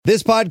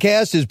This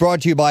podcast is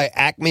brought to you by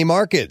Acme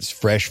Markets,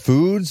 fresh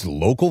foods,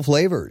 local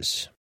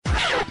flavors.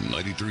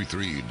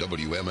 93.3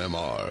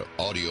 WMMR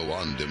Audio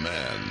on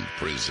Demand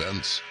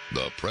presents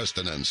the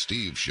Preston and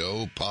Steve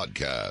Show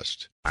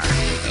podcast.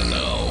 And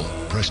now,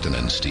 Preston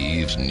and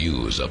Steve's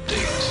News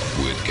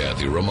Update with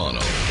Kathy Romano.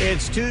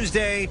 It's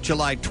Tuesday,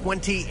 July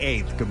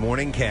 28th. Good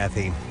morning,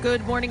 Kathy.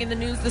 Good morning. In the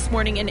news this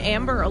morning, an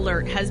Amber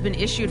Alert has been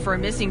issued for a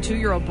missing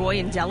 2-year-old boy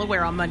in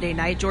Delaware on Monday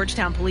night.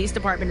 Georgetown Police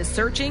Department is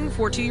searching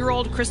for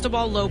 2-year-old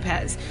Cristobal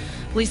Lopez.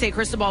 Police say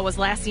Cristobal was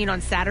last seen on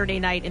Saturday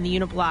night in the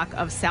unit block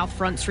of South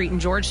Front Street in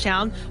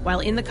Georgetown while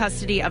in the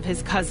custody of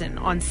his cousin.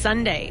 On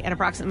Sunday at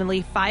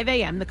approximately 5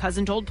 a.m., the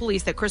cousin told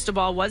police that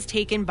Cristobal was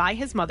taken by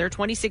his mother,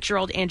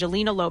 26-year-old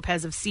Angelina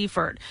Lopez of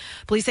Seaford.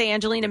 Police say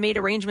Angelina made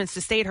arrangements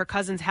to stay at her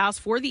cousin's house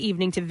for the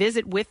evening to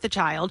visit with the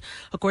child.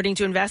 According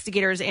to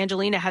investigators,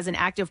 Angelina has an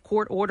active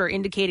court order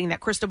indicating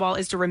that Cristobal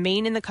is to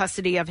remain in the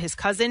custody of his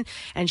cousin,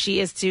 and she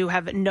is to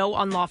have no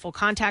unlawful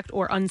contact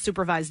or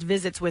unsupervised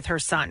visits with her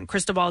son.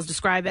 Cristobal is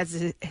described as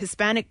a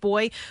Hispanic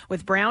boy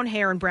with brown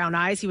hair and brown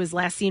eyes. He was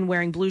last seen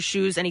wearing blue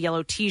shoes and a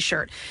yellow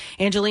T-shirt.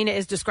 Angelina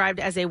is described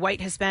as a white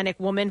Hispanic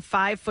woman,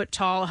 5 foot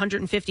tall,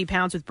 150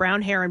 pounds with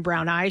brown hair and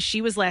brown eyes.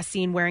 She was last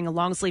seen wearing a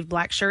long-sleeve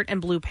black shirt and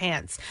blue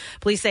pants.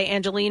 Police say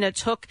Angelina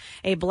took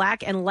a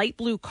black and light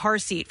blue car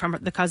seat from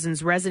the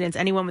cousin's residence.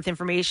 Anyone with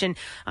information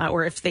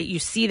or if you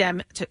see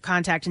them, to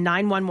contact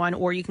 911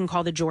 or you can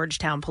call the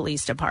Georgetown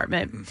Police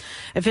Department.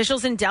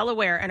 Officials in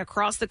Delaware and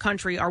across the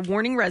country are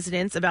warning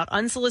residents about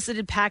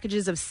unsolicited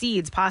packages of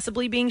seeds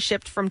possibly being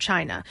shipped from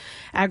China.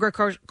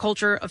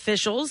 Agriculture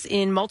officials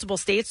in multiple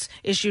states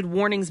issued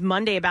warnings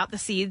Monday about the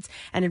seeds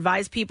and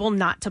advised people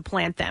not to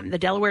plant them. The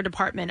Delaware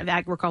Department of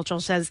Agriculture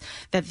says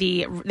that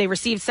they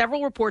received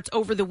several reports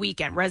over the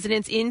weekend.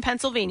 Residents in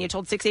Pennsylvania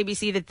told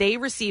 6ABC that they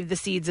received the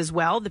seeds as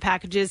well. The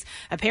packages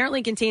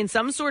apparently contain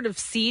some sort of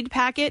seed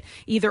packet,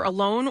 either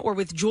alone or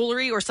with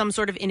jewelry or some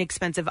sort of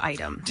inexpensive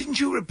item. Didn't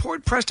you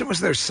report, Preston,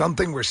 was there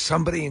something where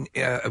somebody,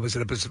 was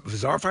it a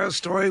Bizarre File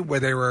story where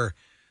they were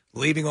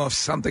leaving off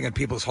something at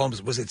people's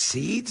homes? Was it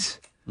seeds?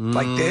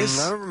 Like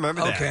this? I don't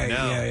remember that. Okay,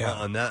 No,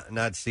 yeah.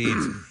 Not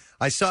seeds.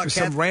 I saw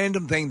some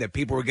random thing that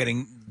people were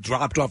getting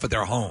dropped off at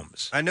their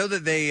homes. I know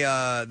that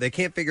they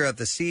can't figure out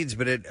the seeds,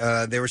 but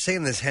they were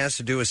saying this has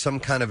to do with some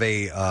kind of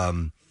a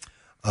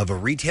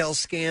retail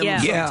scam.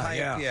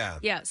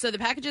 Yeah. So the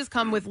packages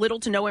come with little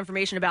to no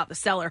information about the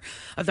seller.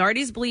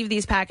 Authorities believe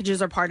these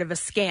packages are part of a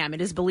scam.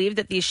 It is believed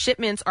that these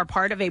shipments are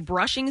part of a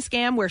brushing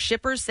scam where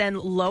shippers send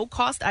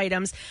low-cost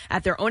items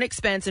at their own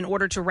expense in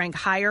order to rank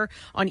higher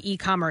on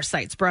e-commerce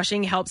sites.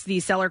 Brushing helps the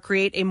seller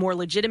create a more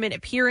legitimate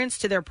appearance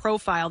to their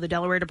profile, the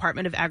Delaware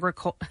Department of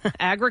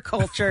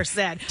Agriculture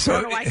said. So,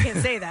 I don't know why I can't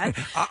say that.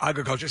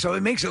 Agriculture. So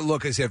it makes it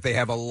look as if they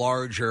have a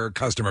larger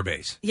customer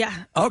base. Yeah.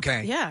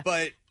 Okay. Yeah.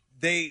 But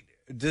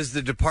does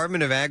the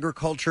Department of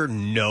Agriculture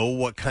know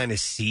what kind of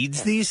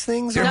seeds these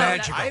things are? They're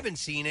magical. I haven't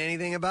seen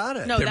anything about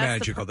it. No, they're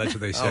magical. That's what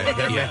they say.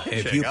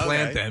 If you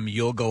plant them,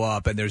 you'll go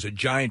up. And there's a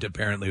giant,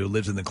 apparently, who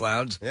lives in the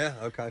clouds. Yeah,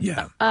 okay.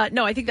 Yeah.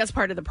 No, I think that's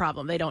part of the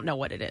problem. They don't know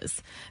what it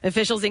is.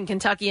 Officials in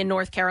Kentucky and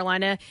North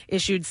Carolina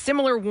issued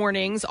similar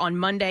warnings on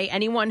Monday.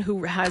 Anyone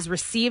who has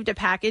received a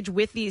package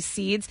with these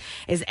seeds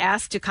is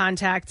asked to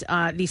contact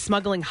the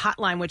smuggling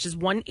hotline, which is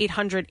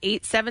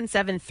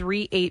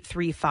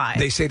 1-800-877-3835.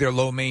 They say they're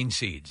lo mein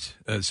seeds.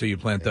 So you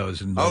plant those.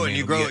 And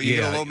you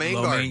get a lo mein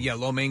garden. Yeah,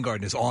 lo mein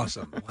garden is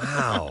awesome.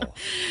 Wow.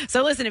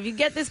 So listen, if you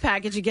get this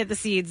package, you get the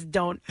seeds,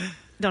 don't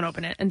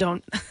open it and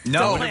don't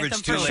whenever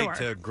it's too late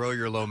to grow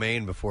your lo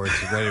mein before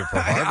it's ready for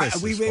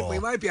harvest. We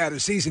might be out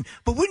of season,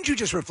 but wouldn't you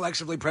just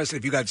reflexively, Preston,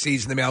 if you got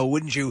seeds in the mail,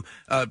 wouldn't you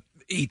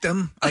eat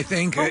them? I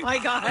think. Oh my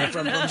God!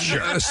 From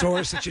a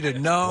source that you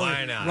didn't know.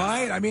 Why not?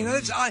 Right? I mean,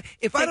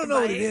 if I don't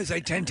know what it is, I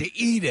tend to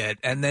eat it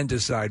and then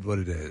decide what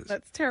it is.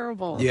 That's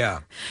terrible. Yeah.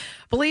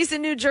 Police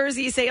in New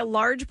Jersey say a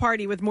large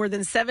party with more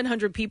than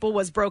 700 people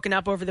was broken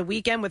up over the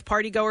weekend, with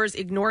partygoers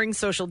ignoring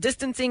social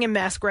distancing and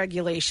mask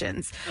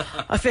regulations.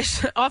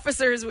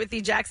 Officers with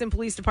the Jackson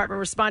Police Department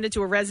responded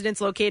to a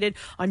residence located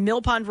on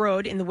Mill Pond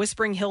Road in the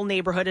Whispering Hill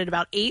neighborhood at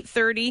about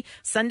 8:30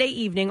 Sunday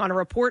evening on a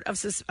report of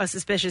a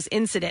suspicious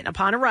incident.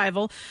 Upon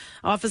arrival,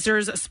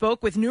 officers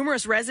spoke with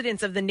numerous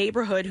residents of the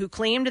neighborhood who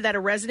claimed that a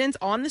residence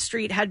on the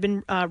street had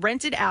been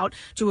rented out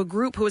to a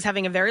group who was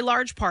having a very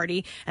large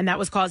party, and that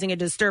was causing a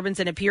disturbance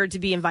and appeared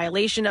to be in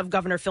violation of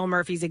Governor Phil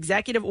Murphy's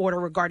executive order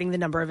regarding the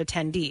number of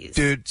attendees.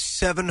 Dude,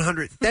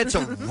 700. That's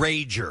a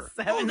rager.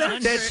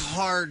 700. That's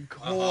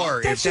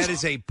hardcore. If that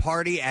is a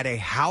party at a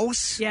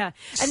house? Yeah.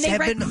 And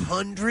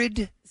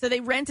 700? So they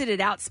rented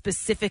it out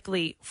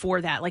specifically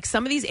for that. Like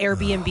some of these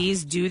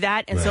Airbnbs do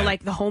that. And so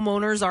like the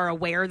homeowners are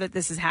aware that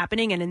this is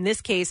happening. And in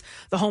this case,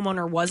 the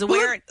homeowner was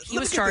aware. And he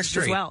was charged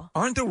as well.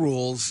 Aren't the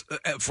rules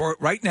for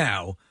right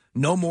now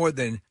no more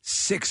than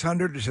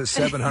 600 to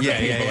 700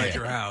 people at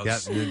your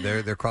house?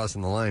 Yeah, they're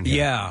crossing the line here.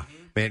 Yeah.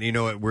 Man, you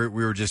know what? We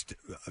were just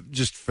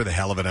for the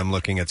hell of it, I'm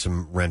looking at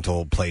some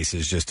rental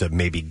places just to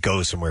maybe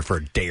go somewhere for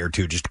a day or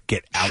two, just to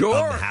get out of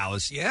the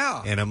house.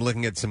 Yeah. And I'm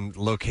looking at some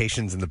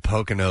locations in the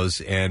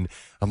Poconos, and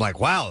I'm like,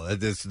 wow,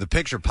 the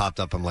picture popped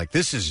up. I'm like,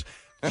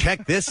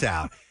 check this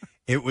out.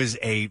 It was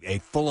a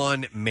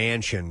full-on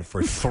mansion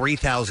for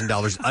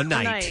 $3,000 a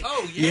night.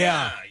 Oh,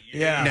 yeah.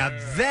 Now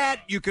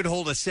that you could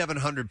hold a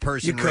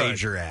 700-person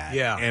rager at.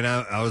 Yeah. And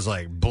I was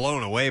like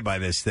blown away by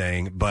this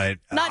thing, but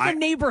Not in the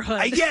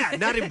neighborhood.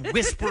 not in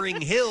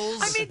Whispering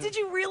Hills. I mean, did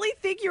you really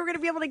think you were going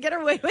to be able to get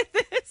away with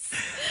this?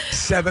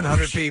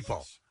 700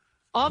 people.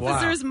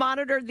 Officers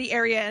monitored the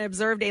area and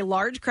observed a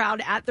large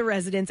crowd at the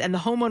residence, and the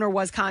homeowner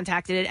was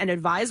contacted and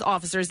advised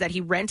officers that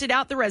he rented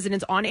out the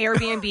residence on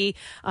Airbnb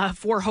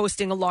for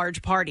hosting a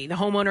large party. The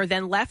homeowner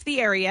then left the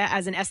area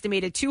as an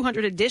estimated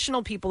 200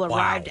 additional people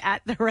arrived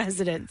at the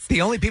residence.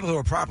 The only people who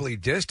were properly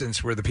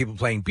distanced were the people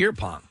playing beer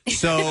pong.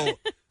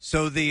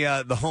 So the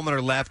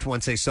homeowner left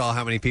once they saw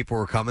how many people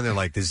were coming. They're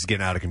like, this is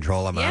getting out of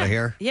control. I'm out of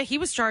here. Yeah, he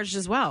was charged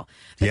as well.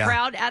 The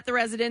crowd at the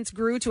residence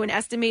grew to an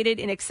estimated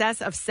in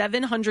excess of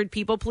 700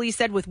 people, police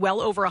said, with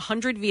well over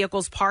 100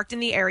 vehicles parked in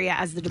the area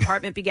as the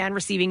department began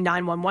receiving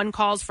 911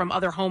 calls from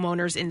other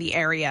homeowners in the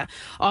area.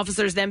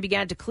 Officers then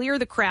began to clear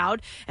the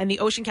crowd, and the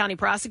Ocean County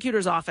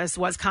Prosecutor's Office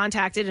was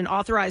contacted and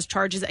authorized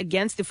charges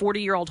against the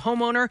 40-year-old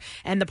homeowner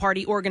and the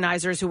party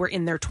organizers who were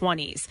in their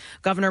 20s.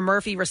 Governor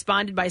Murphy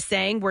responded by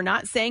saying, "We're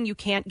not saying you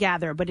can't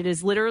gather, but it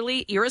is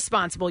literally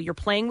irresponsible. You're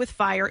playing with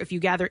fire if you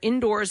gather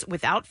indoors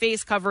without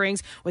face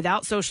coverings,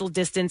 without social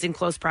distance, in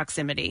close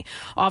proximity."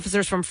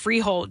 Officers from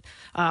Freehold,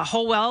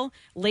 Holwell,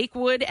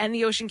 Lakewood, and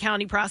the Ocean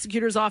County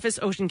Prosecutor's Office,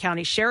 Ocean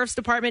County Sheriff's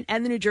Department,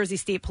 and the New Jersey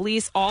State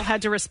Police all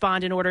had to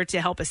respond in order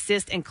to help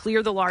assist and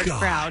clear the large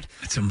crowd.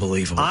 That's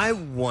unbelievable.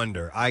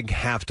 I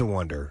have to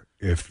wonder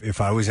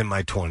if I was in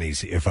my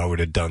 20s, if I would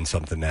have done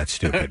something that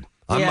stupid.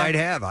 I might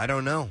have. I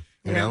don't know.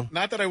 You know?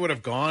 Not that I would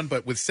have gone,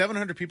 but with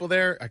 700 people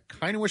there, I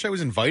kind of wish I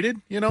was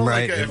invited. Right?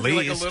 Like, at I feel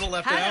least like a little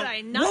left How out. did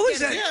I not What was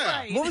get that? it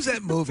right? What was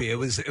that movie? It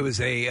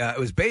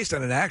was based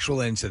on an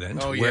actual incident.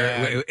 Oh,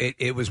 where yeah.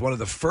 it was one of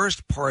the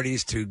first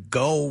parties to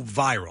go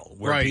viral,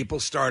 where Right. people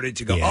started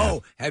to go, Yeah.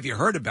 "Oh, have you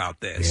heard about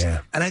this?"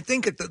 Yeah. And I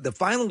think the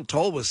final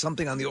toll was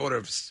something on the order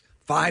of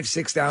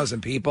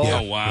 5,000-6,000 people.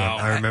 Oh, wow.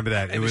 Yeah, I remember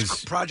that. And It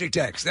was Project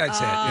X. That's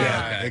it.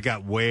 yeah, Okay. it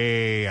got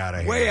way out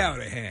of hand. Way out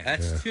of hand.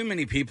 That's too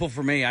many people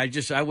for me.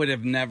 I would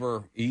have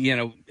never,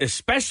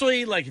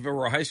 especially like if it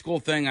were a high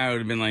school thing, I would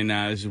have been like,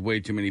 nah, this is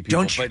way too many people.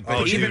 Don't you- But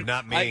Oh, even, dude,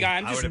 not me.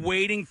 I'm I just would've-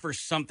 waiting for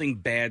something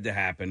bad to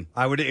happen.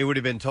 It would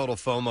have been total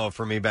FOMO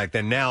for me back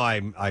then. Now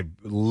I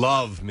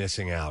love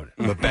missing out,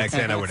 but back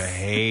then I would have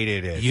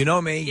hated it. You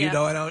know me. Yeah. You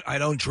know I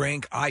don't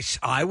drink.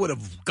 I would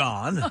have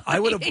gone. I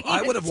would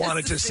have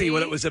wanted to see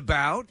what it was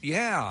about.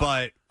 Yeah.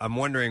 But I'm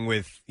wondering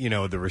with,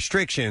 the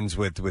restrictions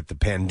with the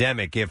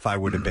pandemic, if I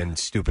would have been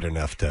stupid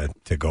enough to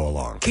go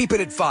along. Keep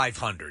it at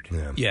 500.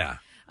 Yeah.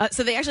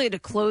 So they actually had to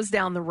close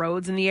down the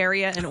roads in the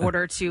area in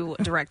order to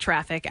direct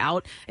traffic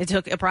out. It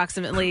took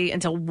approximately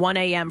until 1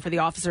 a.m. for the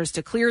officers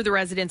to clear the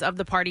residents of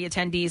the party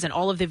attendees and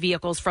all of the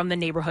vehicles from the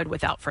neighborhood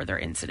without further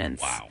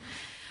incidents. Wow.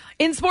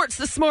 In sports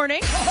this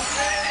morning.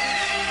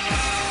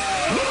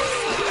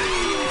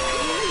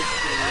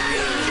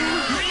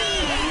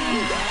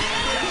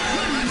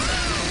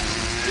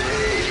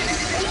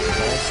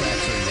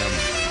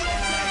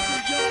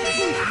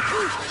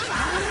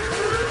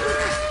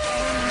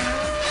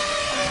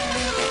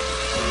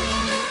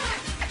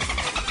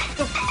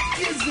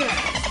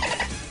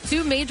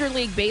 Two Major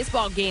League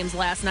Baseball games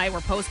last night were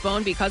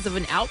postponed because of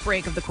an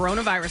outbreak of the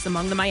coronavirus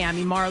among the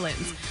Miami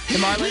Marlins.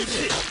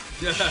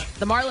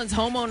 The Marlins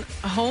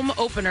home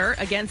opener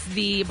against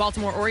the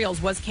Baltimore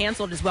Orioles was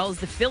canceled, as well as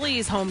the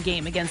Phillies home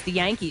game against the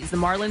Yankees. The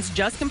Marlins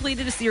just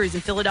completed a series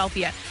in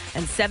Philadelphia,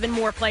 and 7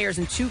 more players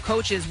and 2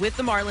 coaches with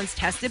the Marlins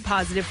tested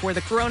positive for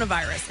the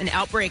coronavirus. An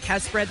outbreak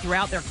has spread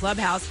throughout their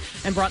clubhouse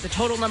and brought the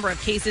total number of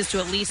cases to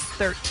at least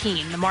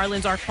 13. The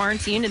Marlins are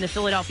quarantined in the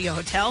Philadelphia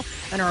hotel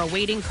and are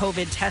awaiting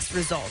COVID test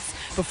results.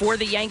 Before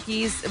the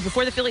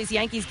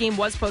Phillies-Yankees game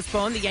was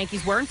postponed, the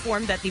Yankees were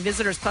informed that the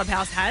visitors'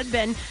 clubhouse had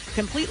been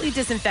completely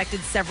disinfected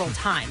several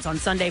times. On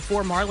Sunday,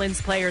 4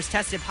 Marlins players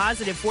tested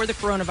positive for the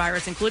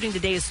coronavirus, including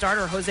today's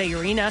starter, Jose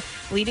Urena,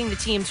 leading the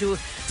team to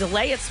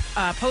delay its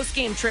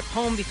post-game trip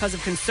home because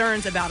of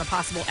concerns about a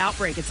possible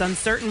outbreak. It's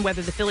uncertain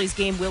whether the Phillies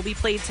game will be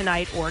played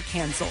tonight or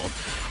canceled.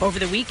 Over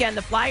the weekend,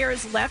 the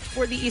Flyers left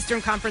for the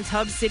Eastern Conference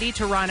hub city,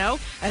 Toronto,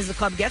 as the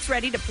club gets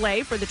ready to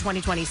play for the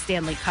 2020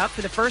 Stanley Cup.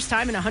 For the first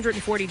time in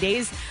 140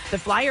 days, the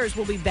Flyers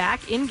will be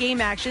back in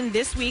game action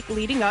this week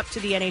leading up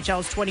to the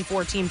NHL's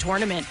 24-team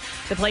tournament.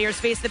 The players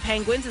face the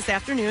Penguins this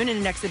afternoon in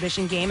an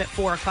exhibition game at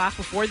 4 o'clock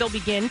before they'll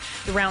begin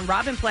the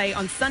round-robin play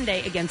on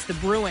Sunday against the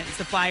Bruins.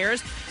 The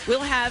Flyers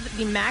will have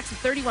the max of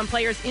 31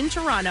 players in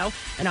Toronto,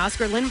 and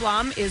Oscar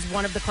Lindblom is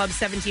one of the club's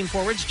 17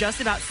 forwards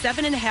just about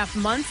 7.5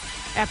 months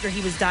after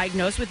he was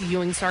diagnosed with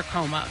Ewing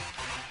sarcoma.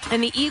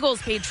 And the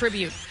Eagles paid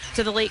tribute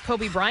to the late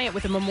Kobe Bryant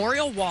with a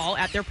memorial wall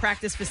at their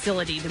practice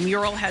facility. The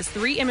mural has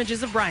 3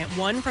 images of Bryant,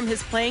 one from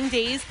his playing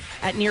days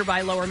at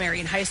nearby Lower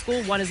Merion High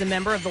School, one as a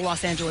member of the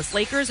Los Angeles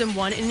Lakers, and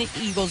one in an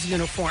Eagles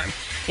uniform.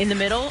 In the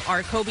middle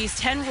are Kobe's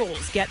 10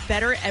 rules. Get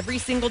better every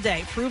single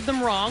day. Prove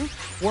them wrong.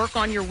 Work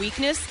on your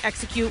weakness.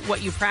 Execute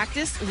what you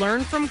practice.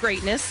 Learn from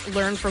greatness.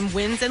 Learn from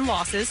wins and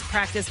losses.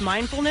 Practice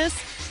mindfulness.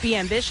 Be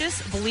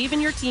ambitious. Believe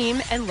in your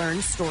team. And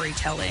learn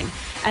storytelling.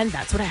 And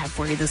that's what I have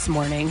for you this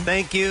morning.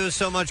 Thank you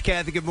so much,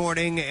 Kathy. Good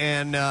morning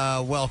and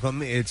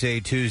welcome. It's a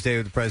Tuesday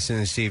with the Preston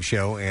and Steve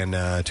show. And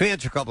to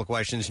answer a couple of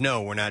questions,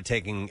 no, we're not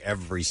taking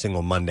every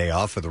single Monday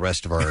off for the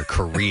rest of our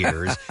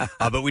careers.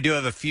 But we do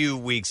have a few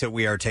weeks that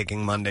we are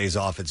taking Mondays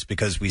off. It's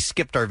because we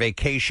skipped our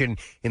vacation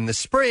in the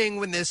spring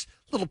when this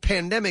little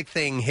pandemic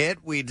thing hit.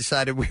 We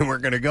decided we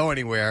weren't going to go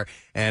anywhere,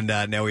 and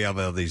now we have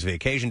all these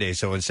vacation days.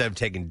 So instead of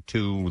taking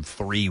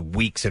 2-3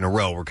 weeks in a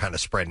row, we're kind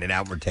of spreading it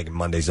out. We're taking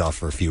Mondays off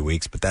for a few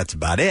weeks, but that's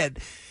about it.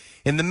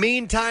 In the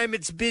meantime,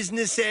 it's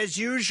business as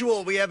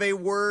usual. We have a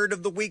Word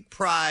of the Week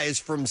prize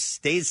from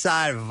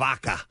Stateside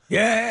Vodka.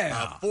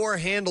 Yeah. 4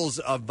 handles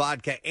of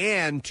vodka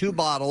and 2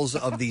 bottles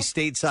of the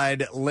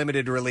Stateside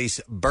limited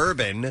release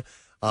bourbon.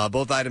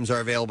 Both items are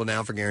available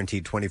now for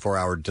guaranteed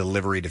 24-hour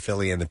delivery to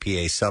Philly and the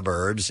PA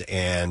suburbs.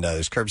 And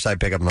there's curbside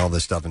pickup and all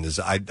this stuff. And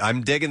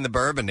I'm digging the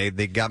bourbon.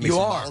 They got me some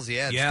bottles.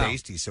 Yeah, it's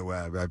tasty. So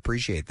I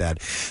appreciate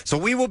that. So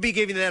we will be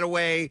giving that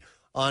away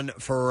on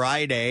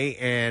Friday.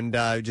 And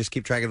just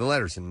keep track of the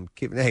letters. And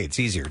hey, it's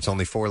easier. It's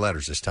only 4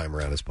 letters this time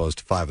around as opposed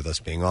to 5 with us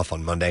being off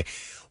on Monday.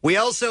 We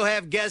also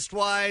have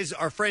guest-wise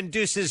our friend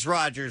Deuces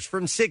Rogers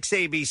from 6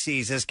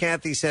 ABCs. As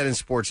Kathy said in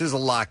sports, there's a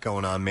lot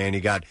going on, man.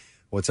 You got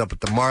what's up with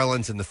the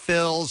Marlins and the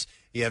Phils.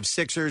 You have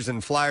Sixers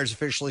and Flyers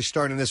officially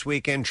starting this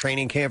weekend.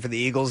 Training camp for the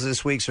Eagles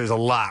this week. So there's a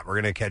lot. We're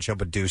going to catch up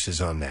with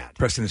Deuces on that.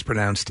 Preston is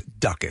pronounced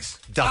Duckus.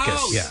 Duckus.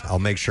 Oh. Yeah, I'll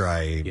make sure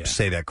I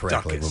say that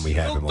correctly when we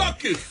have him on.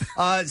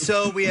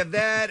 So we have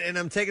that, and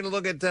I'm taking a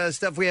look at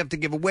stuff we have to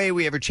give away.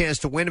 We have a chance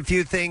to win a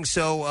few things,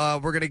 so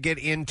we're going to get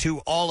into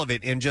all of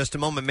it in just a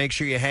moment. Make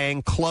sure you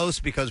hang close,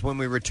 because when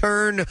we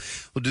return,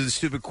 we'll do the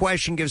stupid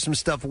question, give some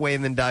stuff away,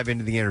 and then dive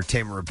into the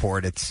entertainment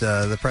report. It's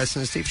the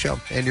Preston and Steve Show,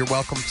 and you're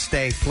welcome.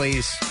 Stay,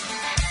 please.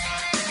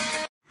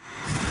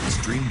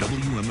 Stream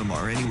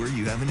WMMR anywhere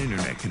you have an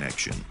internet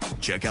connection.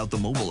 Check out the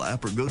mobile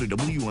app or go to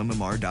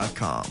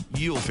WMMR.com.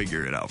 You'll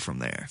figure it out from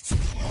there.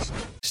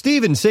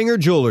 Steven Singer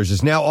Jewelers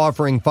is now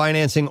offering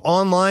financing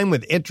online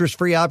with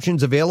interest-free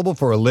options available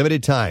for a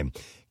limited time.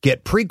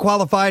 Get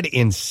pre-qualified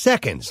in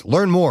seconds.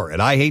 Learn more at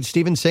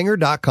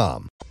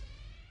IHateStevenSinger.com.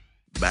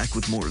 Back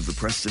with more of the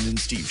Preston and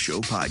Steve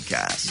Show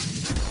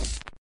podcast.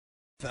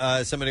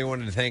 Somebody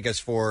wanted to thank us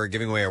for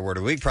giving away our Word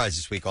of the Week prize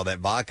this week. All that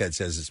vodka, it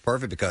says it's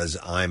perfect because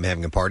I'm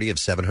having a party of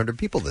 700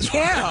 people this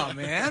week. Yeah,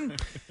 man.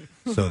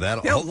 So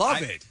they'll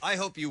love it. I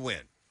hope you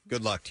win.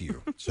 Good luck to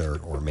you, sir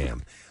or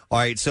ma'am. All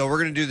right, so we're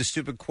going to do the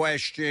stupid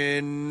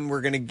question. We're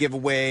going to give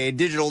away a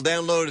digital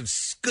download of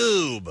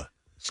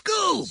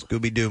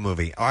Scooby-Doo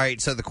movie. All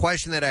right, so the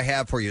question that I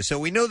have for you. So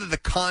we know that the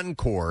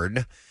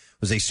Concorde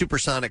was a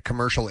supersonic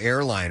commercial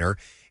airliner.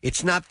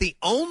 It's not the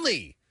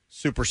only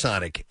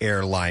supersonic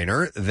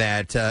airliner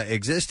that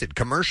existed,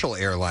 commercial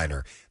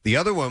airliner. The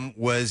other one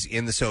was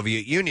in the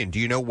Soviet Union. Do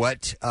you know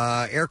what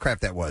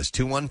aircraft that was?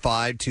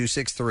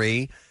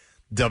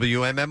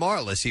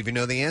 215-263-WMMR. Let's see if you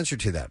know the answer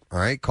to that. All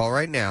right, call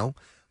right now.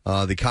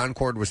 The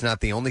Concorde was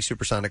not the only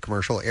supersonic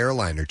commercial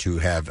airliner to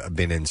have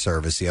been in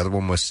service. The other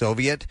one was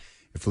Soviet.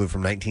 It flew from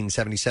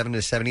 1977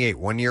 to 78,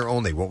 1 year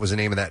only. What was the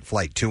name of that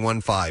flight?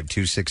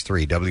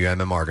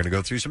 215-263-WMMR. Going to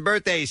go through some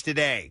birthdays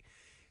today.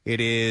 It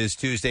is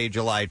Tuesday,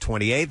 July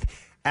 28th.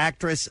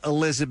 Actress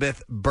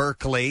Elizabeth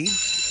Berkley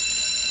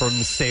from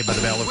Saved by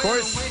the Bell, of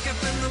course.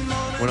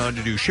 Went on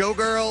to do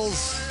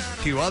Showgirls,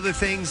 a few other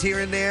things here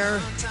and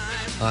there.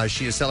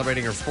 She is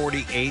celebrating her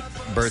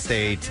 48th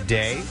birthday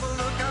today.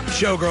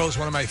 Showgirls,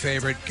 one of my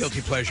favorite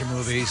guilty pleasure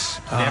movies.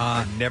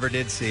 Never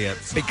did see it.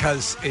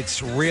 Because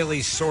it's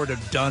really sort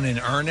of done in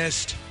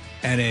earnest,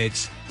 and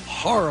it's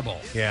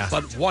horrible. Yeah.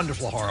 But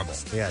wonderful horrible.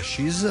 Yeah,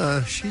 she's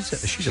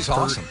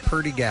awesome.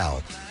 Purdy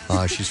gal.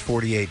 She's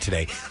 48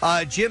 today.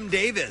 Jim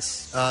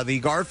Davis, the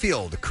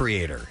Garfield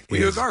creator. Were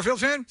you a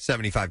Garfield fan?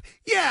 75.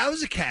 Yeah, I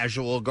was a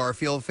casual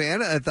Garfield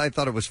fan. I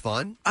thought it was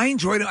fun. I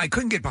enjoyed it. I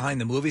couldn't get behind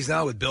the movies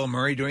now with Bill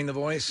Murray doing the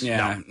voice.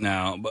 Yeah,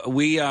 no. But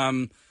we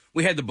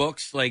had the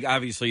books. Like,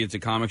 obviously, it's a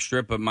comic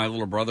strip, but my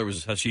little brother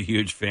was such a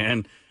huge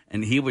fan,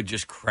 and he would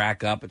just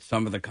crack up at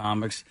some of the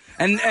comics.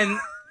 And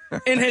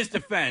in his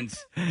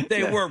defense,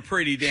 they were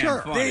pretty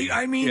damn funny.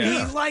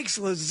 He likes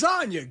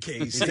lasagna,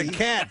 Casey. He's a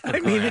cat. A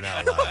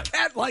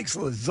cat likes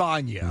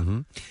lasagna.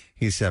 Mm-hmm.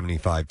 He's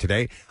 75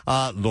 today.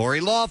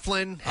 Lori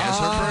Loughlin has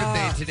her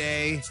birthday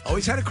today.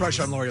 Always had a crush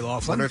on Lori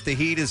Loughlin. Wonder if the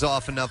heat is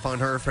off enough on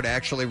her for to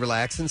actually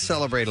relax and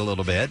celebrate a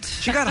little bit.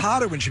 She got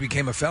hotter when she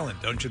became a felon,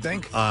 don't you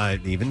think?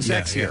 Even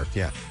sexier.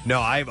 Yeah. No,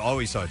 I've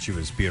always thought she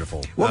was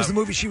beautiful. What was the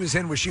movie she was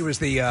in where she was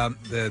the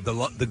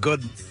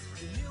good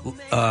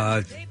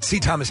C.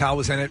 Thomas Howell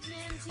was in it.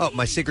 Oh,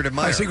 My Secret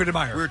Admirer. My Secret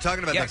Admirer. We were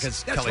talking about Yes, that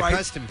because that's Kelly right.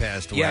 Preston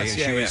passed away. Yes,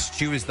 and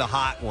she was the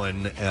hot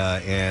one,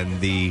 and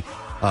the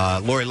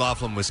Lori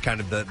Loughlin was kind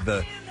of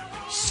the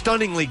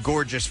stunningly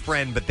gorgeous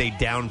friend, but they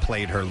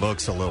downplayed her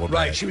looks a little bit.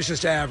 Right, she was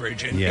just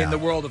average in the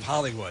world of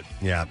Hollywood.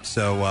 Yeah,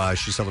 so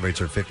she celebrates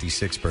her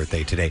 56th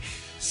birthday today.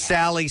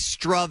 Sally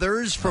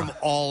Struthers from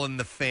All in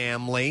the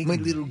Family. My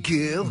little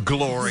girl.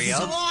 Gloria.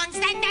 Swans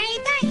that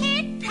made the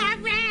hit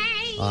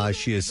parade.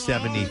 She is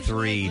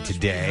 73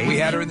 today. We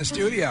had her in the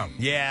studio.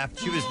 Yeah,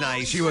 she was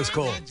nice. She was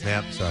cool.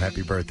 Yep, so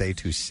happy birthday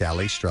to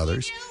Sally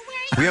Struthers.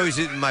 We always,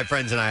 my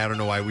friends and I don't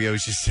know why, we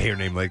always just say her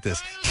name like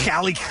this.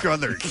 Sally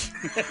Struthers.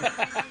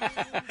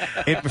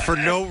 For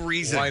no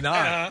reason. Why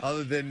not?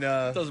 Other than...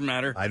 Doesn't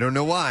matter. I don't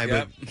know why,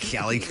 but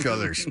Sally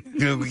Struthers.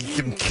 We get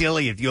some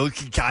chili at the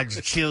Ocean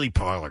Times Chili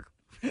Parlor.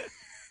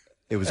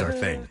 It was our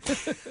thing.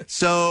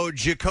 So,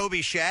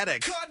 Jacoby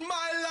Shattuck. Cut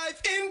my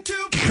life into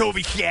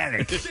Jacoby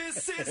Shattuck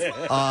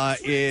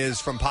is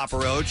from Papa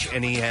Roach,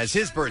 and he has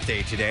his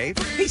birthday today.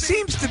 He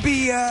seems to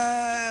be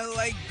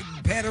like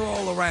better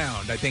all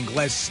around. I think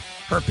less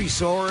herpes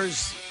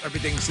sores.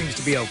 Everything seems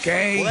to be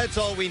okay. Well, that's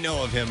all we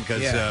know of him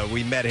because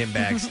we met him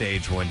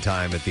backstage one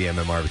time at the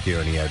MMRBQ,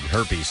 and he had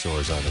herpes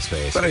sores on his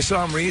face. But I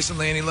saw him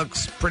recently, and he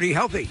looks pretty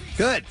healthy.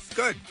 Good.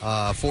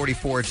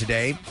 44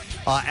 today.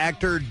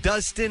 Actor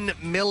Dustin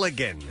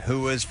Milligan,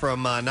 who is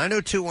from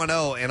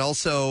 90210 and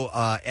also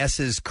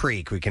S's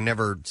Creek. We can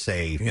never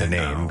say the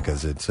name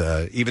because it's,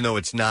 even though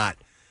it's not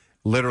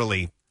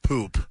literally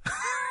poop,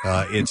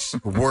 it's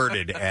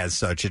worded as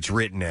such. It's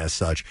written as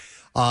such.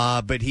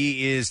 But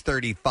he is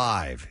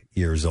 35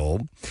 years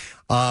old.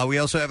 We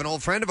also have an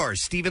old friend of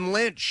ours, Stephen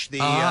Lynch, the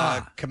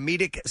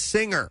comedic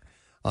singer.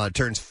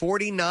 Turns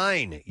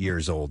 49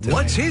 years old today.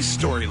 What's his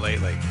story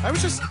lately? I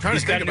was just trying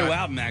He's to got think a new about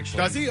album, actually.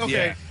 Does he?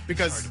 Okay. Yeah.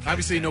 Because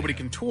obviously nobody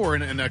can tour,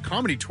 and a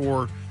comedy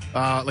tour,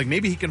 like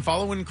maybe he can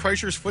follow in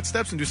Kreischer's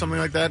footsteps and do something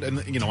like that,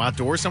 and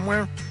outdoors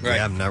somewhere. Right.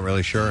 Yeah, I'm not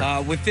really sure.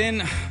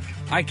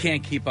 I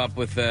can't keep up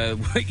with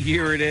what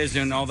year it is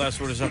and all that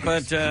sort of stuff,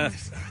 but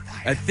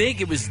I think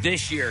it was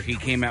this year he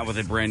came out with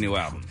a brand new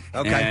album.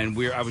 Okay. And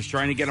I was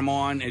trying to get him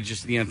on, and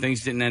just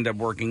things didn't end up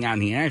working out.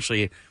 And he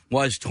actually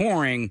was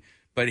touring,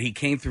 but he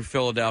came through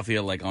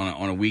Philadelphia like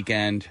on a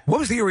weekend.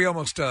 What was the year we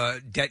almost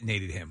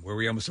detonated him, where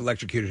we almost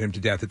electrocuted him to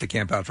death at the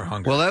Camp Out for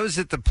Hunger? Well, that was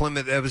at the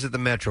Plymouth. That was at the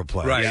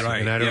Metroplex, Right.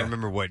 And I don't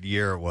remember what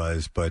year it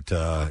was, but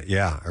I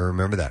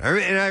remember that.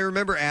 And I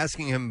remember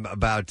asking him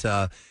about,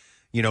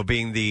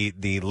 being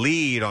the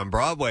lead on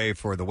Broadway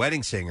for The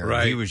Wedding Singer.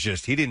 Right.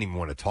 He didn't even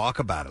want to talk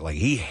about it. Like,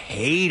 he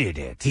hated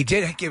it. He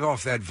did give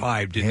off that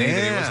vibe, didn't he?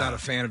 That he was not a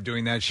fan of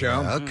doing that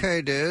show.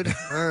 Okay, dude.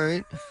 All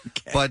right.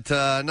 But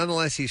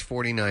nonetheless, he's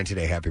 49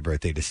 today. Happy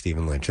birthday to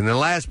Stephen Lynch. And the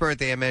last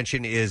birthday I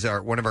mentioned is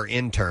one of our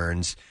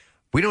interns.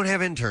 We don't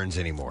have interns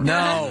anymore.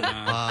 No.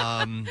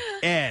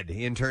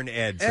 Intern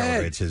Ed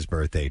celebrates his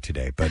birthday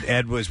today. But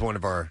Ed was one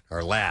of our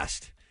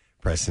last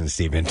Preston and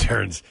Steve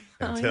interns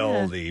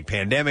until the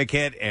pandemic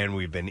hit, and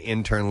we've been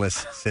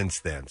internless since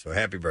then. So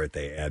happy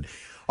birthday, Ed.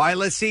 All right,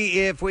 let's see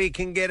if we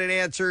can get an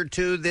answer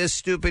to this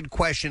stupid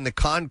question. The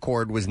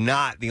Concorde was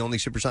not the only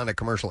supersonic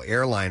commercial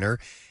airliner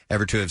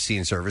ever to have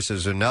seen service.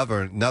 There's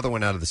another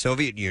one out of the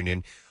Soviet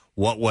Union.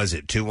 What was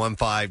it?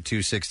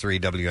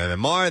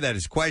 215-263-WMMR. That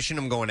is the question.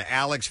 I'm going to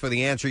Alex for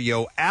the answer.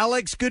 Yo,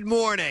 Alex, good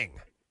morning.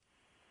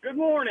 Good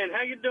morning.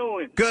 How you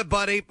doing? Good,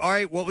 buddy. All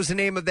right, what was the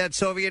name of that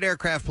Soviet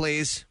aircraft,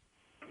 please?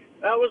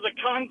 That was a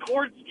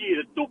Konkordsky,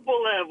 the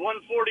Tupolev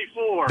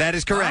 144. That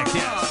is correct,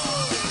 yes.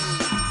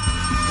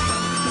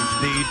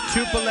 The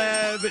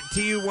Tupolev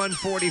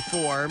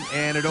Tu-144,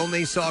 and it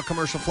only saw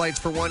commercial flights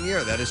for 1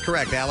 year. That is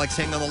correct. Alex,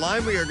 hang on the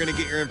line. We are going to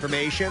get your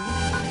information,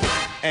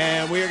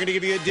 and we are going to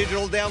give you a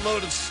digital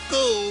download of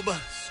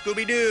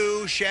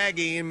Scooby-Doo,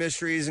 Shaggy, and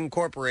Mysteries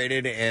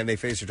Incorporated, and they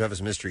face their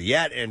toughest mystery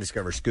yet and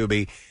discover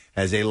Scooby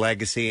has a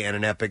legacy and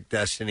an epic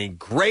destiny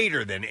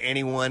greater than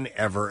anyone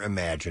ever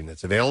imagined.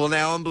 It's available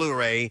now on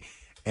Blu-ray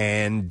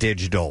and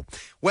digital.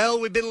 Well,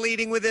 we've been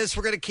leading with this.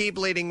 We're going to keep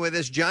leading with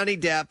this. Johnny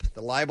Depp,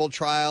 the libel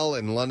trial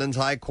in London's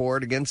High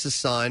Court against his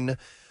son.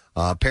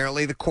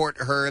 Apparently, the court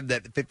heard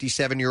that the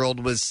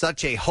 57-year-old was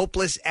such a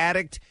hopeless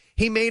addict,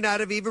 he may not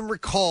have even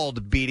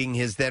recalled beating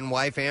his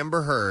then-wife,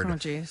 Amber Heard. Oh,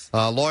 jeez.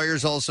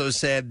 Lawyers also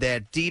said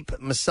that deep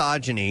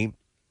misogyny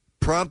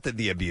prompted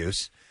the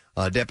abuse.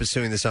 Depp is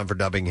suing the son for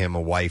dubbing him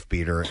a wife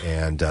beater,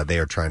 and they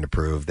are trying to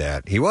prove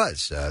that he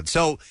was.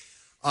 So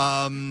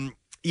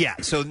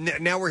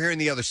now we're hearing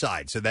the other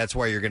side. So that's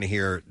why you're going to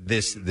hear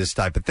this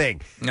type of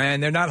thing.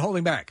 And they're not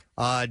holding back.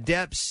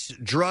 Depp's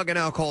drug and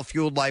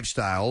alcohol-fueled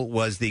lifestyle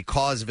was the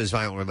cause of his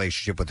violent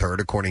relationship with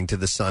Heard, according to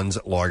the son's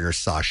lawyer,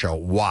 Sasha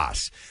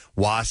Was.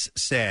 Was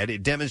said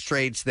it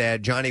demonstrates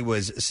that Johnny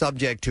was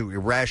subject to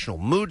irrational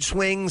mood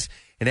swings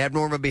and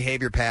abnormal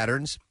behavior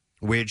patterns,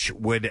 which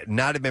would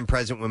not have been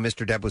present when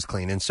Mr. Depp was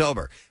clean and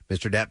sober.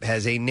 Mr. Depp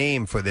has a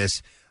name for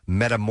this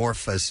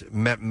metamorphosed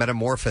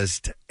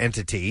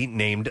entity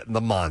named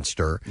the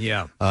Monster.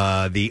 Yeah.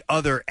 The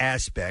other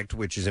aspect,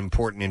 which is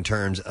important in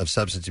terms of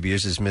substance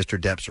abuse, is Mr.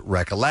 Depp's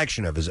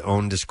recollection of his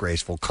own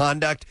disgraceful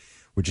conduct,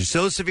 which is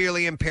so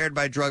severely impaired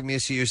by drug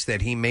misuse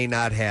that he may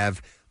not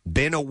have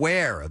been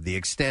aware of the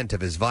extent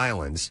of his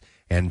violence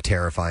and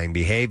terrifying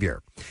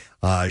behavior.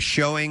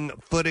 Showing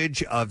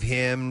footage of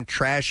him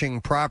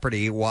trashing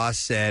property, Was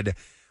said,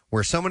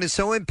 where someone is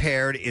so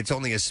impaired, it's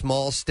only a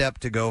small step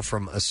to go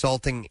from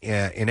assaulting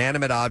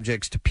inanimate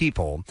objects to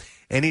people.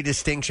 Any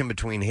distinction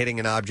between hitting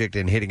an object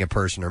and hitting a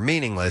person are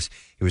meaningless.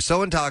 He was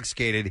so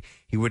intoxicated,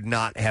 he would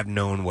not have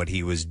known what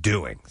he was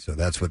doing. So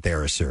that's what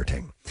they're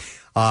asserting.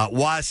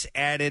 Was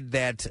added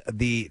that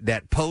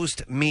that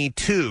post-Me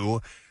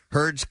Too,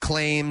 Heard's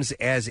claims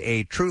as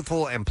a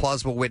truthful and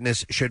plausible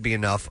witness should be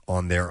enough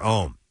on their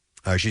own.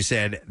 She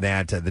said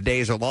that the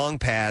days are long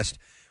past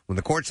when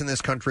the courts in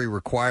this country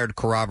required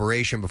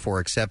corroboration before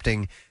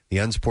accepting the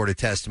unsupported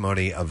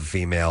testimony of a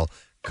female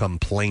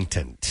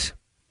complainant.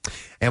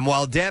 And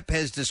while Depp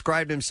has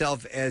described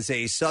himself as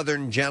a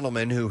Southern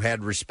gentleman who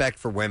had respect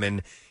for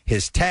women,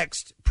 his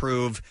texts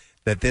prove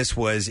that this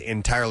was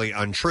entirely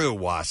untrue,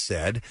 Was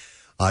said.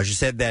 She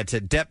said that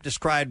Depp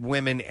described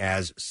women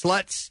as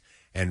sluts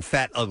and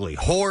fat, ugly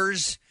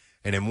whores,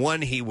 and in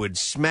one he would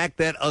smack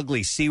that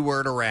ugly C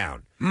word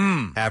around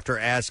after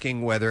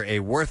asking whether a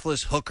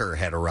worthless hooker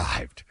had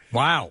arrived.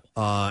 Wow.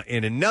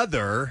 In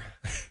another,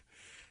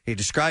 he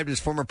described his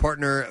former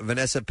partner,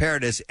 Vanessa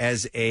Paradis,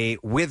 as a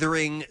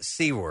withering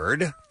C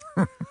word.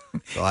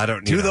 So I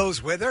don't Do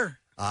those wither?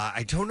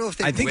 I don't know if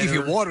they I think wither.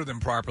 if you water them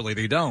properly,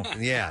 they don't.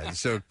 Yeah,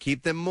 so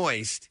keep them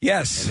moist.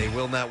 Yes. And they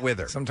will not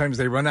wither. Sometimes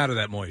they run out of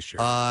that moisture.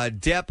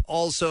 Depp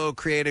also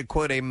created,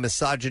 quote, a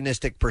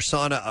misogynistic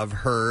persona of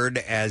Heard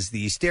as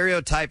the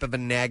stereotype of a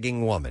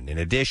nagging woman. In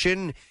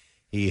addition,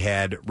 he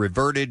had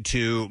reverted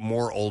to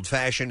more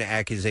old-fashioned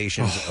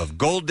accusations of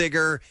gold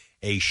digger,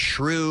 a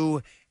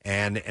shrew,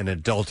 and an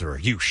adulterer.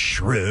 You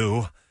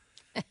shrew.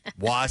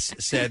 Was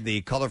said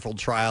the colorful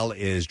trial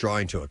is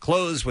drawing to a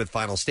close with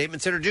final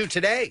statements that are due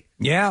today.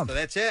 Yeah. So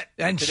that's it.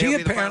 And Today she will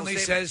be the final apparently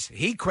statement. says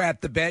he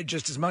crapped the bed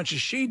just as much as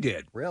she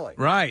did. Really?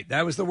 Right.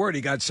 That was the word.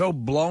 He got so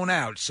blown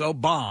out, so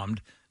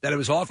bombed, that it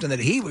was often that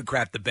he would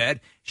crap the bed.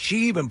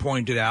 She even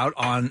pointed out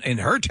in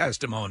her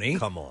testimony.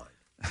 Come on.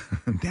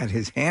 That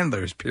his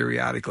handlers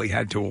periodically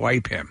had to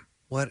wipe him.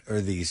 What are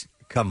these?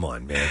 Come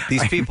on, man.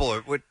 These people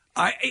are... What?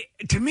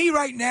 To me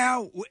right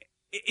now,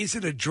 is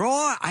it a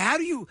draw? How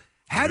do you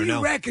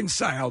know.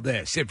 reconcile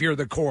this if you're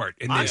the court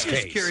in this case? I'm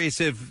just curious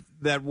if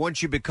that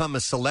once you become a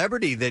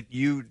celebrity that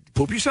you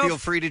poop yourself? Feel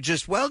free to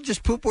just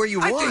poop where you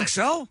want. I think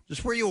so.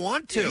 Just where you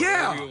want to.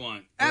 Yeah. Whatever you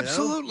want.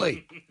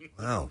 Absolutely.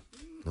 Wow.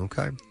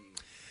 Okay.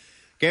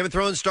 Game of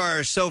Thrones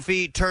stars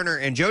Sophie Turner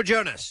and Joe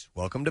Jonas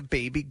welcomed a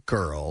baby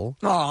girl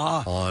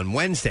on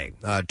Wednesday.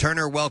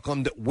 Turner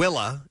welcomed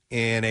Willa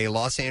in a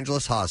Los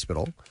Angeles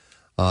hospital.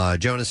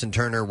 Jonas and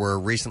Turner were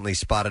recently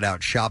spotted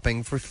out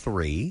shopping for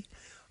three.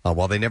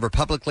 While they never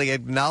publicly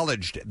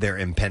acknowledged their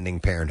impending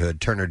parenthood,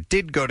 Turner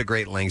did go to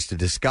great lengths to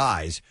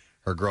disguise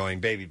her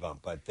growing baby bump.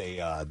 But they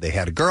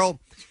had a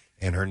girl,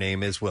 and her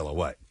name is Willa.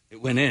 What?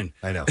 It went in.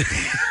 I know.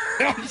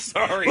 I'm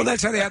sorry. Well,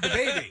 that's how they had the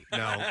baby.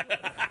 No.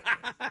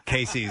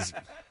 Casey's.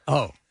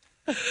 Oh.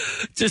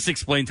 Just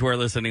explain to our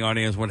listening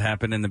audience what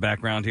happened in the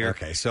background here.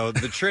 Okay, so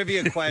the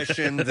trivia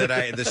question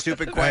the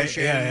stupid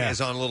question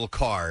is on a little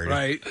card.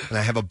 Right. And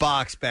I have a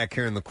box back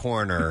here in the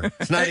corner.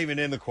 It's not even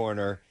in the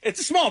corner. It's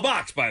a small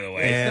box, by the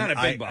way. It's not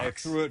a big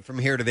box. I threw it from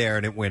here to there,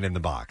 and it went in the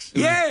box.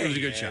 Yay! It was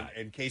a good shot.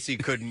 And Casey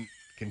couldn't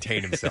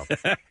contain himself.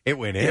 It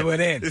went in. It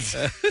went in.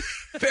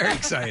 Very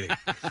exciting.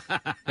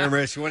 Remember,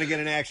 if you want to get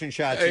an action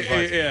shot, this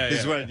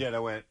is what I did. I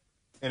went.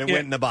 And it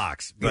went in the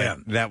box, but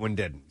that one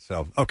didn't.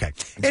 So, okay.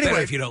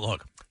 Anyway, if you don't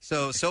look.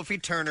 So, Sophie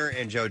Turner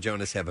and Joe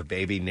Jonas have a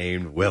baby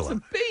named Willa. It's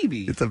a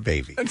baby. It's a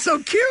baby. It's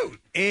so cute.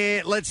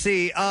 And let's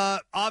see.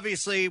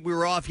 Obviously, we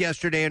were off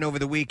yesterday and over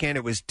the weekend.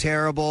 It was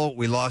terrible.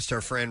 We lost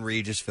our friend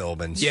Regis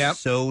Philbin. Yep.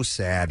 So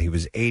sad. He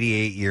was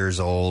 88 years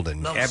old.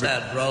 And Not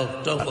sad,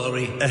 bro. Don't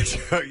worry.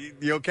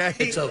 You okay?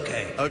 It's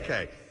okay.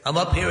 Okay. I'm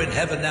up here in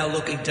heaven now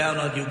looking down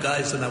on you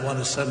guys, and I want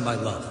to send my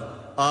love.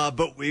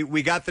 But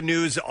we got the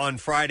news on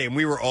Friday, and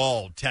we were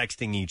all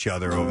texting each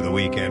other over the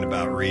weekend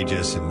about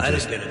Regis. And I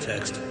didn't get a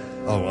text.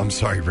 Oh, I'm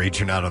sorry, Rach,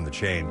 you're not on the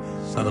chain.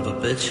 Son of a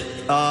bitch.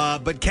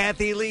 But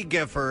Kathy Lee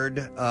Gifford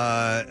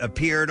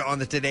appeared on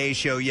the Today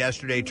Show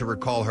yesterday to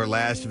recall her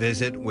last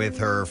visit with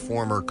her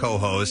former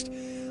co-host.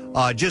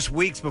 Just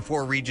weeks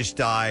before Regis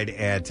died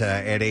at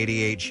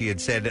 88, she had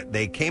said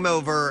they came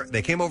over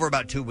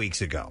about 2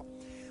 weeks ago.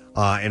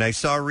 And I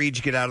saw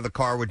Reg get out of the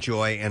car with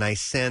Joy, and I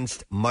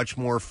sensed much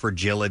more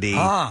fragility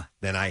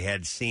than I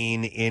had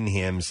seen in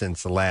him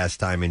since the last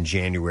time in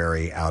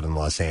January out in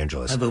Los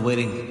Angeles. I've been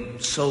waiting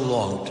so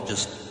long to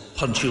just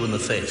punch you in the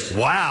face.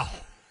 Wow.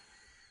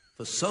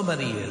 For so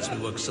many years, we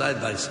worked side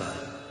by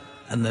side.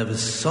 And there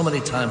was so many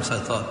times I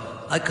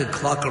thought, I could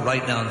clock her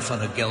right now in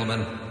front of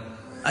Gelman.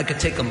 I could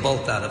take them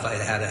both out if I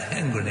had a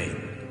hand grenade.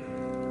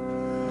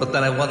 But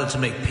then I wanted to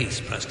make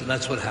peace, Preston.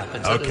 That's what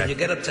happens. Okay. When you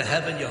get up to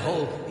heaven, your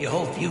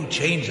whole view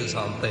changes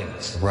on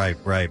things. Right,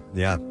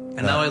 yeah.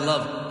 And now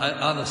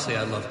honestly,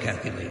 I love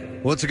Kathy Lee.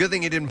 Well, it's a good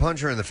thing you didn't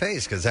punch her in the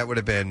face, because that would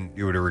have been,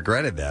 you would have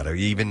regretted that, or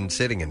even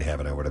sitting in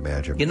heaven, I would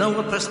imagine. You know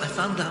what, Preston? I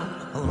found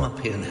out while I'm up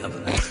here in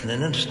heaven, and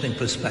an interesting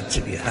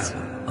perspective you have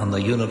on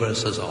the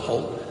universe as a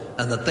whole,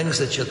 and the things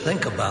that you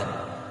think about.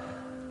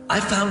 I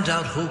found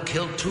out who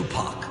killed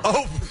Tupac.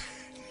 Oh,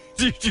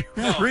 did you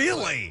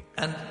really?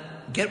 And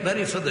get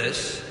ready for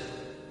this.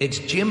 It's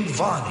Jim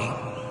Varney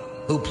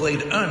who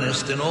played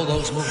Ernest in all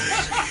those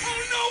movies.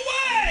 Oh, no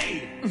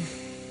way!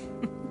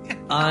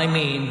 I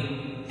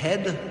mean,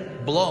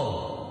 head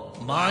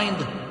blown,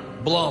 mind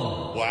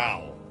blown.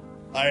 Wow.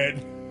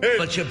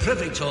 But you're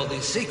privy to all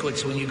these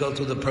secrets when you go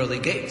through the pearly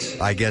gates.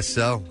 I guess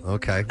so.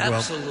 Okay.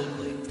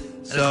 Absolutely.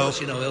 And of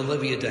course,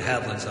 Olivia de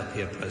Havilland's up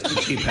here,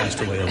 Preston. She passed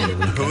away over the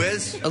weekend. Who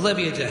is?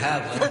 Olivia de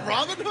Havilland. From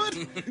Robin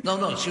Hood?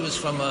 No, she was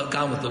from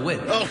Gone with the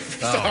Wind. Oh,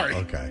 sorry.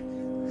 Okay.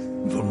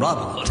 From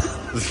Robin Hood.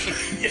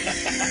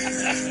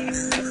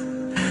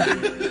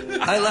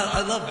 I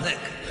love Nick.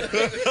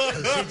 'Cause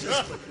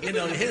he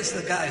just, here's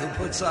the guy who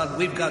puts on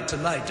We've Got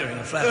Tonight during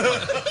a frat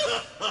party.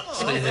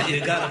 So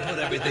you got to put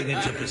everything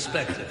into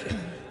perspective.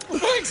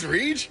 Thanks,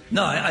 Reach.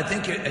 No, I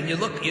think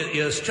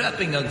you're a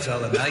strapping young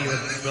fella now. You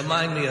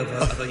remind me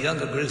of a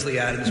younger Grizzly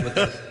Adams with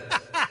the...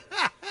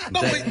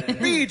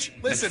 Reach,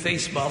 listen.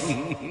 Face buff.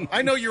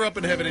 I know you're up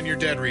in heaven and you're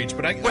dead, Reach,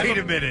 but Wait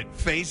a minute.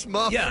 Face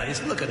muff? Yeah,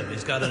 look at him.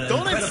 He's got an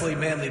incredibly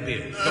manly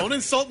beard. Don't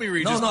insult me,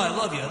 Reach. No, I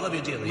love you. I love you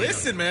dearly.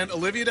 Listen, man,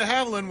 Olivia de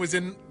Havilland was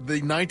in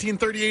the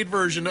 1938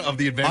 version of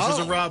The Adventures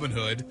of Robin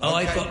Hood. Oh,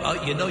 I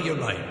thought... you're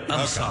right.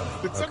 I'm sorry.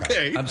 It's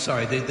okay. I'm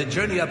sorry. The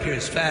journey up here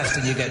is fast,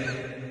 and you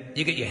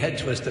get your head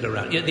twisted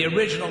around. The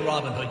original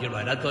Robin Hood, you're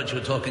right. I thought you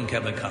were talking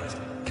Kevin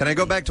Costner. Can I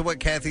go back to what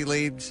Kathy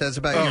Lee says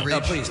about you, Reach?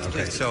 No, please.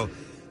 Okay, please. so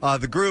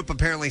the group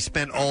apparently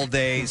spent all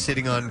day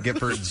sitting on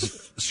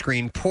Gifford's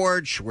screen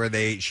porch, where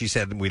she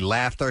said we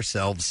laughed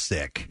ourselves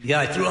sick. Yeah,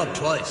 I threw up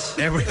twice.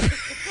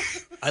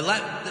 I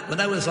laughed when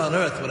I was on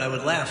Earth. When I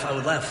would laugh a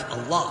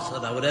lot,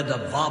 and I would end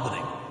up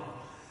vomiting.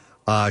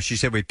 She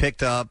said we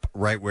picked up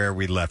right where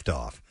we left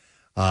off.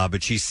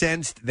 But she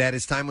sensed that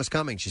his time was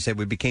coming. She said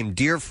we became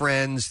dear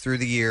friends through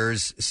the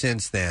years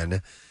since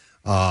then.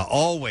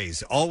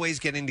 Always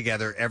getting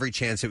together every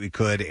chance that we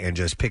could and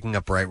just picking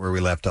up right where we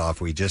left off.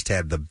 We just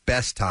had the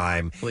best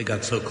time. We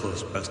got so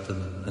close,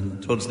 Preston.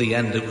 And towards the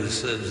end, it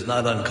was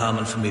not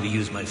uncommon for me to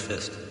use my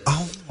fist.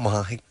 Oh,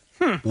 my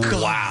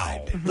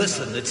wow.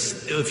 Listen,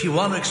 if you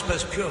want to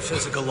express pure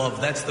physical love,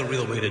 that's the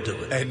real way to do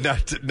it. And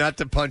not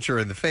to punch her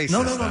in the face.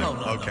 No. Okay, no,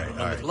 all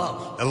right. With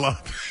love. I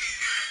love.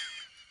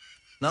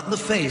 Not in the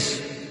face,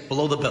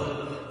 below the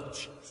belt.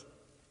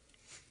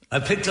 I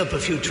picked up a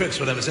few tricks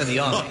when I was in the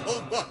Army.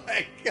 Oh,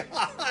 my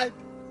God.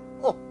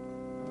 Oh.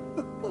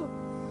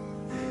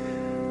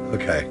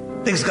 Okay.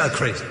 Things got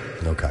crazy.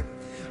 Okay.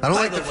 I don't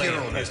like the way,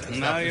 funeral.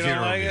 No, you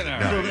don't like it?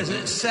 No.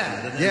 It's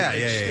sad. And Yeah.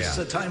 It's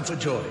a time for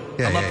joy.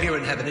 Yeah, I'm up yeah. here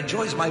in heaven. And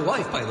Joy's my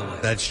wife, by the way.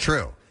 That's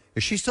true.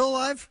 Is she still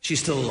alive? She's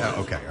still alive.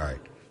 Oh, okay, all right.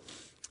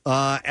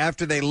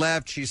 After they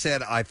left, she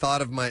said, I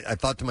thought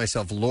to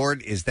myself,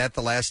 Lord, is that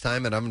the last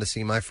time that I'm going to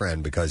see my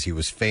friend? Because he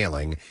was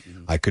failing.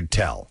 I could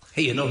tell.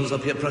 Hey, you know who's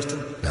up here, Preston?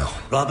 No.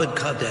 Robert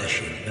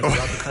Kardashian. Remember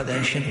Robert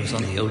Kardashian? He was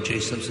on the O.J.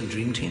 Simpson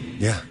Dream Team?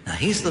 Yeah. Now,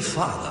 he's the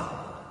father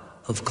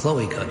of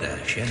Khloe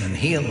Kardashian, and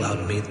he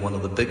allowed me one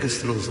of the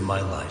biggest thrills of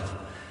my life.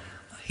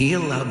 He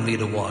allowed me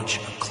to watch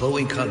a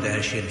Khloe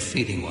Kardashian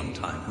feeding one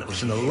time, and it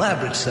was an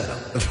elaborate setup.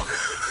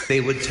 They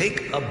would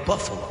take a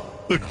buffalo,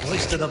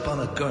 hoist it up on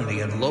a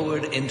gurney, and lower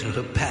it into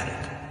her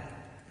paddock.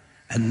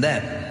 And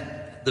then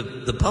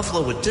the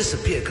buffalo would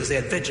disappear because they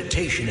had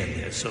vegetation in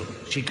there, so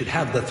she could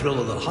have the thrill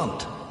of the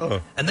hunt.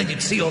 And then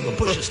you'd see all the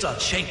bushes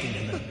start shaking,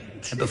 and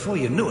before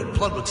you knew it,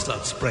 blood would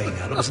start spraying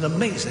out. It was an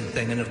amazing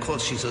thing, and of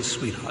course, she's a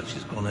sweetheart.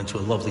 She's grown into a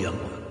lovely young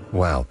woman.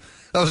 Wow.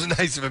 That was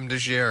nice of him to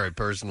share a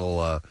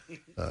personal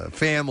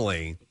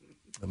family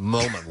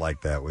moment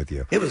like that with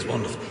you. It was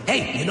wonderful.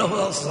 Hey, you know who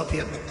else is up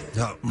here?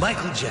 No.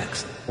 Michael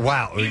Jackson.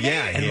 Wow.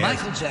 Yeah. And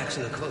Michael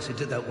Jackson, of course, he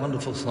did that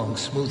wonderful song,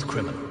 Smooth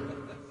Criminal.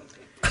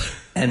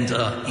 And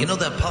you know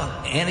that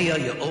part, Annie, are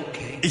you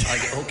okay? Are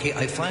you okay?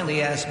 I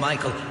finally asked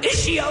Michael,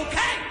 is she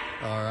okay?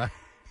 All right.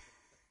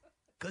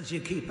 Because you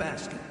keep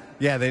asking.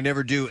 Yeah, they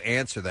never do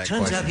answer that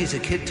Turns question. out he's a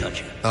kid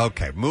toucher.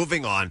 Okay,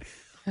 moving on.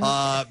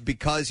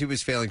 Because he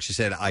was failing, she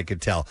said, I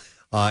could tell.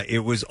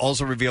 It was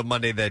also revealed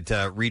Monday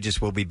that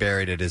Regis will be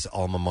buried at his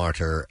alma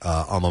mater,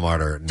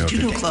 Notre Dame. Did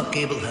you know Clark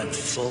Gable had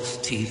false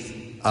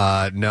teeth?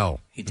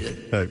 No. He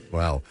did.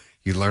 Well,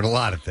 you learn a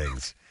lot of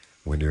things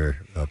when you're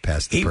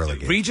past the pearly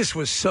gate. Regis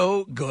was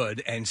so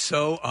good and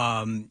so,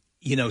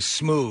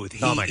 smooth.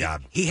 Oh, my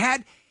God. He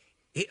had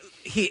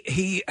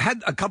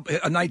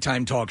a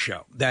nighttime talk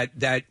show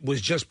that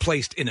was just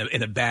placed in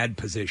a bad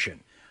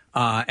position.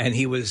 And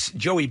he was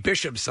Joey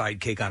Bishop's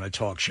sidekick on a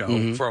talk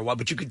show for a while.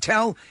 But you could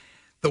tell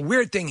the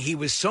weird thing, he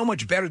was so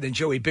much better than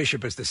Joey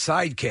Bishop as the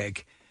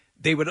sidekick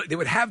they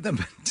would have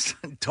them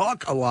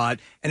talk a lot,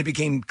 and it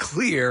became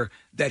clear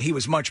that he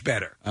was much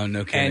better. Oh,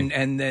 no kidding.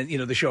 And then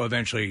the show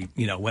eventually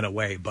went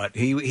away, but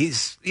he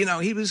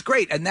was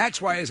great, and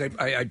that's why as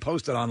I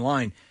posted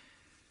online,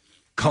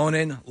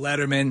 Conan,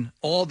 Letterman,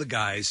 all the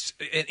guys,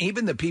 and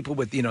even the people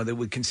with that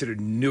would consider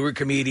newer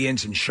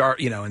comedians and sharp,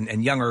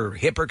 and younger,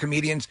 hipper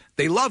comedians,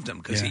 they loved him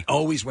because he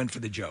always went for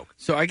the joke.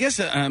 So I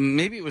guess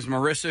maybe it was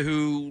Marissa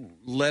who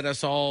let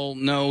us all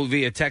know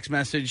via text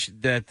message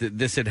that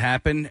this had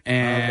happened.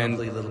 And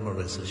lovely little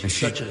Marissa,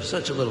 she's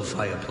such a little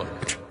fire plug.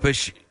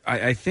 But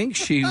I think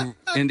she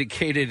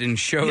indicated and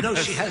showed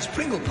us. She has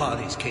Pringle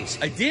parties,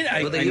 Casey. I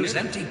did. They use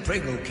empty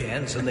Pringle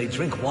cans and they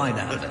drink wine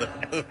out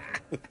of it.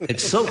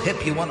 It's so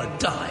hip you want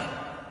to die.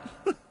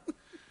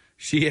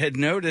 She had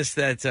noticed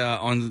that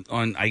on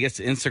I guess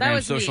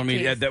Instagram, social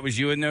media. That was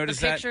you had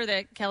noticed the picture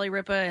that Kelly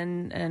Ripa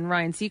and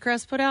Ryan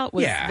Seacrest put out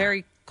was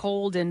very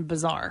cold and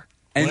bizarre.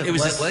 And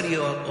why do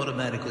you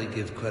automatically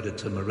give credit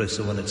to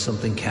Marissa when it's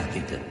something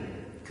Kathy did?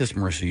 Because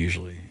Marissa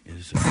usually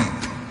is.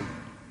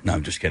 No,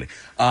 I'm just kidding.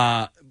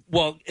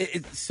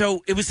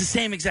 So it was the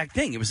same exact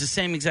thing. It was the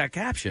same exact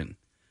caption.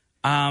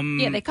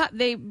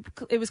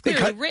 It was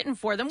clearly written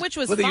for them, which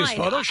was fine. They used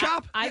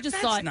Photoshop? I just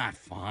That's thought not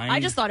fine. I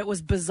just thought it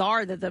was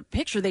bizarre that the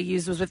picture they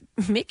used was with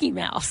Mickey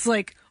Mouse.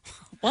 Like,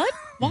 what?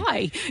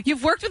 Why?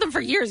 You've worked with them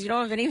for years. You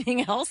don't have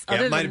anything else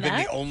other than that? It might have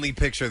been the only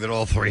picture that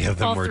all three of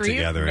them were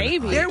together.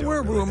 Maybe. There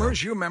were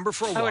rumors, you remember,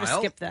 for a while. I would have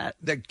skipped that.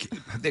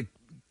 That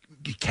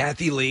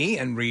Kathy Lee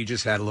and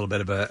Regis had a little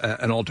bit of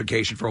an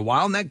altercation for a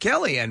while, and that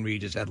Kelly and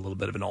Regis had a little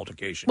bit of an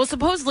altercation. Well,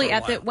 supposedly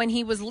when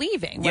he was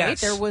leaving, right?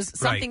 Yes, there was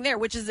something there,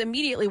 which is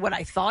immediately what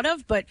I thought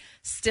of, but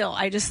still,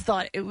 I just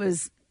thought it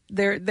was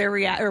their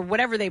or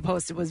whatever they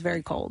posted was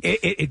very cold.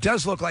 It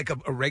does look like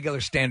a regular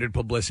standard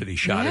publicity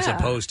shot as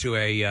opposed to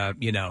a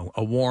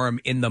warm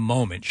in the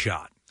moment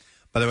shot.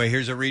 By the way,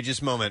 here's a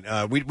Regis moment.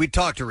 We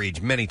talked to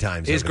Regis many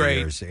times He's over great. the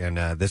years,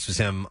 and this was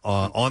him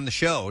on the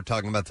show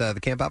talking about the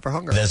Camp Out for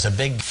Hunger. There's a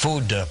big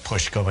food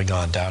push going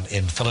on down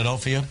in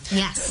Philadelphia.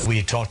 Yes.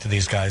 We talk to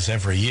these guys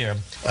every year,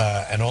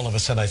 and all of a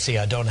sudden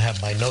I don't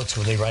have my notes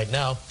with me right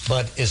now,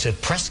 but is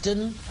it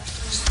Preston?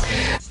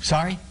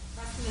 Sorry?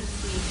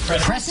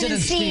 Preston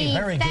and Steve.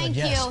 Very good. Thank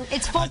you.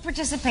 It's full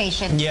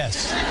participation.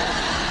 Yes.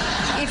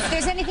 If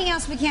there's anything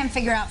else we can't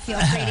figure out, feel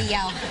free to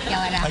yell it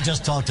out. I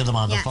just talked to them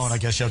on the Yes. phone. I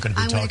guess you're going to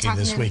be I'm gonna talking talk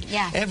this to them, week.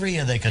 yeah. Every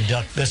year they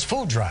conduct this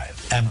food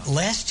drive. And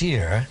last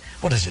year,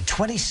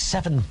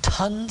 27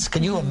 tons?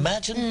 Can you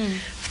imagine?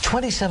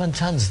 27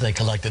 tons they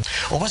collected.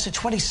 Or was it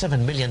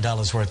 $27 million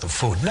worth of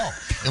food? No,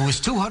 it was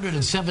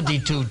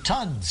 272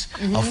 tons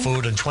of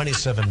food and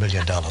 $27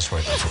 million worth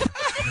of food.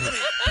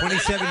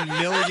 $27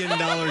 million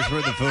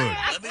worth of food.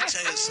 Let me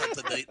tell you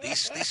something.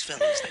 These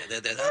fellas, they're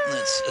out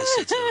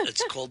in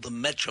it's called the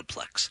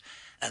Metroplex,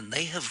 and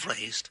they have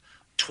raised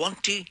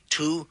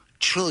 22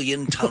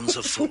 trillion tons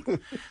of food.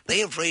 They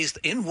have raised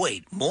in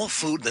weight more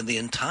food than the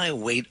entire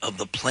weight of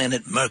the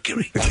planet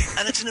Mercury.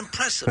 And it's an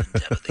impressive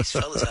endeavor. These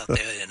fellas out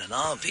there in an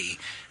RV,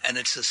 and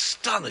it's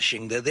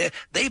astonishing. They're there.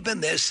 They've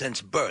been there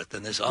since birth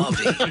in this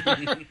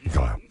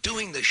RV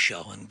doing the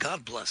show, and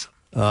God bless them.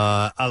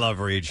 I love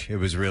Reg. It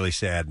was really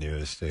sad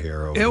news to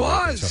hear. It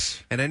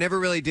was. And I never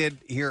really did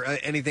hear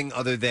anything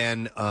other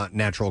than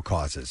natural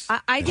causes.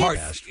 I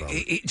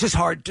did. Just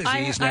heart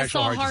disease, I natural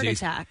saw heart disease.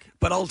 attack.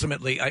 But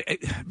ultimately,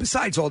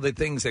 besides all the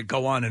things that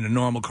go on in a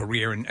normal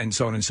career and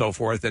so on and so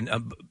forth,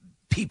 and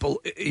people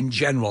in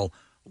general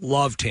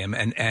loved him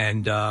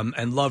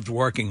and loved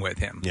working with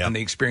him. Yep. And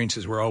the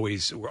experiences were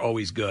always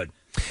good.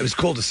 It was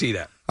cool to see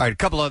that. All right, a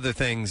couple other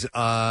things.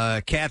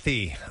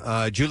 Kathy,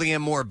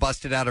 Julianne Moore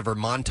busted out of her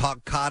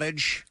Montauk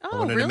cottage. I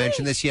wanted to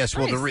mention this. Yes,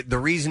 Nice. well, the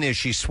reason is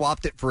she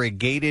swapped it for a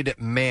gated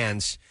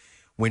manse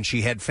when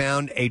she had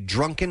found a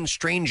drunken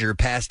stranger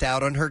passed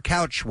out on her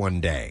couch one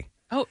day.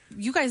 Oh,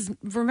 you guys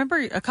remember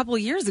a couple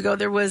of years ago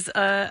there was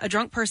a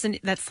drunk person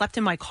that slept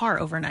in my car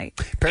overnight.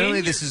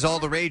 Apparently, this is all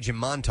the rage in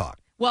Montauk.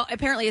 Well,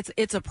 apparently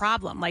it's a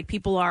problem. Like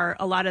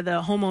a lot of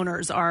the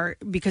homeowners are,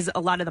 because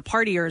a lot of the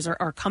partiers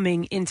are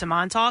coming into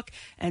Montauk,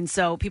 and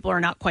so people are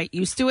not quite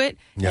used to it,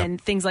 and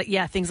things like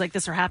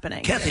this are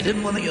happening. Kathy,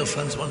 didn't one of your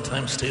friends one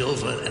time stay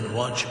over and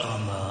watch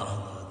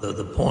on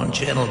the porn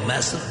channel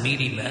Massive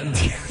Meaty Men?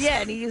 Yeah,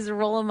 and he used a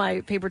roll of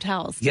my paper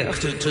towels. Too. Yeah,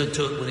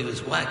 to when he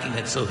was whacking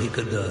it so he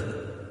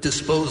could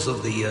dispose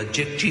of the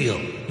Jick Geel.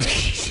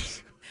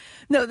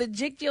 No, the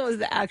Jick Geel is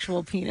the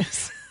actual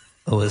penis.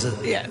 Oh, is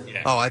it? Yeah.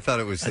 Oh, I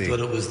thought it was I thought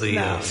it was the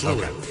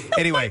fluid.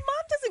 Anyway. My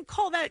mom doesn't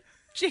call that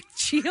Jick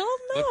Geel.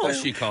 No. What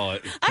does she call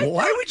it?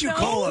 Why would you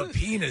call a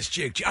penis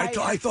Jick Geel?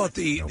 I thought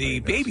the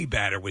baby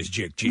batter was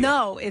Jick Geel.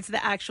 No, it's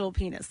the actual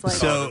penis. Like,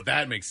 So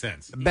that makes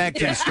sense. Back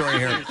to the story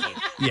here.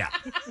 Yeah.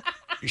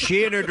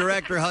 She and her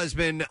director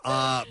husband,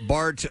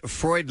 Bart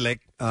Freudlich,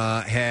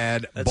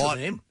 had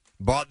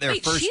bought their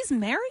wait, first. she's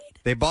married?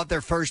 They bought their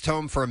first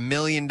home for $1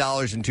 million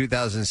in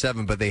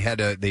 2007, but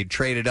they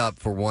traded up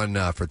for one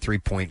for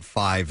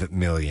 $3.5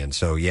 million.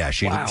 So yeah,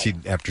 she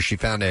after she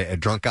found a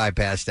drunk guy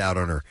passed out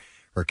on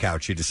her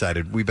couch, she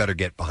decided we better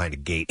get behind a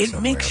gate. It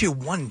makes you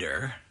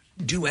wonder.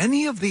 Do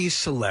any of these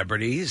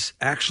celebrities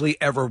actually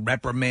ever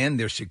reprimand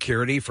their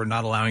security for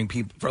not allowing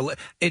people?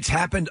 It's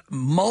happened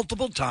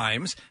multiple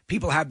times.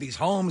 People have these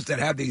homes that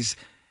have these.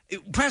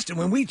 Preston,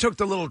 when we took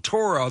the little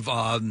tour of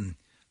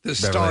the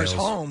Stars'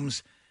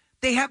 homes,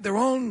 they have their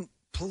own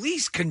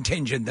police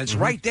contingent that's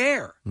right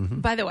there.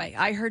 By the way,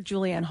 I heard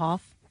Julianne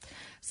Hough.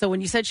 So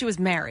when you said she was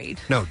married.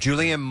 No,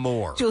 Julianne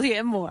Moore.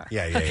 Julianne Moore.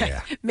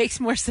 Yeah.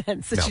 Makes more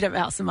sense that she'd have a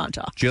house in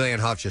Montauk. Julianne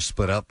Hough just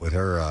split up with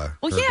her. Her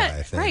guy,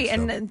 I think, right. So.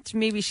 And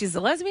maybe she's a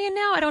lesbian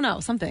now. I don't know.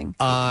 Something.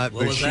 What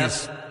was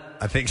that?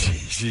 I think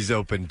she's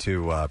open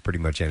to pretty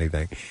much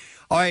anything.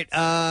 All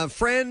right.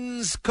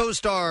 Friends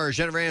co-stars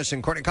Jennifer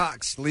Aniston, Courtney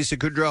Cox, Lisa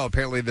Kudrow.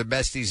 Apparently they're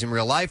besties in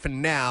real life.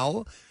 And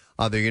now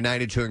they're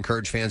united to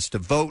encourage fans to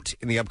vote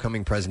in the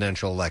upcoming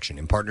presidential election.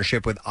 In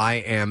partnership with I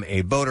Am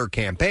a Voter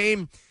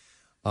campaign,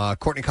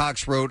 Courtney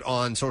Cox wrote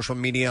on social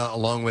media,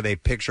 along with a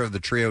picture of the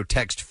trio,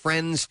 text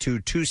friends to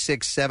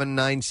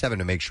 26797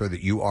 to make sure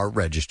that you are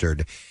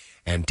registered,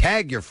 and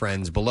tag your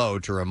friends below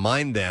to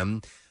remind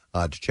them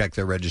to check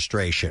their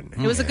registration.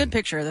 It was a good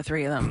picture of the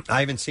three of them.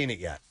 I haven't seen it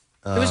yet.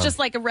 It was just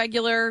like a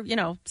regular,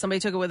 somebody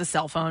took it with a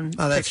cell phone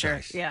picture.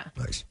 Nice. Yeah.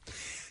 Nice.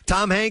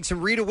 Tom Hanks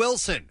and Rita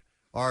Wilson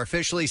are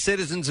officially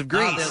citizens of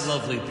Greece. They're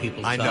lovely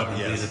people. I Tom know, and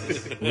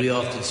yes. Rita. We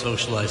often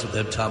socialize with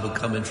them. Tom would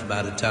come in from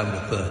out of town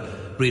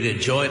with Rita.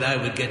 Joy and I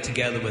would get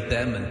together with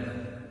them and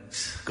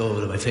go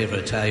over to my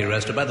favorite Italian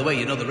restaurant. By the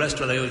way, the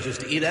restaurant I always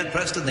used to eat at,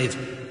 Preston,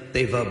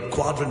 they've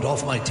quadrant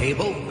off my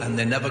table, and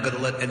they're never going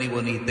to let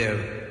anyone eat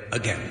there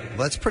again.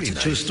 Well, that's pretty It's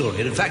nice. a true story.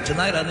 And in fact,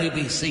 tonight on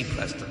ABC,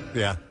 Preston,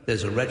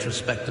 there's a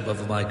retrospective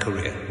of my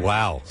career.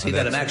 Wow. See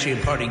that I'm actually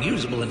imparting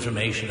usable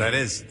information.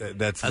 That's as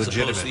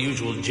legitimate. opposed to the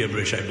usual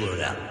gibberish I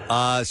blurt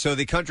out. So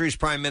the country's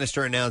prime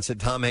minister announced that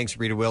Tom Hanks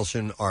and Rita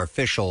Wilson are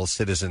official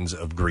citizens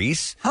of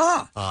Greece.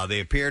 They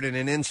appeared in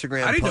an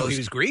Instagram post. I didn't know he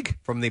was Greek.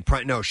 From the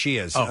no, she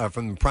is.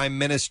 From the Prime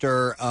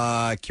Minister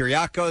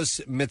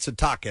Kyriakos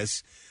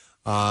Mitsotakis,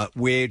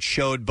 which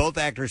showed both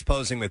actors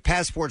posing with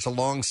passports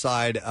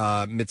alongside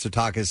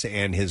Mitsotakis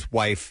and his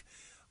wife,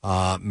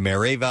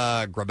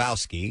 Mareva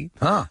Grabowski.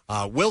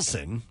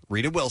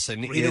 Rita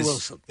Wilson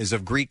is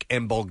of Greek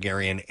and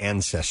Bulgarian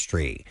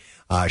ancestry.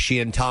 She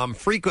and Tom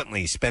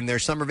frequently spend their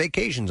summer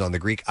vacations on the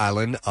Greek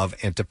island of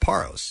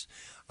Antiparos.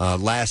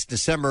 Last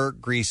December,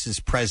 Greece's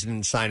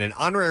president signed an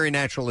honorary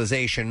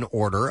naturalization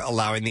order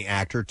allowing the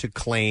actor to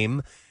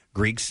claim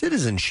Greek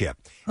citizenship.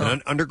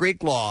 And under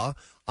Greek law,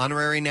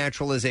 honorary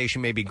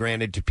naturalization may be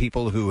granted to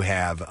people who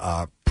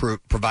have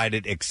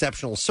provided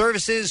exceptional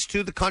services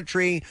to the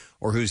country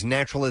or whose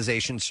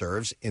naturalization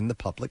serves in the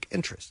public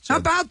interest. How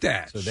about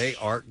that? So they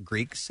are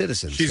Greek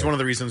citizens. She's one of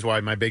the reasons why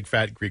My Big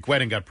Fat Greek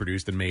Wedding got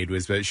produced and made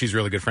was that she's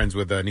really good friends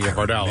with Nia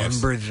Vardalos.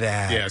 Remember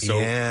that. Yeah,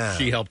 so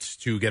she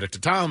helped to get it to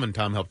Tom, and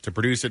Tom helped to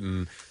produce it,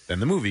 and then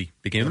the movie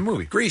became the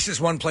movie. Greece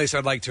is one place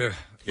I'd like to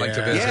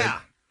visit.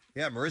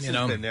 Yeah,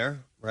 Marissa's been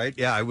there, right?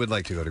 Yeah, I would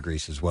like to go to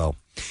Greece as well.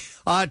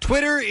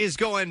 Twitter is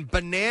going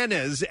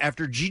bananas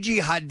after Gigi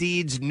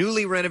Hadid's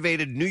newly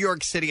renovated New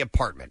York City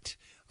apartment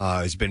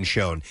has been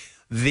shown.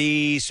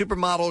 The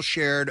supermodel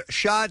shared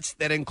shots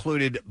that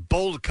included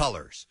bold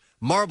colors,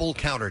 marble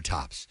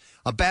countertops,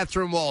 a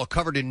bathroom wall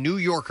covered in New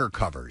Yorker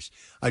covers,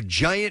 a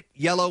giant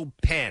yellow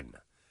pen,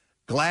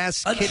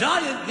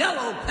 giant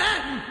yellow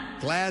pen!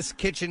 Glass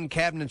kitchen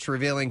cabinets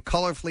revealing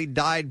colorfully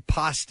dyed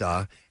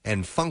pasta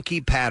and funky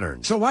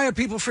patterns. So why are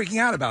people freaking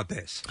out about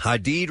this?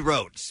 Hadid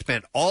wrote,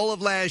 spent all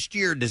of last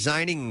year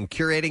designing and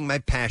curating my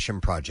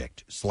passion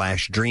project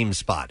 / dream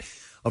spot.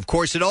 Of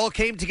course, it all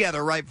came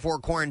together right before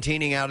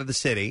quarantining out of the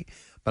city,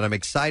 but I'm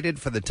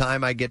excited for the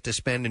time I get to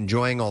spend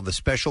enjoying all the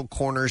special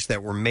corners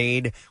that were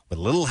made with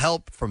little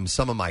help from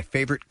some of my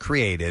favorite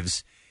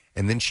creatives.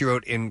 And then she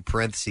wrote in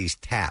parentheses,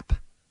 tap.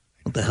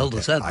 What the hell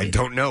does that mean? I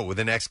don't know, with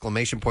an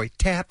exclamation point,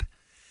 tap.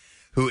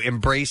 Who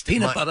embraced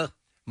peanut butter.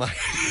 My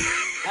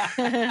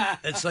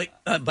It's like,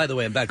 by the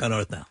way, I'm back on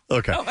Earth now.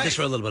 Okay. Just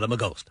for a little bit, I'm a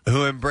ghost.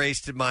 Who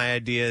embraced my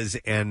ideas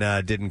and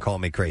didn't call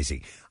me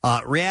crazy.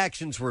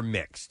 Reactions were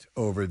mixed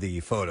over the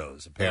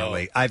photos,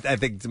 apparently. I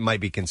think it might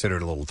be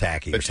considered a little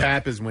tacky. The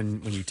tap is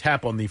when you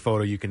tap on the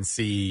photo, you can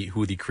see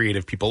who the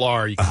creative people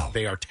are.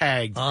 They are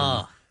tagged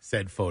in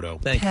said photo.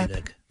 Thank you,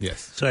 Nick. Yes.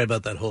 Sorry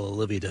about that whole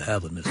Olivia de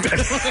Havilland mistake.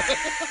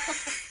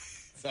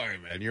 Sorry,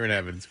 man. You're in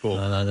heaven. It's cool.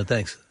 No,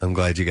 thanks. I'm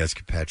glad you guys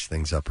could patch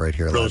things up right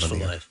here. Rose for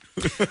live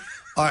on the air.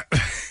 All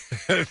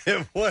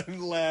right.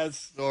 One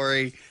last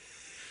story.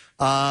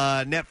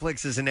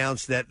 Netflix has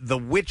announced that The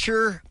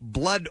Witcher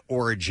Blood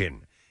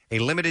Origin, a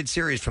limited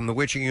series from the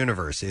Witcher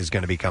universe, is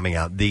going to be coming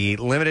out. The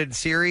limited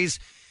series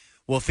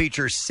will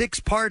feature 6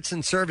 parts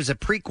and serve as a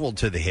prequel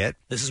to the hit.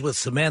 This is with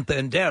Samantha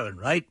and Darren,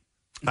 right?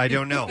 I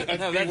don't know.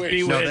 That's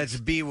Bewitched. No, that's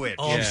Bewitched.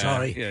 Oh, I'm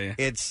sorry. Yeah.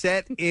 It's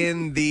set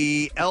in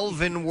the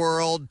Elven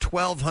world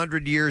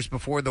 1,200 years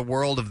before the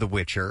world of The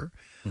Witcher.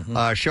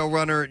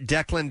 Showrunner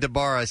Declan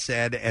DeBarra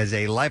said, as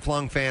a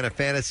lifelong fan of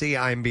fantasy,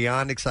 I'm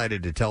beyond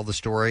excited to tell the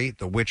story,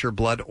 The Witcher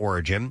Blood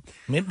Origin.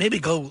 Maybe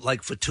go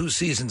like for 2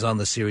 seasons on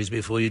the series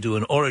before you do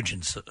an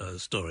origin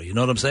story. You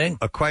know what I'm saying?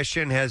 A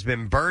question has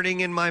been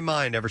burning in my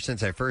mind ever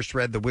since I first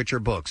read the Witcher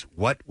books.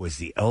 What was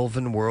the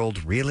elven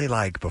world really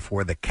like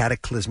before the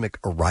cataclysmic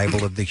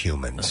arrival of the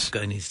humans? This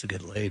guy needs to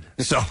get laid.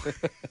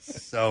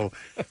 So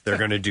they're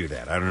going to do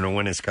that. I don't know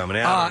when it's coming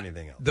out or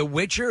anything else. The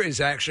Witcher is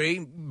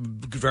actually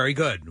very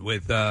good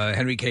with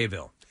Henry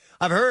Cavill.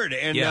 I've heard,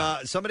 and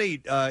somebody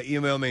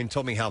emailed me and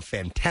told me how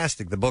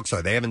fantastic the books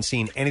are. They haven't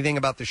seen anything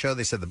about the show.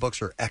 They said the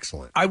books are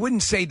excellent. I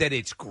wouldn't say that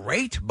it's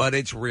great, but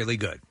it's really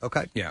good.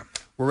 Okay. Yeah.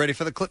 We're ready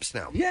for the clips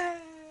now. Yay!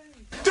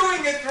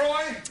 Doing it,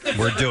 Troy!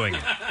 We're doing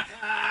it.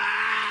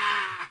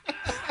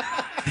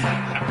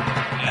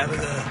 Having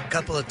a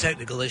couple of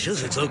technical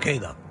issues. It's okay,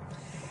 though.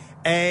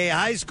 A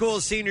high school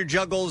senior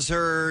juggles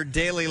her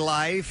daily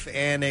life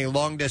and a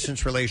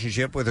long-distance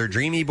relationship with her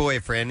dreamy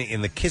boyfriend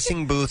in the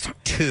Kissing Booth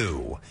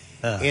 2.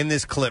 In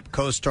this clip,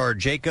 co-star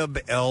Jacob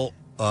Elrod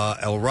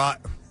Hubbard?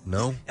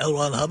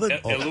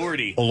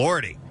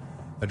 Elordi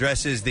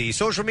addresses the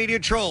social media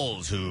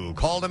trolls who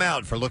called him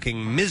out for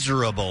looking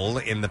miserable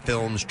in the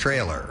film's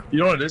trailer. You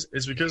know what it is?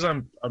 It's because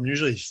I'm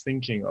usually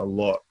thinking a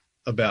lot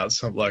about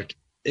something like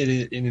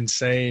an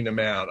insane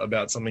amount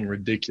about something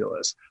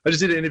ridiculous. I just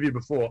did an interview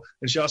before,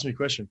 and she asked me a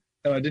question,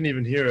 and I didn't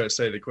even hear her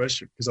say the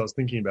question because I was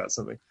thinking about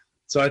something.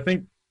 So I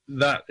think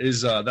that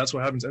is that's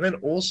what happens. And then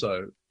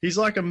also, he's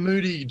like a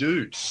moody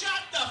dude. Shut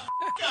the f***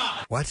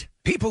 up! What?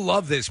 People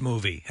love this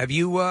movie. Have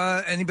you,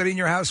 anybody in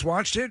your house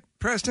watched it,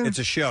 Preston? It's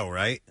a show,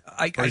 right?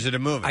 Or is it a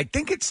movie? I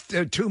think it's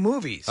 2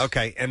 movies.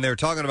 Okay, and they're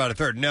talking about a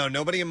third. No,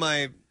 nobody in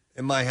my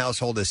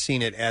household has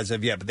seen it as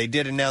of yet, but they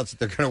did announce that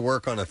they're going to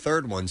work on a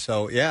third one.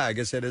 So, yeah, I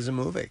guess it is a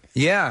movie.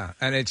 Yeah,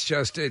 and it's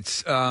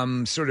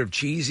sort of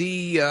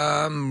cheesy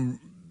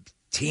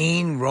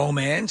teen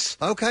romance.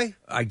 Okay,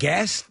 I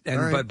guess,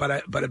 and right.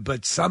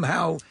 but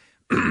somehow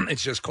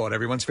it's just caught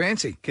everyone's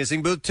fancy.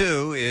 Kissing Booth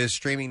 2 is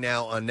streaming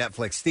now on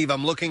Netflix. Steve, we're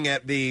looking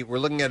at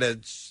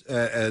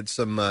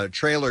some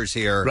trailers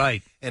here,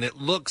 right? And it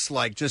looks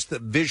like just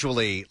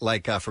visually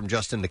like from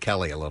Justin to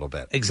Kelly a little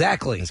bit.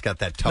 Exactly, it's got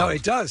that tone. No,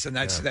 it does, and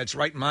that's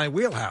right in my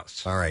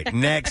wheelhouse. All right,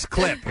 next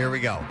clip. Here we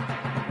go.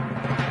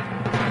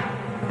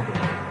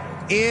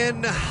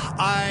 In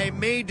I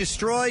May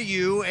Destroy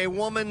You, a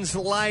woman's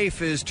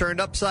life is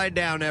turned upside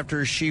down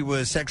after she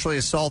was sexually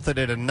assaulted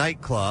at a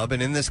nightclub.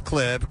 And in this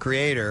clip,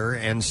 creator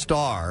and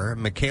star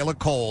Michaela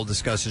Cole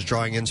discusses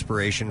drawing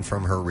inspiration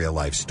from her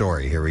real-life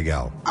story. Here we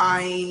go.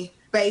 I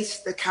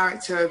based the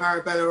character of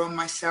Arabella on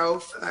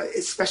myself,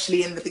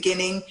 especially in the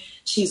beginning.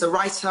 She's a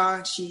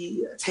writer.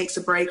 She takes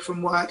a break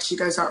from work. She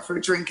goes out for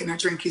a drink, and her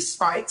drink is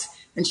spiked,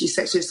 and she's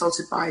sexually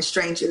assaulted by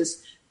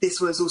strangers. This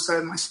was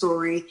also my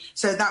story.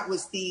 So that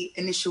was the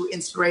initial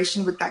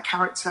inspiration with that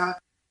character.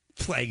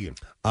 Play you.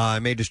 I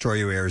May Destroy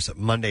You airs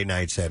Monday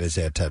nights. That is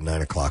at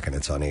 9 o'clock, and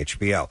it's on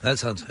HBO. That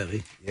sounds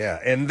heavy. Yeah,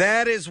 and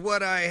that is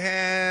what I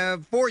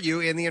have for you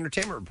in the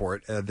Entertainment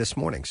Report this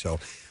morning. So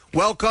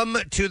welcome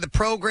to the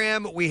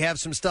program. We have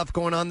some stuff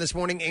going on this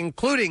morning,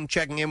 including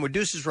checking in with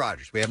Deuces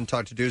Rogers. We haven't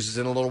talked to Deuces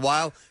in a little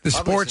while. The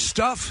sports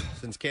stuff?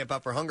 Since Camp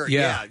Out for Hunger.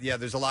 Yeah,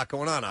 there's a lot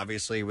going on,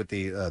 obviously, with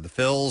the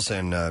Phils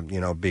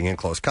and, being in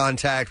close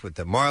contact with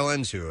the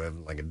Marlins, who have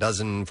like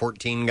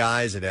 14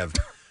 guys that have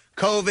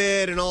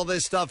COVID and all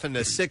this stuff, and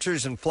the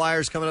Sixers and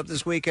Flyers coming up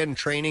this weekend.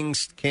 Training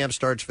camp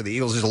starts for the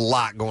Eagles. There's a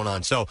lot going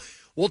on. So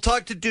we'll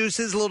talk to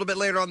Deuces a little bit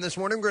later on this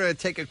morning. We're going to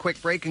take a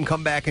quick break and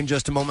come back in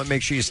just a moment.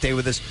 Make sure you stay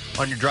with us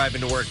on your drive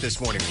into work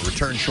this morning. We'll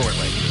return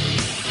shortly.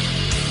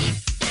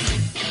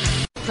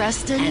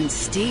 Preston and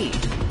Steve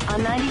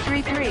on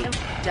 93.3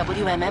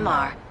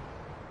 WMMR.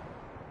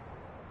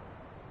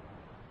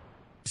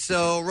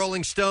 So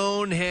Rolling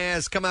Stone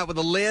has come out with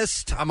a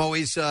list. I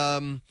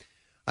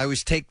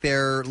always take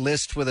their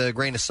list with a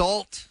grain of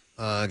salt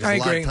because a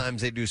lot of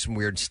times they do some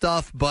weird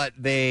stuff, but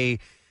they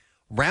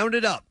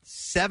rounded up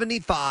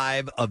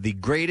 75 of the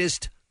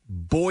greatest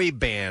boy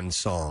band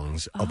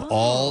songs of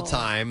all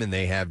time, and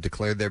they have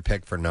declared their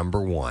pick for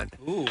number 1.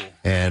 Ooh.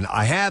 And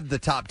I have the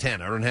top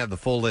 10. I don't have the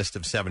full list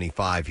of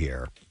 75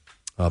 here.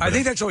 I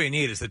think that's all you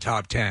need is the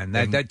top 10.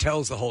 That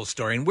tells the whole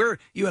story. And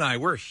you and I,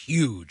 we're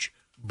huge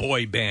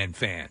boy band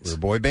fans. We're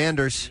boy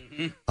banders.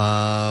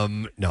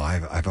 Mm-hmm. No,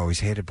 I've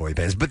always hated boy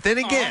bands. But then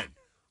again,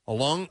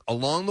 along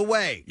the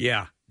way,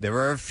 there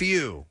are a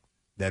few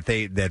that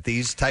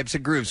these types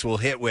of groups will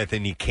hit with,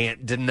 and you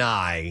can't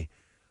deny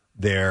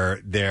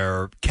their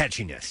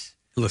catchiness.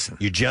 Listen,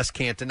 you just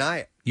can't deny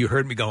it. You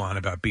heard me go on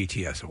about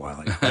BTS a while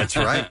ago. That's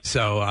right.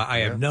 So I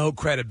have no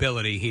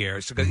credibility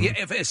here. So,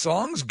 if a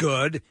song's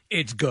good,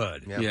 it's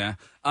good. Yeah.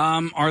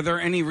 Are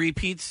there any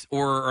repeats,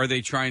 or are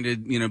they trying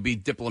to be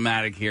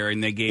diplomatic here?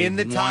 And they gave in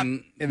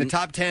the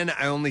top 10.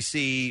 I only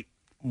see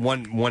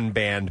one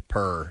band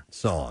per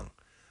song.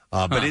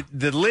 But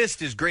the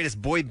list is greatest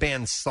boy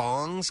band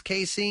songs,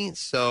 Casey.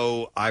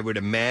 So I would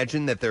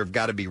imagine that there have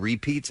got to be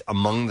repeats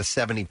among the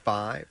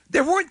 75.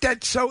 There weren't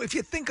that. So if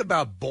you think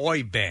about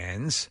boy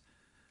bands,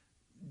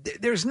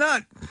 there's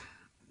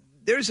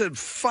a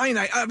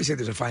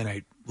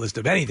finite list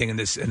of anything in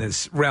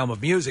this realm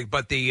of music,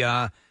 but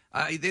there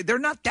are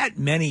not that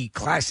many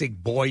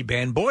classic boy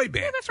bands,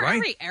 For right?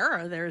 every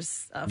era,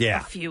 there's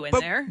a few in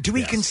but there. Do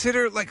we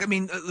consider,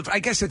 I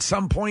guess at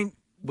some point,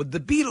 would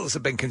the Beatles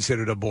have been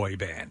considered a boy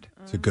band?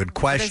 It's a good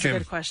question. That is a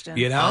good question.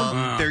 You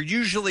know? They're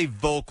usually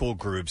vocal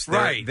groups.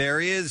 Right.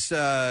 There is,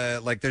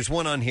 there's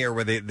one on here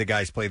where the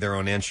guys play their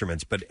own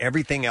instruments, but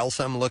everything else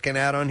I'm looking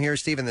at on here,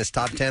 Steve, in this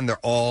top 10, they're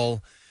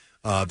all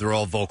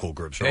vocal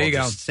groups. They're There you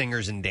all go. just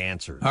singers and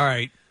dancers. All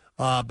right.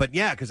 But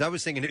yeah, because I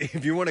was thinking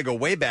if you want to go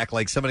way back,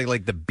 like somebody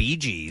like the Bee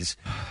Gees,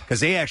 because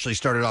they actually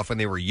started off when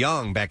they were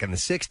young back in the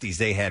 60s,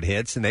 they had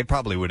hits, and they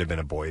probably would have been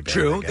a boy band.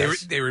 True. I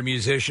guess. They were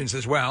musicians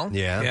as well.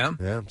 Yeah.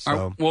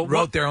 So,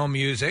 wrote their own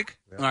music.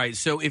 All right,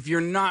 so if you're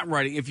not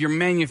writing, if you're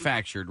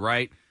manufactured,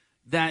 right,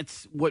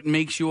 that's what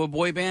makes you a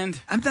boy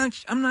band? I'm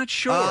not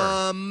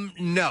sure.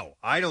 No,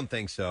 I don't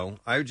think so.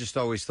 I just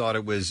always thought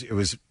it was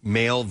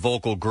male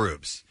vocal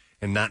groups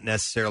and not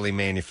necessarily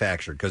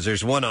manufactured, because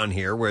there's one on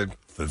here where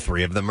the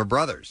three of them are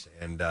brothers,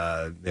 and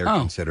they're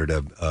considered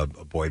a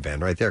boy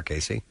band right there,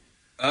 Casey.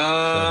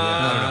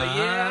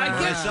 I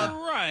guess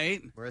you're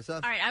right.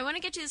 Marissa? All right, I want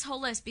to get you this whole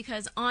list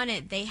because on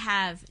it they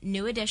have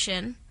New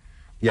Edition.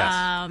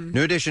 Yes.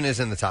 New Edition is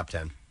in the top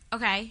 10.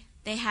 Okay,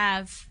 they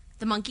have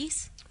the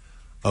Monkees.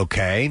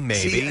 Okay,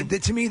 maybe. See,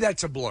 to me,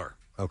 that's a blur.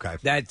 Okay.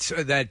 That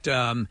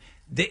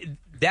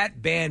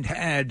band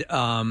had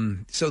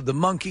so the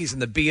Monkees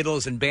and the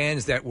Beatles and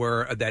bands that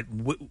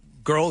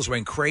girls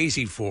went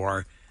crazy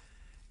for.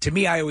 To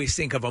me, I always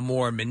think of a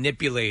more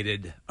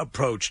manipulated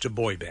approach to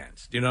boy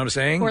bands. Do you know what I'm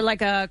saying? Or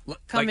like a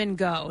come and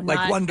go. Like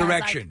not One as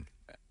Direction.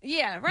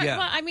 Yeah, right. Yeah.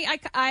 Well, I mean,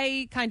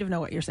 I kind of know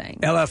what you're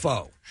saying. LFO.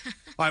 All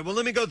right, well,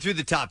 let me go through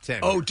the top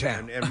 10.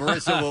 O-Town. And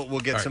Marissa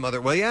will get All some right.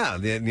 other. Well, yeah,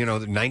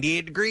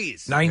 98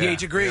 degrees. 98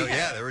 degrees.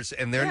 Yeah,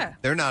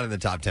 they're not in the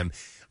top 10.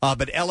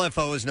 But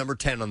LFO is number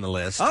 10 on the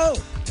list. Oh.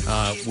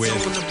 With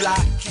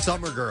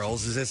Summer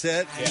Girls. Is this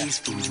it? Yeah.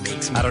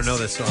 I don't know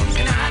this song.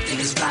 And I think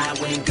it's fly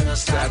when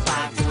girls start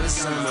by for the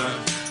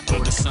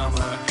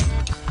summer.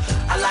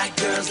 I like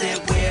girls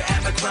that wear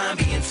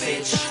Abercrombie and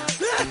Fitch.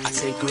 I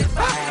take her if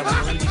I have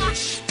one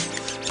bitch.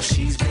 But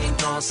she's been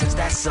gone since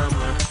that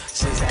summer.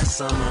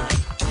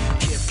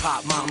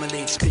 Hip-hop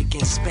marmalade, spick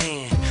and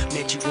span.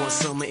 Met you one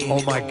summer in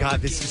Oh, my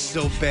God, this is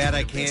so bad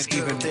I can't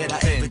even.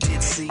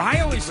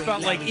 I always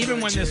felt like even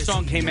when this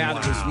song came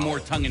out, it was more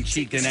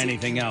tongue-in-cheek than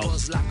anything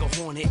else.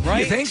 Right?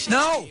 You think?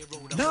 No.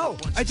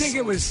 I think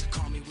it was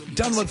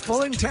done with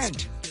full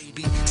intent.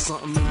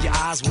 Something in your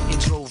eyes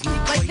went drove me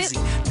crazy.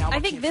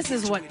 I think this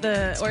is what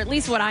or at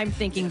least what I'm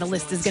thinking the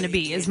list is going to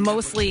be, is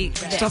mostly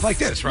this. Stuff like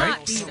this, right?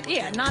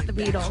 Not the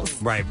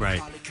Beatles. Right. All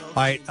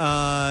right,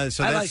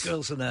 so I that's... like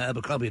girls in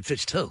Abercrombie and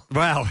Fitch, too.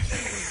 Wow.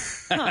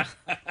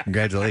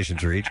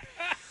 Congratulations, Reach.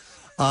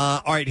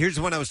 All right, here's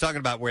the one I was talking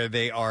about where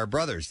they are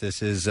brothers.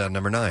 This is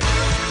number 9.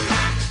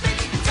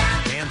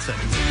 Hanson.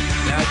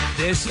 Now,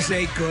 this is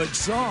a good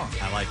song.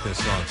 I like this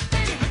song.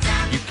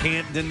 You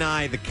can't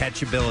deny the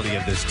catchability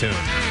of this tune.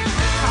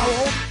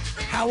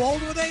 How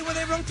old were they when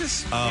they wrote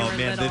this? Oh,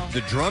 man,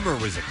 the drummer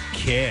was a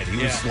kid.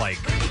 He was like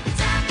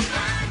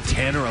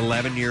 10 or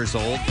 11 years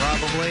old,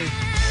 probably.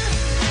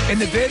 In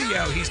the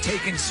video, he's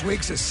taking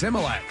swigs of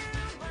Similac.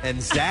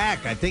 And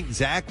Zach, I think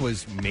Zach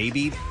was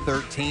maybe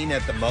 13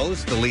 at the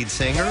most, the lead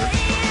singer.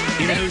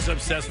 You know who's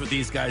obsessed with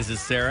these guys is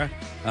Sarah,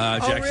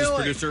 Jackson's really?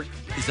 producer.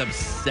 Is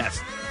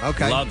obsessed.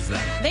 Okay. Loves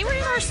them. They were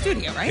in our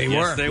studio, right? They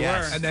Yes, were. they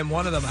were. And then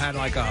one of them had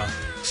like a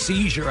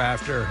seizure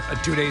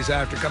 2 days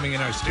after coming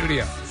in our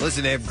studio.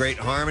 Listen, they have great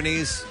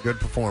harmonies, good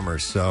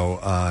performers. So,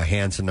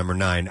 Hanson, number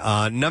 9.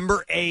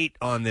 Number 8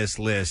 on this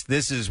list,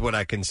 this is what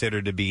I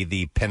consider to be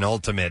the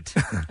penultimate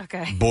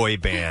boy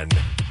band,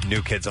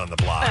 New Kids on the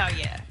Block. Oh,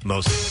 yeah.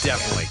 Most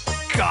definitely.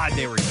 God,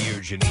 they were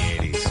huge in the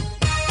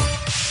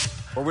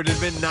 80s. Or would it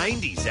have been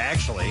 90s,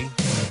 actually.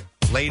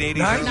 Late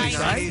 80s, early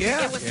 90s.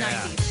 Yeah. It was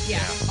 90s,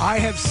 yeah. I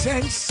have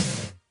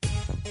since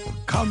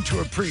come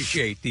to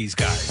appreciate these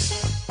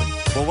guys.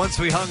 Well, once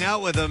we hung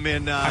out with them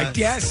in I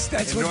guess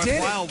that's in what North did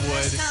it.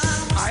 Wildwood.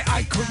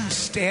 I couldn't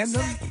stand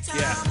them.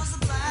 Yeah.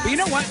 But you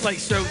know what? Like,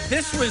 so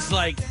this was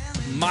like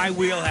my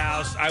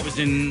wheelhouse. I was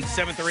in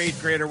 7th or 8th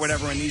grade or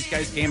whatever when these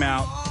guys came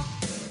out.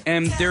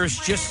 And there's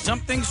just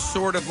something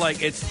sort of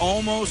like, it's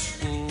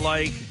almost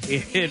like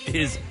it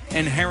is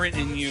inherent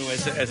in you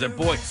as a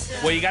boy.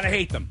 Well, you got to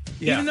hate them.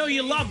 Yeah. Even though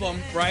you love them,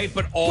 right?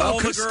 But all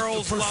the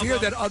girls for love fear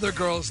them. that other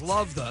girls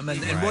love them,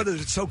 and what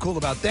is so cool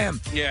about them?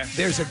 Yeah.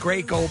 There's a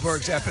great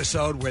Goldberg's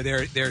episode where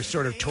they're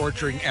sort of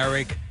torturing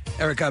Erica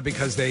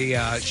because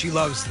she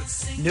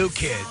loves New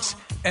Kids,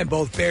 and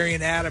both Barry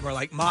and Adam are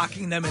like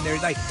mocking them, and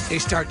they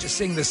start to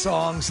sing the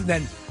songs, and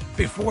then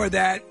before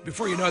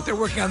you know it, they're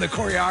working on the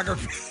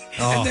choreography.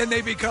 And then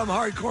they become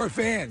hardcore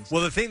fans.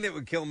 Well, the thing that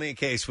would kill me,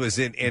 Case, was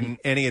in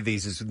any of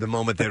these is the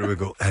moment that it would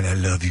go, and I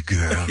love you,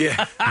 girl.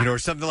 Yeah. Or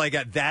something like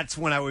that. That's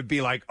when I would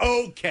be like,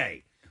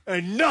 okay,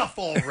 enough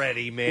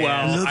already, man.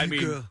 Well, I you,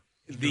 mean, girl.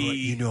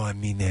 You know I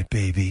mean that,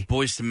 baby.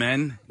 Boys to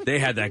Men, they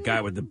had that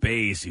guy with the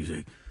bass. He was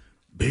like,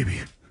 baby,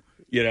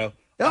 You know?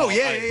 Oh,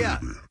 yeah.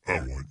 I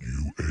want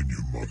you and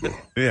your mother.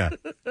 Yeah.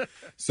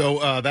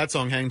 So that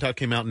song, Hang Tough,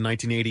 came out in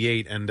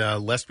 1988, and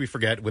lest we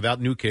forget, without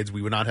New Kids,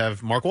 we would not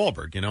have Mark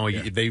Wahlberg. You know,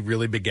 they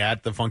really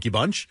begat the Funky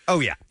Bunch.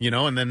 Oh, yeah. You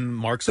know, and then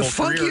Mark's The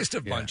whole career. funkiest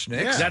of bunch,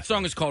 Nick. Yeah. That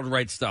song is called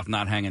Right Stuff,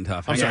 not Hangin'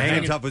 Tough. I'm sorry,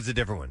 Hangin' Tough was a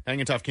different one.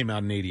 Hangin' Tough came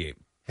out in 88.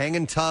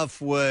 Hangin'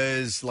 Tough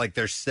was like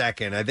their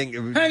second. I think it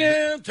was.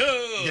 Hangin'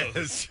 Tough.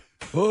 Yes.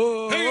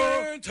 Oh,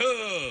 Hangin'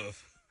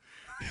 Tough.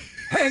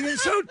 hanging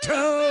so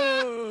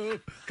tough.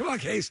 Come on,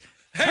 Case.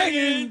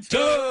 Hanging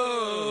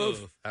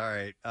tough. All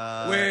right.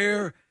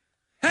 We're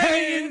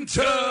hanging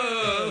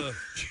tough.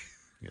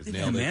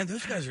 Yeah, man,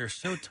 those guys are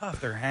so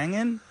tough. They're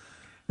hanging.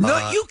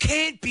 No, you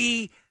can't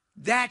be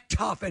that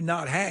tough and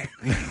not hang.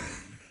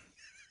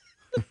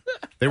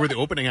 They were the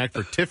opening act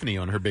for Tiffany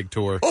on her big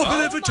tour.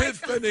 Opening for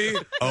Tiffany.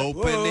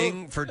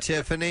 Opening for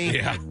Tiffany?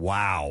 Yeah.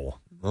 Wow.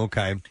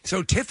 Okay.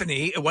 So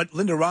Tiffany, what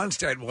Linda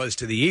Ronstadt was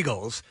to the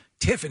Eagles,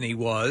 Tiffany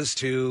was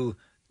to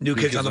New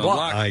Kids on the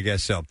Block. I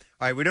guess so. All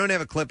right, we don't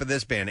have a clip of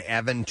this band,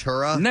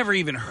 Aventura. Never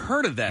even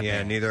heard of that Yeah,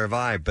 band. neither have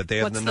I. But they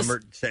have What's the this-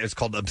 number. It's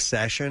called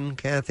Obsession,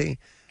 Kathy.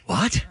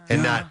 What?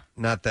 And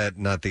not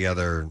the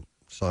other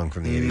song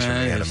from the 80s from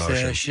Animotion.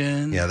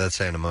 Obsession. Yeah, that's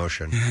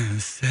Animotion.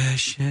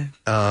 Obsession.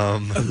 I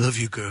love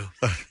you, girl.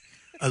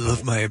 I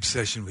love my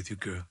obsession with you,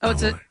 girl. Oh,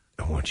 it's I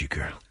want you,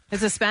 girl.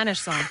 it's a Spanish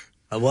song.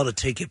 I want to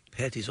take your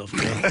panties off,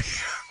 girl.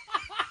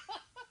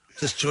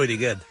 Just try it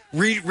again.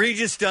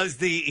 Regis does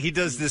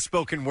the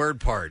spoken word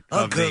part.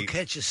 Oh, of girl, the,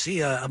 can't you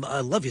see? I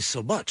love you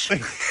so much.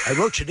 I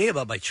wrote your name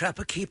on my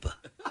trapper keeper.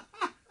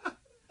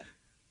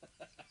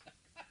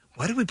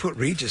 Why did we put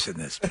Regis in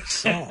this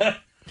song?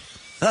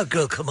 Oh,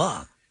 girl, come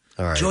on.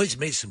 All right. Joy's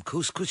made some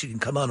couscous. You can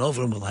come on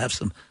over and we'll have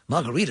some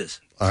margaritas.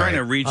 Trying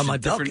to reach on my a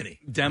different balcony.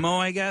 demo,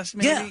 I guess.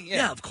 Maybe?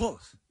 Yeah, of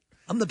course.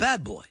 I'm the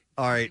bad boy.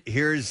 All right,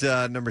 here's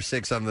number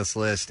 6 on this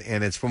list,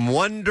 and it's from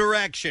One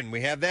Direction.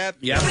 We have that?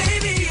 Yeah.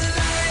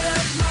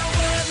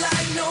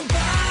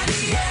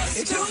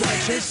 It's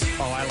infectious.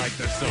 Oh, I like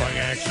this song,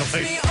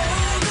 actually.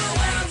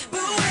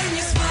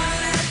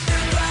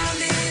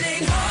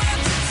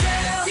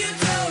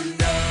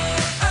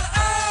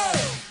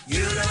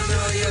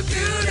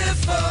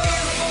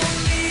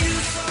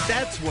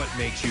 That's what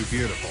makes you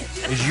beautiful,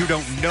 is you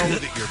don't know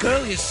that you're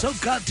Girl, beautiful. you're so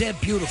goddamn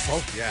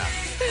beautiful. Yeah.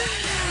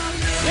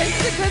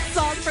 It's a good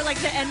song for like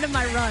the end of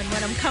my run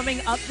when I'm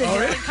coming up the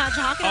hill in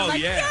Conshohocken. I'm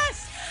like, yeah.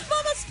 yes, I'm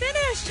almost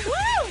finished.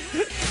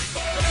 Woo!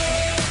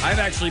 I've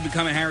actually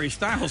become a Harry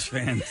Styles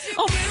fan.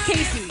 Oh,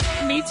 Casey,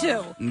 me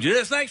too.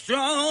 Just like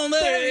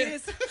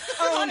strawberries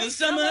on a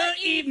summer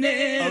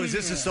evening. Oh, is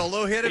this a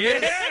solo hit of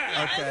his?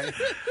 Yeah. Okay.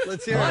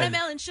 Let's hear it.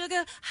 Watermelon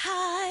sugar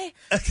high.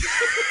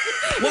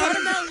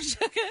 Watermelon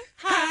sugar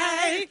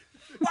high.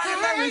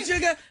 Watermelon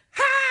sugar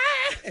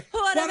high.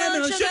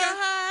 Watermelon sugar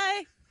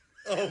high.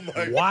 Oh,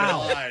 my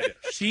Wow. God.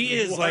 She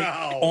is like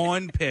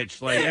on pitch.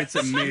 Like, it's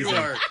amazing.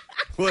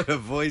 What a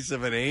voice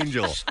of an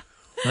angel.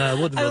 I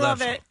wouldn't I know love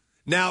that it.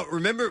 Now,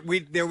 remember,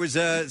 there was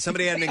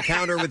somebody had an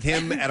encounter with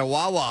him at a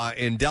Wawa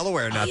in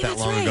Delaware not yeah, that that's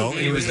long right. ago.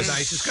 He He was was the a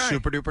nicest guy.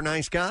 super duper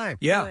nice guy.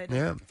 Yeah.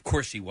 Yeah. Of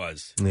course he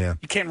was. Yeah.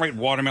 You can't write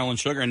watermelon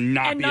sugar and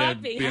not, And be,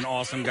 not be an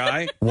awesome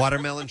guy.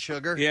 Watermelon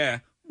sugar? Yeah.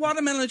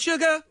 Watermelon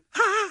sugar.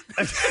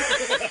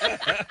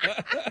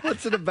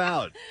 What's it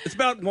about? It's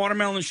about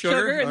watermelon sugar.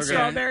 Sugar and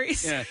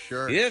strawberries. Yeah.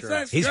 Sure. Yes, sure.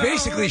 that's He's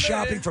basically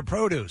strawberry. shopping for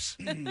produce.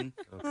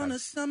 On a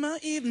summer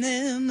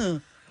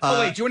evening. Oh,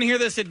 wait, do you want to hear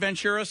this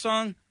Adventura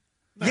song?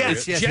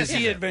 Yes, yes, Jesse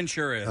yes, yes.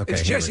 Adventura. Okay,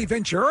 It's here Jesse we go.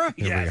 Ventura?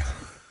 Here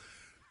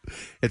we go.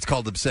 It's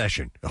called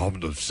Obsession. I'm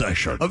an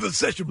obsession. Of the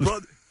session,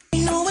 brother.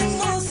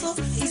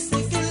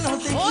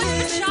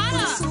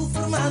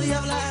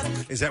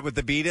 Bachata. Is that what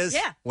the beat is?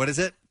 Yeah. What is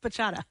it?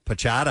 Bachata.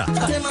 Pachata.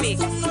 Me.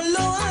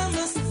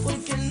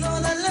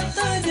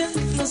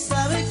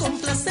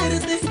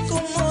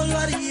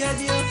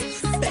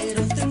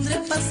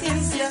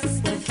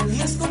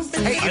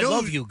 Hey, I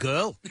love you,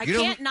 girl. I You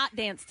know- can't not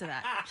dance to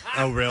that.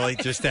 Oh, really?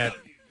 Just that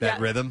Yeah.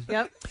 rhythm?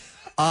 Yep.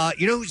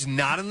 You know who's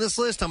not on this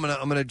list? I'm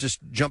gonna just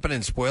jump in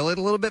and spoil it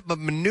a little bit. But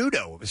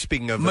Menudo.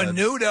 Speaking of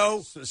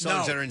Menudo. songs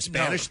No, that are in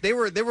Spanish,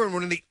 no. they were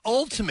one of the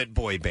ultimate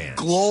boy bands.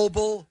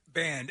 Global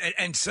band.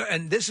 And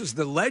this is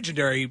the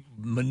legendary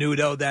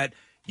Menudo that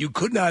you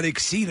could not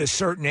exceed a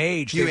certain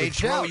age. You They would aged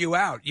throw out. you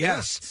out.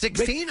 Yes. Yeah,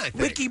 16, I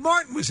think. Ricky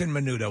Martin was in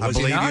Menudo, I was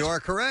he believe not? you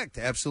are correct.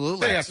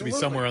 Absolutely. They have to be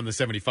somewhere on the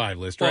 75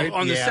 list, Well, right?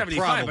 on the Yeah,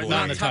 75, but probably.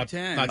 not in the top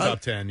 10. Not top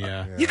 10,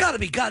 yeah. You got to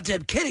be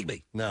goddamn kidding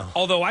me. No.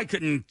 Although I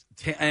couldn't,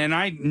 and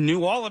I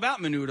knew all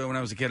about Menudo when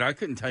I was a kid, I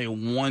couldn't tell you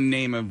one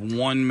name of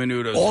one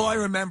Menudo All song. I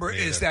remember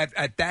is that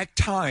at that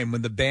time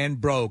when the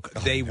band broke,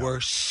 they were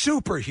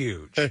super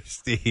huge.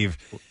 Steve,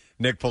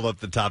 Nick pulled up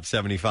the top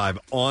 75.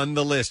 On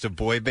the list of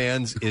boy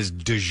bands is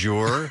De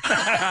Jour.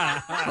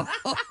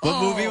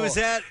 What movie was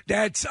that?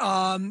 That's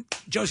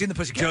Josie and the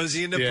Pussycats.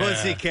 Josie and the Yeah.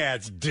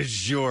 Pussycats, De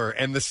Jour.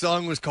 And the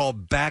song was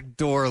called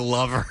Backdoor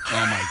Lover. Oh,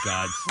 my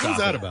God. What was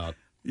that about?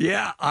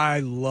 Yeah, I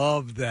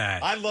love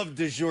that. I love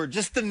De Jour.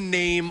 Just the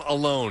name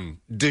alone,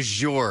 De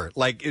Jour.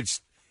 Like,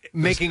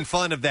 making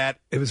fun of that.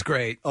 It was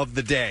great. Of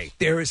the day.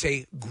 There is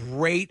a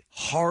great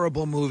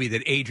horrible movie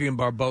that Adrienne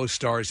Barbeau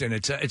stars in.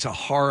 It's a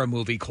horror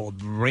movie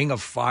called Ring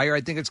of Fire,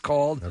 I think it's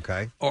called.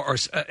 Okay.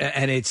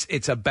 And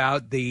it's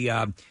about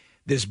the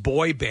this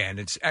boy band.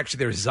 It's actually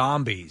they're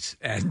zombies,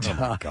 and oh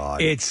my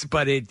God. It's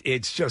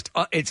just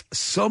it's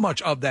so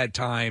much of that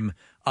time.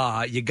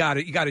 You got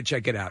to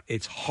check it out.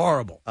 It's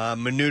horrible.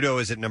 Menudo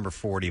is at number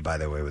 40, by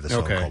the way, with a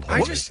song called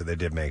Holy, so they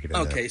did make it in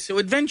Okay, there.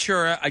 so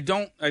Adventura,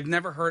 I've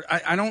never heard.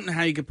 I don't know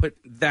how you could put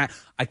that.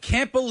 I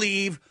can't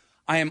believe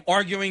I am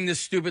arguing this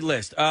stupid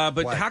list.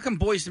 But how come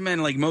Boyz II Men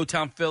like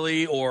Motown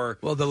Philly or?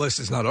 Well, the list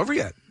is not over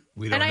yet.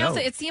 We don't and I know.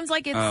 also, it seems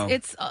like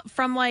it's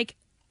from like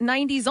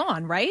 90s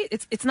on, right?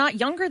 It's not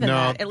younger than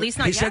that. At least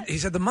not yet. He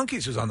said the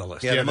Monkees was on the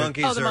list. Yeah, the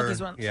Monkees the are.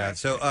 Monkees one. Yeah,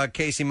 so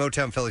Casey,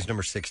 Motown Philly's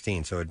number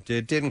 16, so it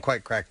didn't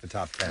quite crack the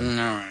top 10.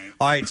 All right.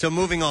 All right, so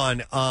moving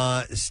on.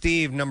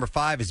 Steve, number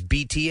 5 is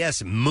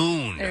BTS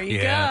Moon. There you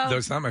go.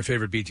 That's not my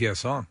favorite BTS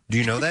song. Do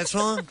you know that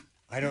song?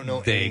 I don't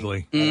know.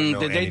 Vaguely. Did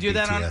Did they do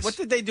that on? What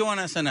did they do on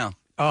SNL?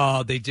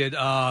 Oh, they did.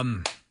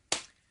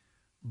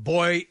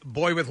 Boy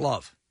with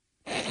Love.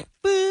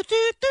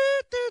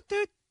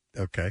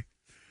 Okay.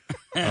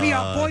 We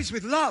are boys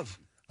with love.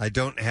 I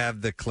don't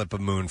have the clip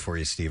of Moon for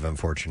you, Steve,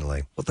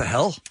 unfortunately. What the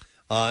hell?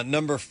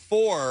 Number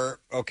 4.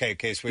 Okay,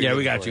 so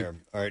we got you. Here.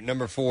 All right,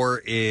 number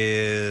 4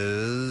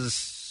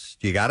 is.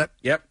 You got it?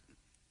 Yep.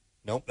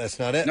 Nope, that's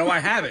not it. No, I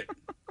have it.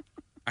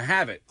 I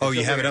have it. Oh,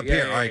 you have it up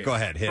here? Yeah, All right, go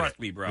ahead. Hit Trust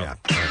it. me, bro. Yeah.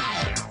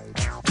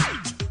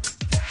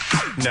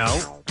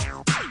 No,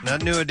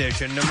 not New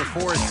Edition. Number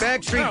 4 is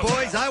Backstreet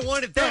Boys. I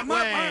Want It That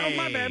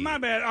Way. My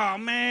bad. Oh,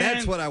 man.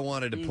 That's what I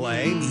wanted to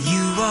play.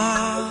 You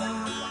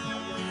are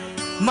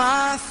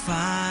my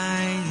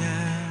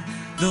fire,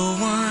 the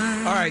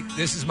one. All right,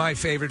 this is my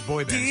favorite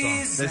boy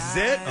band song. This is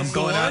it? I'm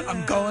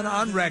going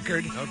on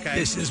record. Okay.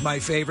 This is my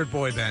favorite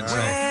boy band song.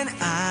 When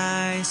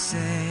I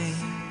say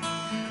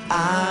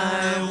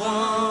I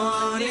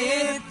want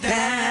it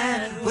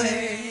that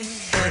way.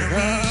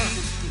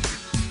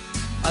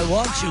 I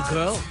want you,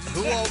 girl.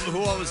 Who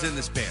all was in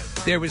this band?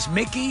 There was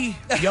Mickey,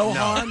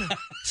 Johan,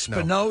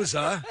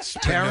 Spinoza,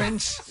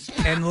 Terrence,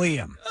 and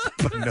Liam.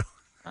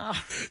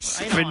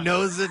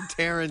 Spinoza,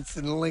 Terrence,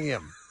 and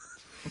Liam.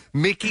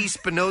 Mickey,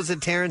 Spinoza,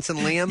 Terrence, and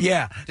Liam?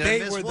 Yeah, Did I they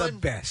miss were one? the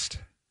best.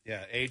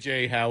 Yeah,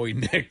 AJ, Howie,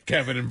 Nick,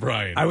 Kevin, and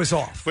Brian. I was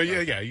off. But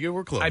yeah, you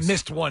were close. I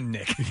missed one,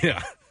 Nick.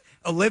 Yeah.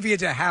 Olivia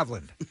de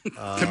Havilland.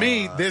 To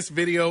me, this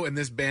video and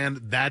this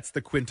band, that's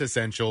the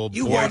quintessential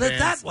You boy want it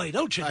bands. that way,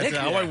 don't you, Nick? That's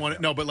how I want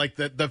it. No, but like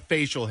the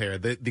facial hair,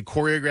 the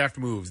choreographed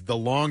moves, the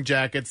long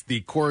jackets,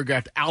 the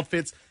choreographed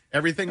outfits,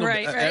 everything.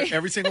 Right.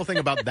 Every single thing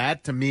about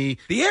that, to me,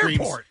 The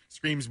airport.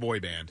 screams boy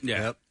band.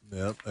 Yeah.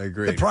 Yep, I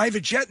agree. The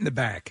private jet in the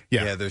back.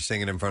 Yeah, they're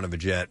singing in front of a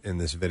jet in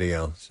this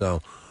video.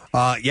 So,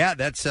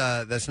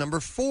 that's number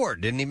 4.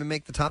 Didn't even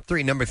make the top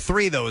 3. Number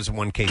 3, though, is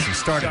one Casey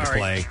started to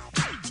play.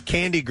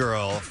 Candy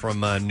Girl from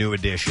New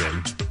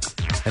Edition,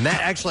 and that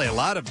actually a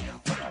lot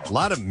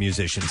of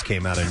musicians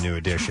came out of New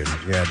Edition.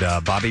 You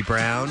had Bobby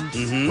Brown,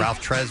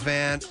 Ralph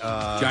Tresvant,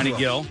 Johnny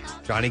Gill.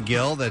 Johnny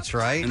Gill. That's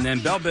right. And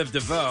then Belle Biv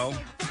DeVoe.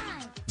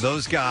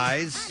 Those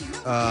guys,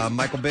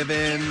 Michael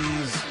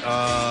Bivins,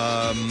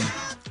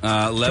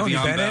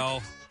 Le'Veon Bennett.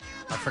 Bell.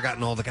 I've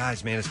forgotten all the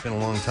guys, man. It's been a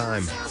long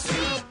time.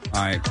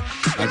 All right.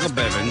 Michael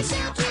Bivins.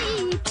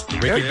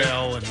 Ricky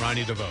Bell and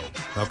Ronnie DeVoe.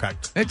 Okay.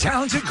 A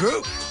talented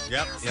group.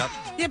 Yep.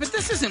 Yeah, but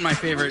this isn't my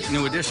favorite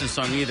New Edition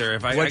song either.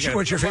 If I, What's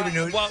your favorite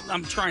New? Well,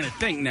 I'm trying to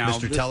think now.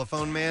 Mr.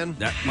 Telephone Man.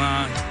 That,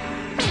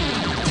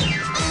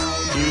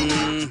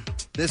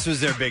 This was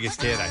their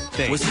biggest hit, I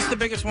think. was this the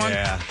biggest one?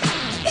 Yeah.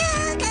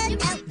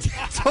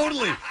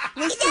 Totally.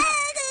 Listen.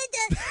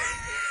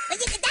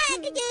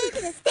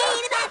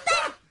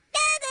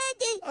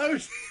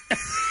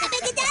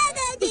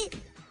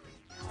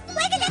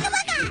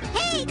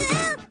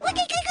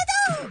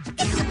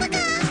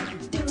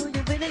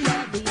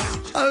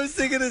 I was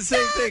thinking the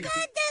same thing.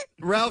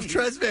 Ralph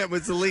Tresvant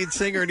was the lead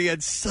singer, and he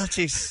had such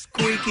a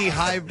squeaky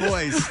high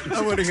voice.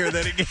 I want to hear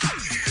that again.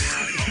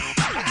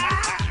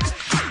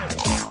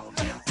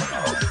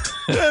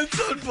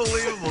 That's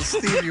unbelievable.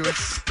 Steve, you were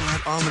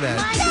spot on with that.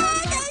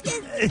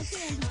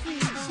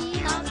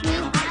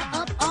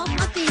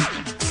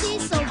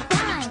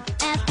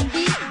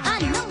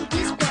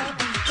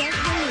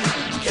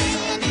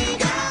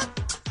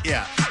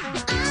 Yeah.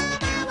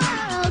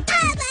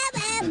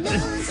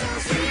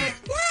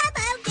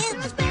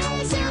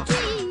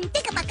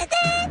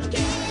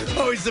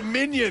 Oh, he's a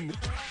minion.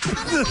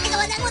 I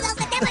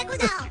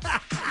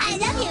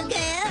love you,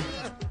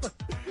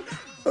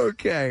 girl.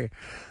 Okay.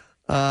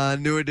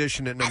 New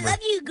Edition at number. I love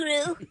you,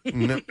 Gru.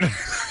 No.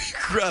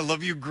 I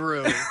love you,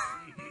 Gru.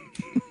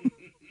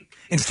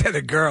 Instead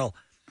of girl.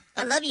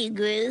 I love you,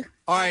 Gru.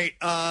 All right.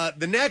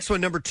 The next one,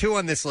 number 2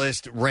 on this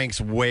list,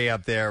 ranks way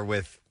up there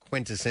with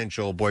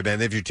quintessential boy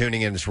band. If you're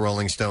tuning in, it's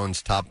Rolling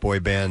Stones' top boy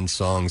band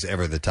songs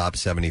ever, the top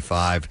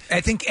 75.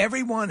 I think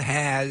everyone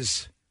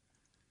has,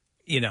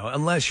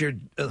 unless you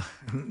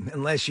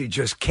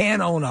just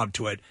can't own up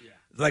to it.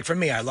 Like for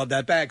me, I love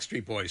that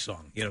Backstreet Boys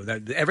song.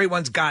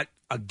 Everyone's got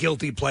a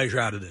guilty pleasure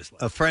out of this.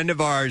 A friend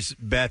of ours,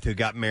 Beth, who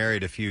got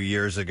married a few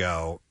years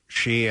ago,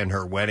 she and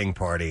her wedding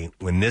party,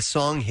 when this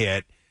song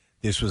hit,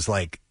 this was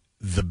like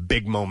the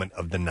big moment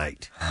of the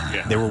night.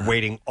 Yeah. They were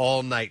waiting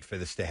all night for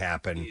this to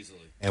happen. Easily.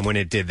 And when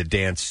it did, the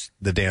dance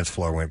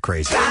floor went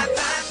crazy.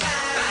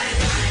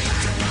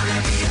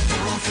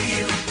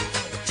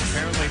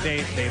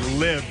 Apparently they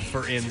lived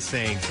for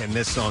NSYNC and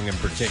this song in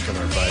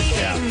particular, but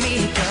yeah.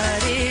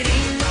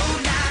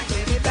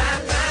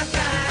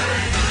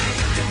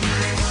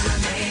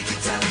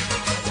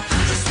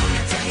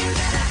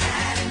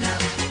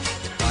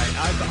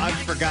 I've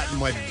forgotten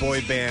my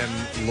boy band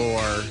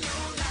lore.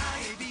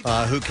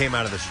 Who came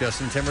out of this?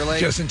 Justin Timberlake?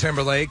 Justin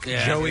Timberlake,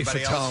 Yeah. Joey Anybody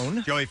Fatone.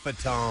 else? Joey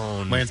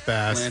Fatone. Lance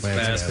Bass.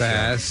 Lance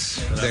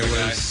Bass. There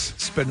was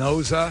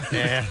Spinoza.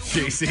 Yeah.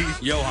 JC.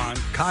 Johan.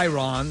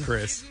 Chiron.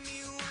 Chris.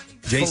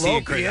 JC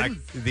and Chris.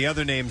 Fallopian. The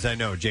other names I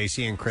know.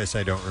 JC and Chris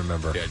I don't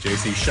remember. Yeah,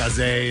 JC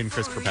Chazé and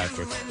Chris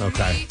Kirkpatrick.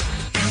 Okay.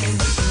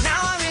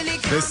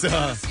 This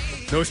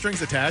No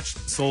Strings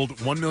Attached sold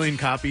 1 million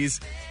copies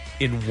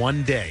in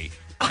one day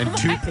and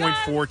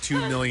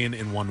 2.42 million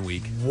in 1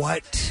 week.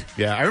 What?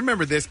 Yeah, I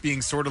remember this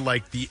being sort of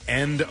like the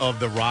end of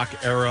the rock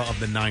era of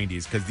the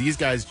 90s because these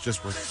guys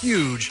just were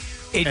huge.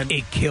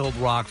 It killed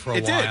rock for a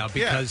It did, while yeah.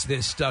 because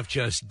this stuff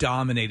just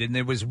dominated. And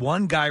there was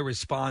one guy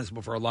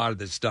responsible for a lot of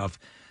this stuff.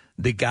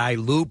 The guy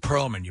Lou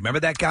Pearlman. You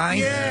remember that guy?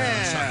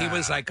 Yeah. So he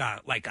was like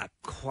a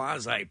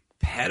quasi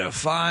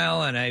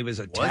pedophile, and he was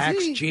a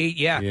tax he? cheat.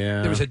 Yeah.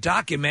 Yeah. There was a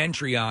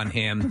documentary on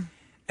him.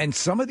 And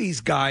some of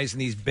these guys in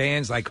these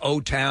bands like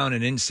O-Town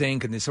and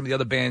NSYNC and some of the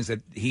other bands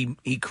that he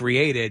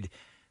created,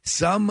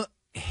 some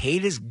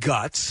hate his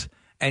guts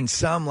and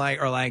some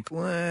are like,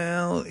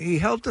 well, he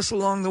helped us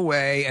along the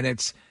way. And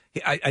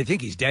I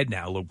think he's dead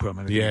now, Lou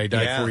Pearlman. Yeah, he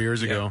died 4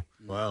 years ago.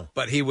 Wow.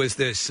 But he was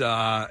this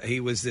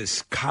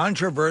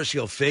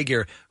controversial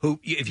figure who,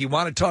 if you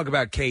want to talk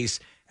about Case,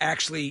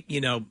 actually,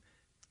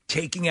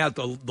 taking out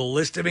the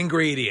list of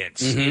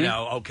ingredients,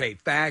 okay,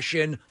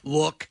 fashion,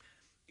 look,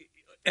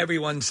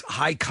 everyone's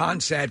high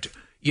concept.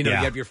 You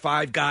have your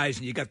five guys,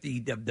 and you got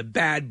the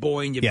bad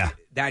boy, and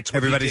that's what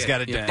everybody's he did.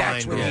 got a defined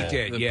That's what role. he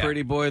did. The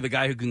pretty boy, the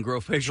guy who can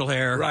grow facial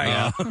hair.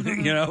 Right.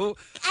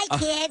 I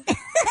kid.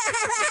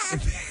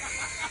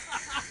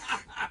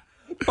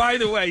 By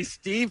the way,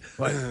 Steve,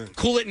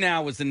 Cool It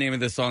Now was the name of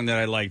the song that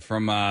I liked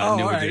from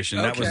New Edition.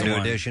 That was the New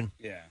one. Edition.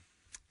 Yeah.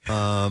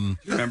 You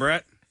remember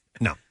it?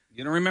 No.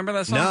 You don't remember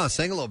that song? No,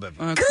 sing a little bit.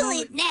 Cool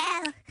it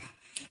now.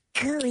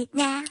 Cool it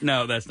now.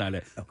 No, that's not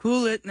it.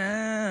 Cool it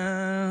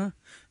now.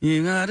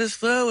 You gotta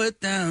slow it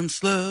down,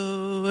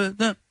 slow it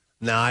down.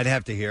 No, I'd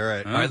have to hear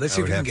it. All right, let's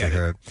see if we can get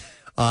it.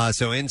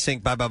 So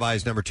NSYNC, Bye Bye Bye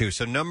is number 2.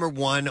 So number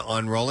 1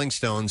 on Rolling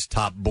Stone's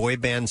top boy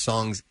band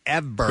songs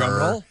ever. Drum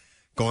roll.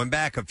 Going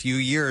back a few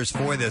years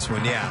for this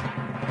one,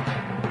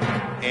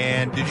 yeah.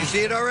 And did you see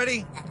it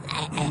already?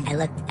 I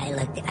looked.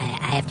 I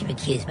have to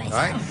recuse myself. All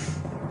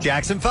right.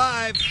 Jackson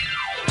 5.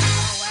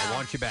 I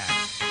Want You Back.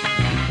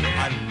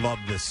 I love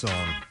this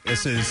song.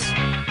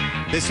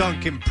 This song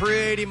can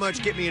pretty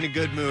much get me in a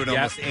good mood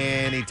almost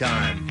any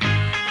time.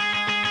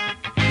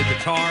 The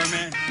guitar,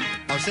 man.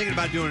 I was thinking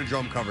about doing a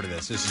drum cover to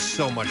this. This is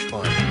so much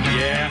fun.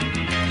 Yeah.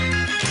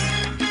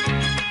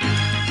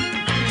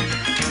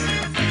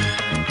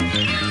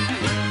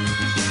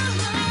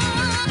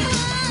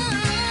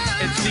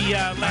 It's the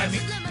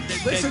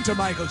last. Listen to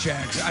Michael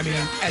Jackson. I mean,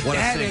 at What a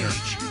that singer.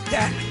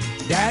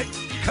 age, that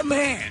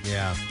command.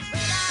 Yeah.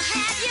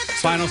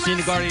 Final scene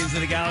of Guardians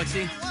of the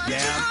Galaxy. Yeah.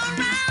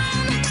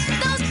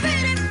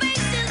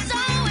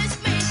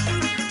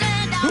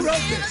 Who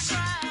wrote this?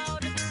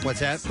 What's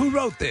that? Who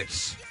wrote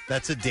this?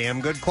 That's a damn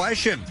good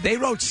question. They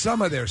wrote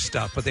some of their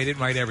stuff, but they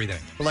didn't write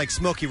everything. Like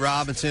Smokey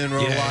Robinson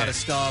wrote a lot of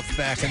stuff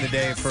back in the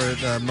day for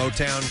the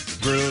Motown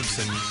groups,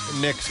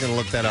 and Nick's going to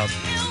look that up.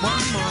 One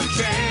more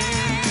chance,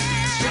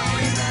 show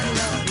you that I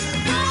love you.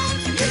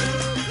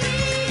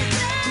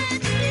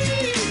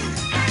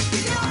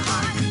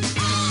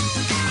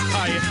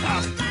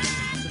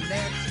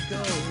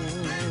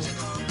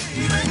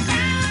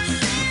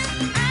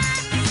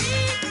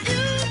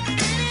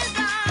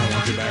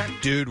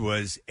 Dude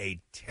was a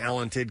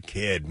talented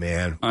kid,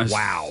 man. I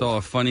Wow. saw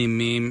a funny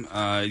meme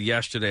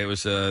yesterday. It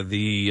was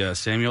the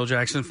Samuel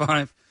Jackson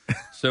 5.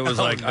 So it was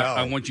Oh, like, no.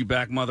 I want you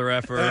back, mother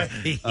effer.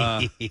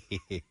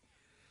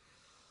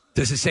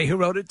 Does it say who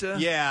wrote it?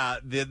 Yeah,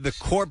 the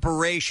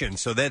corporation.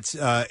 So that's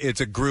it's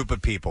a group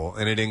of people,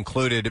 and it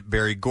included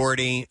Berry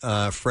Gordy,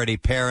 Freddie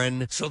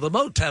Perrin. So the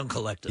Motown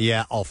Collective.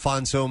 Yeah,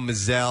 Alfonso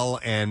Mazel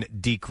and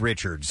Deke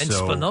Richards. And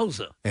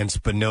Spinoza. And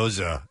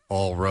Spinoza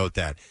all wrote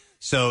that.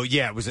 So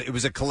yeah, it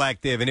was a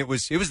collective, and it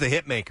was the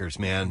hit makers,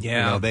 man.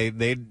 Yeah. they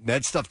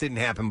that stuff didn't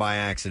happen by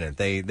accident.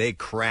 They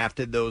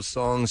crafted those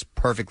songs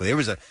perfectly. There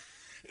was a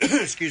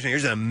excuse me.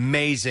 Here's an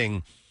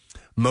amazing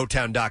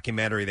Motown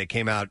documentary that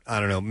came out,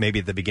 I don't know, maybe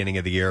at the beginning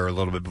of the year or a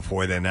little bit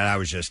before then. And I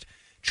was just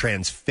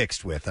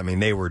transfixed with. I mean,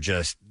 they were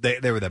just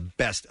they were the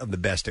best of the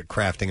best at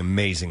crafting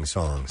amazing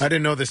songs. I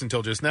didn't know this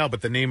until just now,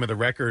 but the name of the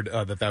record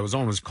that was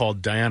on was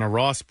called Diana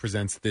Ross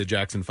Presents the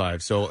Jackson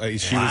 5. So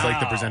she was like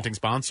the presenting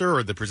sponsor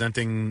or the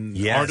presenting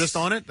artist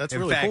on it. That's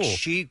really fact, cool.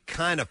 She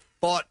kind of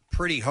fought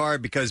pretty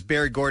hard because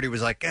Berry Gordy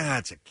was like,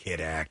 it's a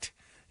kid act.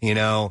 You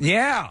know?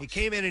 Yeah. He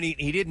came in and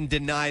he didn't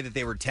deny that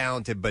they were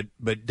talented,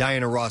 but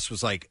Diana Ross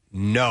was like,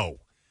 no.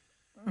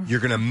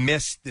 You're going to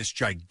miss this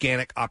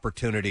gigantic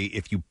opportunity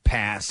if you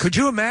pass. Could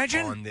you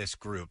imagine? On this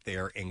group. They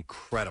are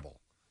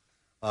incredible.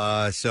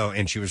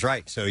 And she was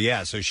right. So,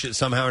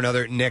 somehow or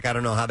another, Nick, I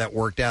don't know how that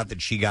worked out,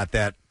 that she got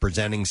that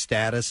presenting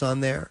status on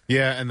there.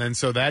 Yeah, and then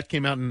so that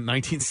came out in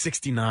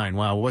 1969.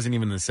 Wow, it wasn't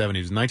even in the 70s. It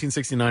was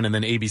 1969, and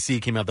then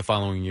ABC came out the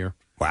following year.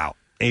 Wow.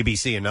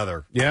 ABC,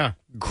 another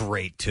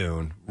great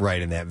tune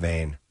right in that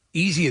vein.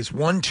 Easy as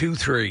 1, 2,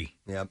 3.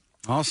 Yep.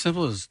 All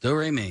simple as do,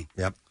 re, mi.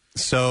 Yep.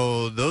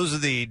 So those are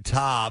the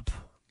top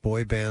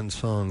boy band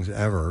songs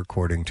ever,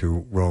 according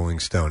to Rolling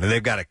Stone. And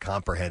they've got a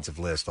comprehensive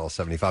list, all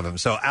 75 of them.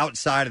 So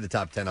outside of the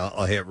top 10,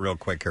 I'll hit real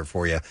quick here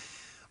for you.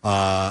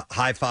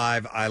 High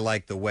Five, I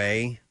Like the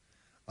Way.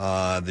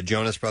 The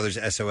Jonas Brothers,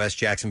 SOS,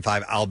 Jackson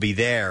 5, I'll Be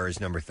There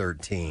is number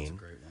 13. That's a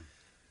great one.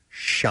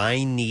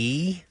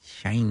 Shiny.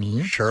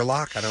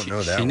 Sherlock, I don't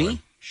know that one.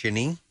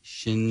 Shinny.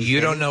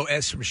 You don't know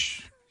S from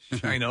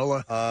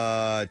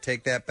Shinola?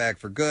 Take That Back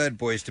for Good.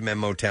 Boyz II Men,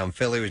 Motown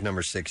Philly was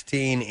number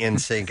 16.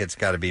 NSYNC, It's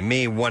Gotta Be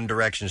Me. One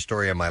Direction,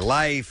 Story of My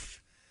Life.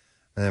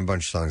 And a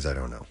bunch of songs I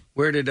don't know.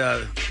 Where did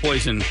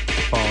Poison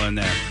fall in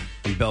there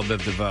from Belle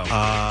Biv DeVoe?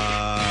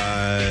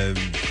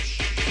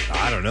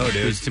 I don't know,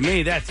 dude. To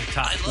me, that's a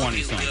top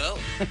 20 song.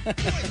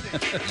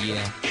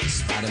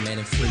 Spider-Man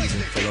and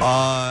freezing.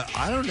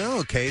 I don't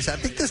know, Case. I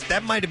think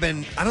that might have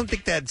been. I don't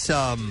think that's.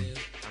 I'm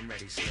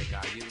ready, Slick.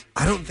 Are you?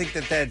 I don't think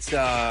that's.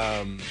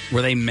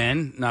 Were they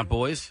men, not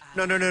boys?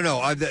 No.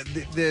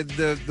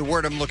 The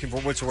word I'm looking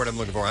for. What's the word I'm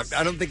looking for?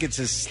 I don't think it's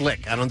as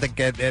slick. I don't think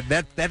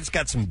that's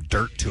got some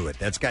dirt to it.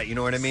 That's got, you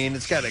know what I mean?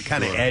 It's got a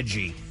kind of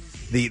edgy.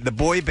 The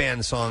boy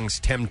band songs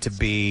tend to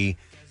be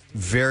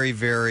very,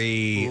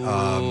 very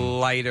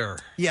lighter.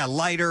 Yeah,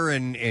 lighter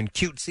and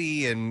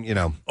cutesy and,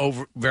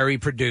 very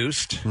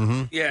produced.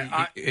 Mm-hmm.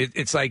 Yeah.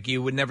 It's like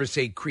you would never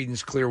say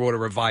Creedence Clearwater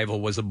Revival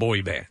was a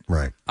boy band.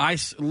 Right. I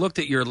looked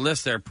at your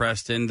list there,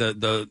 Preston,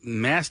 the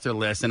master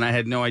list, and I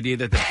had no idea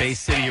that the Bay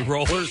City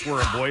Rollers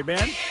were a boy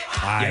band.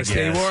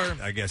 They were.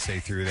 I guess they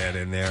threw that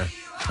in there.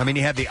 I mean,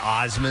 you have the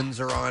Osmonds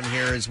are on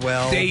here as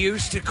well. They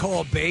used to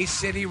call Bay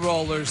City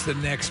Rollers the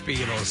next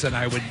Beatles, and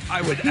I would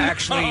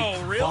actually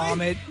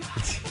vomit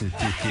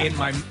in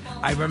my.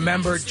 I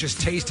remember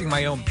just tasting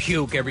my own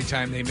puke every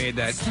time they made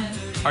that.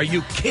 Are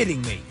you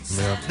kidding me?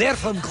 Yep. They're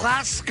from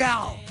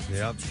Glasgow.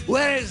 Yep.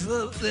 Whereas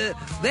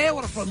they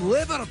were from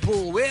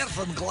Liverpool. We're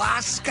from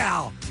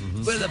Glasgow.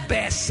 Mm-hmm. We're the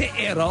Bay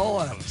City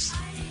Rollers.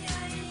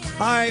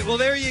 All right, well,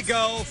 there you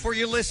go for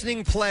your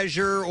listening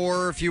pleasure,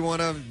 or if you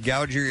want to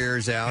gouge your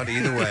ears out,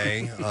 either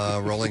way,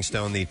 Rolling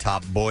Stone, the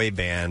top boy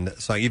band.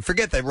 So you'd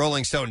forget that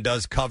Rolling Stone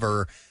does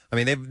cover, I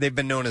mean, they've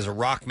been known as a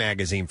rock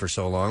magazine for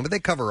so long, but they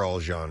cover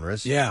all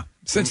genres. Yeah,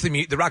 since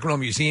the Rock and Roll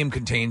Museum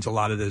contains a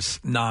lot of this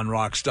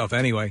non-rock stuff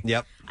anyway.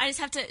 Yep. I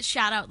just have to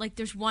shout out,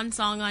 there's one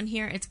song on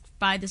here. It's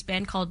by this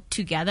band called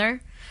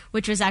Together,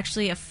 which was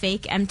actually a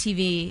fake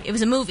MTV. It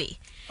was a movie.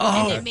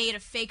 Oh. And they made a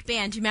fake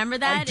band. Do you remember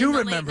that? I do in the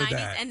remember late 90s?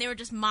 that. And they were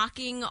just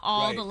mocking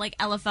all the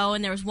LFO.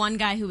 And there was one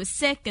guy who was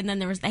sick, and then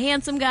there was the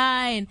handsome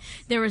guy, and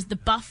there was the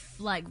buff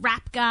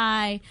rap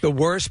guy. The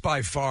worst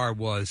by far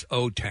was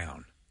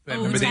O-Town.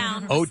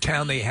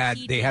 O-Town. They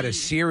had a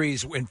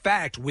series, in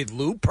fact, with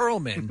Lou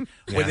Pearlman,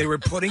 where they were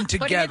putting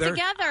together.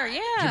 Putting it together, yeah.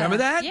 Do you remember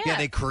that? Yeah,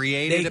 they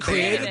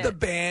created the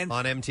band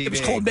on MTV. It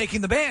was called Making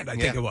the Band, I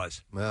think it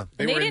was. Yeah.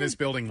 They were in this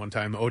building one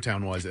time.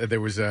 O-Town was.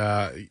 There was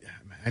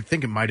I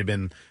think it might have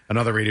been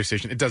another radio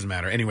station. It doesn't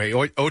matter. Anyway,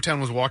 O-Town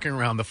was walking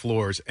around the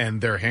floors,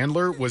 and their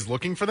handler was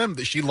looking for them.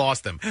 She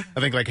lost them. I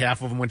think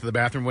half of them went to the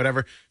bathroom,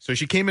 whatever. So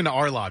she came into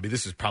our lobby.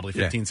 This was probably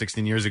 15,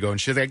 16 years ago, and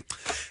she's like,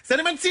 "Has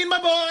anyone seen my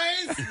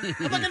boys?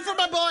 I'm looking for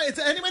my boys.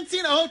 Has anyone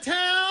seen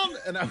O-Town?"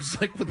 And I was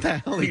like, "What the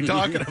hell are you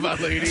talking about,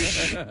 lady?"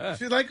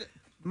 She's like,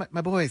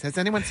 my boys. Has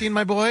anyone seen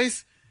my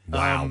boys?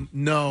 Wow.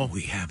 No.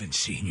 We haven't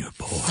seen your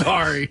boy.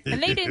 Sorry.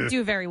 And they didn't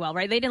do very well,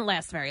 right? They didn't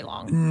last very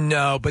long.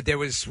 No, but there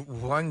was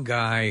one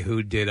guy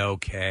who did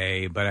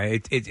okay.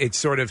 But it's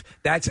sort of,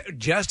 that's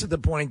just at the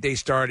point they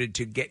started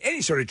to get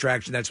any sort of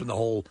traction. That's when the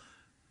whole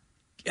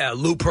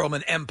Lou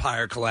Pearlman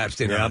empire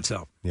collapsed in on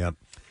itself. Yep.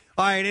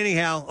 All right,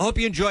 anyhow, I hope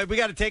you enjoyed. We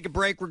got to take a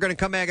break. We're going to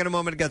come back in a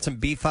moment. Got some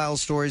B-File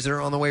stories that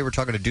are on the way. We're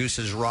talking to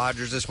Deuces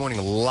Rogers this morning.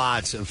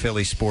 Lots of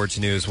Philly sports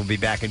news. We'll be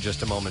back in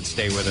just a moment.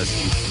 Stay with us.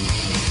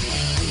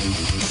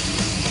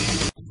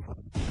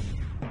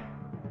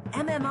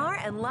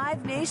 MMR and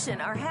Live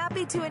Nation are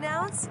happy to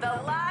announce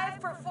the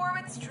live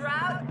performance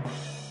drought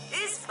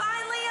is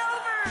finally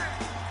over.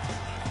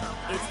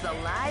 It's the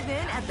Live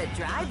In at the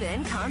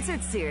Drive-In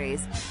concert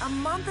series, a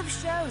month of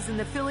shows in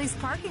the Phillies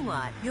parking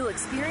lot you'll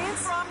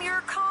experience from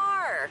your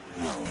car.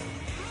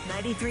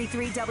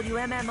 93.3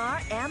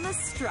 WMMR and the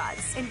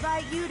Struts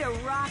invite you to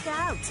rock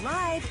out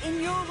live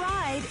in your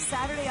ride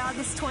Saturday,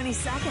 August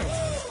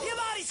 22nd. Your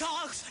body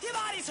talks. Your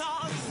body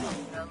talks.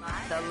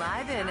 The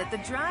Live-In at the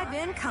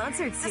Drive-In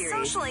Concert Series.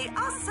 A socially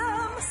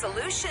awesome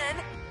solution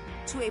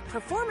to a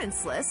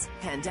performanceless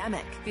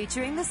pandemic,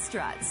 featuring the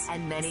Struts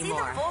and many See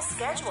more. the full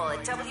schedule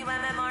at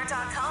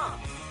WMMR.com.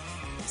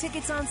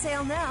 Tickets on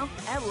sale now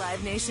at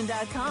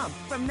LiveNation.com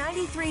from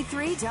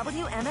 93.3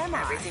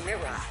 WMMR. Everything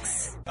that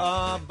rocks.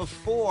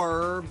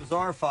 Before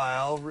Bizarre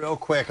File, real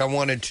quick, I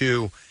wanted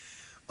to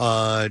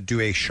do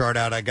a shout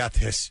out. I got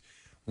this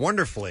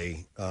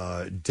wonderfully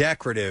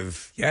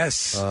decorative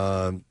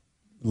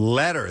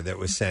letter that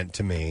was sent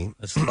to me.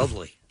 That's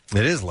lovely.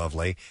 It is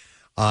lovely.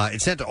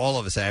 It's sent to all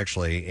of us,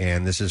 actually,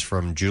 and this is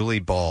from Julie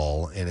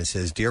Ball, and it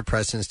says, Dear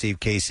Preston, Steve,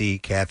 Casey,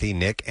 Kathy,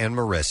 Nick, and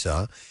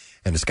Marissa,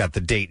 and it's got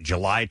the date,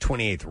 July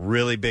 28th,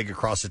 really big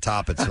across the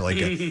top. It's like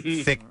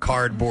a thick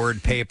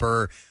cardboard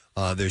paper.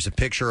 There's a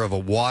picture of a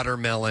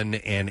watermelon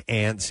and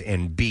ants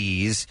and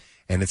bees,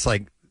 and it's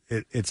like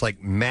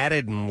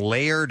matted and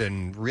layered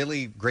and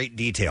really great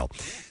detail.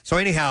 So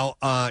anyhow,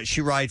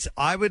 she writes,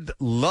 I would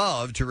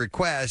love to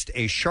request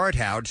a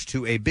shout-out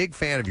to a big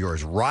fan of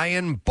yours,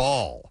 Ryan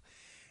Ball.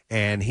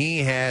 And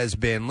he has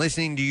been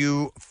listening to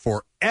you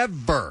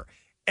forever.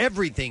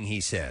 Everything he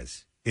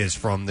says is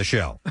from the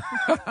show.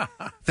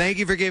 Thank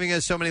you for giving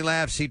us so many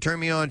laughs. He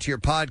turned me on to your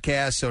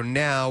podcast, so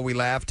now we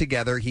laugh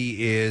together.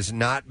 He is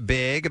not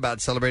big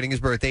about celebrating his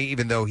birthday,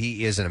 even though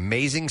he is an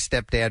amazing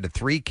stepdad to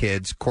 3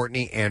 kids,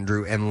 Courtney,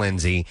 Andrew, and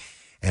Lindsay,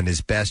 and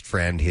his best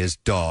friend, his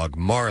dog,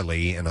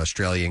 Marley, an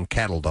Australian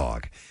cattle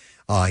dog.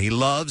 He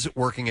loves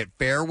working at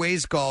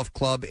Fairways Golf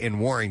Club in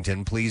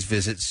Warrington. Please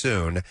visit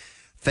soon.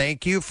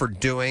 Thank you for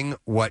doing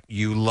what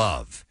you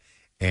love.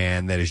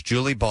 And that is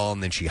Julie Ball.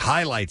 And then she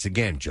highlights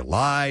again,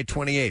 July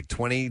 28th,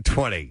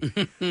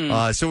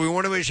 2020. So we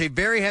want to wish a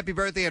very happy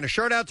birthday and a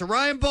shout out to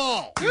Ryan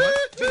Ball. Do you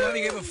want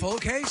to give a full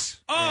case?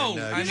 Oh,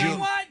 and, you know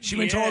what? She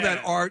went to all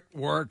that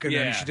artwork, and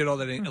then she did all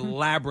that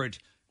elaborate,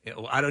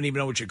 I don't even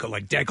know what you call,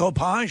 like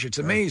decoupage. It's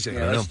amazing.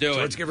 Yeah, let's do it.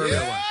 Let's give her a real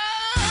one.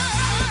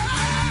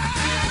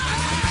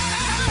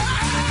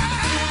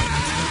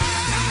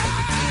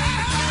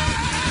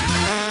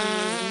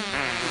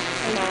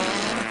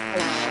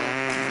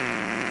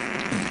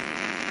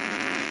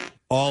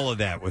 All of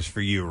that was for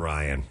you,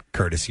 Ryan,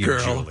 courtesy Girl.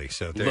 of Julie.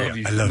 So there Love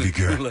you you. go. I love you,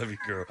 girl. I love you,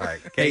 girl. All right,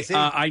 Hey, Casey?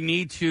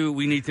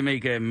 we need to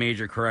make a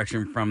major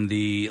correction from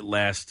the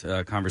last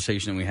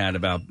conversation we had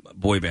about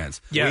boy bands.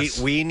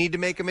 We need to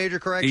make a major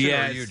correction,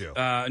 Yes. or you do?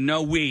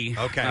 No, we.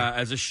 Okay.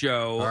 As a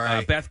show, All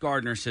right. Beth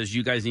Gardner says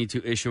you guys need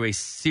to issue a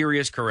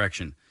serious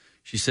correction.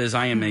 She says,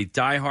 I am a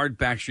diehard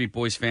Backstreet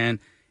Boys fan.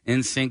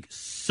 NSYNC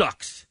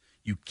sucks.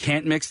 You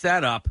can't mix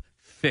that up.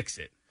 Fix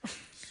it.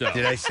 So,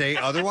 Did I say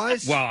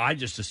otherwise? Well, I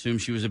just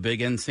assumed she was a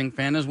big NSYNC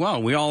fan as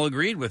well. We all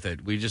agreed with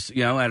it. We just,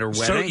 at her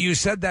wedding. So you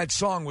said that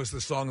song was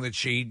the song that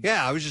she...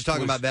 Yeah, I was just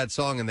talking about that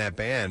song and that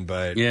band,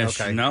 but Yeah,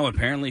 okay. no,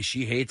 apparently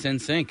she hates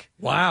NSYNC.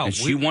 Wow. And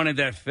she wanted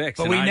that fixed.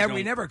 But and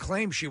we never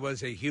claimed she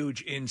was a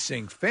huge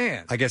NSYNC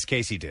fan. I guess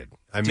Casey did.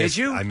 Did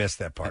you? I missed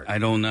that part. I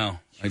don't know.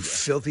 You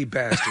filthy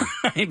bastard.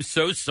 I'm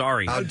so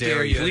sorry. How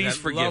dare you. Please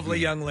that forgive lovely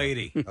me. young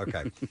lady.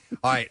 Okay.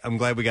 All right, I'm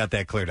glad we got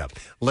that cleared up.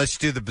 Let's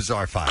do the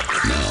Bizarre File.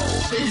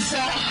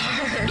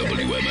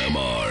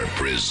 WMMR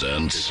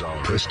presents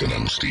Preston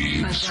and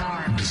Steve's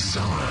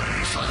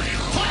Bizarre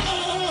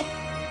File.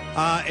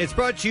 It's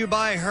brought to you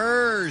by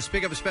Hers.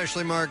 Pick up a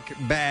specially marked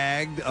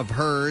bag of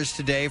Hers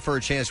today for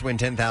a chance to win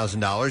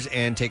 $10,000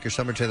 and take your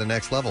summer to the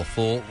next level.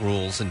 Full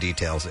rules and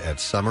details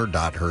at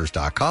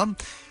summer.hers.com.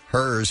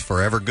 Hers,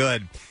 forever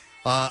good.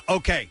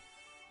 Okay,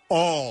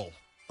 all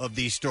of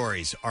these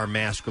stories are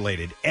mask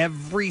related.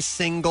 Every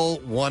single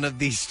one of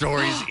these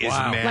stories is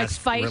mask Like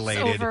fights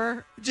related.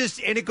 over...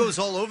 And it goes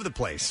all over the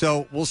place.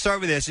 So we'll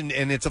start with this, and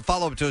it's a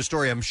follow-up to a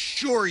story I'm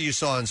sure you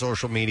saw on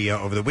social media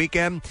over the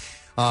weekend.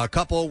 A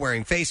couple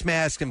wearing face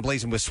masks and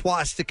blazing with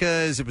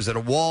swastikas. It was at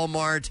a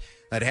Walmart.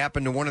 That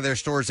happened to one of their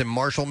stores in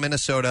Marshall,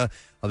 Minnesota.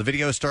 The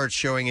video starts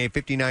showing a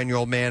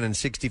 59-year-old man and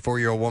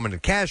 64-year-old woman at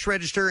a cash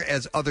register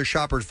as other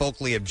shoppers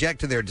vocally object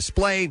to their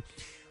display.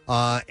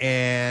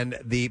 And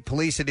the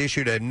police had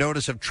issued a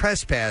notice of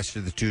trespass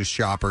to the two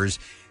shoppers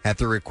at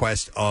the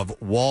request of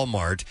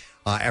Walmart.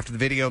 After the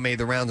video made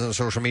the rounds on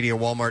social media,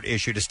 Walmart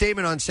issued a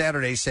statement on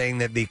Saturday saying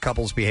that the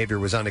couple's behavior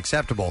was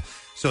unacceptable.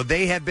 So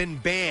they have been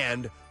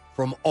banned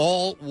from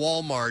all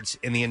Walmarts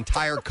in the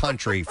entire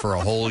country for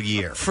a whole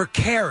year. For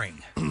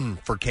caring.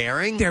 For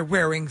caring? They're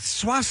wearing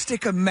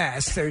swastika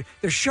masks. They're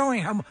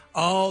showing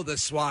how... the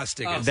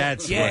swastika.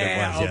 That's what it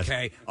was, yes.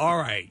 Okay. All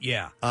right,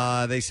 yeah.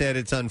 They said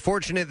it's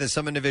unfortunate that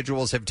some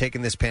individuals have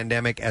taken this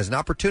pandemic as an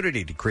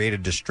opportunity to create a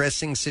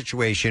distressing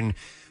situation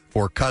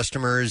for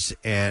customers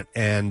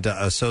and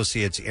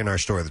associates in our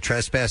store. The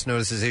trespass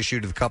notice is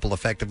issued to the couple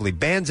effectively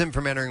bans them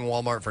from entering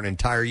Walmart for an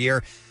entire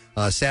year.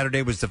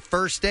 Saturday was the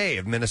first day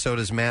of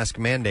Minnesota's mask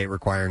mandate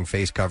requiring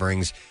face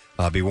coverings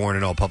be worn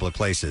in all public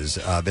places.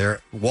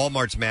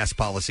 Walmart's mask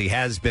policy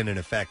has been in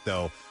effect,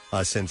 though,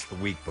 since the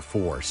week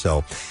before.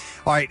 So,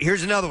 all right,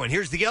 here's another one.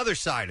 Here's the other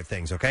side of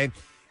things, okay?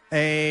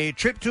 A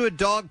trip to a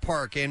dog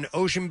park in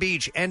Ocean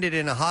Beach ended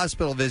in a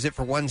hospital visit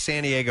for one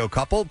San Diego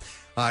couple.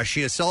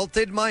 She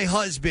assaulted my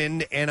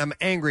husband, and I'm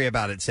angry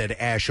about it, said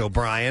Ash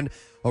O'Brien.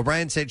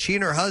 O'Brien said she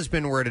and her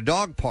husband were at a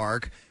dog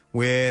park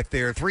with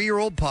their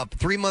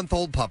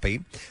 3-month-old puppy.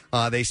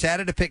 They sat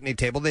at a picnic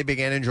table. They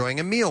began enjoying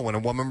a meal when a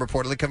woman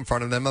reportedly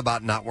confronted them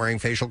about not wearing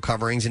facial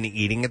coverings and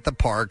eating at the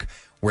park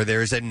where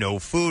there's a no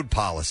food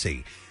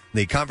policy.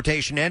 The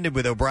confrontation ended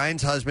with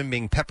O'Brien's husband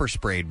being pepper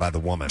sprayed by the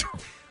woman.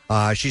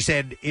 She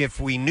said,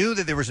 if we knew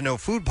that there was a no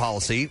food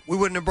policy, we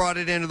wouldn't have brought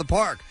it into the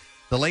park.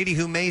 The lady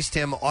who maced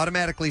him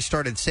automatically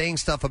started saying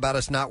stuff about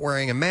us not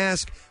wearing a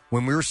mask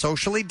when we were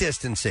socially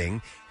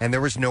distancing and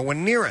there was no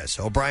one near us.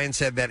 O'Brien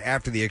said that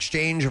after the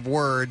exchange of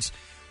words,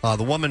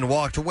 the woman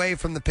walked away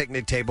from the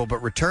picnic table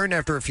but returned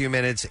after a few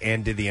minutes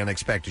and did the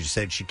unexpected. She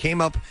said she came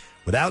up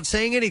without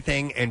saying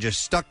anything and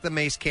just stuck the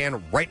mace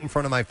can right in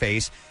front of my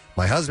face.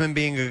 My husband,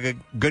 being a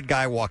good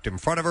guy, walked in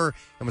front of her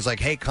and was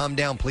like, hey, calm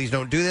down, please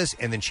don't do this.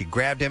 And then she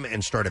grabbed him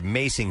and started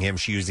macing him.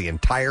 She used the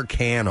entire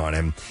can on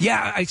him.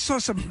 Yeah, I saw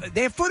some.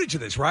 They have footage of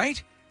this,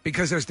 right?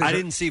 Because there's I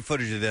didn't see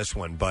footage of this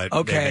one, but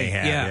okay, they may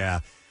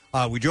have,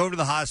 yeah. We drove to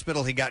the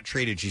hospital. He got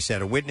treated, she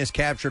said. A witness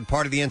captured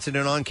part of the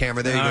incident on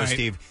camera. There you go,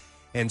 Steve.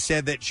 And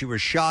said that she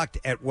was shocked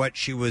at what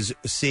she was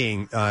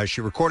seeing.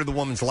 She recorded the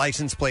woman's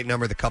license plate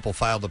number. The couple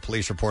filed a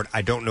police report.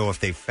 I don't know if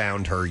they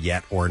found her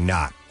yet or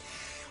not.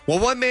 Well,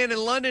 one man in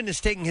London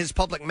is taking his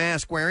public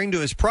mask wearing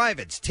to his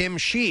privates. Tim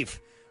Sheaf,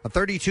 a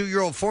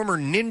 32-year-old former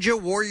Ninja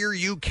Warrior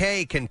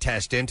UK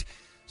contestant,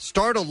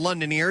 startled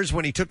Londoners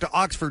when he took to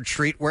Oxford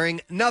Street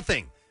wearing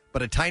nothing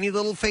but a tiny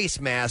little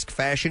face mask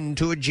fashioned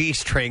into a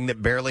G-string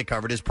that barely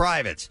covered his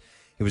privates.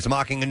 He was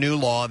mocking a new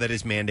law that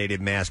has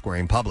mandated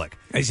mask-wearing public.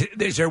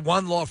 Is there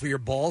one law for your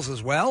balls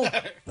as well?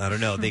 I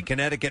don't know. The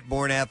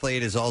Connecticut-born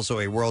athlete is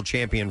also a world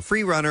champion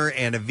free runner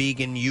and a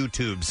vegan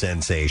YouTube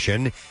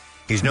sensation.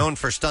 He's known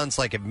for stunts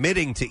like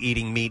admitting to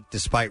eating meat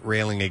despite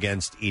railing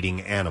against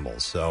eating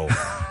animals. So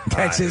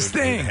that's his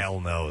thing. Who the hell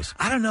knows?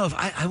 I don't know if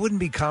I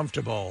wouldn't be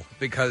comfortable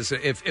because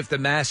if the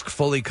mask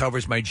fully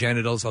covers my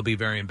genitals, I'll be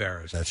very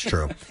embarrassed. That's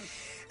true.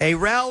 A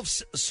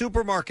Ralph's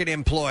supermarket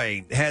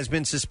employee has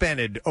been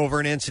suspended over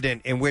an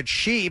incident in which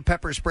she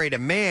pepper sprayed a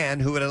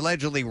man who had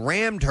allegedly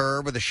rammed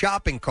her with a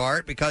shopping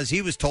cart because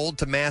he was told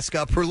to mask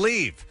up or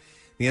leave.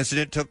 The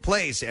incident took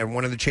place at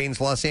one of the chain's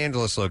Los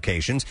Angeles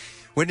locations.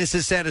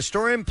 Witnesses said a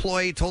store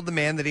employee told the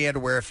man that he had to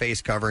wear a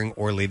face covering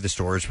or leave the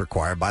store as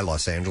required by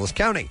Los Angeles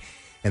County.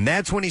 And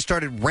that's when he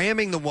started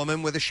ramming the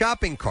woman with a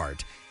shopping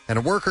cart. And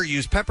a worker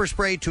used pepper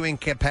spray to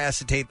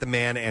incapacitate the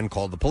man and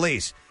called the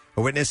police.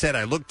 A witness said,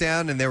 I looked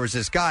down and there was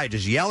this guy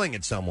just yelling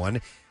at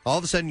someone. All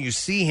of a sudden you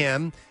see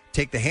him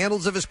take the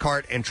handles of his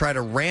cart and try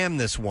to ram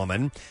this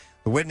woman.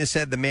 The witness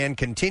said the man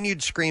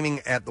continued screaming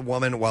at the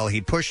woman while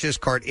he pushed his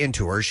cart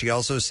into her. She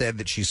also said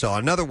that she saw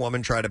another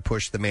woman try to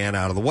push the man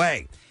out of the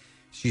way.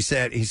 He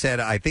said,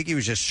 I think he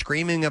was just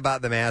screaming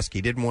about the mask.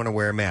 He didn't want to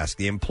wear a mask.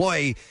 The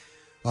employee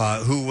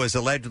who was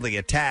allegedly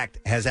attacked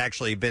has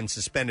actually been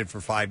suspended for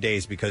 5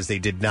 days because they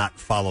did not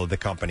follow the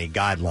company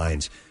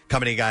guidelines.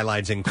 Company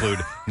guidelines include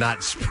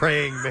not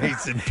spraying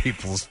mace in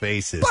people's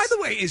faces. By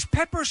the way, is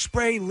pepper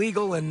spray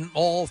legal in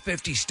all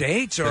 50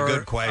 states? Or, a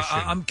good question.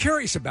 I'm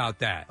curious about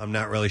that. I'm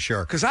not really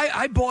sure. Because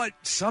I bought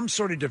some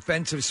sort of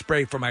defensive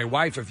spray for my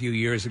wife a few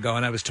years ago,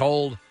 and I was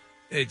told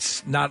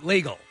it's not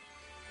legal.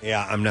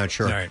 Yeah, I'm not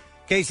sure. All right.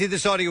 Casey,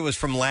 this audio was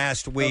from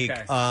last week.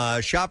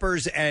 Okay.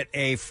 Shoppers at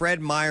a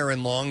Fred Meyer in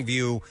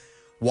Longview,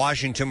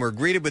 Washington, were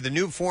greeted with a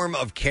new form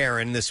of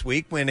Karen this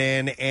week when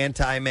an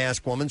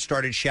anti-mask woman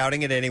started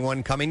shouting at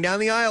anyone coming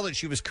down the aisle that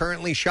she was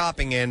currently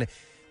shopping in,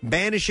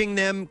 banishing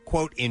them,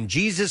 quote, in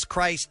Jesus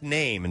Christ's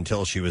name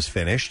until she was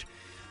finished.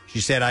 She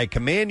said, I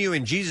command you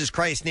in Jesus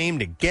Christ's name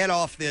to get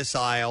off this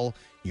aisle.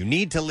 You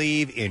need to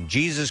leave in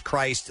Jesus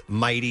Christ's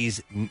mighty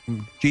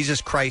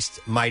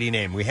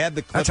name. We had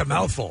the clip That's a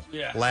mouthful.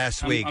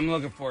 Last week. I'm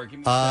looking for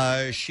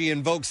it. She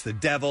invokes the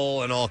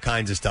devil and all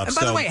kinds of stuff. And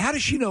by the way, how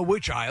does she know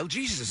which aisle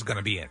Jesus is going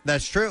to be in?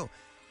 That's true.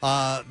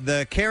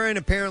 The Karen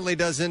apparently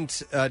does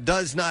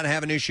not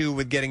have an issue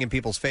with getting in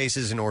people's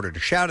faces in order to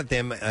shout at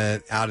them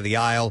out of the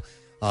aisle.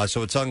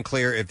 So it's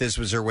unclear if this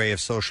was her way of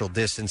social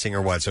distancing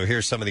or what. So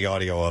here's some of the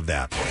audio of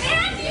that. I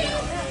command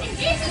you in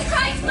Jesus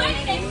Christ's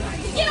mighty name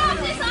to get off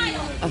this aisle.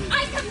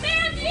 I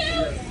command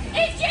you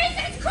in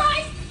Jesus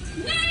Christ's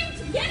name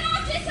to get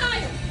off this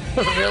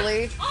aisle.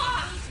 Really? Get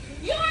off.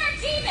 You are a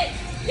demon.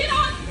 Get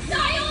off this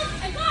aisle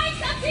and buy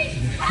something.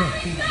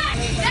 Hurry back.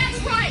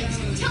 That's right.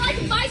 Until I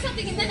can buy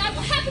something and then I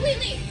will happily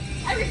leave.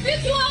 I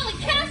rebuke you all and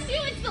cast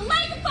you into the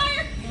lake of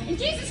fire in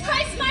Jesus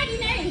Christ's mighty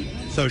name.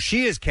 So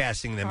she is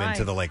casting them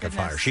into the lake of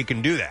fire. She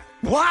can do that.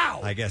 Wow.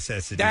 I guess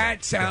that's the deal.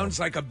 That sounds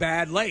like a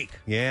bad lake.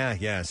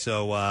 Yeah.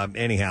 So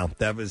anyhow,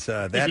 that was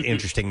that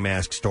interesting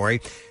mask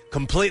story.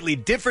 Completely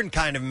different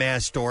kind of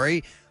mask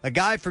story. A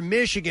guy from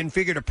Michigan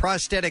figured a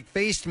prosthetic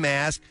face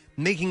mask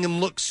making him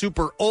look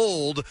super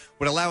old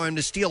would allow him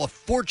to steal a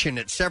fortune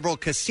at several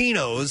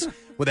casinos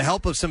with the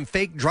help of some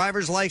fake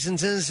driver's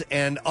licenses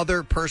and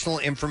other personal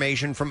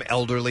information from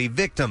elderly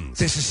victims.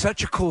 This is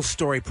such a cool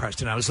story,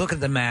 Preston. I was looking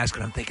at the mask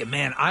and I'm thinking,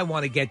 man, I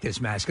want to get this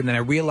mask. And then I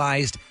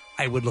realized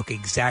I would look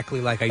exactly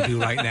like I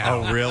do right now.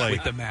 Oh, really?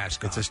 With the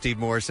mask on. It's a Steve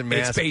Morrison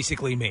mask? It's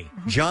basically me.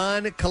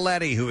 John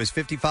Coletti, who is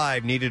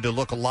 55, needed to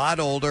look a lot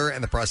older,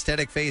 and the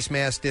prosthetic face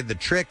mask did the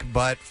trick,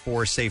 but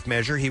for safe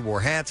measure, he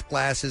wore hats,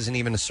 glasses, and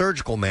even a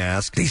surgical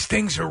mask. These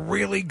things are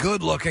really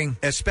good looking.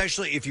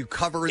 Especially if you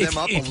cover them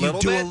up a little bit.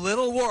 If you do a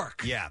little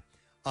work. Yeah.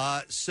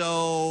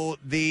 So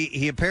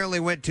he apparently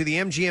went to the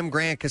MGM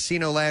Grand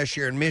Casino last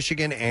year in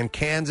Michigan and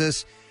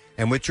Kansas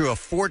and withdrew a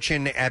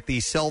fortune at the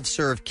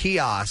self-serve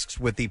kiosks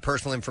with the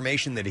personal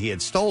information that he had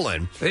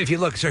stolen. If you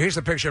look, so here's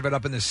a picture of it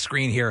up in the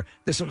screen here.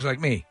 This looks like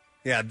me.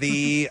 Yeah,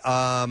 the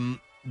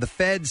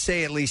feds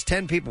say at least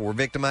 10 people were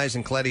victimized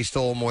and Coletti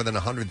stole more than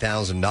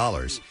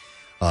 $100,000.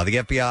 The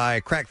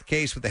FBI cracked the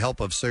case with the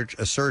help of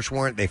a search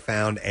warrant. They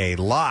found a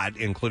lot,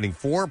 including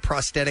 4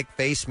 prosthetic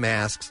face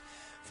masks,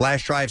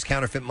 flash drives,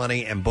 counterfeit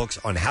money, and books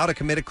on how to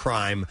commit a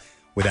crime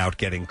without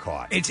getting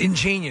caught. It's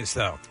ingenious,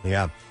 though.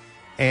 Yeah.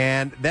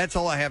 And that's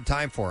all I have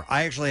time for.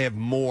 I actually have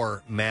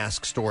more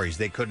mask stories.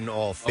 They couldn't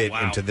all fit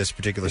into this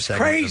particular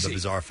segment of the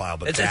Bizarre File.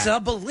 But It's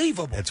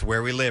unbelievable. It's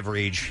where we live,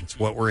 Reg. It's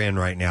what we're in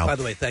right now. By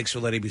the way, thanks for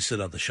letting me sit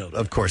on the show today.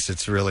 Of course,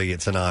 it's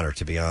an honor,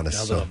 to be honest.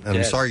 Now So, that I'm and I'm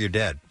dead. sorry you're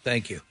dead.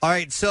 Thank you. All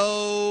right,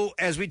 so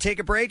as we take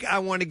a break, I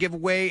want to give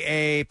away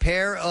a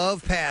pair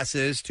of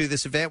passes to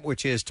this event,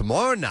 which is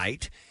tomorrow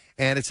night,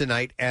 and it's a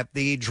night at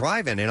the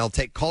Drive-In. And I'll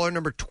take caller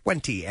number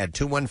 20 at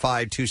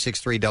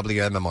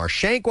 215-263-WMMR.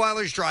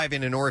 Shankweiler's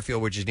Drive-In in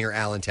Orfield, which is near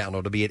Allentown.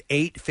 It'll be at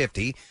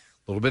 8:50. A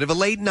little bit of a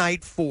late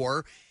night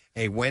for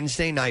a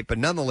Wednesday night, but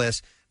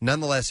nonetheless,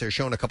 they're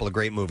showing a couple of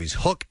great movies.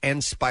 Hook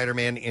and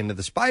Spider-Man Into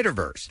the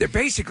Spider-Verse. They're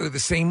basically the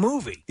same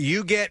movie.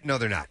 No,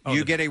 they're not.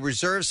 You get a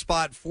reserved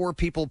spot, 4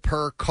 people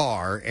per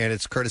car, and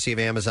it's courtesy of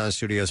Amazon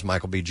Studios,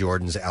 Michael B.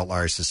 Jordan's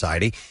Outlier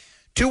Society.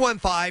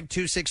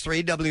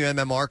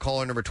 215-263-WMMR,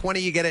 caller number 20.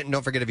 You get it. And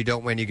don't forget, if you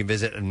don't win, you can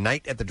visit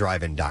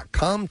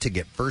nightatthedrivein.com to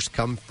get first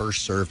come,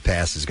 first served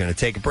passes. Going to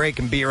take a break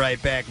and be right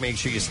back. Make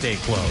sure you stay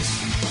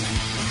close.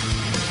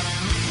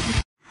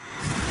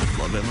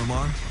 Love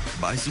MMR?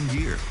 Buy some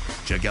gear.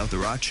 Check out the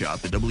rock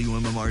shop at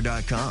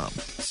WMMR.com.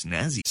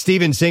 Snazzy.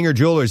 Steven Singer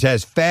Jewelers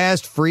has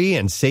fast, free,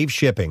 and safe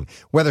shipping.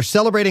 Whether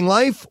celebrating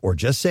life or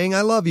just saying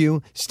I love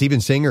you,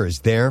 Steven Singer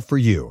is there for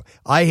you.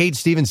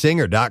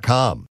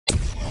 IHateStevenSinger.com.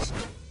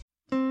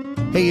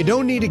 Hey, you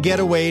don't need a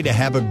getaway to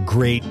have a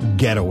great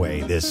getaway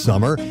this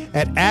summer.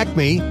 At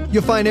Acme,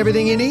 you'll find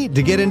everything you need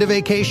to get into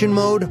vacation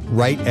mode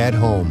right at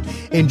home.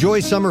 Enjoy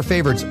summer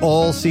favorites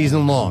all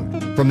season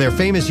long. From their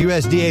famous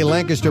USDA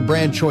Lancaster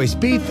brand choice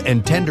beef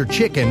and tender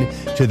chicken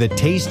to the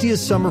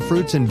tastiest summer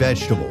fruits and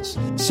vegetables.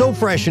 So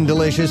fresh and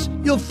delicious,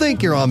 you'll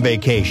think you're on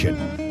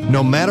vacation.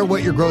 No matter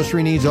what your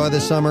grocery needs are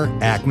this summer,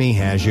 Acme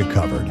has you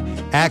covered.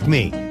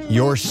 Acme,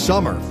 your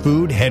summer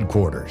food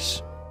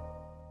headquarters.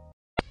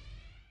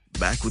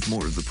 Back with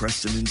more of the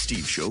Preston and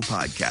Steve Show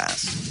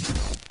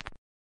podcast.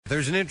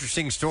 There's an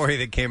interesting story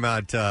that came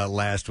out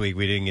last week.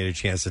 We didn't get a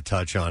chance to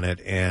touch on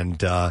it,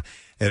 and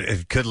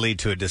it could lead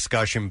to a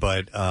discussion,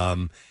 but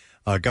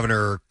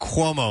Governor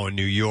Cuomo in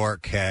New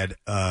York had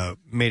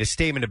made a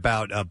statement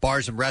about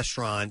bars and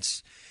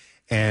restaurants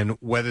and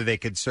whether they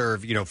could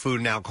serve, food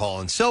and alcohol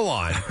and so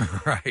on.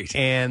 Right.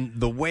 And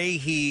the way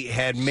he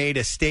had made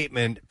a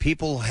statement,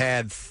 people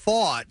had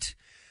thought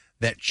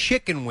that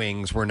chicken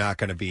wings were not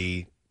going to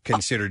be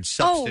considered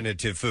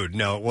substantive food.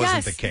 No, it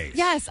wasn't the case.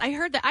 Yes, I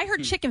heard that. I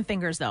heard chicken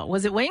fingers, though.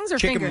 Was it wings or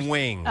chicken fingers?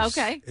 Wings.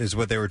 Okay. Is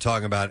what they were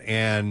talking about.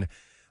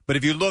 But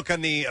if you look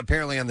on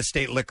apparently on the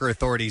State Liquor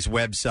Authority's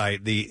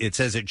website, it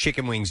says that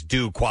chicken wings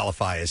do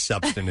qualify as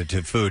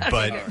substantive food.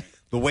 But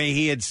the way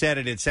he had said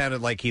it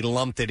sounded like he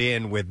lumped it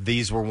in with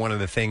these were one of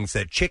the things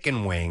that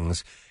chicken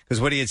wings,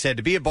 because what he had said,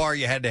 to be a bar,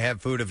 you had to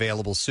have food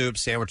available,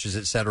 soups, sandwiches,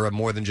 etc.,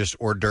 more than just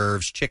hors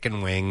d'oeuvres,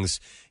 chicken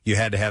wings. You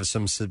had to have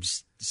some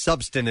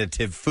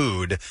substantive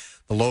food.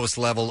 The lowest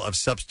level of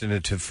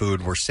substantive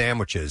food were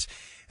sandwiches.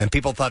 And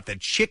people thought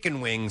that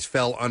chicken wings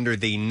fell under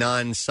the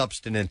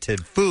non-substantive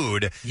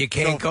food. You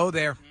can't go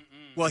there.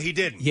 Well, he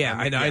didn't. Yeah,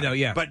 I know.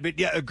 Yeah, but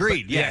yeah,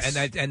 agreed. Yes,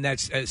 yeah, and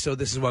that's so.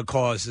 This is what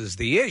causes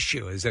the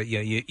issue: is that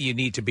you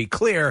need to be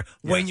clear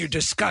when you're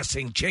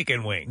discussing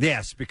chicken wings.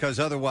 Yes, because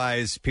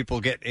otherwise people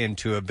get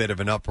into a bit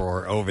of an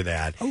uproar over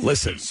that. Oh,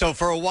 listen. So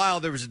for a while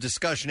there was a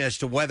discussion as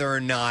to whether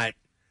or not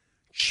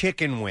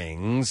chicken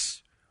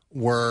wings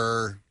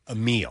were a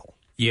meal.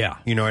 Yeah,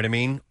 you know what I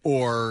mean,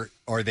 or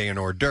are they an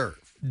hors d'oeuvre?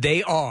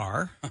 They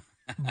are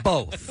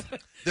both.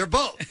 They're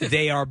both.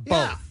 They are both.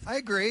 Yeah, I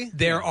agree.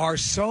 There are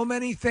so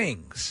many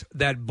things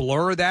that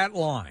blur that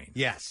line.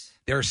 Yes.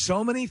 There are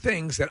so many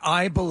things that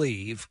I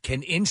believe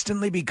can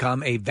instantly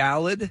become a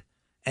valid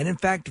and, in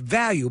fact,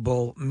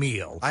 valuable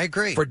meal. I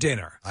agree. For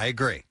dinner. I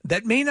agree.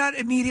 That may not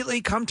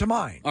immediately come to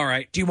mind. All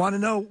right. Do you want to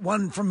know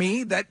one from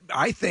me that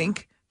I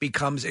think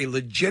becomes a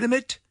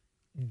legitimate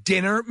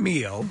dinner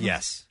meal?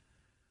 Yes.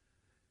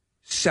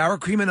 Sour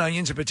cream and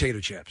onions and potato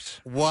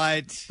chips.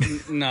 What?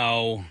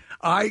 No.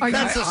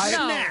 That's a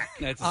snack.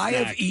 That's a I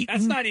snack. have eaten.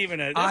 That's not even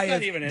a. That's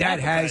not even an that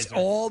has appetizer.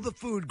 all the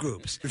food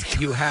groups.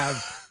 You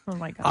have. Oh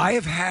my god! I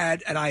have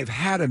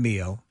had a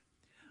meal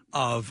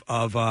of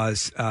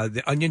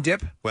the onion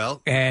dip.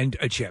 Well, and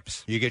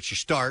chips. You get your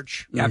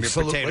starch,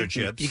 Absolutely. your potato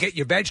chips. You get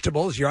your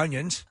vegetables, your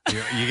onions.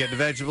 You get the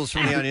vegetables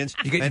from the onions.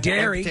 You get and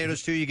dairy.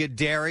 potatoes too. You get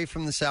dairy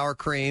from the sour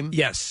cream.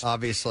 Yes,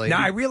 obviously. Now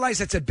I realize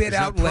that's a bit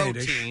There's no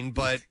outlandish, protein,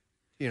 but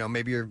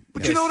maybe you're.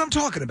 But you know what I'm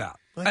talking about.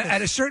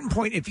 At a certain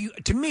point,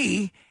 to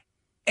me,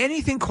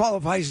 anything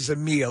qualifies as a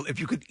meal if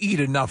you could eat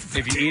enough of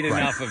it. If you eat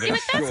enough of it, Yeah,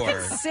 but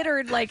that's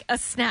considered like a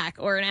snack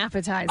or an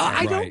appetizer.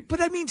 I don't, but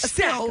I mean, a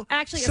still. snack.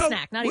 Actually, so a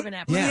snack, not even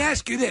an appetizer. Let me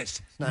ask you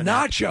this: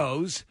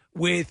 nachos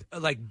with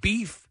like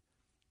beef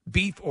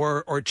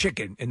or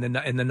chicken in the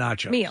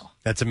nachos meal.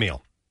 That's a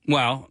meal.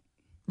 Well,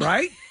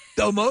 right?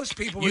 Though most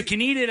people you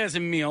can eat it as a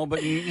meal,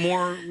 but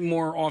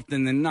more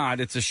often than not,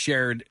 it's a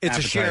shared. It's a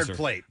appetizer. shared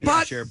plate.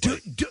 But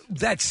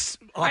that's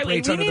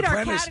operates we under need the our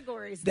premise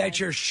categories, that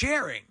you're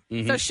sharing.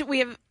 So should we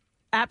have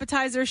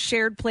appetizer,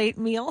 shared plate,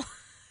 meal?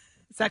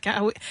 Is that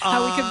how we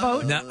can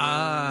vote? No,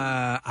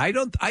 I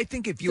don't. I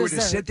think if you were to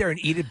Dessert. sit there and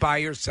eat it by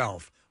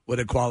yourself, would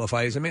it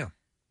qualify as a meal?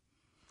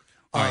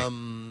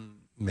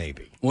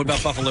 Maybe. What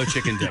about buffalo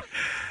chicken dip?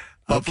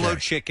 Buffalo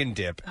chicken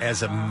dip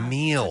as a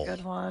meal.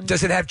 Good one.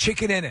 Does it have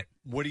chicken in it?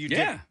 What are you?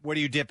 Yeah. What are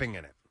you dipping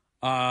in it?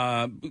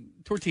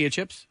 Tortilla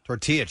chips.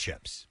 Tortilla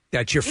chips.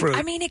 That's your fruit.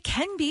 I mean, it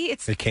can be.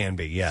 It's It can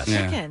be. Yes.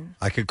 chicken.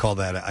 I could call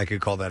that. I could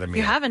call that a meal.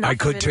 You have enough. I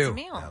could of it as a too.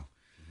 meal.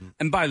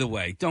 And by the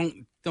way,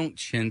 don't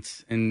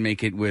chintz and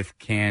make it with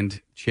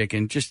canned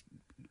chicken. Just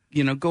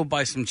go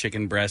buy some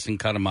chicken breasts and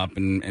cut them up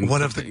and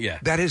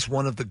that is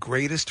one of the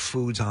greatest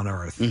foods on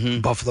earth.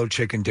 Buffalo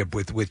chicken dip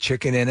with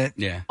chicken in it.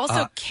 Yeah.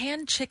 Also,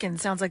 canned chicken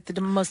sounds like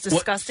the most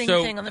disgusting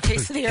so, thing on the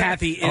face of the earth.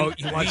 Kathy, you want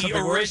the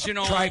something worse?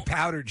 original Try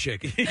powdered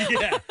chicken.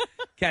 Yeah,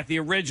 Kathy,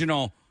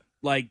 original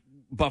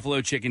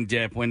buffalo chicken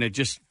dip when it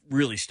just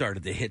really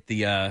started to hit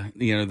the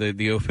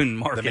open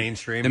market,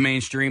 the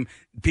mainstream.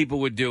 People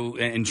would do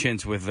and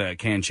chintz with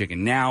canned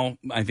chicken. Now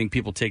I think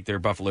people take their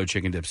buffalo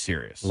chicken dip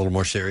serious, a little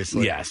more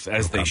seriously. Yes,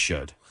 as they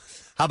should.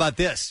 How about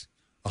this?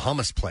 A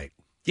hummus plate.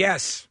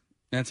 Yes,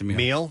 that's a meal.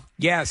 Meal.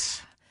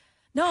 Yes.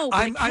 No,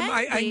 but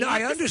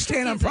I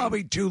understand. I'm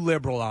probably too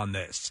liberal on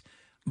this,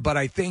 but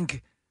I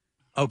think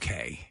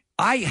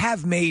I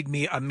have made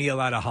me a meal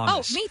out of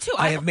hummus. Oh, me too.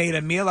 I have made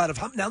a meal out of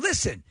hummus. Now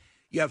listen.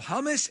 You have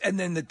hummus, and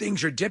then the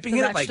things you're dipping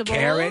in it, like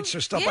carrots or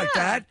stuff like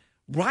that,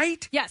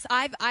 right? Yes,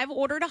 I've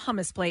ordered a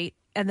hummus plate,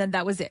 and then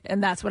that was it,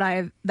 and that's what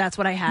I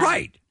had.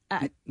 Right.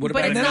 What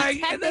about and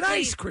then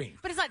ice cream?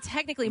 But it's not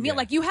technically a meal.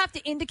 Like you have to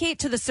indicate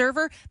to the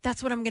server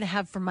that's what I'm going to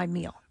have for my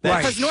meal. Right.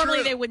 Because normally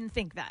True. they wouldn't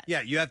think that. Yeah,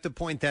 you have to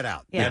point that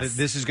out. Yes. That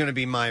this is going to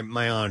be my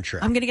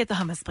entree. I'm going to get the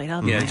hummus plate.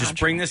 Just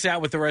bring this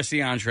out with the rest of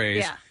the entrees.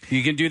 Yeah.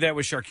 You can do that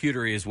with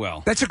charcuterie as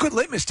well. That's a good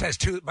litmus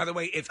test too. By the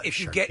way, if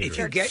you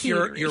get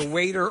your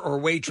waiter or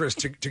waitress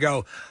to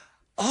go,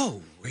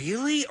 oh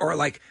really, or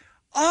like,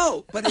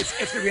 oh, but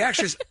if the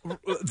reaction is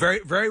very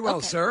very well,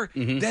 sir,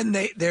 then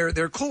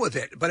they're cool with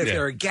it. But if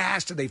they're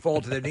aghast and they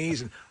fall to their knees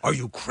and are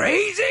you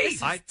crazy?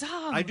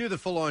 I do the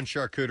full on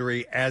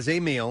charcuterie as a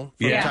meal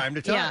from time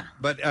to time. Yeah.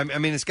 But I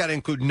mean, it's got to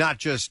include not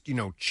just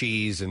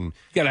cheese and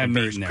gotta have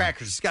meat in there.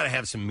 crackers. It's got to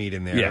have some meat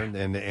in there, Yeah.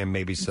 and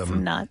maybe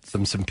some nuts.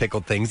 some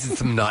pickled things, and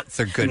some nuts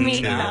are good Meat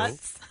too.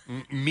 nuts.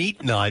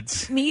 Meat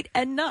nuts. Meat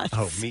and nuts.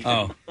 Oh, meat.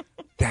 Oh,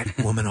 That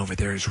woman over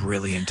there is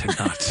really into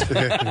nuts.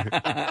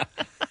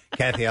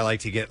 Kathy, I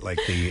like to get like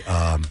the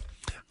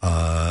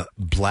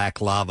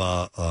black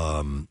lava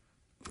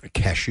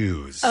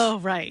cashews. Oh,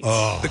 right.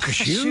 Oh, the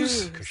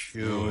cashews. The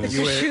Cashews.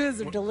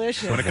 cashews are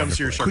delicious. When it comes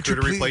to your Could you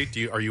charcuterie please-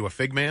 plate, are you a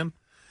fig man?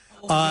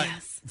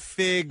 Yes.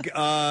 Fig,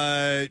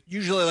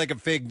 usually like a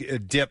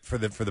fig dip for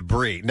the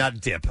brie, not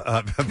dip,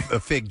 a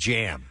fig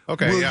jam.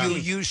 Okay, Will yeah. you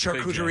use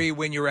charcuterie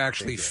when you're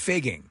actually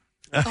figging?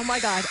 Oh my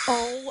god.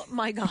 Oh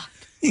my god.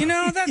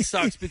 that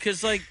sucks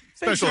because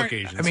Special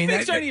occasions. I mean,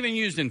 figs that- aren't even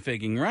used in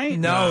figging, right?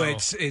 No,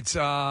 it's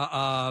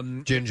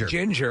Ginger.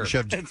 Ginger.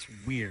 That's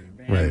weird,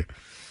 man. Right.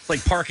 It's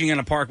like parking in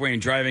a parkway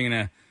and driving in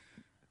a.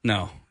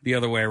 No, the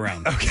other way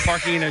around.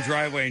 Parking in a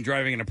driveway and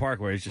driving in a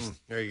parkway is just.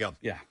 There you go.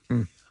 Yeah.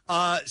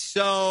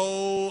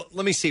 So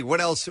let me see. What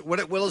else? What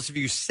else have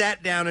you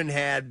sat down and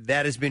had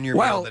that has been your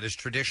meal that is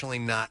traditionally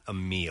not a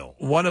meal?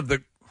 One of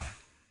the.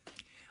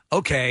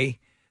 Okay,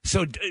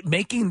 so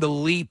making the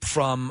leap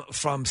from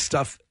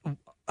stuff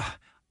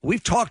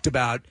we've talked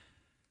about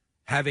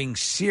having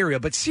cereal,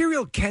 but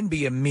cereal can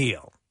be a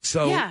meal.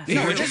 So Yeah.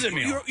 No, it is a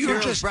meal. You're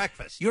Cereal's just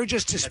breakfast. You're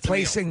just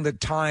displacing the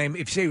time.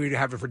 If say we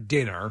have it for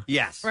dinner,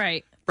 Yes.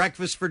 Right.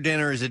 Breakfast for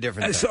dinner is a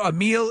different thing. so a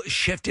meal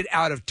shifted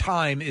out of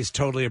time is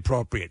totally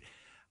appropriate.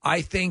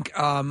 I think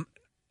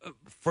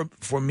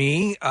for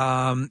me,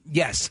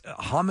 yes,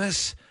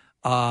 hummus.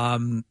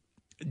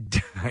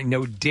 I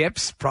know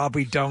dips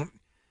probably don't.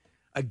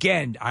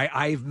 Again,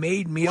 I've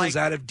made meals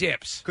out of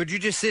dips. Could you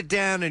just sit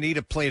down and eat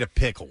a plate of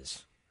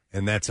pickles,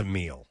 and that's a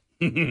meal?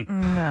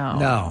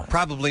 No.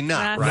 Probably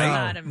not, That's right?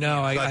 not a meal. No,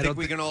 So I don't think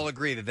we can all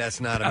agree that that's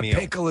not a a meal.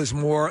 pickle is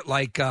more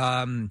like It's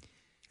an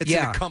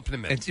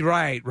accompaniment. It's,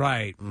 right.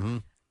 Mm-hmm.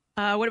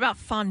 What about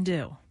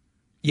fondue?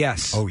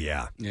 Yes. Oh,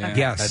 yeah.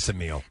 Yes. That's a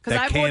meal. 'Cause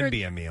That I've can ordered-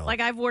 be a meal. Like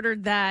I've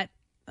ordered that.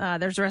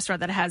 There's a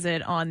restaurant that has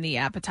it on the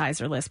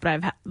appetizer list,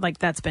 but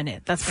that's been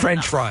it. That's been French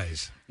enough.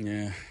 fries.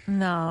 Yeah.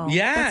 No.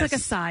 Yes. That's like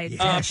a side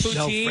Yes. dish.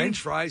 No, poutine. French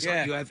fries.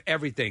 Yeah. You have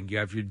everything. You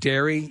have your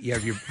dairy. You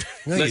have your.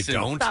 No, Listen, you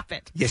don't. Stop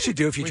it. Yes, you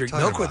do if you What are drink you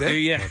milk talking with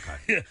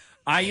it. Yeah.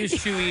 I used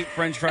to eat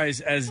French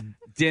fries as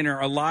dinner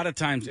a lot of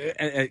times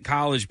at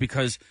college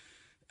because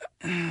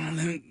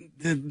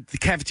the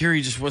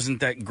cafeteria just wasn't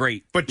that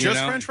great. But you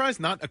just know? French fries,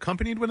 not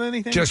accompanied with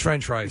anything? Just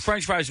French fries.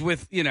 French fries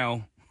with,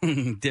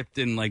 dipped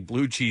in like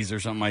blue cheese or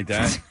something like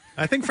that.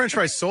 I think French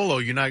fries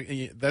solo,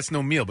 that's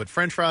no meal. But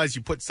French fries,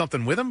 you put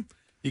something with them,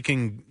 you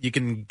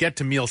can get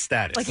to meal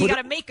status. Like you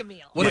got to make a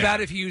meal. What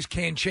about if you use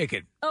canned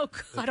chicken? Oh,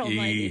 I don't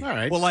like it. All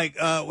right. Well, like,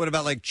 what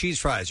about like cheese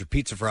fries or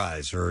pizza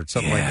fries or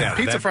something like that?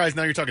 Pizza That- fries,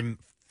 now you're talking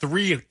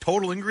 3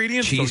 total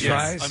ingredients? Cheese So,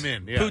 yes, fries? I'm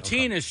in. Yeah.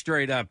 Poutine is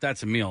straight up.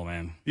 That's a meal,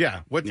 man.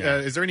 Yeah. What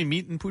is there any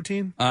meat in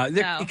poutine? No.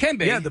 It can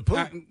be. Yeah, the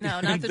No,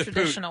 not the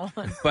traditional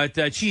one. But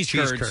cheese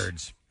cheese curds.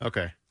 curds.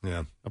 Okay.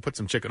 Yeah. I'll put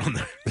some chicken on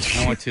there.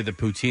 I went to the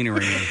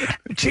poutineery.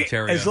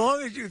 As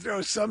long as you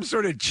throw some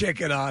sort of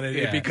chicken on it,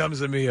 it Yeah.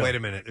 becomes a meal. Wait a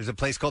minute. There's a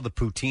place called the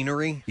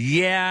Poutineery.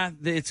 Yeah,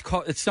 it's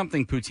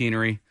something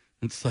poutinery.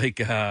 It's like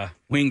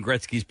Wayne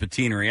Gretzky's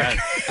poutinery.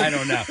 I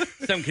don't know.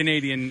 Some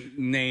Canadian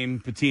name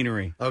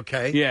poutinery.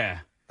 Okay. Yeah.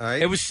 All right.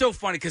 It was so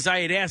funny because I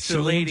had asked the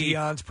Celine lady.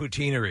 Dion's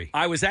poutinery.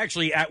 I was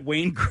actually at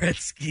Wayne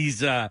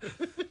Gretzky's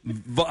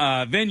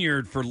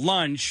vineyard for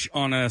lunch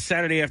on a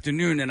Saturday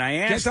afternoon, and I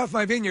asked. Get off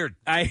my vineyard.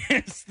 I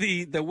asked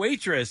the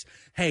waitress,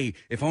 "Hey,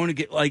 if I want to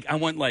get I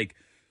want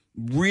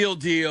real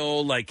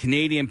deal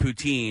Canadian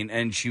poutine,"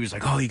 and she was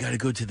like, "Oh, you got to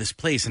go to this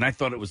place," and I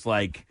thought it was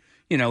like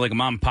a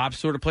mom and pop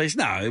sort of place.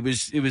 No, it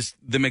was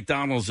the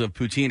McDonald's of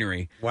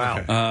poutinery.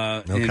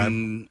 Wow.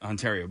 In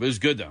Ontario, but it was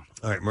good though.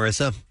 All right,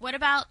 Marissa. What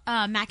about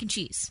mac and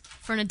cheese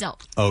for an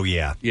adult? Oh,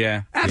 yeah.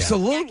 Yeah,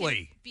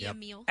 Absolutely. Be a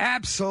meal.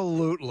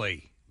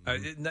 Absolutely.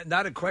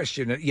 Not a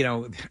question.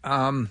 Yeah,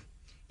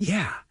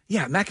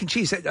 mac and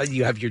cheese.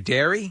 You have your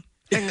dairy.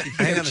 Hang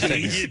on a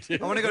second.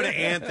 I want to go to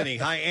Anthony.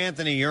 Hi,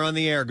 Anthony. You're on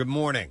the air. Good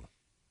morning.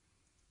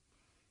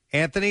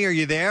 Anthony, are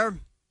you there?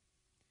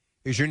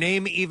 Is your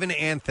name even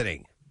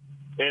Anthony?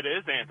 It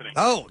is Anthony.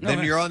 Oh,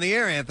 then you're on the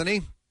air,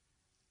 Anthony.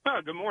 Oh,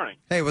 good morning.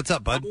 Hey, what's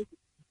up, bud?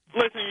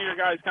 Listening to your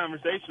guys'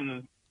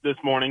 conversation this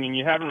morning, and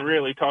you haven't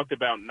really talked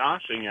about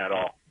noshing at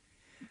all.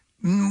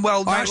 Well,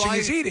 All right, noshing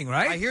is eating,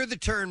 right? I hear the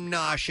term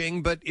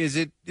noshing, but is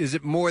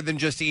it more than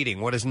just eating?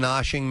 What does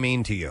noshing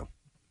mean to you?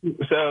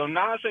 So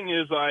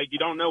noshing is like you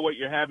don't know what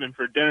you're having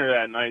for dinner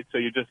that night, so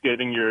you're just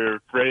getting your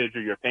fridge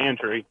or your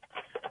pantry,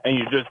 and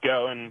you just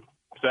go and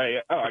say,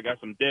 oh, I got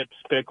some dips,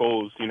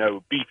 pickles,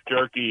 beef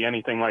jerky,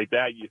 anything like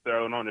that. You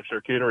throw it on a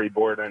charcuterie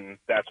board, and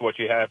that's what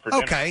you have for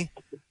dinner. Okay.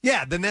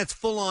 Yeah, then that's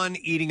full-on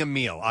eating a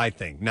meal, I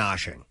think,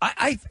 noshing.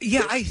 I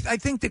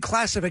think the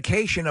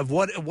classification of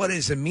what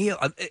is a meal,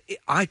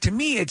 to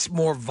me, it's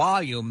more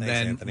volume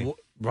than Anthony.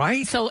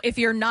 right. So if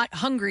you're not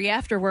hungry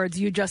afterwards,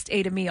 you just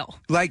ate a meal.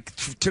 Like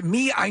to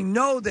me, I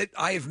know that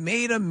I've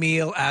made a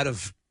meal out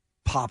of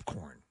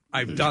popcorn.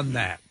 I've done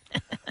that.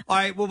 All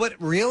right, well, but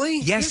really?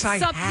 Yes, I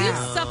have.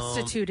 You've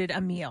substituted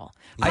a meal.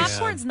 Yeah.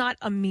 Popcorn's not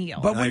a meal.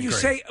 But when I you agree.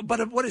 say,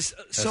 but what is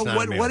so? not a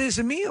What meal. what is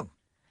a meal?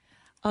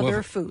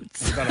 Other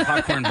foods. What about a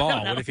popcorn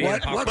ball? What if you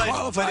had a What popcorn ball?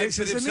 qualifies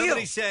But as if a meal?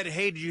 somebody said,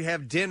 hey, did you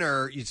have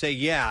dinner? You'd say,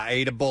 yeah, I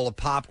ate a bowl of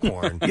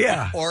popcorn.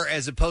 Yeah. Or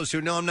as opposed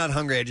to, no, I'm not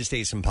hungry. I just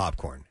ate some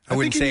popcorn. I I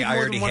wouldn't think you say need I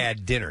more already than one-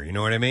 had dinner. You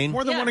know what I mean?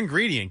 More than one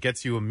ingredient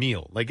gets you a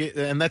meal.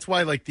 And that's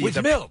why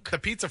With milk. the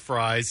pizza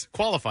fries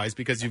qualifies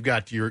because you've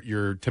got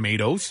your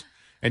tomatoes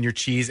and your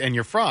cheese and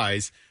your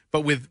fries.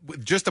 But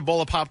with just a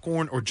bowl of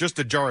popcorn or just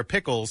a jar of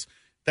pickles,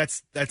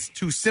 that's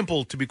too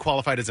simple to be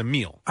qualified as a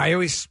meal. I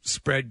always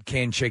spread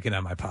canned chicken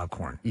on my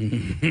popcorn.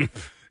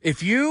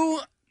 If you,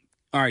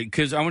 all right,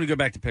 because I want to go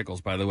back to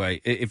pickles. By the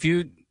way, if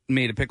you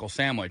made a pickle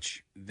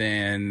sandwich,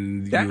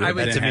 then That- you I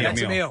would then say had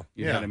that's a meal.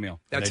 You Yeah. had a meal,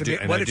 That's I a do- meal.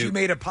 and What I if do- you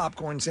made a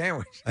popcorn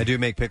sandwich? I do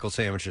make pickle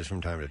sandwiches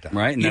from time to time.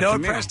 right? And You that's know a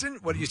what, meal. Preston?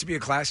 What used to be a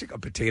classic? A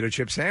potato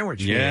chip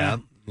sandwich. Yeah.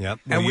 Yep.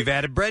 And Well, we- you've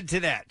added bread to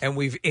that. And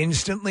we've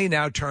instantly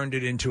now turned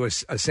it into a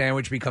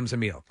sandwich becomes a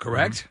meal,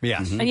 correct?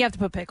 Yes. And you have to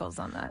put pickles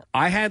on that.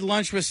 I had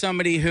lunch with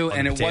somebody who,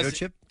 and it potato was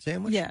chip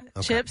sandwich? Yeah.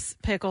 Okay. Chips,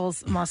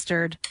 pickles,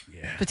 mustard,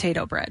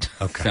 potato bread.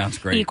 Okay. sounds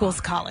great. Equals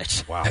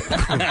college. Wow.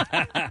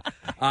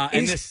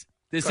 And this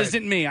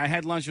isn't me. I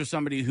had lunch with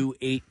somebody who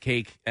ate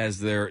cake as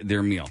their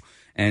meal,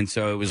 and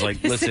so it was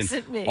like, This listen,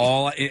 isn't me.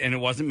 and it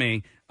wasn't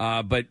me.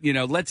 But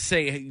let's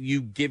say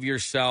you give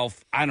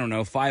yourself, I don't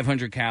know,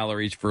 500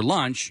 calories for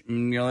lunch,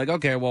 and you're like,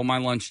 okay, well, my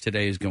lunch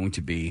today is going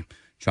to be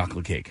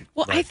chocolate cake.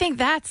 Well, I think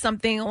that's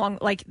something along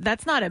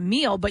that's not a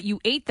meal, but you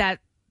ate that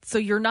so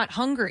you're not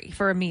hungry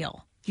for a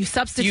meal. You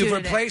substituted You've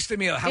it. replaced a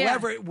meal. Yeah.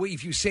 However,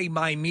 if you say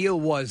my meal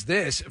was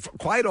this,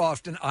 quite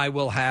often I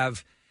will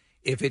have,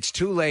 if it's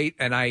too late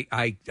and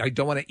I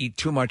don't want to eat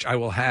too much, I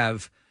will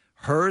have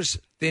hers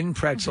thin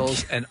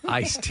pretzels and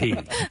iced tea.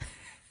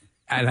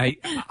 And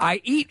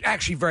I eat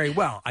actually very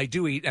well. I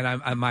do eat, and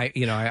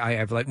I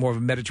have like more of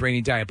a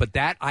Mediterranean diet. But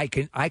that I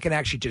can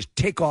actually just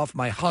take off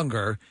my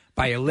hunger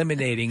by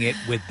eliminating it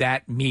with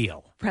that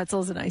meal.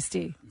 Pretzels and iced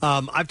tea.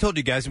 I've told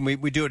you guys, and we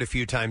do it a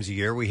few times a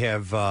year. We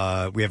have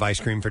ice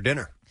cream for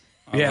dinner.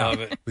 I love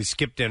it. We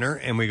skip dinner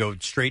and we go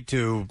straight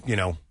to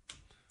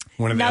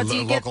one of Now, the do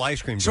you local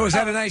ice cream. So is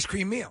joints. that an ice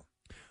cream meal?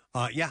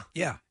 Yeah.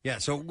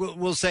 So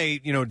we'll say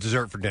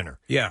dessert for dinner.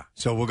 Yeah.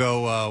 So we'll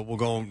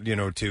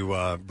go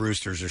to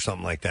Brewster's or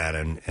something like that,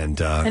 and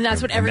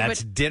that's what everybody.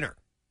 That's dinner.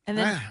 And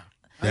then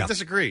I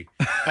disagree.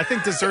 I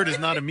think dessert is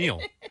not a meal.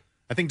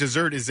 I think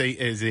dessert is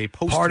a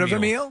post Part of a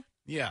meal?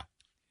 Yeah.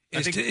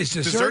 Is I think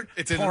dessert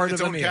it's in part its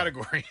of a own meal?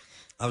 category.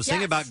 I was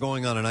thinking about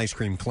going on an ice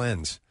cream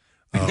cleanse.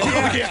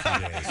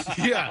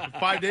 Yeah,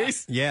 5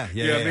 days. Yeah.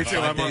 Me too.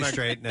 5 I'm on days that.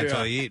 straight. And that's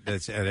all you eat.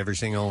 That's at every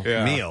single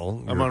Yeah.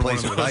 meal. You I'm on replace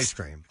one it of with those. ice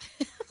cream.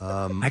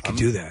 I could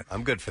do that.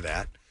 I'm good for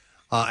that.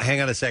 Hang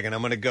on a second.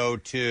 I'm going to go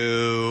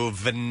to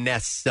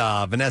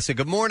Vanessa. Vanessa,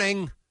 good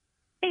morning.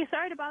 Hey,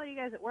 sorry to bother you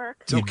guys at work.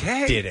 It's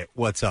okay. You did it.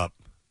 What's up?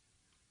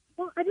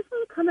 Well, I just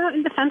want to come out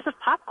in defense of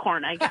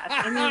popcorn, I guess.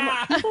 I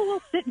mean, people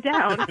will sit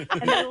down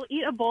and they will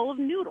eat a bowl of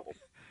noodles.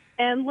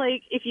 And,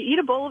 if you eat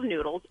a bowl of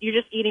noodles, you're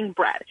just eating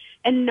bread.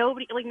 And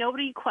nobody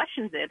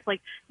questions it. It's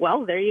like,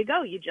 well, there you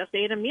go. You just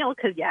ate a meal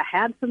because you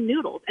had some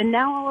noodles. And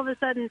now all of a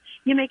sudden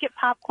you make it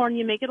popcorn,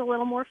 you make it a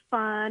little more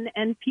fun,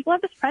 and people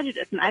have this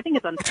prejudice, and I think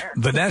it's unfair.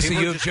 Vanessa,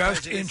 you've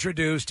just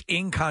introduced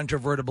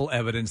incontrovertible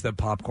evidence that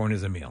popcorn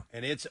is a meal.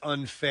 And it's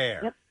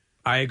unfair. Yep.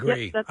 I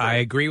agree. Yep, that's I right.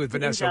 agree with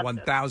It's Vanessa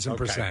injustice.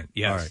 1,000%.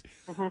 Yes.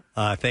 All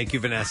right. Thank you,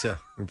 Vanessa.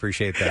 We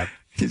appreciate that.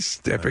 He's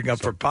stepping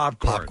up for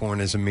popcorn.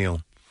 Popcorn is a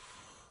meal.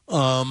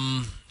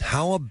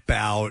 How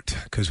about,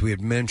 because we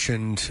had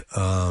mentioned,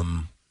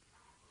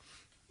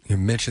 you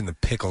mentioned the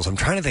pickles. I'm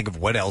trying to think of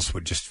what else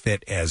would just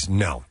fit as,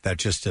 no, that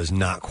just does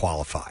not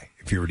qualify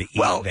if you were to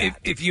eat that.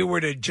 If you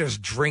were to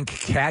just drink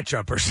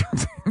ketchup or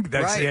something,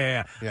 that's, Right.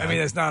 yeah. Yeah. I mean,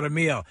 that's not a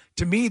meal.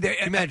 To me, Can you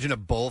imagine a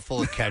bowl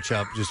full of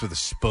ketchup just with a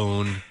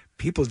spoon.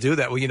 People do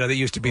that. Well, that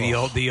used to be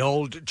the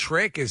old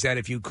trick is that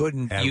if you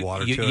couldn't Add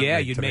water to it,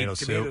 make you'd make tomato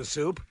tomato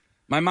soup.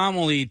 My mom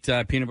will eat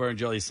peanut butter and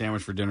jelly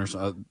sandwich for dinner.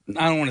 So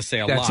I don't want to say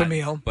a lot. That's a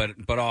meal.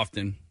 but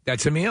often.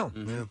 That's a meal.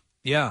 Mm-hmm.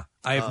 Yeah,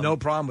 I have no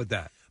problem with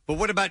that. But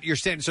what about your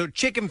standard? So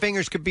chicken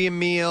fingers could be a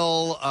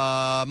meal.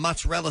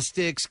 Mozzarella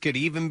sticks could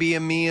even be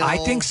a meal. I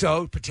think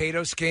so.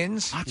 Potato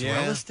skins.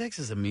 Mozzarella sticks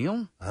is a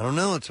meal? I don't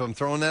know. So I'm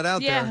throwing that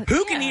out there.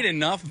 Who can eat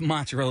enough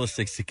mozzarella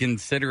sticks to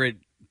consider it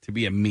to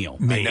be a meal?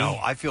 I know.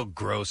 I feel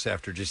gross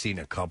after just eating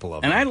a couple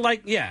of them. And I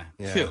like,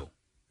 two.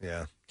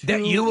 Yeah.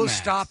 That you will max.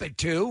 stop at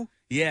 2?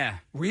 Yeah.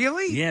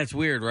 Really? Yeah, it's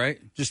weird, right?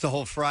 Just the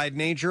whole fried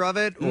nature of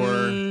it?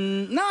 Or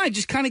no, I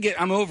just kind of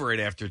I'm over it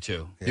after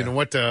 2. You know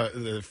what?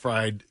 The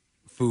fried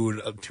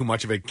food, too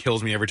much of it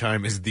kills me every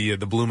time. Is the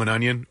bloomin'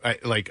 onion?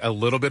 Like a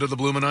little bit of the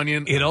bloomin'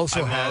 onion. It also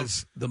I love.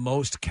 has the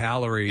most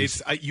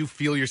calories. It's you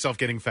feel yourself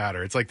getting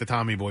fatter. It's like the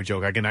Tommy Boy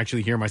joke. I can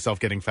actually hear myself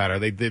getting fatter.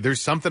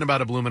 There's something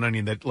about a bloomin'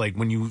 onion that, like,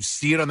 when you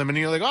see it on the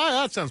menu, you're like,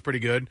 oh, that sounds pretty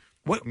good.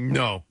 What?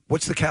 No.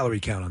 What's the calorie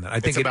count on that? I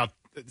think it's about.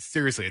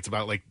 Seriously, it's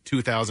about like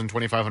 2,000,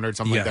 2,500,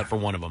 something like that for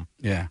one of them.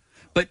 Yeah.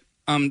 But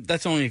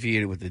that's only if you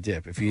eat it with the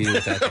dip. If you eat it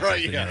with that,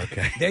 Right, then yeah. you're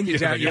okay. Then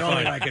you're you're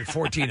only fine. like at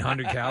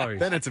 1,400 calories.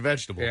 Then it's a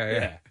vegetable.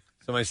 Yeah.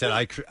 Somebody said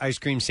ice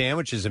cream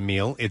sandwich is a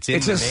meal. It's in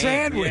It's the a name.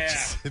 sandwich.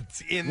 Yeah.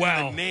 It's in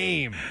the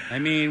name. I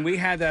mean, we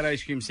had that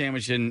ice cream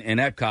sandwich in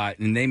Epcot,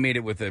 and they made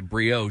it with a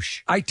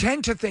brioche. I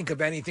tend to think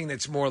of anything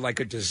that's more like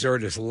a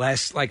dessert as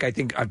less like I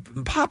think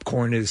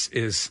popcorn is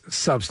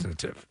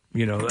substantive.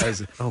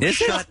 As Is it?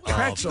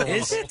 pretzels.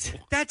 Is it?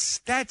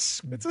 That's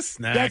It's a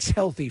snack. that's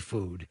healthy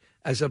food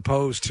as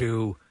opposed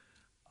to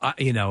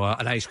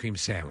an ice cream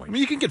sandwich. I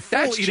mean, you can get full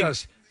That's eating.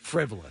 just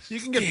frivolous.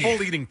 You can get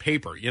full eating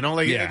paper.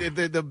 Like Yeah.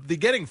 the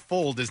getting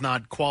full does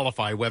not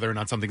qualify whether or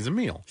not something's a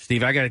meal.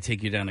 Steve, I got to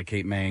take you down to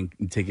Cape May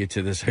and take you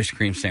to this ice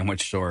cream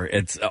sandwich store.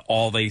 It's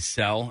all they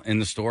sell in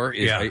the store.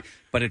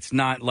 But it's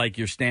not like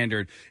your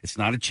standard. It's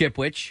not a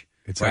Chipwich.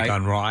 It's right? like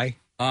on rye.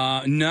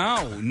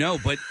 No,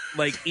 but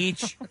like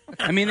each,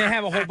 I mean, they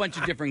have a whole bunch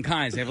of different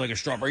kinds. They have like a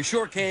strawberry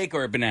shortcake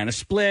or a banana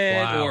split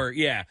Wow.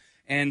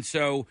 And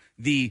so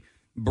the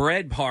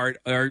bread part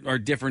are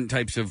different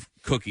types of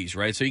cookies,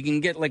 right? So you can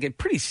get like a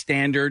pretty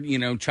standard,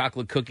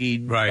 chocolate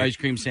cookie ice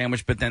cream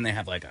sandwich, but then they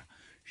have like a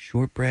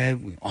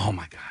shortbread. Oh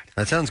my God.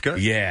 That sounds good.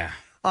 Yeah.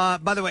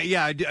 By the way,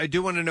 I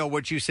do want to know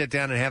what you sit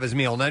down and have as a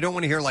meal. And I don't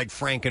want to hear like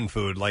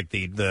Frankenfood, like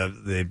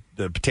the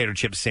potato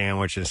chip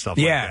sandwich and stuff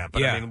like that.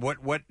 But I mean,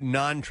 what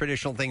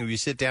non-traditional thing, if you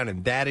sit down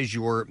and that is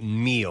your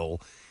meal,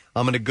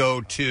 I'm going to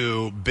go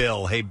to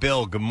Bill. Hey,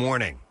 Bill, good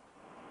morning.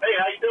 Hey,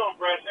 how you doing,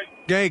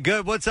 Preston? Hey,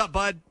 good. What's up,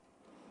 bud?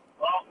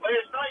 Well,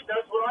 last night,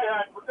 that's what I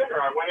had for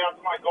dinner. I went out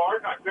to my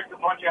garden, I picked a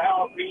bunch of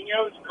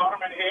jalapenos, cut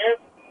them in half,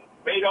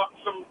 made up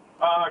some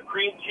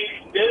cream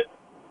cheese dip,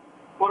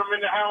 put them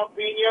in the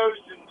jalapenos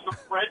and some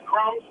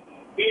breadcrumbs,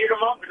 heated them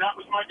up, and that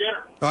was my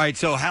dinner. All right,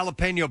 so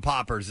jalapeno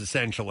poppers,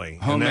 essentially.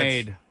 And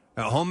Homemade.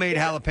 homemade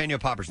jalapeno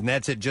poppers. And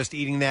that's it, just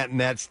eating that, and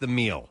that's the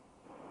meal.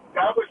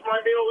 my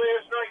meal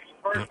last night. It's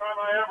the first time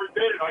I ever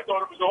did it. I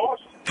thought it was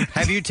awesome.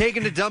 Have you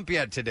taken a dump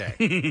yet today?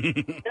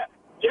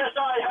 Yes,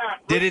 I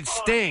have. Did it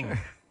sting? A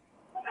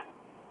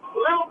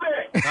little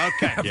bit.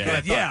 Okay.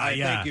 Yeah.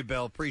 Thank you,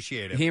 Bill.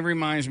 Appreciate it. He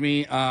reminds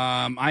me,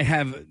 I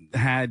have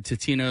had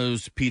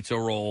Totino's pizza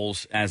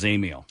rolls as a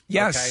meal.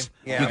 Yes,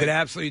 Okay. Yeah. you could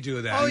absolutely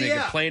do that. Oh, Make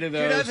yeah. a plate of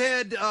Dude, those.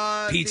 I've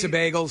had Pizza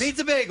bagels.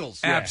 Pizza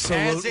bagels.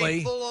 Absolutely.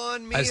 As a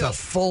full-on meal. As a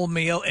full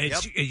meal.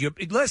 It's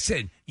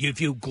listen, if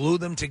you glue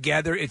them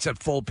together, it's a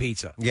full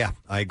pizza. Yeah,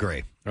 I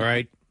agree. All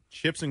right.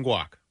 Chips and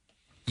guac.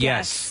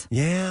 Yes.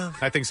 Yeah.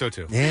 I think so,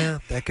 too. Yeah,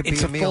 that could be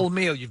It's a a meal. full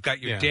meal. You've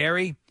got your Yeah.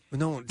 dairy.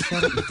 No,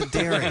 shut up with the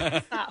dairy.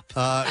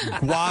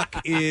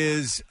 Guac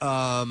is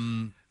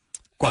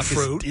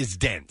fruit. is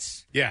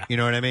dense. Yeah. You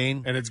know what I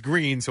mean? And it's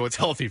green, so it's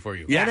healthy for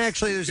you. And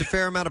actually, there's a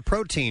fair amount of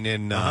protein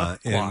in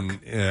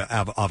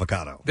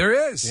avocado.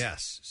 There is.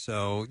 Yes.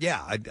 So,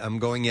 yeah, I'm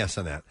going yes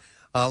on that.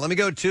 Let me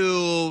go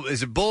to,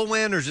 is it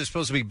Bullwinkle or is it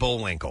supposed to be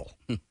Bullwinkle?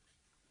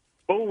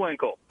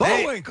 Bullwinkle.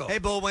 Bullwinkle. Hey,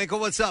 Bullwinkle,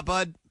 what's up,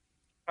 bud?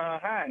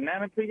 Hi,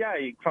 Nana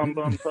Puyai, Crumb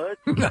Bum Pud.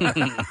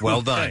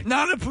 Well done.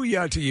 Not a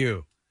puya to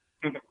you.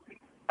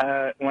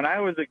 When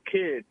I was a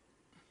kid,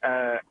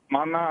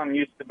 my mom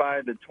used to buy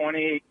the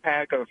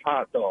 28-pack of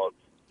hot dogs.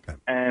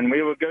 And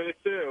we would go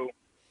through,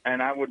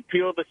 and I would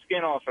peel the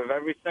skin off of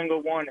every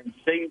single one and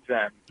save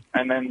them.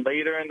 And then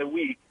later in the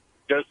week,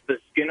 just the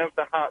skin of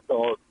the hot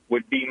dog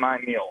would be my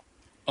meal.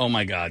 Oh,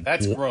 my God.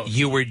 That's gross.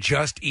 You were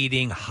just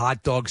eating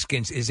hot dog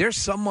skins. Is there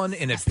someone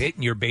in a pit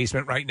in your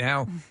basement right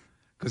now?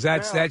 Because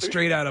that's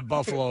straight out of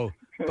Buffalo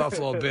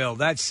Bill.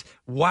 That's,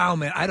 wow,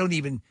 man. I don't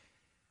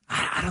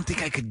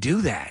think I could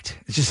do that.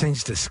 It just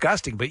seems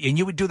disgusting. And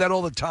you would do that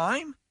all the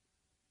time?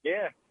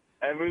 Yeah,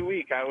 every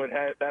week I would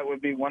have. That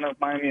would be one of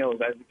my meals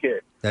as a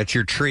kid. That's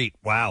your treat.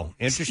 Wow.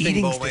 Interesting,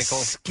 Eating the Bullwinkle.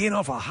 skin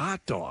off a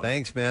hot dog.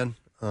 Thanks, man.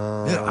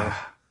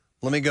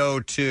 Let me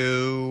go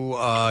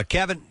to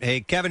Kevin.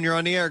 Hey, Kevin, you're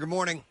on the air. Good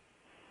morning.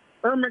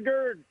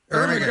 Ermagerd.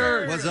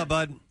 What's up,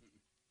 bud?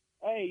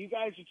 Hey, you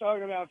guys are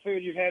talking about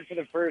food you've had for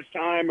the first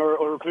time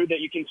or food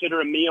that you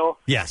consider a meal.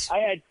 Yes.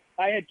 I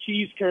had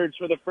cheese curds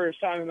for the first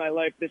time in my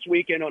life this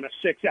weekend on a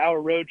 6-hour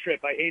road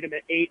trip. I ate them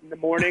at 8 in the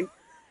morning,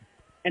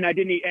 and I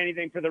didn't eat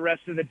anything for the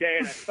rest of the day,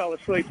 and I fell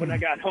asleep when I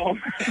got home.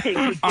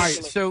 All right,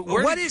 so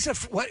what is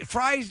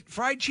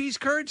fried cheese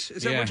curds?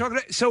 Is that what we're talking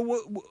about?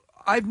 So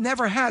I've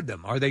never had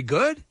them. Are they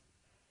good?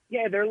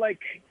 Yeah, they're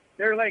like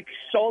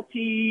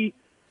salty,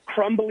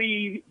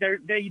 crumbly.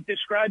 They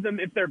describe them,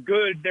 if they're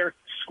good, they're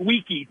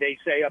squeaky. They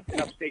say up in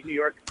upstate New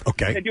York.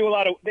 Okay. They do a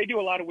lot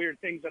of weird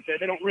things up there.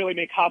 They don't really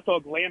make hot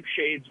dog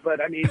lampshades, but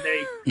I mean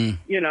they,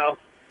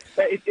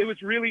 it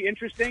was really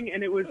interesting,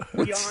 and it was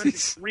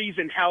beyond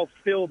reason how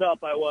filled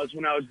up I was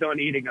when I was done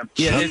eating them.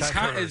 Yeah, it's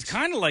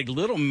kind of like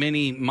little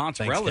mini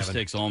mozzarella Thanks, Kevin.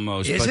 sticks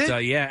almost. Is but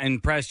it? Yeah,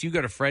 and Press, you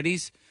go to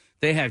Freddy's,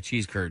 they have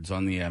cheese curds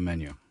on the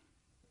menu.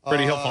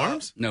 Freddie Hill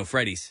Farms? No,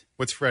 Freddy's.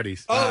 What's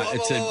Freddy's?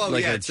 It's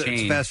a It's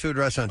chain. a fast food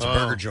restaurant. It's a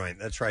burger joint.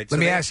 That's right. Let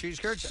me they have ask- cheese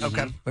curds. Mm-hmm.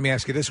 Okay. Let me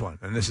ask you this one,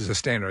 and this is a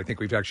standard. I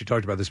think we've actually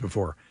talked about this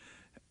before.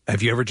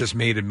 Have you ever just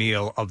made a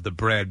meal of the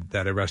bread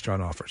that a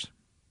restaurant offers?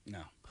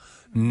 No.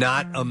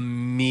 Not a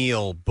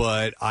meal,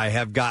 but I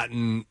have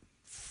gotten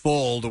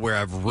full to where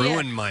I've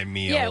ruined my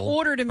meal. Yeah,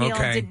 ordered a meal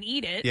Okay. and didn't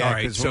eat it. Yeah, All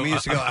right, because so when we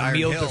used to go to a Iron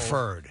meal Hill,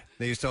 deferred.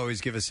 They used to always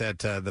give us that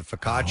the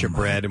focaccia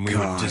bread, and we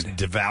would just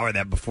devour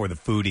that before the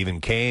food even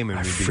came, and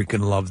I we'd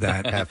freaking love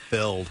that. half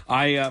filled.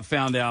 I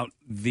found out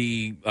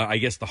I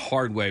guess the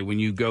hard way when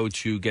you go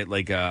to get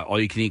like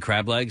all you can eat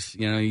crab legs.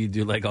 You know, you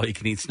do like all you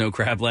can eat snow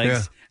crab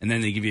legs, and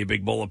then they give you a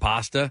big bowl of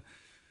pasta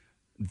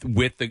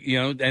with the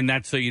and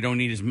that's so you don't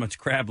eat as much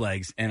crab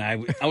legs. And I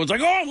was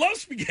like, oh, I love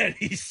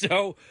spaghetti,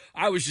 so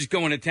I was just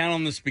going to town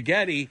on the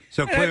spaghetti.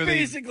 So and clearly, I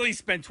basically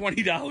spent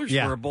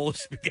 $20 for a bowl of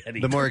spaghetti.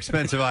 The more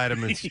expensive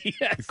item is the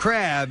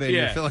crab, and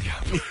you're filling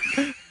up.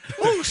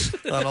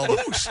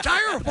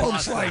 Styrofoam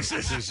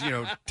slices. This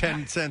is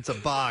 10 cents a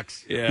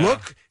box. Yeah.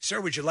 Look,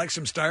 sir, would you like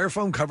some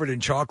styrofoam covered in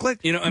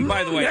chocolate? And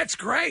by the way, that's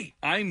great.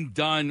 I'm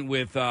done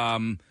with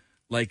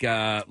like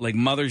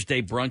Mother's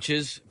Day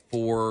brunches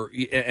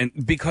and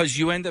because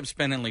you end up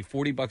spending like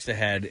 $40 a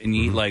head, and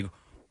you eat like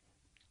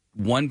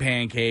one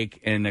pancake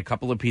and a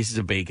couple of pieces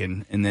of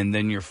bacon, and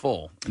then you're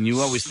full. And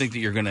you always think that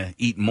you're going to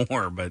eat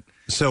more, but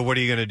so what are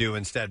you going to do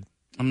instead?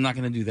 I'm not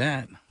going to do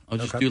that. I'll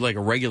just do like a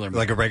regular meal.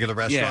 Like a regular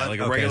restaurant? Yeah, like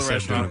a regular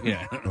restaurant.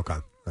 Yeah. Okay.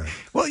 All right.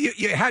 Well,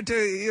 you had to.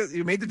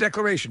 You made the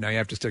declaration. Now you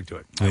have to stick to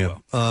it.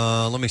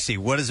 Let me see.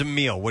 What is a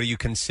meal? What do you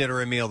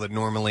consider a meal that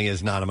normally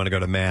is not? I'm going to go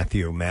to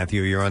Matthew.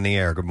 Matthew, you're on the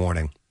air. Good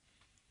morning.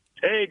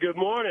 Hey, good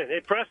morning. Hey,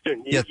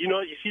 Preston. Yes. You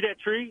see that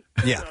tree?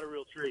 Yeah. It's not a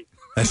real tree.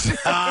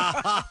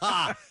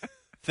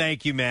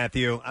 Thank you,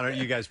 Matthew.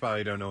 You guys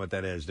probably don't know what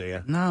that is, do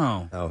you?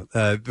 No. Oh,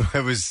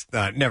 it was.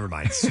 Never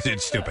mind.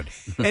 It's stupid.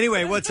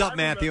 Anyway, what's up,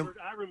 Matthew?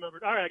 I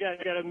remembered. All right,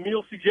 I got a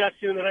meal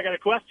suggestion, and then I got a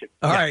question.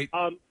 All right.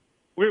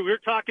 We're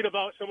talking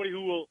about somebody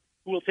who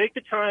will take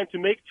the time to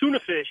make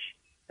tuna fish,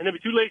 and then be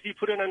too lazy to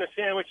put it on a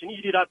sandwich and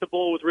eat it out the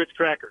bowl with Ritz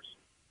crackers.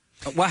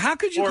 Well, how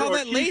could you call Or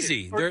that cheeses.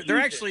 lazy? Or They're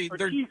actually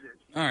cheeses.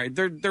 All right,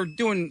 they're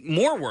doing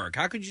more work.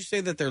 How could you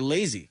say that they're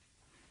lazy?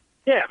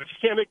 Yeah, but you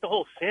can't make the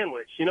whole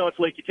sandwich. You know, it's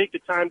like you take the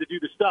time to do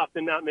the stuff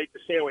and not make the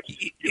sandwich.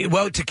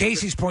 Well, to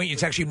Casey's point,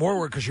 it's actually more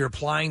work because you're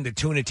applying the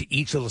tuna to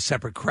each little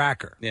separate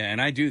cracker. Yeah,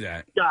 and I do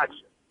that. Gotcha.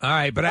 All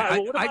right, but All right,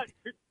 well, what about,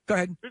 go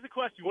ahead. Here's a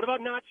question. What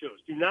about nachos?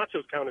 Do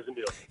nachos count as a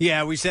meal?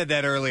 Yeah, we said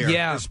that earlier.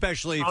 Yeah.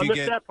 Especially if I you missed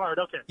get that part.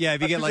 Okay. Yeah, if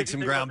you I get like think some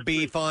they ground want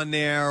beef on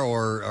there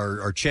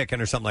or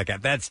chicken or something like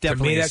that. That's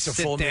definitely that's a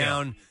sit full meal.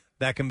 down.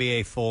 That can be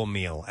a full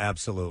meal.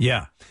 Absolutely.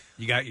 Yeah.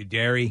 You got your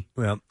dairy.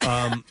 Well,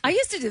 I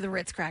used to do the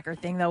Ritz cracker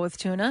thing, though, with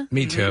tuna.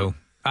 Me too.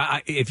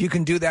 If you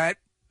can do that,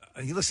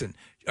 listen,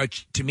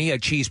 to me, a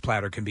cheese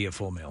platter can be a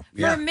full meal.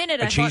 For a minute,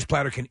 a I cheese thought-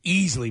 platter can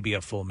easily be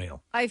a full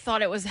meal. I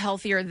thought it was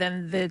healthier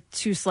than the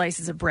 2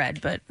 slices of bread,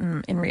 but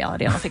in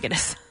reality, I don't think it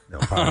is. No,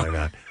 probably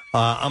not.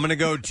 I'm going to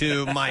go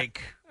to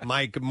Mike.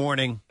 Mike, good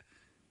morning.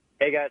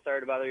 Hey, guys. Sorry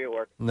to bother you at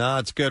work. No,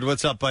 it's good.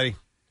 What's up, buddy?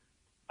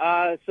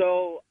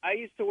 So I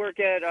used to work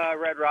at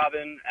Red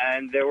Robin,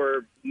 and there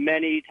were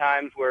many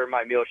times where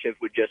my meal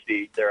shift would just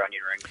be their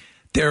onion rings.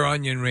 Their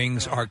onion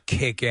rings are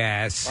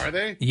kick-ass. Are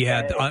they?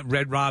 Yeah,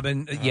 Red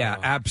Robin, yeah,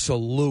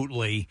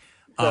 absolutely.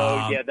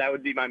 So, yeah, that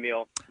would be my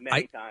meal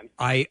many times.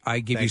 I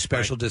give you Thanks,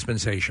 special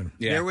dispensation.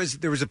 There was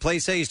a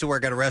place I used to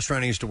work at, a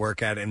restaurant I used to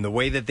work at, and the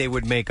way that they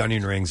would make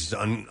onion rings is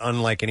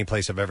unlike any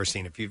place I've ever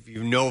seen. If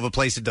you know of a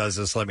place that does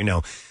this, let me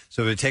know.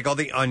 So they would take all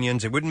the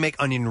onions. They wouldn't make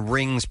onion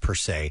rings per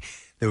se.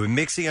 They would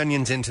mix the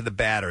onions into the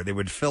batter. They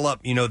would fill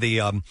up,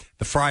 the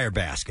fryer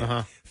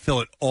basket, fill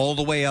it all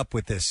the way up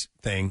with this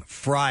thing,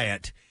 fry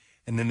it,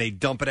 and then they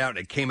dump it out, and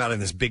it came out in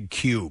this big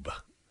cube.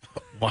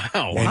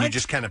 Wow. And you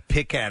just kind of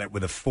pick at it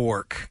with a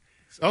fork.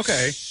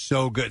 Okay.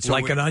 So good. So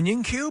Like an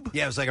onion cube?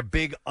 Yeah, it was like a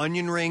big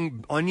onion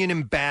ring, onion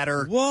and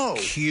batter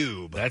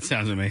cube. That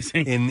sounds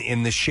amazing.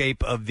 In the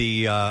shape of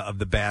the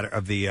batter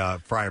of the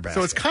fryer basket.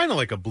 So it's kind of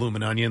like a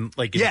bloomin' onion,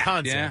 like in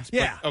concept.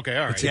 Yeah. But, okay,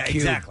 all right. It's a cube.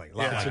 exactly.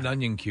 It's an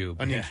onion cube.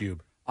 Onion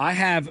cube. I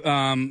have,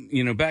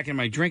 back in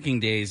my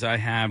drinking days, I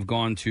have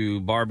gone to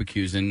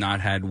barbecues and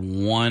not had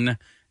 1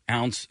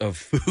 ounce of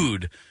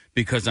food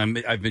because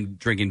I've been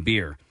drinking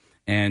beer.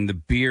 And the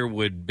beer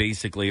would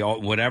basically,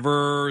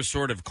 whatever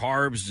sort of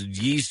carbs,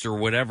 yeast, or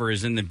whatever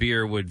is in the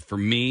beer would, for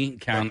me,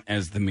 count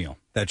as the meal.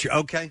 That's your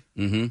okay.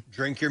 Mm-hmm.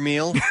 Drink your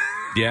meal.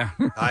 Yeah.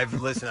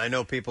 I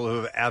know people who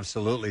have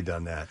absolutely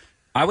done that.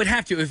 I would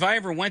have to, if I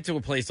ever went to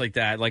a place like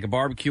that, like a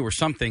barbecue or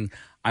something,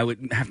 I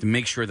would have to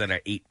make sure that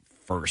I ate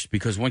first.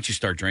 Because once you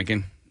start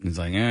drinking, it's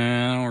like,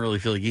 I don't really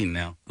feel like eating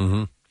now.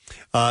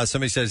 Mm-hmm.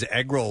 Somebody says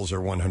egg rolls are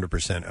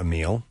 100% a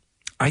meal.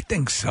 I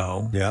think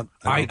so. Yeah,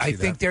 I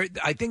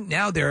think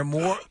now there are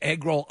more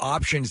egg roll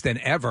options than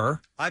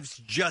ever. I've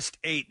just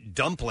ate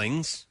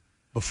dumplings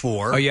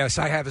before. Oh yes,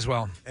 I have as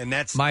well. And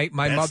that's my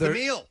that's mother. the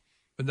meal.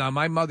 Now,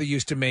 my mother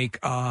used to make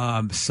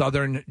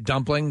southern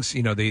dumplings.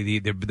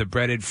 The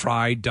breaded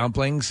fried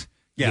dumplings.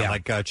 Yeah,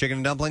 like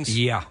chicken dumplings.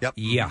 Yeah, Yep.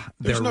 yeah.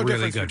 There's They're no really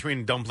difference good.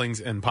 between dumplings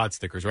and pot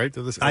stickers, right?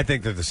 I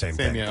think they're the same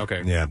thing. Yeah,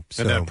 okay. Yeah, And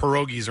so- the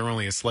pierogies are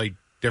only a slight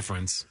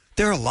difference.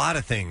 There are a lot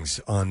of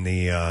things on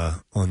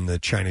the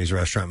Chinese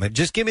restaurant.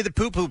 Just give me the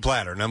poo-poo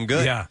platter, and I'm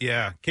good.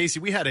 Yeah. Casey,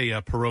 we had a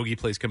pierogi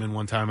place come in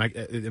one time.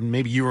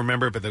 Maybe you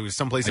remember it, but there was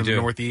someplace in the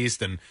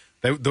Northeast, and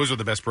those were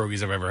the best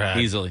pierogies I've ever had.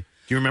 Easily. Do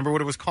you remember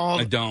what it was called?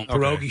 I don't. Okay.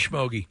 Pierogi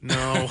schmogi.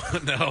 No,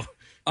 no.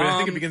 But I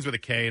think it begins with a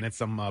K, and it's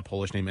some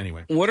Polish name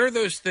anyway. What are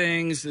those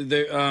things?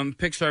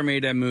 Pixar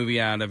made that movie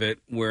out of it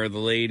where the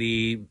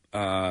lady,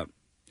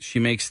 she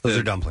makes Those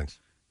are dumplings.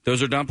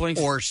 Those are dumplings?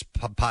 Or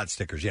pot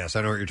stickers. Yes,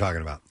 I know what you're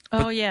talking about.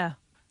 Oh, yeah.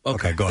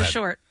 Okay, go The ahead.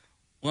 short.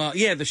 Well,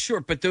 yeah, the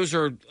short, but those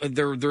are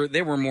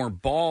they were more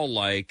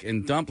ball-like,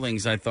 and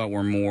dumplings I thought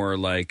were more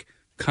like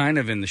kind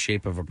of in the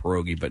shape of a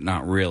pierogi, but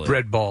not really.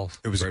 Bread balls.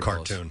 It was Bread a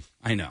balls. cartoon.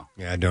 I know.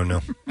 Yeah, I don't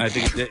know. I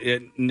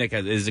think Nick,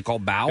 is it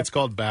called bao? It's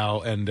called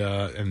bao, and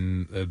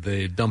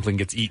the dumpling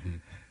gets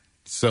eaten.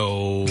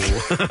 So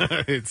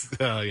it's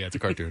a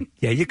cartoon.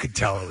 Yeah, you could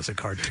tell it was a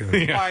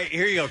cartoon. All right,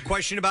 here you go.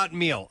 Question about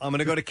meal. I'm going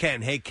to go to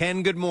Ken. Hey,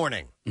 Ken, good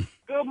morning.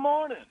 Good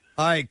morning.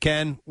 All right,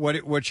 Ken,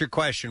 what's your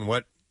question?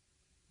 What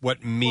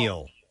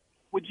meal?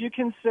 Would you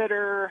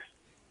consider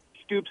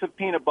scoops of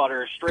peanut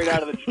butter straight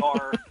out of the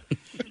jar,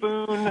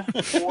 spoon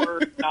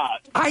or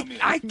not?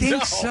 I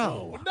think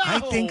so. I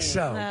think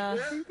so.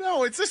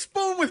 No, it's a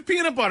spoon with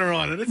peanut butter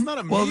on it. It's not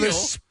a meal. Well, the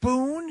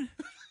spoon?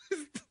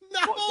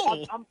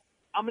 Well,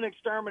 I'm an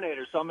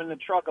exterminator, so I'm in the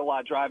truck a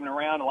lot, driving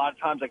around. A lot of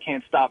times I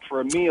can't stop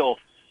for a meal.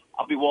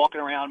 I'll be walking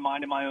around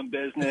minding my own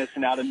business,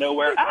 and out of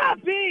nowhere,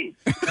 bees!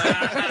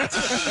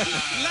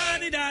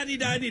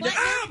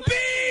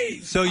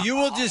 bees! So you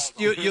will just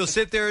you'll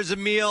sit there as a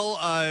meal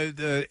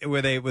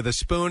with a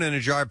spoon and a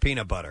jar of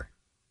peanut butter.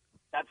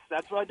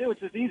 That's what I do. It's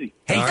just easy.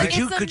 Hey,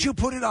 could you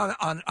put it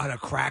on a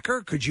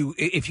cracker? Could you,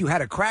 if you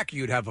had a cracker,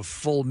 you'd have a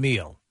full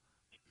meal.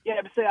 Yeah,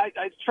 but say I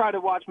try to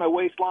watch my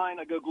waistline.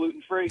 I go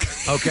gluten free.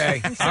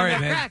 Okay, all right,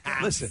 man.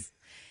 Listen,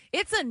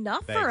 It's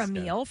enough for a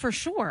meal, for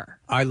sure.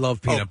 I love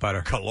peanut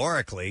butter.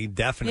 Calorically,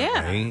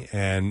 definitely,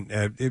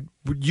 and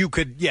you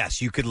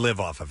could live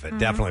off of it,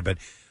 definitely, but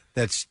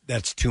that's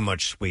too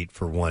much sweet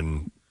for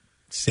one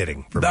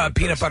sitting. For The me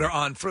peanut personally. butter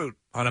on fruit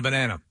on a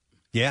banana.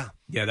 Yeah.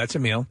 Yeah, that's a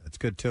meal. That's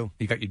good, too.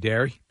 You got your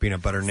dairy?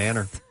 Peanut butter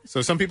nanner.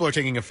 So some people are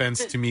taking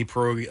offense to me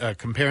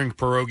comparing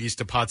pierogies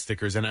to pot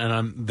stickers,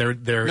 and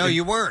they're No,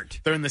 you weren't.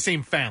 They're in the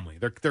same family.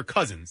 They're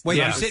cousins. Wait,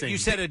 They're you not the said same. you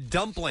said a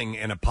dumpling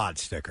and a pot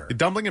sticker. The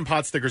dumpling and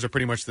pot stickers are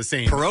pretty much the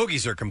same.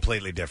 Pierogies are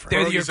completely different.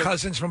 They're your Pierogies are-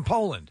 cousins from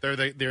Poland. They're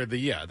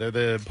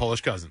the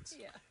Polish cousins.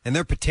 And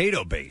they're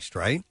potato based,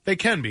 right? They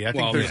can be. I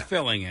think Well, there's the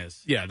filling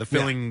is. Yeah, the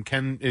filling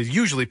is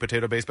usually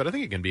potato based, but I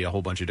think it can be a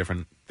whole bunch of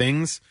different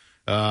things.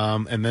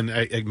 And then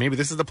maybe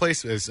this is the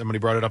place, as somebody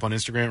brought it up on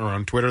Instagram or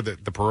on Twitter, the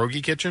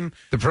pierogi kitchen.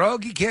 The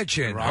pierogi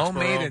kitchen, Roxborough.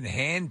 homemade and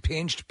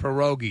hand-pinched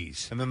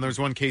pierogies. And then there's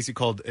one, Casey,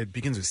 called, it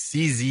begins with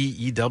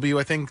CZEW,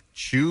 I think,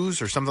 Chews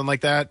or something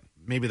like that.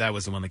 Maybe that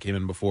was the one that came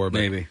in before. But,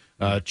 Maybe.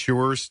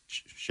 Chewers,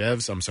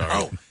 Chevs, I'm sorry.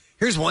 Oh,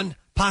 here's one.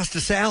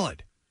 Pasta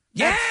salad.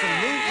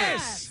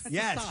 Yes!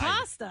 Yes.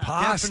 Pasta.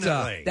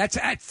 Pasta.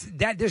 Definitely.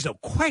 That. There's no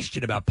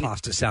question about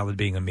pasta salad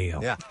being a meal.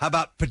 Yeah. How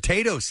about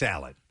potato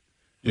salad?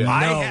 Yeah.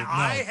 I No,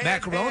 have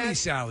macaroni had-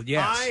 salad,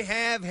 yes. I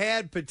have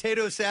had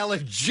potato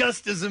salad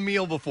just as a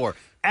meal before.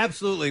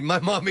 Absolutely. My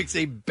mom makes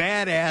a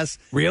badass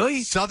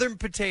Really? Southern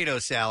potato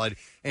salad.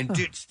 And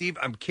dude, Steve,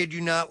 I'm kid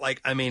you not,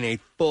 a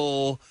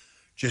full,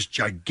 just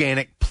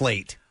gigantic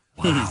plate.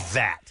 Wow.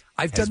 That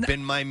I've has done that-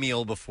 been my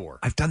meal before.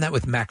 I've done that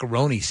with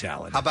macaroni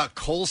salad. How about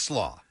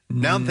coleslaw?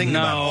 Now I'm thinking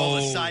about all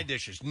the No. side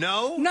dishes.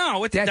 No?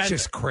 No, That's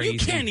just crazy. You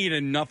can't eat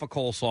enough of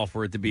coleslaw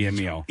for it to be a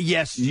meal.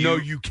 Yes. No,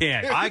 you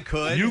can't. I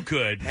could. You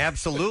could.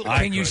 Absolutely.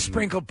 Can you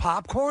sprinkle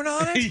popcorn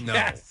on it? No.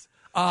 Yes.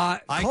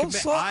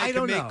 Coleslaw? I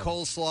don't can make know.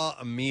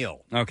 coleslaw a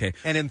meal. Okay.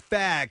 And in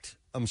fact,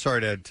 I'm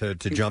sorry to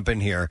jump in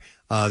here.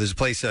 There's a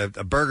place, a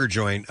burger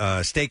joint,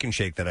 Steak and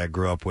Shake that I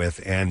grew up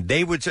with, and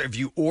they would, if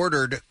you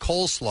ordered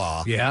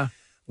coleslaw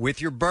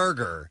with your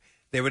burger,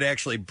 they would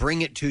actually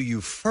bring it to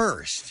you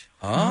first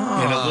in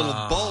a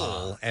little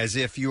bowl, as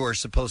if you are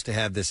supposed to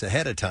have this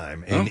ahead of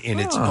time in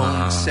its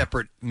own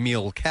separate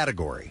meal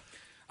category.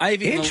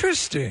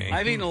 Interesting.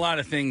 I've eaten a lot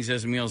of things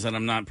as meals that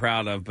I'm not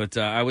proud of, but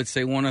I would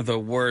say one of the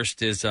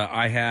worst is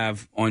I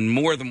have on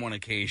more than one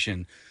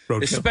occasion.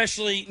 Roadkill?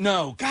 Especially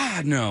no,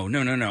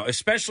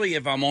 especially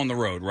if I'm on the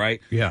road,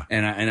 right? Yeah.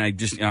 And I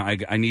just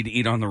I need to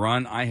eat on the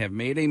run. I have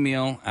made a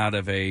meal out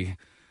of a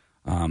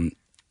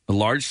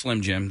large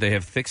Slim Jim. They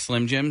have thick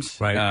Slim Jims,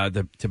 right?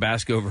 The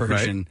Tabasco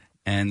version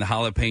and the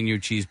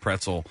jalapeno cheese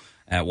pretzel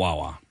at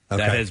Wawa. Okay.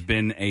 That has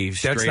been a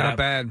straight That's not up,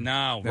 bad.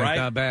 No, That's right?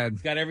 not bad.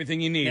 It's got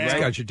everything you need. It's right?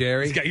 got your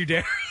dairy. It's got your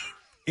dairy.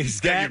 Is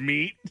got that your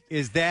meat?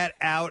 Is that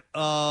out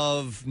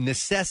of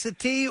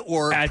necessity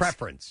or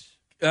preference?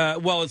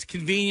 Well, it's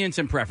convenience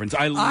and preference.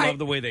 I love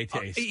the way they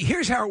taste.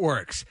 Here's how it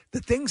works. The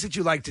things that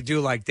you like to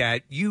do like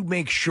that, you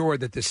make sure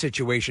that the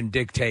situation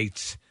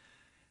dictates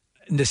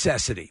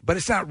necessity. But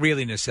it's not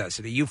really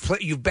necessity. You've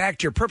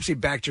purposely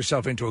backed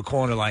yourself into a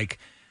corner like,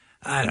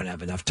 I don't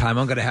have enough time.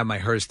 I'm going to have my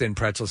Hearst thin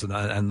pretzels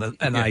and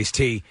iced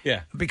tea.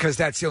 Yeah. Because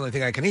that's the only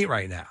thing I can eat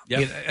right now. Yep.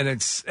 You know,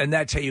 and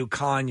that's how you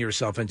con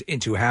yourself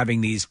into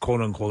having these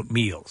quote unquote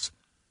meals.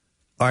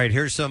 All right,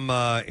 here's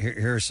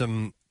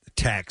some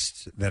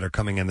texts that are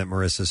coming in that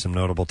Marissa, some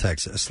notable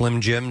texts. Slim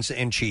Jims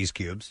and cheese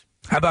cubes.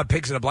 How about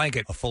pigs in a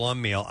blanket? A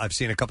full-on meal. I've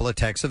seen a couple of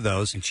texts of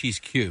those. And cheese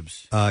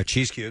cubes.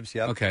 Cheese cubes,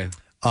 yep. Okay.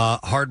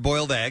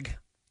 Hard-boiled egg.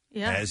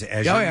 Yeah. As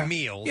your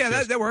meal. Yeah,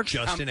 just, that works.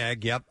 Just an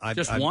egg, yep.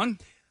 Just one?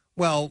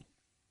 Well,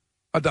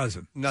 a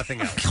dozen. Nothing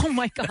else. Oh,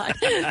 my God.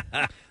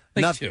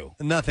 Two.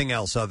 Nothing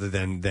else other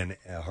than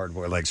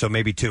hard-boiled egg. So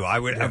maybe two. I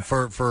would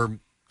for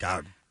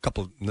a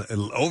couple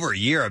over a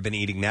year. I've been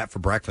eating that for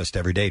breakfast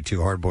every day.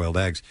 2 hard-boiled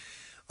eggs,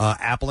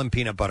 apple and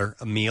peanut butter,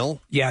 a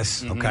meal.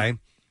 Yes. Okay.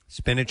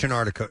 Spinach and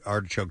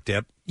artichoke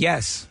dip.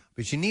 Yes.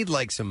 But you need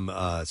like some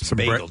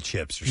bagel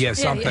chips or something. Yeah,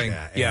 something. Like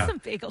that. Yeah. Some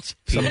bagel chips.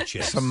 Peanut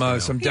chips.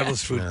 Some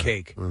devil's food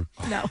cake.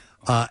 No.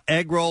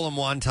 Egg roll and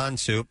wonton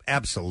soup.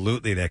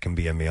 Absolutely, that can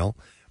be a meal.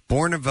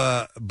 Born of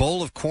a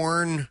bowl of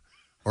corn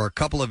or a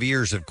couple of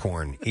ears of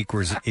corn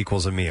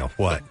equals a meal.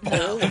 What?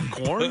 Bowl of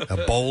corn? A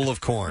bowl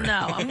of corn.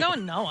 No, I'm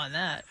going no on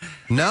that.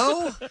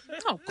 No?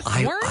 No,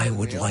 corn? I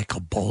would like a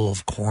bowl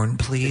of corn,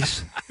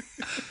 please.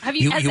 Have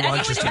You has want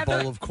anyone just a ever-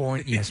 bowl of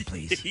corn? Yes,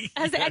 please.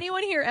 Has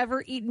anyone here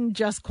ever eaten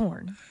just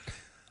corn?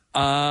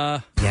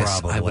 Yes,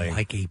 Probably. I would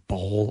like a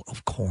bowl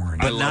of corn.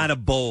 But not a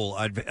bowl.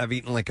 I've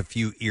eaten like a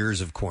few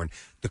ears of corn.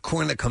 The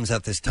corn that comes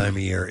out this time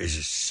of year is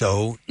just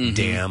so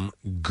damn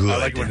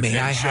good. May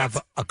I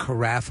have a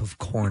carafe of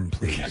corn,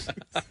 please?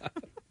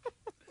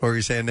 What were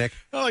you saying, Nick?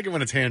 I like it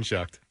when it's hand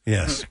shucked.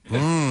 Yes.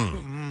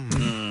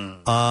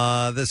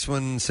 This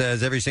one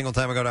says, every single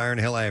time I go to Iron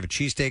Hill, I have a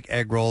cheesesteak,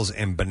 egg rolls,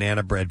 and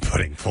banana bread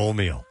pudding. Full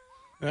meal.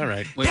 All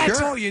right.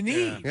 That's all you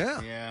need.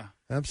 Yeah.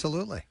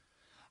 Absolutely.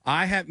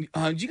 I have.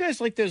 Do you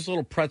guys like those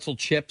little pretzel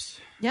chips?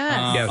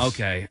 Yes. Yes.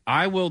 Okay.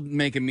 I will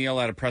make a meal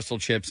out of pretzel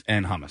chips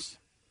and hummus.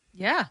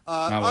 Yeah.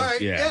 All right.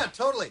 yeah.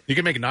 Totally. You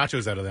can make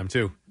nachos out of them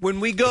too.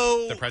 When we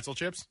go, The pretzel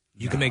chips.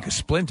 You can make a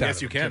splint out of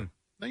Yes, you it, can. too.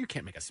 No, you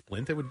can't make a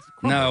splint. It would.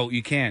 No,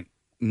 you can't.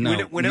 No.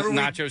 Whenever we-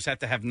 nachos have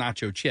to have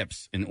nacho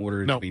chips in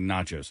order to be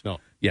nachos. No.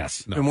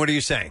 Yes. and what are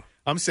you saying?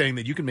 I'm saying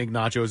that you can make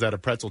nachos out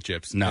of pretzel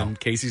chips. No. And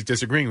Casey's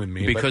disagreeing with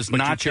me. Because but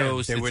you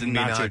nachos, can. they wouldn't be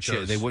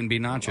nachos. They wouldn't be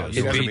nachos.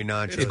 It wouldn't be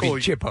nachos. It's cool.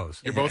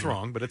 Chippos. You're both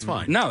wrong, but it's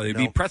fine. No, they'd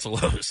be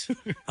pretzelos.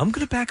 I'm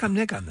going to back on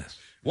Nick on this.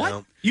 What?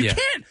 No. You Yeah.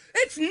 can't.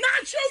 It's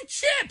nacho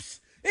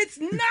chips. It's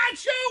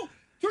nacho.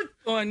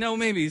 Oh, no,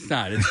 maybe it's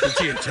not. It's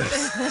tortilla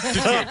chips.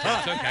 Tortilla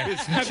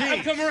chips. Okay.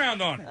 I've come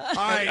around on it. All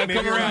right, I've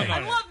come around on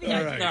I it. love the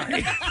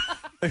idea.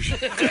 All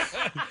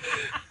right.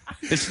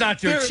 It's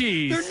not your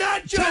cheese. They're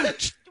not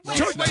just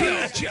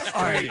Tortilla.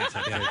 All right.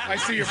 I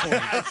see your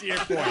point.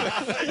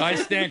 I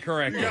stand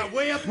corrected. Yeah,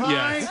 way up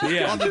high.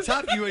 Yes. On the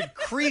top, you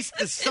increased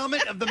the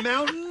summit of the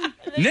mountain.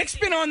 Nick's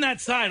been on that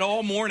side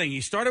all morning.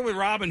 He started with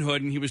Robin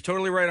Hood, and he was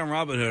totally right on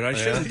Robin Hood. I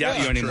shouldn't doubt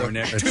you anymore, true.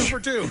 Nick. 2 for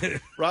 2.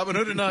 Robin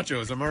Hood and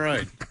nachos. I'm all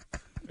right.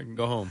 I can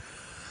go home.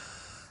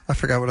 I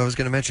forgot what I was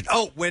going to mention.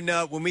 Oh, when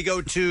we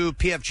go to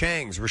P.F.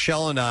 Chang's,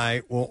 Rochelle and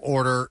I will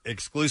order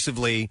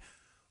exclusively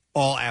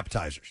all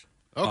appetizers.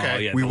 Okay. Oh,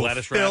 yeah, We the will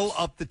lettuce fill wraps.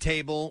 up the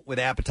table with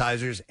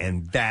appetizers,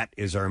 and that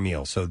is our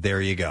meal. So there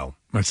you go.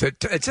 That's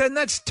it. And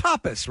that's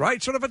tapas,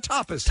 right? Sort of a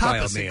tapas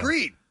style Tapas, meal.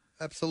 agreed.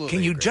 Absolutely.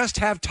 Can you agreed. just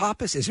have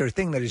tapas? Is there a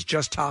thing that is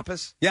just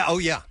tapas? Yeah, oh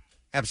yeah.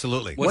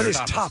 Absolutely. What is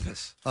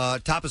tapas?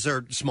 Tapas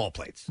are small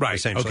plates. Right.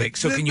 Essentially. Okay.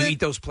 So can you eat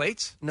those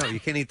plates? No, you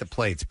can't eat the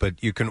plates,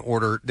 but you can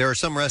order. There are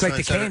some It's like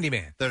restaurants the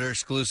Candyman. that are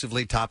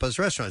exclusively tapas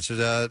restaurants.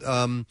 There's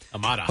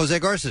Amada. Jose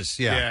Garces.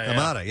 Yeah, yeah.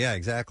 Amada. Yeah,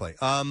 exactly.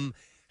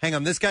 Hang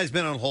on. This guy's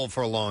been on hold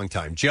for a long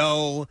time.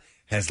 Joe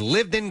has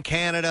lived in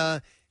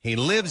Canada. He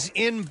lives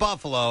in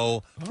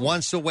Buffalo.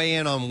 Wants to weigh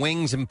in on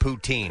wings and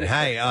poutine.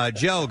 Hey,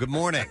 Joe, good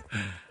morning.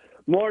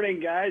 Morning,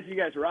 guys. You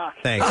guys rock.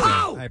 Thanks. Man.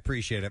 I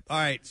appreciate it. All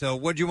right. So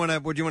what'd you want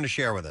to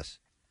share with us?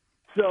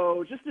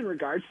 So just in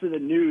regards to the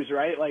news,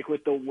 right, like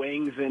with the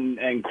wings and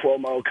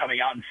Cuomo coming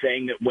out and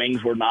saying that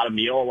wings were not a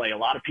meal, like a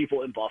lot of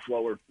people in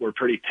Buffalo were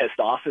pretty pissed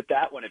off at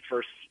that when it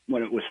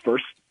was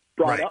first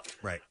brought up.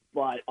 Right.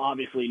 But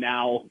obviously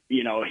now,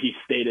 he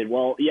stated,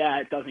 well, yeah,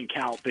 it doesn't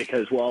count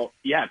because, well,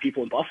 yeah,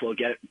 people in Buffalo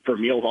get it for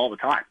meals all the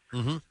time.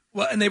 Mm-hmm.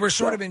 Well, and they were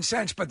sort of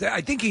incensed, but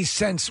I think he's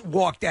since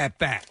walked that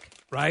back,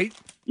 right?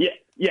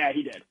 Yeah,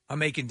 he did. I'm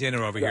making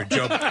dinner over here.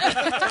 Joe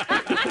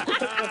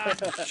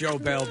Joe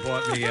Bell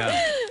bought me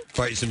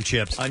brought you some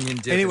chips. Onion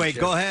dip. Anyway,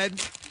 go ahead.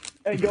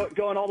 And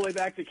going all the way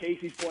back to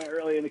Casey's point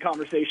earlier in the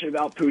conversation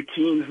about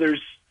poutines,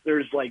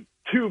 there's like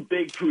two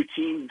big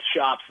poutine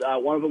shops.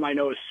 One of them I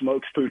know is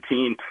Smokes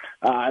Poutine.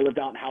 I lived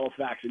out in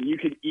Halifax, and you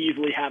could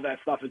easily have that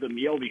stuff as a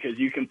meal because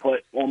you can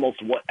put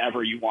almost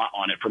whatever you want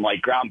on it, from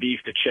like ground beef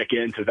to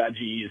chicken to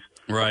veggies.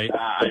 Right.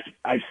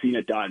 I've seen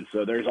it done.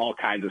 So there's all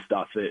kinds of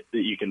stuff that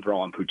you can throw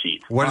on poutine.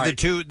 What are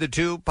the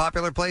two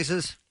popular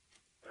places?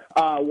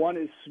 One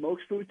is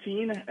Smokes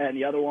Poutine, and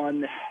the other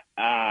one,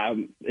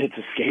 it's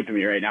escaping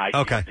me right now.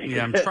 I can't think Yeah,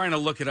 of I'm it. trying to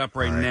look it up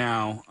right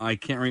now. I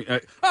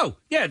can't oh,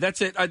 yeah,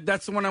 that's it.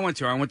 That's the one I went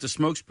to. I went to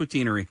Smokes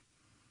Poutineery.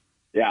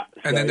 Yeah.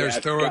 And then there's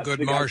it's Thorogood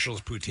the guy-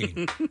 Marshall's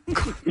poutine.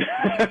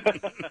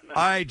 All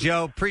right,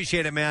 Joe.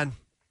 Appreciate it, man.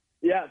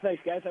 Yeah,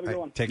 thanks, guys. Have a good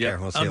one. Take care.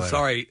 We'll see you I'm later.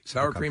 sorry.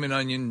 Sour cream and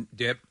onion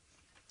dip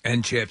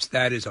and chips.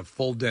 That is a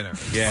full dinner.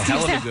 Yeah,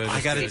 hell of a good.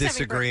 I got to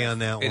disagree on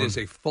that one. It is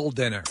a full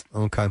dinner.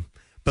 Okay.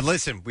 But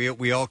listen,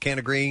 we all can't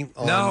agree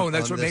on No,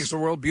 that's on what this- makes the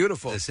world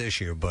beautiful. This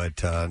issue,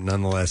 but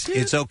nonetheless,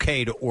 it's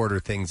okay to order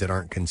things that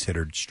aren't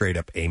considered straight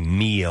up a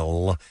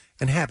meal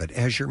and have it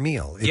as your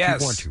meal if Yes.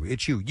 you want to.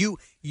 It's you.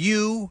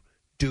 You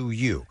do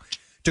you.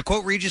 To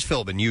quote Regis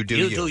Philbin, you do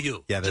you. You do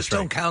you. Yeah, that's Just right.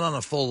 don't count on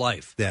a full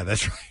life. Yeah,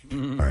 that's right. All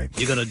right.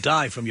 You're going to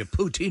die from your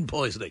poutine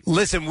poisoning.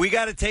 Listen, we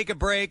got to take a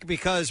break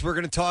because we're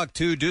going to talk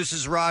to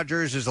Deuces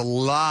Rogers. There's a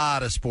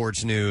lot of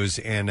sports news,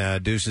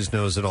 and Deuces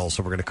knows it all.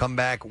 So we're going to come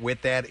back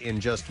with that in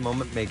just a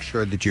moment. Make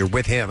sure that you're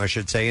with him, I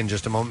should say, in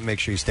just a moment. Make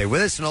sure you stay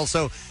with us. And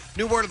also,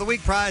 new Word of the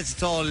Week prize.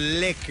 It's all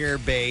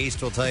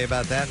liquor-based. We'll tell you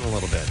about that in a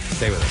little bit.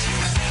 Stay with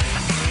us.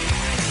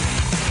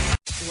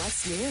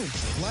 What's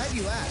new? Glad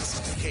you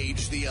asked.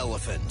 Cage the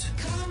Elephant.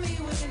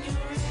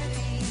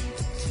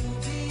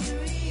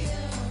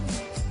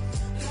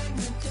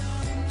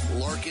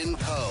 Larkin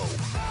Poe.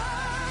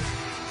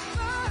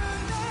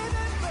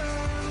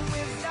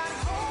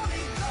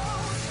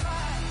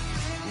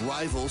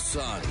 Rival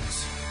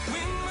Sons.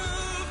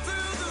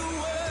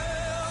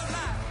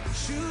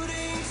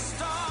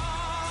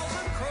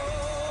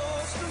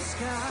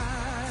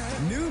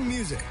 New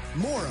music.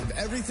 More of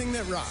everything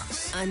that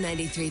rocks. On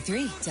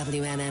 93.3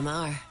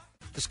 WMMR.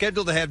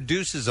 Scheduled to have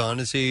Deuces on.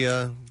 Is he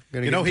going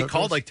to You know, he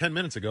called like 10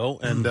 minutes ago,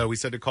 and we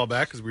said to call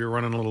back because we were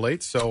running a little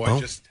late. So I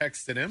just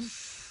texted him,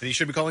 and he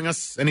should be calling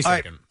us any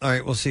second. All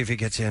right, we'll see if he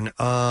gets in.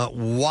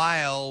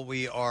 While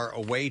we are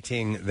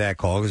awaiting that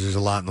call, because there's a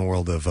lot in the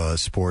world of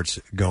sports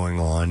going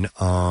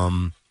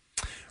on,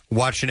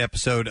 watched an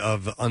episode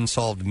of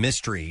Unsolved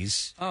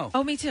Mysteries.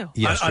 Oh, me too. On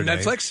yesterday.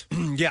 Netflix?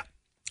 Yeah.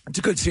 It's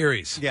a good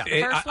series. Yeah.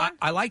 First one?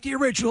 I like the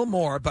original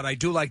more, but I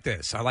do like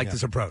this. I like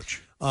this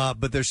approach.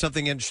 But there's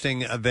something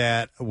interesting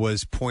that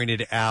was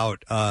pointed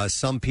out.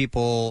 Some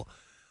people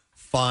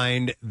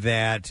find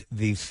that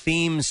the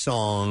theme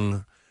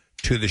song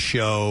to the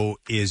show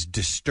is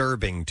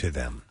disturbing to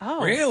them.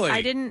 Oh, Really?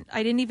 I didn't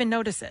even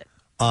notice it.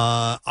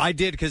 I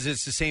did because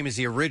it's the same as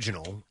the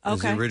original.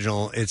 Okay.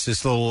 It's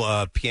this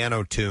little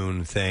piano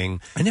tune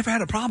thing. I never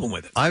had a problem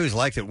with it. I always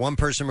liked it. One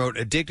person wrote,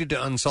 "Addicted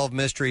to Unsolved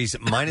Mysteries,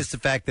 minus the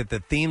fact that the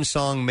theme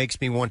song makes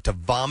me want to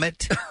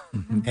vomit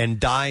and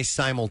die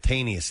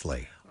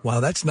simultaneously." Wow,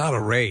 that's not a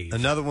rave.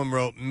 Another one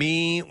wrote,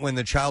 "Me when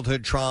the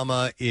childhood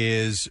trauma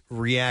is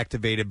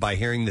reactivated by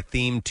hearing the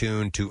theme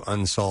tune to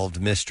Unsolved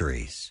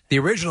Mysteries." The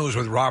original was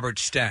with Robert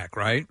Stack,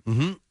 right?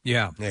 Mm-hmm.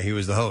 Yeah. Yeah, he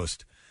was the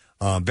host.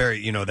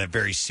 That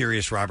very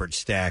serious Robert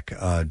Stack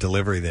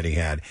delivery that he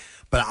had.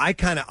 But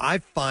I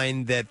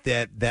find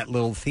that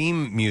little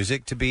theme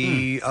music to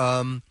be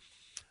kind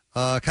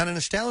of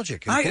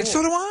nostalgic. And cool.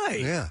 So do I.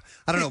 Yeah,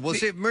 I don't know. We'll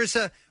see,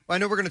 Marissa. I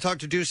know we're going to talk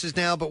to Deuces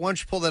now, but why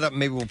don't you pull that up? And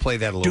maybe we'll play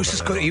that a little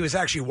Deuces bit. he was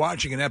actually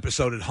watching an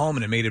episode at home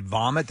and it made it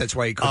vomit. That's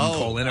why he couldn't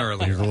call in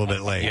earlier. He was a little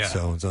bit late, Yeah.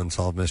 so it's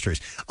Unsolved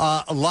Mysteries.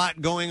 A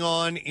lot going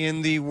on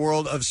in the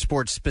world of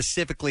sports,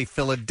 specifically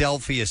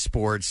Philadelphia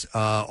sports.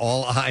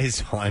 All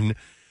eyes on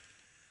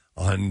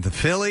the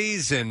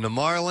Phillies and the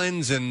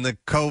Marlins and the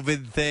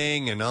COVID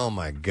thing, and oh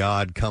my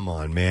God, come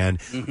on, man.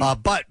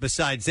 But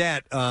besides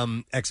that,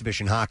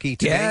 exhibition hockey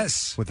today.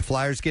 Yes. With the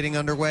Flyers getting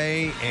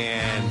underway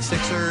and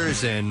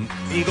Sixers and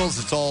Eagles,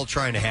 it's all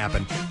trying to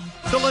happen.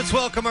 So let's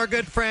welcome our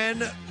good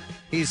friend.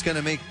 He's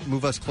going to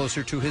move us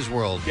closer to his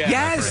world. Yeah.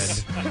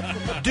 Yes.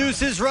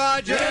 Deuces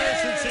Rogers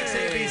at 6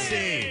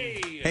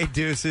 ABC. Hey,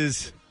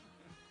 Deuces.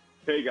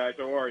 Hey, guys,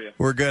 how are you?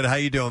 We're good. How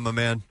you doing, my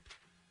man?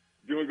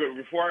 Doing good.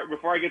 Before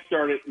I get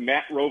started,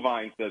 Matt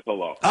Rovine says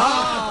hello. Say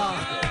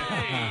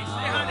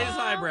hi to his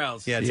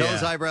eyebrows. Yeah, tell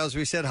his eyebrows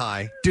we said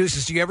hi.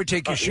 Deuces, do you ever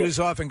take your shoes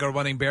off and go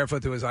running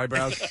barefoot to his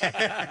eyebrows?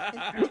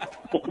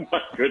 Oh,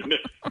 my goodness.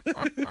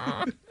 That's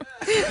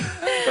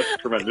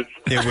tremendous.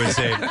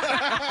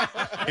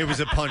 It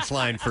was a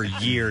punchline for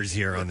years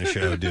here on the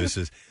show,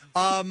 Deuces.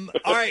 All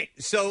right,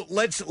 so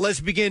let's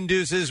begin,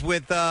 Deuces,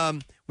 with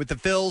the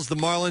Phils, the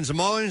Marlins. The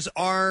Marlins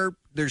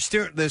they're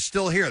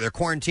still here. They're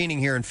quarantining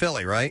here in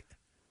Philly, right?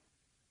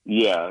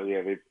 Yeah,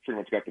 they pretty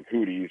much got the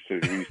cooties. So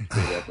we used to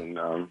say that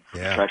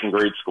back in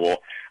grade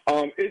school.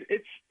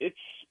 It's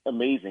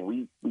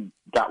amazing. We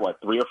got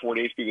 3 or 4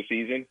 days through the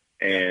season,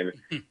 and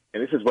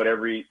this is what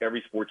every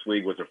sports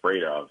league was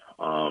afraid of.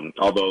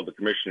 Although the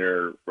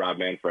commissioner Rob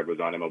Manfred was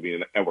on MLB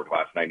Network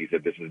last night, he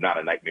said this is not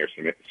a nightmare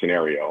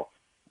scenario.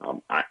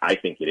 I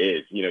think it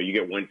is. You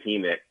get one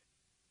team that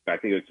I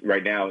think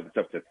right now it's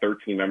up to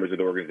 13 members of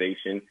the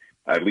organization,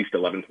 at least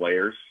 11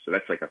 players. So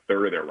that's like a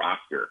third of their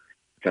roster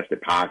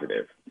tested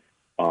positive.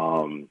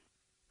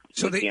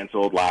 So they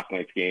canceled last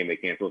night's game. They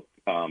canceled.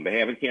 They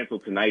haven't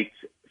canceled tonight's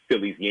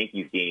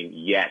Phillies-Yankees game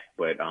yet,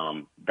 but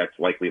that's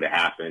likely to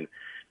happen.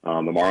 The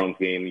Marlins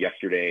game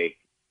yesterday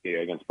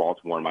against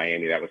Baltimore and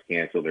Miami, that was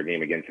canceled. Their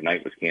game again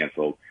tonight was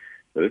canceled.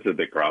 So this is a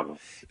big problem.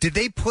 Did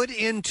they put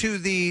into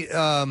the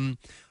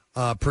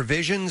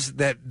provisions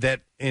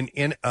that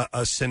in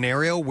a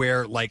scenario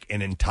where like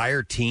an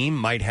entire team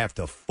might have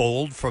to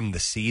fold from the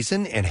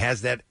season and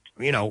has that,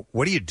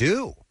 what do you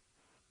do?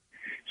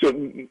 So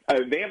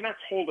they have not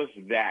told us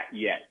that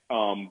yet,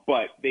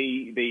 but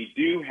they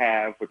do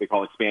have what they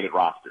call expanded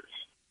rosters.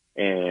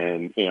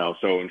 And,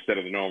 so instead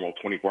of the normal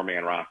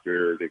 24-man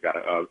roster, they've got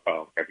I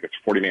think it's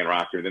a 40-man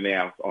roster. Then they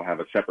also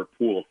have a separate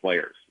pool of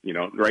players.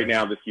 Right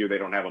now this year they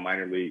don't have a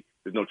minor league.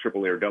 There's no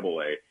AAA or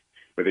AA.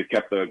 But they've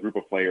kept a group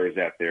of players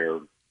at their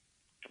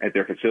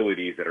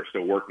facilities that are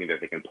still working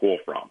that they can pull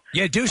from.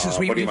 Yeah, Deuces,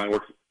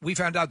 we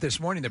found out this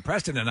morning that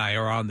Preston and I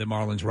are on the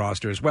Marlins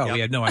roster as well. Yep. We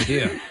had no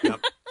idea.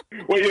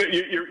 Well,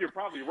 you're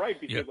probably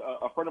right because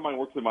a friend of mine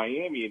works in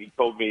Miami, and he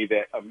told me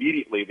that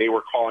immediately they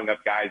were calling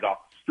up guys off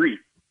the street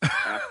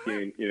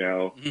asking,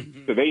 so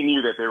they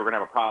knew that they were going to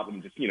have a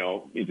problem just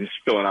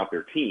filling out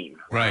their team.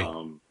 Right.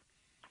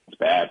 It's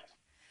bad.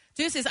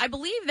 Deuces, I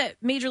believe that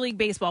Major League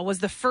Baseball was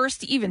the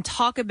first to even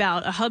talk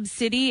about a hub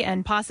city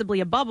and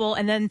possibly a bubble,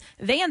 and then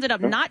they ended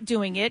up not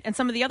doing it, and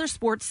some of the other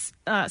sports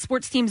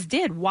teams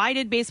did. Why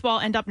did baseball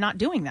end up not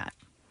doing that?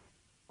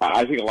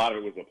 I think a lot of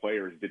it was the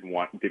players didn't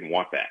want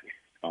that.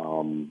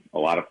 A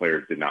lot of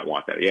players did not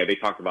want that. Yeah, they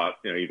talked about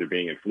either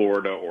being in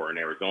Florida or in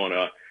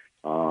Arizona.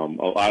 A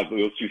lot of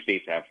those two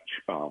states have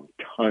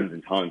tons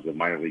and tons of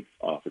minor league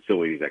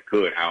facilities that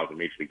could house a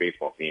Major League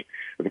Baseball team,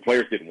 but the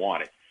players didn't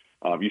want it.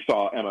 You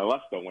saw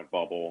MLS though went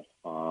bubble,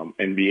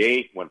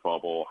 NBA went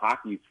bubble,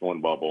 hockey's going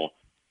bubble.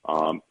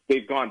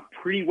 They've gone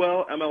pretty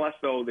well. MLS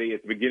though, at the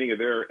beginning of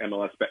their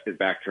MLS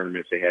back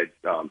tournaments, they had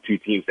 2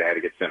 teams that had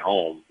to get sent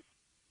home,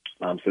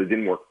 so it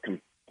didn't work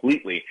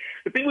completely.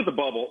 The thing with the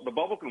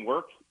bubble can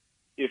work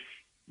if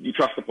you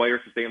trust the players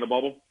to stay in the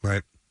bubble.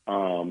 Right.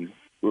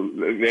 The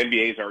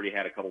NBA's already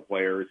had a couple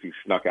players who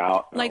snuck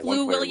out. Like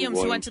Lou Williams,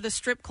 who went to the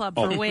strip club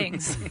for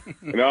wings.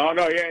 No,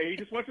 yeah, he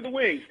just went to the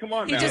wings. Come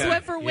on, he just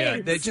went for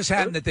wings. It just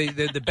happened that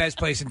the best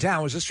place in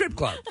town was a strip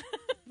club.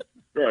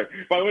 Right.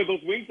 By the way,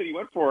 those wings that he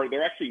went for,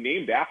 they're actually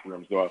named after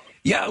him. So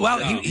yeah, well,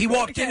 he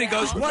walked in and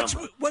goes, "What's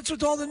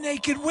with all the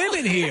naked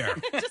women here?"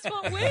 Just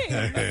want wings.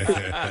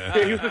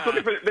 Yeah, he was just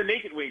looking for the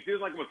naked wings. He was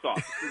like a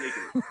massage.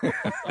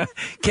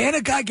 Can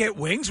a guy get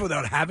wings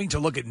without having to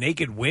look at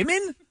naked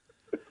women?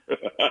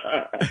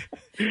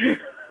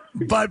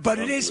 But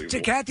it is,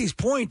 to Kathy's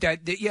point, that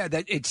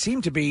it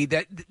seemed to be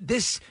that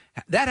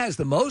that has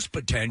the most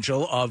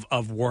potential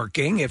of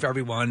working if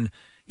everyone,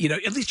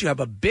 at least you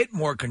have a bit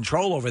more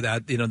control over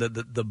that,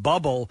 the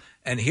bubble.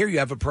 And here you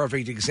have a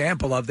perfect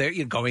example of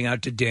going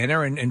out to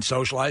dinner and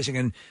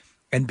socializing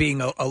and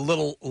being a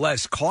little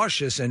less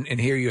cautious. And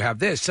here you have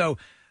this. So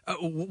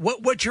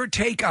what's your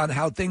take on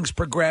how things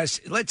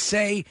progress? Let's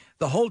say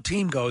the whole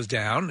team goes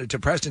down, to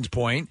Preston's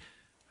point.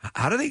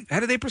 How do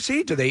they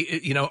proceed? Do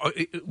they,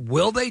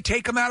 will they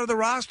take them out of the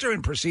roster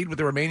and proceed with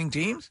the remaining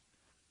teams?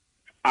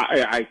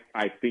 I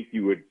think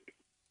you would.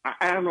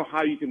 I don't know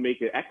how you can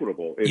make it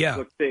equitable.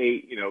 Let's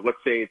say,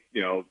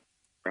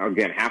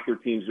 again, half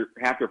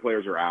their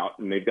players are out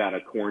and they've got a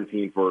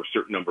quarantine for a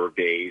certain number of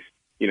days.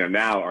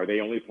 Now are they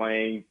only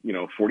playing,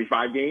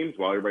 45 games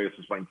while everybody else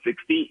is playing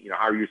 60?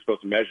 How are you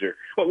supposed to measure?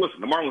 Well, listen,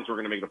 the Marlins were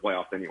going to make the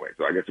playoffs anyway,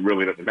 so I guess it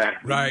really doesn't matter.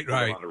 Right.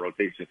 On the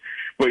rotation.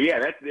 But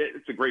yeah,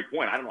 it's a great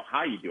point. I don't know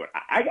how you do it.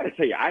 I got to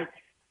tell you,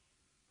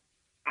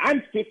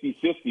 I'm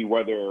 50-50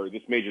 whether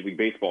this Major League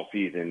Baseball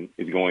season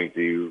is going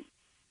to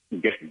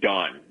get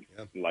done.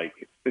 Yep.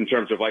 Like in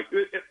terms of I'm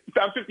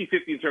 50-50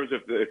 in terms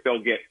of if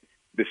they'll get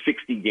the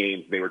 60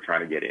 games they were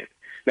trying to get in.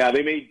 Now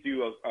they may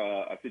do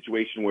a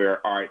situation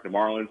where, all right, the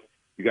Marlins,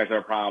 you guys have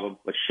a problem,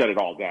 let's shut it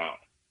all down,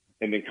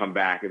 and then come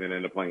back and then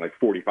end up playing like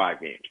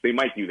 45 games. They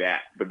might do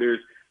that, but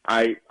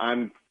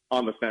I'm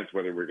on the fence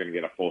whether we're going to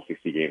get a full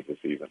 60 games this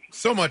season.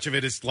 So much of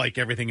it is like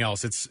everything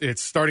else.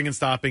 It's starting and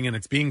stopping, and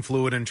it's being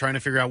fluid and trying to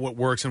figure out what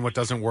works and what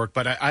doesn't work.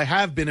 But I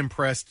have been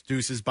impressed,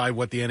 Deuces, by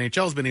what the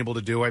NHL has been able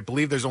to do. I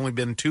believe there's only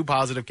been 2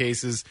 positive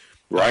cases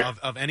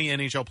of any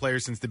NHL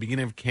players since the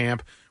beginning of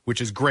camp,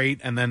 which is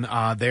great. And then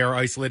they are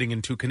isolating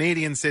in 2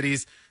 Canadian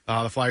cities.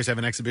 The Flyers have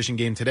an exhibition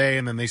game today,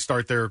 and then they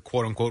start their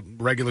quote-unquote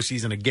regular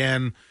season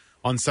again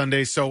on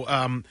Sunday. So,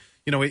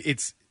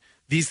 it's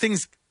these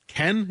things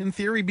can, in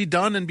theory, be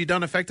done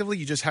effectively.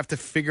 You just have to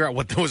figure out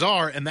what those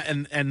are, and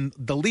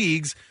the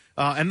leagues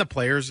and the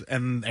players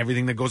and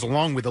everything that goes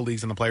along with the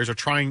leagues and the players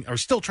are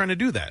still trying to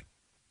do that.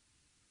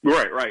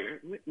 Right.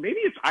 Maybe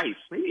it's ice.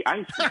 Maybe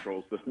ice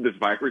controls this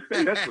virus.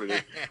 That's what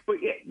it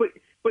is.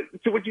 But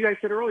to what you guys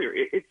said earlier,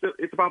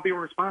 it's about being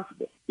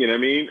responsible. You know what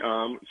I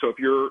mean? So if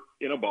you're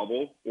in a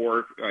bubble,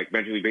 or like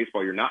Major League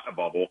Baseball, you're not in a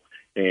bubble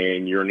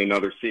and you're in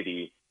another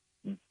city,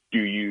 do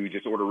you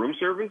just order room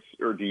service,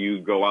 or do you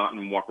go out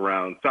and walk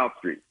around South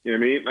Street? You know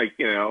what I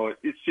mean?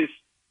 It's just,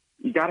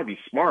 you got to be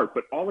smart.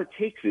 But all it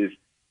takes is,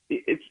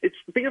 it's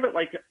think of it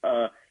like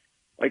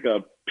a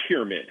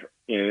pyramid,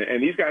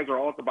 and these guys are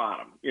all at the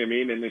bottom. You know what I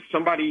mean? And if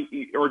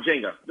somebody, or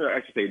Jenga,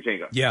 I should say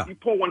Jenga. Yeah. You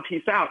pull one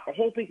piece out, the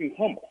whole thing can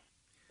crumble.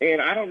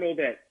 And I don't know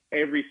that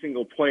every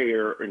single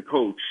player and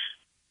coach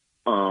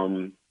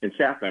and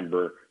staff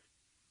member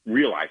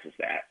realizes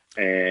that,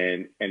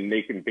 and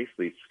they can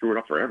basically screw it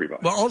up for everybody.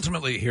 Well,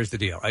 ultimately, here's the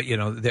deal.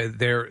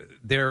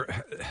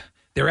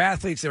 They're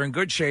athletes. They're in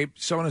good shape,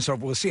 so on and so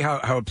forth. We'll see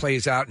how it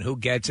plays out and who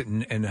gets it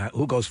and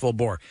who goes full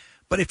bore.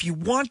 But if you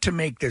want to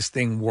make this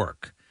thing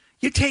work,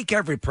 you take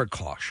every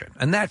precaution,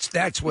 and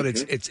that's what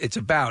it's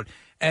about.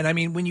 And I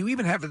mean, when you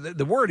even have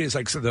the word is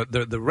like, so the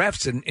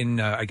refs in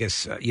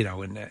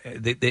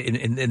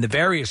the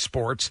various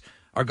sports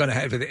are going to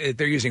have,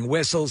 they're using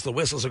whistles. The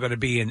whistles are going to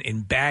be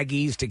in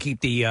baggies to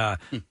keep the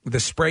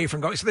spray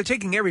from going. So they're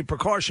taking every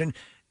precaution.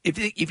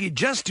 If you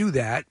just do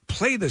that,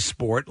 play the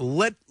sport,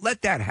 let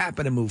that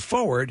happen and move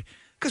forward,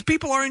 because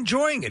people are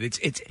enjoying it.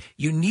 It's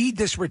you need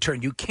this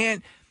return. You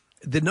can't.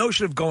 The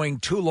notion of going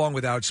too long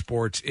without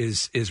sports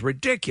is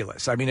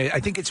ridiculous. I mean, I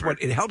think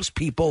it helps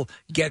people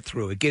get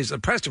through. It gives.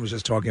 Preston was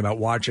just talking about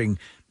watching,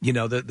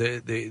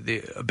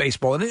 the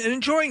baseball and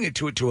enjoying it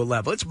to a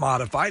level. It's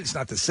modified. It's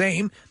not the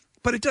same,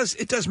 but it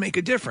does make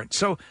a difference.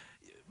 So,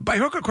 by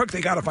hook or crook, they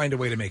got to find a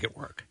way to make it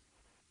work.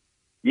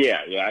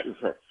 Yeah.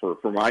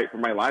 For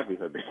my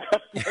livelihood.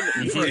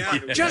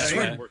 Just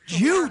for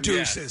you,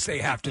 Deuces, they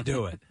have to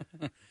do it.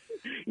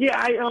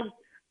 Yeah,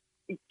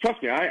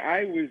 trust me,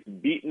 I was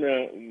beating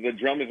the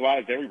drum as loud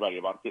as everybody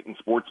about getting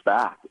sports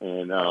back,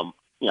 and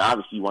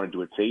obviously you want to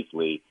do it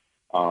safely.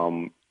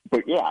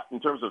 But yeah, in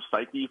terms of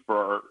psyche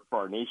for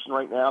our nation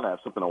right now, to have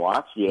something to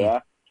watch, yeah.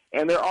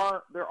 And there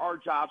are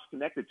jobs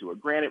connected to it.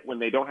 Granted, when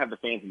they don't have the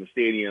fans in the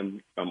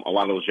stadium, a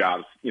lot of those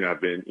jobs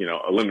have been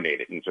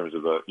eliminated in terms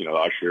of the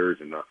ushers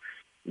and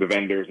the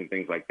vendors and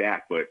things like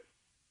that. But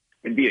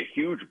it'd be a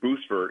huge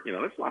boost for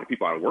there's a lot of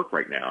people out of work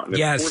right now, and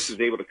if sports is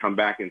able to come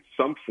back in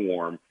some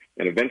form.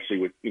 And eventually,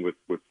 with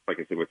like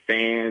I said, with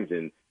fans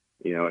and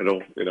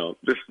it'll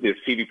just the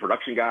TV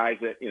production guys,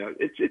 that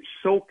it's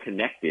so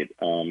connected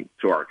to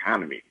our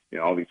economy.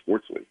 All these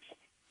sports leagues.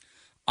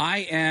 I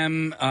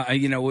am,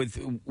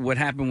 with what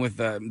happened with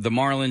the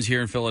Marlins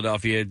here in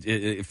Philadelphia,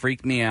 it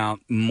freaked me out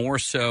more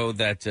so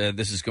that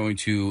this is going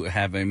to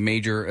have a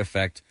major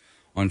effect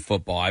on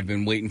football. I've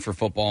been waiting for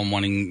football and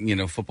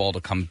wanting football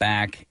to come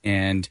back,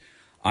 and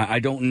I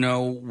don't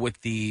know what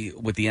the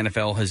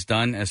NFL has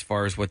done as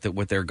far as what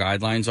their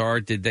guidelines are.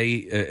 Did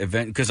they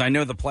because I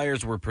know the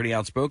players were pretty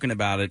outspoken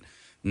about it,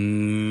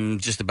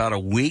 just about a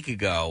week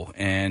ago,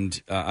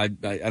 and I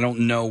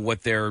don't know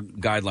what their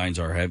guidelines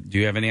are. Do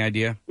you have any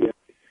idea?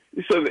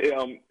 So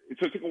it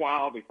took a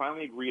while. They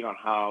finally agreed on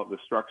how the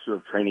structure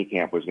of training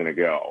camp was going to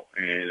go,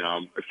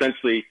 and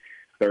essentially,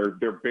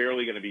 they're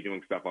barely going to be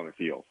doing stuff on the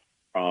field.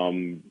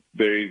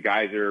 The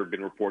guys that have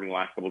been reporting the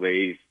last couple of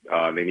days,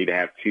 they need to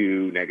have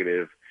 2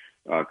 negative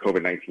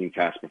COVID-19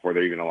 tests before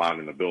they're even allowed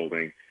in the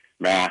building.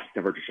 Mask,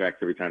 temperature checks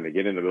every time they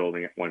get in the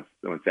building once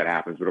that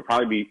happens. But it'll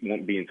probably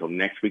won't be until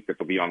next week that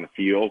they'll be on the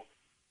field.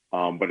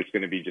 But it's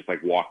going to be just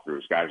like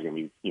walkthroughs. Guys are going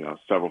to be,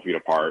 several feet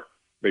apart.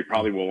 They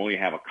probably will only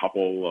have a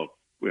couple of,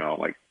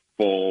 like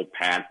full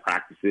pad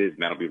practices, and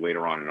that'll be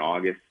later on in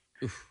August.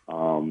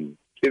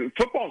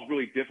 Football is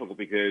really difficult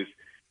because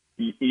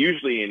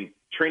usually in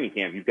training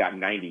camp, you've got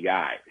 90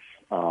 guys,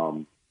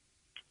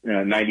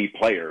 90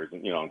 players.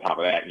 And, on top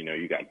of that,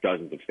 you got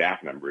dozens of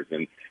staff members.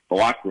 And the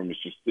locker room is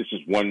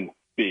just one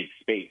big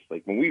space.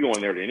 Like when we go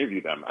in there to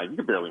interview them, you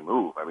can barely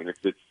move. I mean,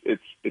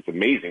 it's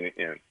amazing.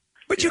 And,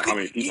 but how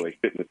many people they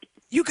fit in the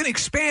You can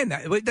expand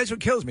that. That's what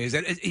kills me is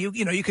that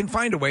you can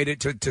find a way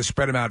to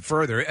spread them out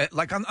further.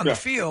 Like on the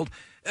field,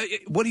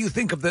 what do you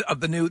think of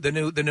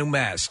the new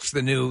masks,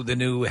 the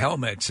new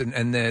helmets,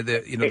 and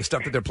the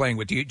stuff that they're playing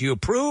with? Do you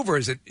approve, or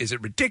is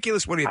it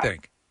ridiculous? What do you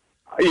think?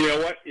 You know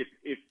what?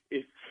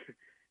 If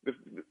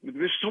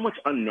there's so much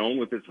unknown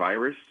with this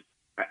virus,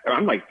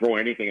 I'm like throw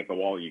anything at the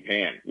wall you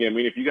can. I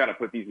mean, if you got to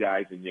put these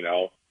guys in, you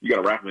got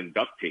to wrap them in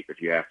duct tape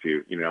if you have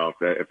to.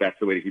 If that's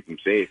the way to keep them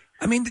safe.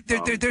 I mean,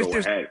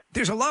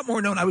 there's a lot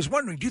more known. I was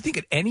wondering, do you think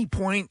at any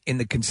point in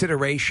the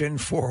consideration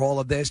for all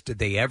of this, did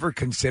they ever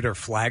consider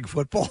flag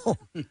football?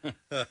 You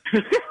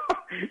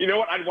know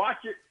what? I'd watch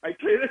it. I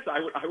tell you this,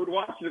 I would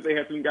watch it if they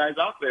had some guys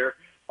out there.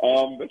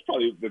 That's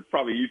probably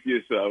the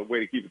easiest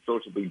way to keep it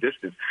socially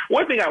distanced.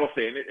 One thing I will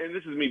say, and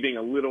this is me being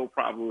a little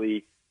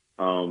probably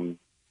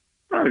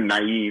not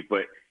naive,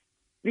 but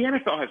the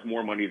NFL has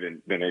more money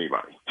than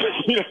anybody.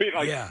 You know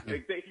what I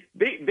mean?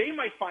 They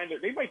might find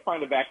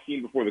a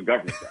vaccine before the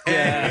government does. You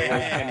know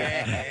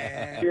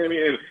what I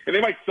mean? And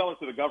they might sell it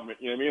to the government.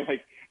 You know what I mean?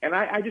 Like, and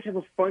I just have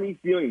a funny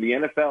feeling the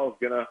NFL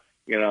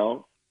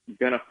is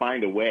gonna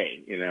find a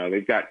way.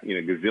 They've got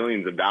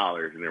gazillions of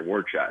dollars in their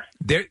war chest.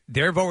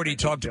 They've already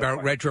talked about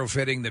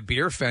retrofitting the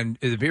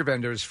beer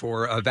vendors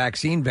for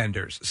vaccine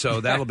vendors.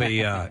 So that'll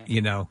be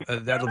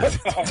that'll be.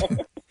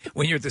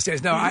 When you're at the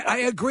stage. No, I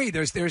agree.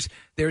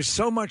 There's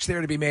so much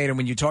there to be made. And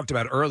when you talked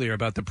about earlier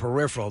about the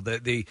peripheral,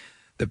 the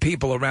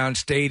people around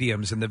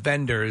stadiums and the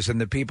vendors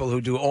and the people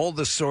who do all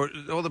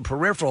the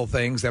peripheral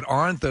things that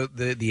aren't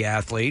the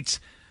athletes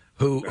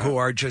who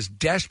are just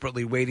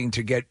desperately waiting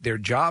to get their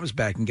jobs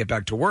back and get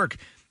back to work.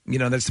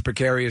 That's the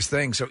precarious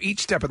thing. So each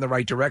step in the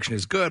right direction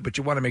is good, but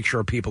you want to make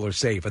sure people are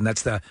safe. And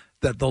that's the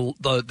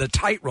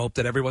tightrope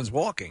that everyone's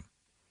walking.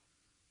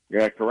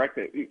 Yeah, correct.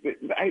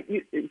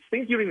 It's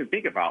things you don't even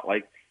think about,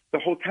 like the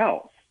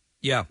hotels.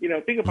 Yeah.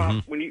 Think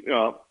about when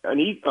an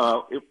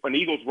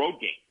Eagles road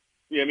game.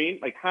 You know what I mean?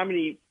 Like how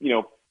many,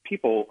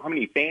 people, how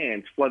many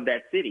fans flood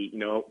that city,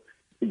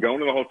 going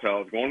to the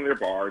hotels, going to their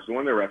bars, going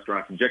to their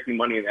restaurants, injecting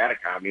money in that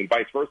economy, and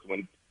vice versa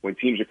when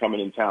teams are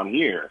coming in town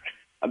here.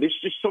 There's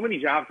just so many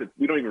jobs that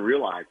we don't even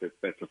realize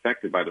that's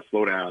affected by the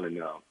slowdown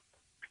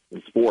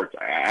in sports.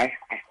 I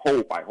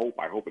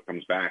hope it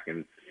comes back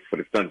but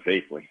it's done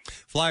safely.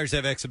 Flyers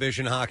have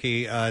exhibition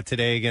hockey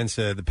today against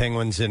the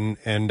Penguins, and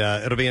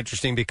it'll be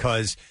interesting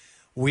because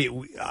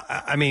without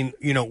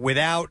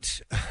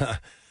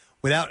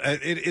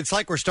it's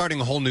like we're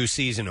starting a whole new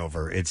season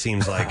over. It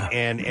seems like,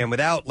 and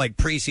without like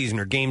preseason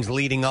or games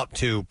leading up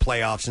to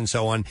playoffs and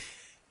so on,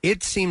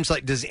 it seems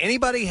like. Does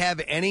anybody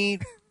have any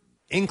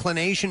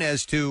inclination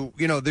as to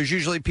There's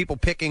usually people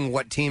picking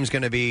what team's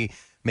going to be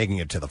making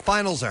it to the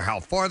finals or how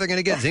far they're going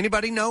to get. Does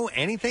anybody know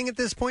anything at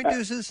this point,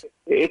 Deuces?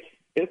 It's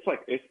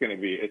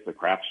a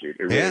crapshoot.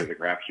 It really is a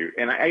crapshoot.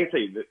 And I can tell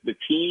you, the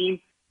team,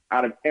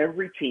 out of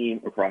every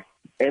team across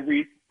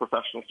every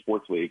professional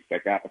sports league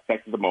that got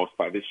affected the most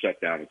by this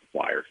shutdown is the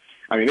Flyers.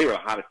 I mean, they were the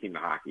hottest team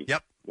in hockey.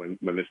 Yep. When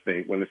this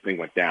thing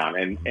went down,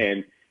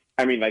 and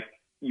I mean, like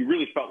you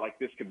really felt like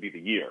this could be the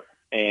year.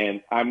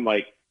 And I'm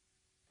like,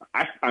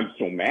 I'm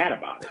so mad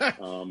about it.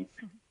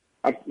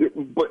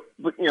 But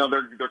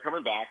they're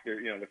coming back.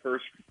 They're the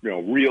first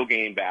real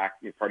game back.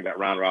 Part of that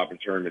round robin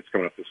tournament's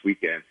coming up this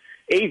weekend.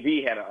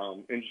 AV had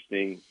an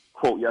interesting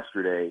quote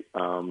yesterday.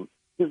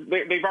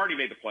 They've already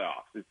made the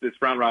playoffs. This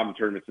round robin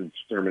tournament's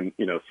determined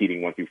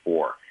seeding 1 through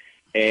 4,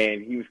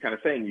 and he was kind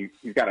of saying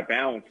you've got to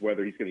balance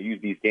whether he's going to use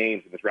these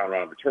games in this round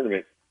robin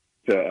tournament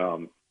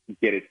to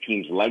get his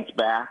team's legs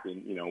back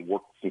and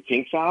work some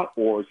kinks out,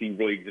 or is he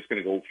really just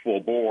going to go full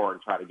bore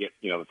and try to get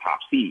the top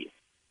seed?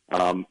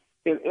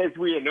 As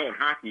we know in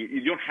hockey,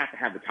 you don't have to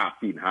have the top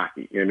seed in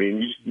hockey. I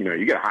mean,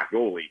 you get a hot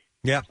goalie.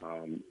 Yeah.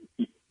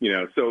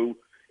 So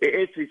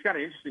he's got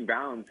an interesting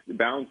balance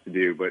to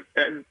do. But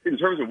in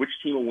terms of which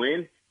team will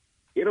win,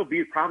 it'll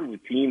be probably the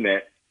team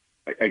that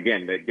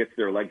gets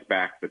their legs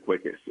back the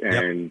quickest.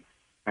 And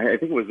I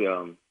think it was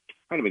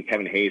might have been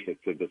Kevin Hayes that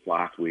said this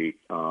last week.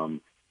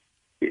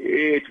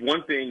 It's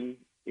one thing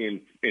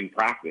in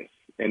practice,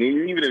 And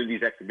even in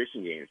these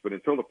exhibition games, but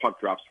until the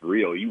puck drops for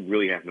real, you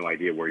really have no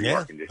idea where you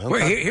are conditioned.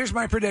 Well, here's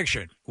my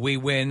prediction. We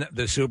win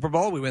the Super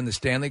Bowl, we win the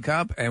Stanley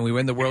Cup, and we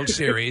win the World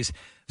Series,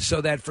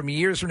 so that from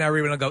years from now,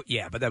 everyone will go,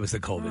 yeah, but that was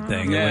the COVID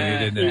thing.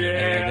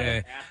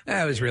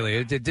 That was really,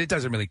 it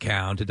doesn't really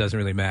count. It doesn't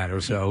really matter.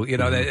 So,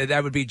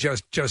 that would be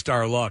just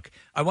our luck.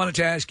 I wanted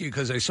to ask you,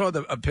 because I saw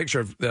a picture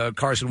of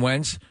Carson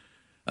Wentz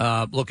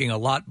looking a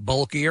lot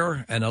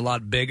bulkier and a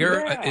lot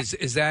bigger. Yeah.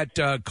 Is that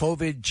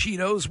COVID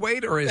Cheetos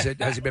weight, or has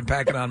he been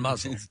packing on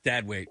muscle? It's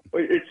dad weight.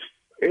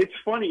 It's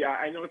funny.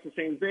 I know it's the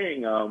same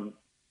thing.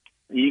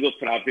 The Eagles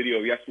put out video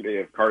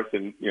yesterday of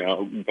Carson,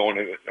 going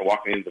in and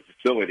walking into the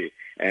facility,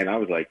 and I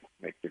was like,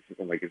 is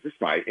this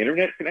my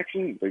internet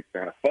connection? Like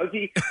kind of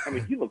fuzzy? I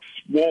mean, he looks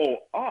swole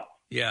up.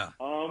 Yeah.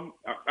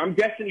 I'm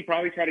guessing he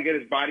probably tried to get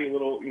his body a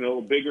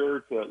little, bigger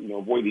to,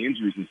 avoid the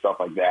injuries and stuff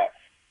like that.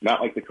 Not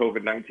like the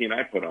COVID-19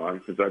 I put on,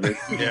 because I've been.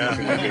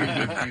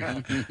 Yeah,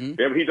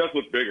 but he does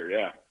look bigger.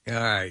 Yeah.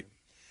 All right.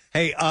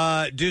 Hey,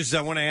 Deuces,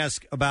 I want to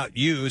ask about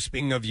you.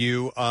 Speaking of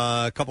you,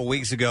 a couple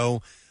weeks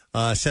ago,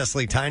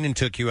 Cecily Tynan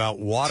took you out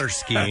water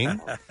skiing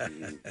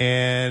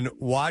and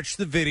watched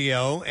the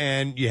video,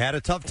 and you had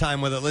a tough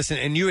time with it. Listen,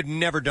 and you had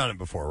never done it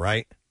before,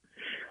 right?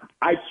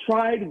 I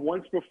tried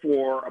once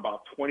before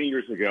about 20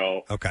 years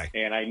ago. Okay.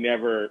 And I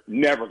never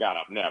got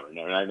up. Never.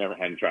 I never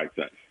hadn't tried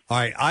since. All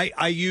right.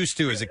 I used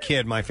to, as a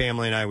kid, my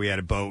family and I, we had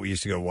a boat. We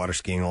used to go water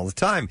skiing all the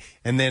time.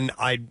 And then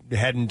I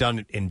hadn't done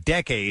it in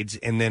decades.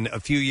 And then a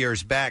few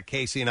years back,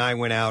 Casey and I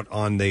went out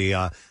on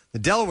the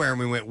Delaware, and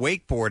we went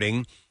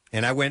wakeboarding.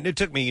 And I went, it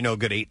took me, a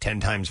good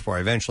 8-10 times before I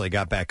eventually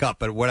got back up.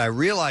 But what I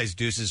realized,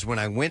 Deuce, is when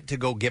I went to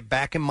go get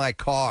back in my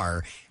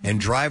car and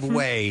drive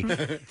away,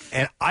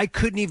 and I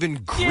couldn't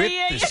even grip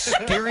the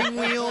steering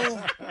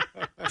wheel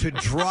to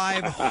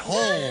drive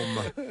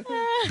home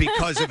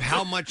because of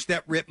how much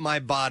that ripped my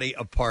body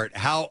apart.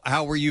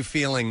 How were you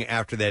feeling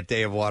after that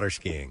day of water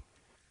skiing?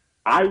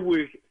 I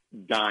was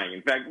dying.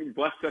 In fact,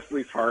 bless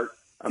Cecily's heart,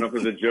 I don't know if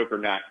it was a joke or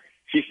not,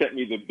 she sent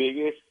me the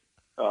biggest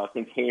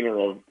container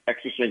of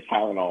extra strength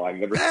Tylenol I've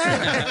never seen.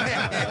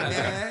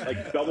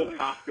 Like double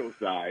Costco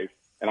size,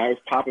 and I was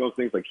popping those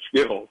things like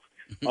Skittles.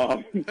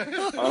 I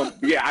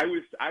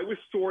was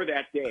sore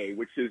that day,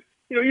 which is,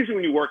 usually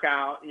when you work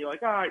out and you're like,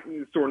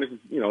 the soreness is,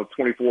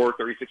 24,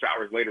 36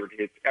 hours later it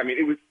hits. I mean,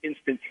 it was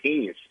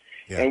instantaneous.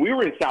 Yeah. And we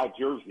were in South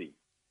Jersey.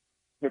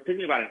 It took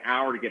me about an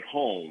hour to get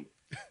home.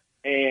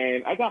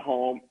 And I got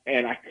home,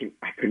 and I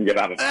couldn't get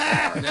out of the car.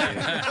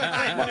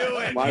 I knew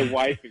it. My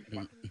wife and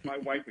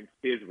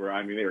kids were,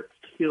 they were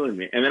killing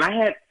me. And then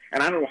I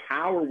don't know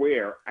how or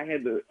where, I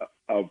had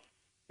a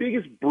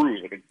biggest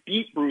bruise, like a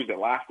deep bruise that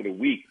lasted a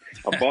week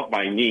above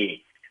my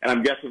knee. And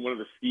I'm guessing one of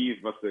the skis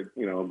must have,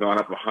 gone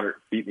up 100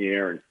 feet in the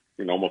air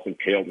and almost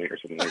impaled me or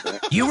something like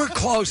that. You were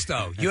close,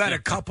 though. You had a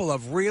couple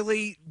of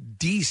really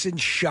decent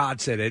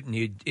shots at it, and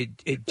you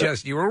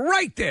were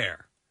right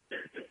there.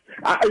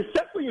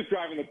 Cecily was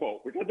driving the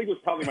boat, which I think was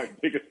probably my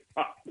biggest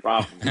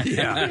problem.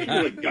 Yeah. She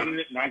was gunning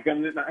it, not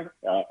gunning it.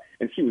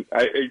 And she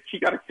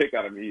got a kick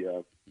out of me,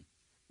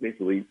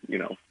 basically,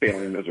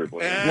 failing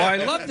miserably. Well, I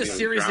love the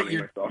series that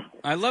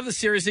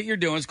you're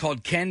doing. It's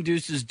called Can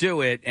Deuces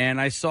Do It,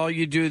 and I saw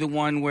you do the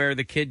one where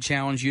the kid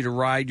challenged you to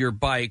ride your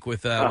bike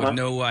with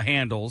no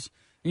handles.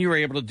 And you were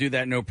able to do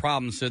that no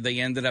problem, so they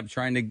ended up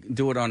trying to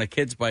do it on a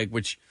kid's bike,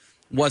 which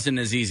wasn't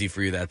as easy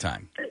for you that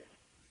time.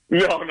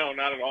 No,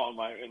 not at all.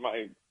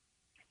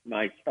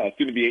 My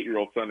soon-to-be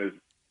 8-year-old son is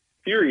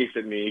furious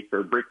at me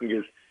for breaking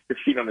his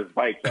feet on his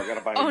bike, so I've got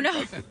to buy him a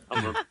bike.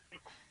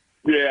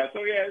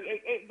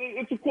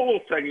 It's a cool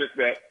little segment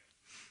that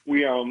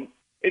we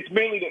it's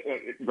mainly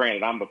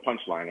granted I'm the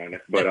punchline on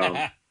it, but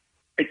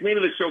it's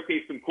mainly to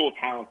showcase some cool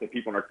talents that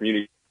people in our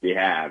community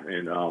have,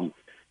 and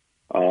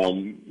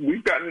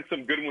we've gotten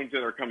some good ones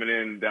that are coming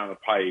in down the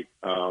pipe.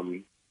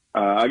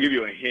 I'll give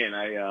you a hint.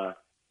 A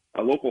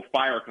local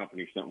fire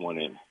company sent one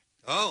in.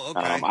 Oh,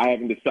 okay. I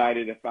haven't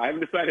decided if I'm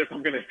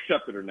going to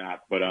accept it or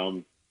not, but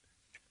and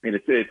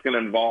it's going to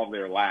involve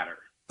their ladder.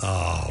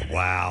 Oh,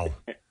 wow.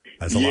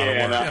 That's a lot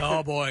of work.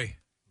 Oh, boy.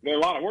 There's a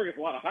lot of work. It's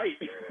a lot of height.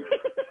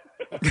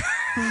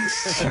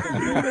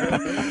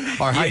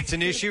 Are heights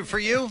an issue for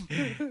you?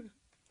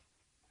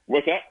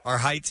 What's that? Are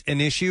heights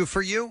an issue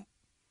for you?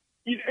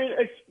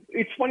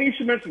 It's funny you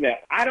should mention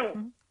that.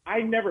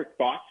 I never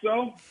thought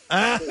so.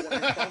 But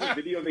when I saw the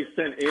video they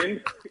sent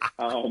in,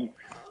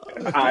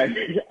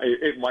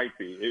 it might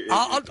be.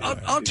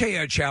 I'll tell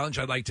you a challenge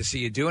I'd like to see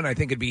you do, and I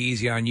think it'd be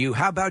easy on you.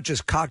 How about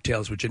just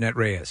cocktails with Jeanette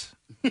Reyes?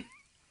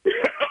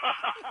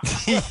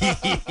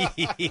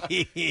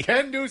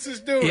 Can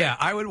Deuces do it? Yeah,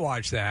 I would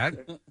watch that.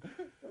 I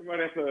might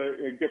have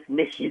to get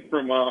permission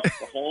from the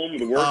home,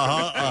 the work.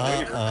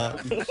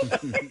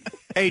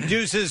 Hey,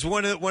 Deuces,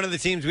 one of the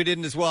teams we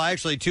didn't as well.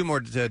 Actually, two more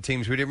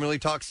teams. We didn't really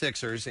talk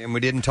Sixers, and we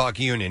didn't talk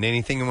Union.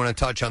 Anything you want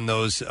to touch on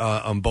those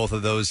on both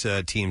of those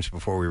teams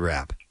before we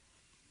wrap?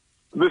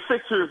 The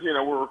Sixers,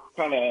 were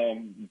kind of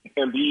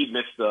Embiid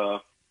missed a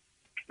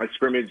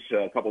scrimmage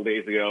a couple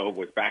days ago.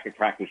 Was back in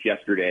practice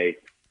yesterday,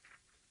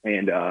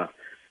 and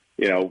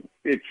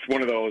it's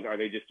one of those, are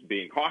they just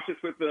being cautious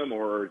with them,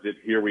 or is it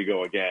here we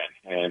go again?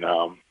 And,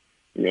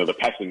 the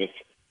pessimist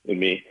in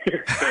me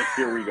says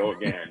here we go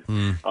again.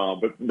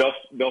 But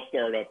they'll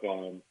start up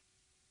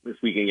this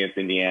week against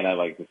Indiana,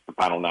 like it's the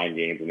final 9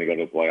 games, and they go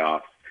to the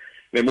playoffs.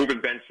 They're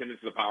moving Ben Simmons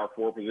to the power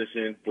forward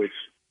position, which,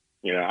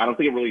 I don't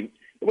think it really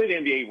 – the way the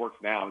NBA works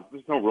now,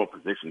 there's no real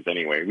positions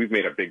anyway. We've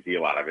made a big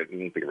deal out of it. I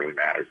don't think it really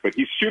matters. But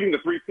he's shooting the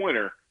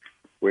three-pointer,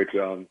 which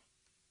will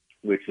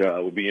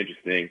be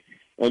interesting.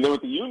 And then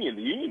with the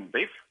Union,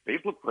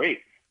 they've looked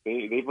great.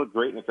 They've looked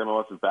great in the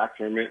MLS back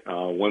tournament.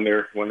 Won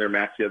their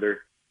match the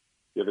other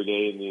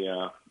day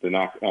in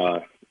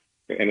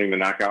entering the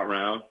knockout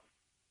round.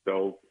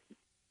 So,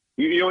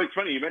 it's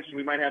funny. You mentioned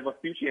we might have a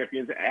few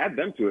champions. Add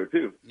them to it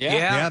too.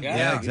 Yeah,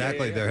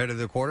 exactly. They're headed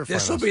to the quarterfinals.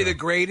 This will be the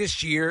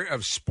greatest year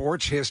of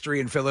sports history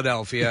in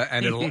Philadelphia,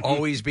 and it'll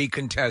always be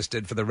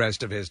contested for the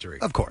rest of history.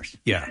 Of course.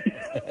 Yeah.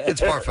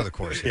 It's par for the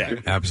course. Yeah,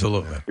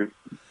 absolutely.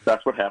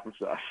 That's what happens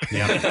to us.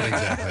 Yeah,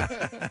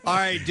 exactly. All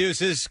right,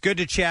 Deuces, good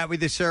to chat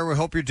with you, sir. We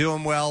hope you're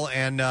doing well,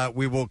 and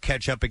we will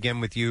catch up again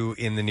with you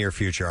in the near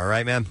future. All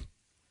right, man?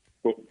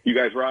 Cool. You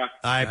guys rock.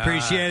 I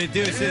appreciate it.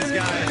 Deuces,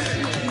 guys.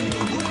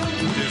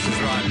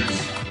 Deuces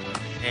Rogers.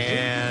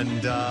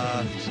 And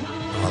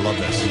I love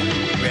this.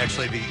 We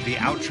actually, the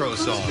outro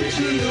song.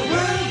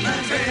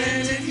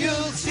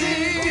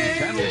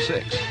 Channel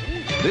 6.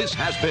 This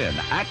has been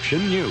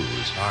Action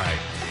News. All right.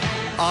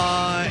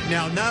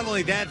 Now, not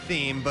only that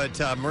theme, but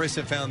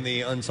Marissa found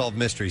the Unsolved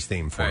Mysteries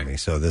theme for me,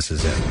 so this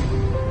is it.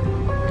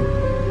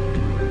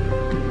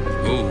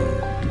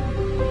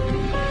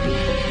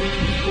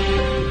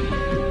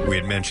 We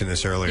had mentioned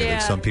this earlier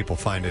that some people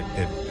find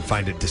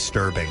it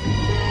disturbing.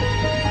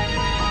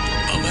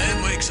 A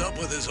man wakes up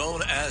with his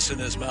own ass in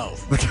his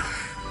mouth.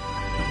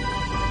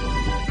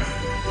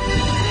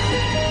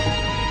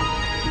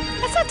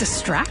 That's not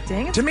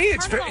distracting. To me,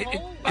 it's very.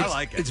 I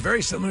like it. It's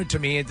very similar to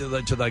me to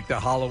like the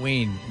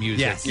Halloween music.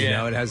 Yes. You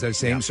know, it has that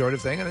same sort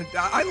of thing, and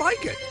I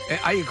like it.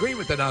 I agree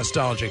with the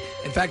nostalgic.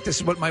 In fact, this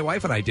is what my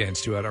wife and I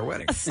danced to at our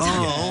wedding.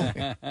 Oh,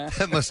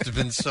 that must have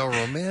been so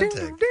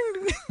romantic.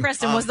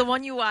 Preston, was the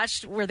one you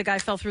watched where the guy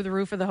fell through the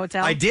roof of the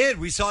hotel? I did.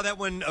 We saw that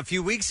one a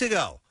few weeks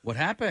ago. What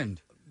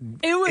happened?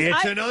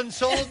 It's an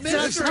unsolved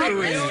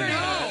mystery.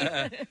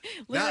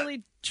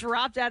 Literally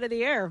dropped out of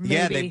the air. Maybe.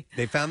 Yeah,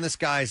 they found this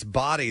guy's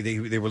body.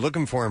 They were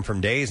looking for him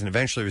from days, and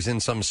eventually it was in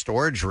some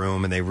storage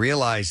room, and they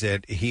realized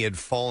that he had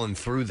fallen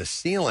through the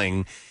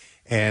ceiling,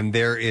 and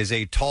there is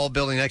a tall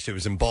building next to it. It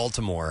was in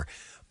Baltimore,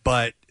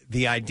 but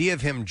the idea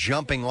of him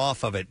jumping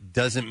off of it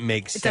doesn't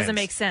make sense. It doesn't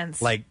make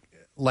sense. Like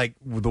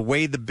the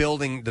way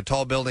the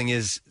tall building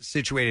is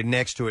situated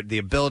next to it, the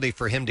ability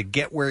for him to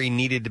get where he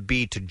needed to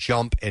be to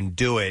jump and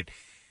do it.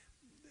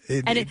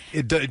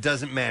 It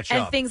doesn't match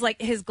and up. Things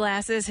like his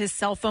glasses, his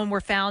cell phone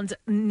were found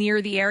near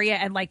the area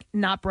and like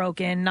not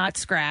broken, not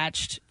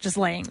scratched, just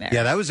laying there.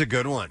 Yeah, that was a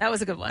good one. That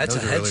was a good one. That's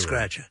That a was head really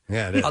scratcher.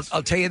 Yeah, it is.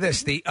 I'll tell you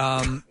this. You're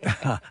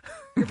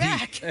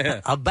back.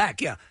 I'm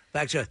back. Yeah,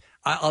 back to.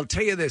 I'll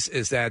tell you this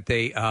is that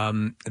they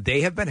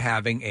have been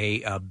having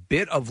a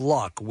bit of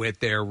luck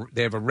with they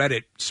have a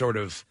Reddit sort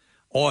of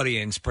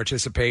audience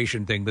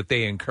participation thing that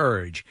they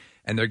encourage.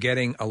 And they're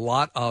getting a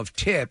lot of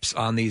tips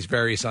on these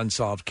various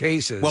unsolved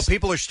cases. Well,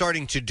 people are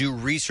starting to do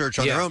research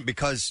on their own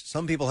because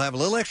some people have a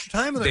little extra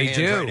time on their hands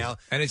right now.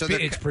 And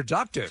it's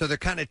productive. So they're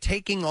kind of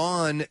taking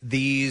on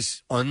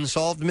these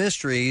unsolved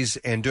mysteries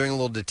and doing a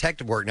little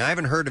detective work. Now, I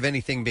haven't heard of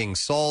anything being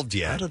solved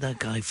yet. How did that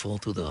guy fall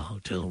through the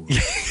hotel room?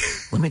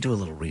 Let me do a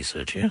little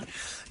research here.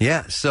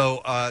 Yeah,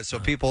 so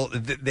people,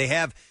 they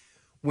have,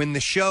 when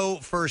the show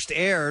first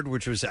aired,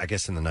 which was, I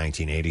guess, in the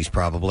 1980s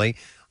probably,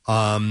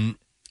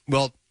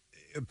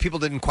 people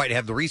didn't quite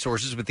have the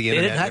resources with the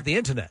internet. They didn't have the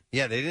internet.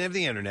 Yeah, they didn't have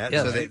the internet,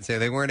 Yeah, so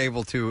they weren't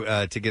able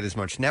to get as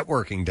much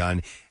networking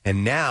done.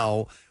 And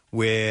now,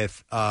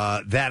 with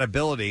that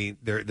ability,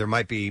 there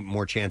might be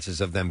more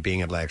chances of them being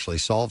able to actually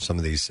solve some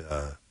of these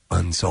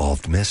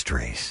unsolved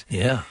mysteries.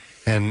 Yeah.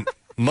 And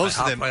most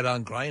I of them hop right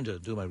on Grindr to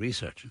do my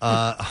research.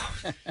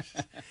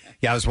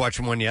 Yeah, I was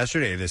watching one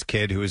yesterday. This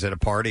kid who was at a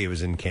party, it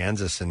was in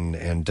Kansas,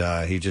 and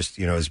he just,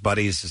 his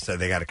buddies said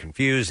they got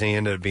confused, and he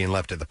ended up being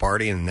left at the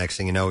party, and the next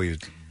thing you know, he was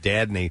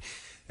dead, and it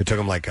took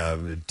him like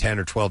 10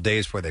 or 12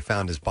 days before they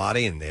found his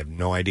body, and they have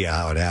no idea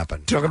how it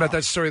happened. Talking about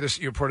that story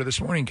you reported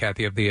this morning,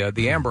 Kathy, of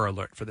the Amber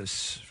Alert for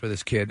this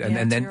kid,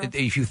 and then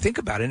if you think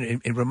about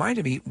it, it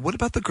reminded me, what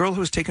about the girl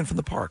who was taken from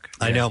the park?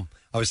 I know.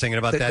 I was thinking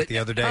about that the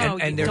other day.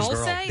 And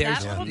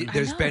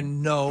there's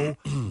been no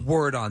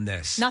word on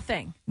this.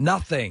 Nothing.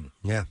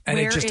 Yeah. And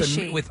Where it just is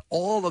she? with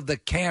all of the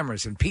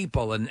cameras and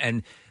people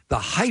and the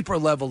hyper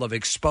level of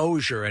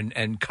exposure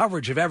and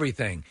coverage of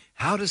everything.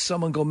 How does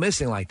someone go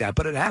missing like that?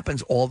 But it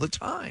happens all the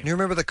time. You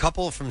remember the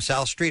couple from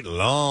South Street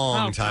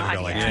long time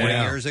ago, like 20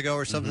 years ago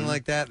or something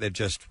like that? That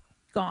just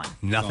gone.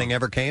 Nothing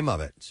ever came of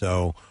it.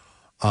 So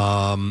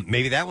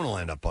maybe that one will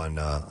end up on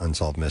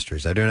Unsolved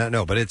Mysteries. I do not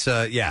know, but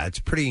it's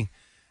pretty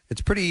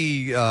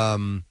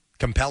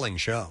compelling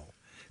show.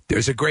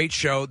 There's a great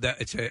show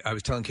that I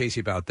was telling Casey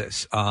about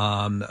this.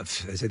 I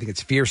think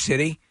it's Fear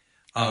City.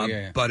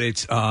 But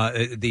it's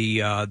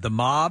the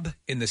mob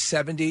in the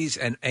 70s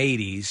and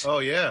 80s. Oh,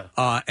 yeah.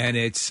 And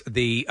it's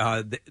the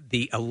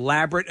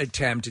elaborate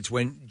attempt. It's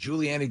when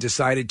Giuliani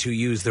decided to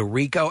use the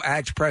RICO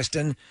Act,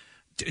 Preston,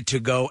 to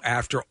go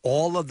after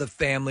all of the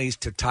families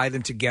to tie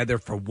them together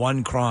for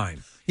one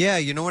crime. Yeah,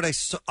 you know what? I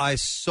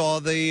saw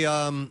the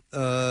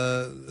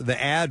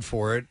ad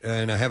for it,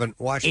 and I haven't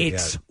watched it yet.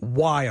 It's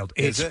wild.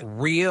 Is It's it?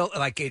 real.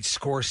 Like it's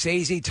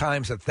Scorsese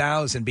times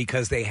 1,000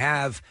 because they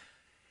have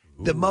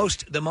the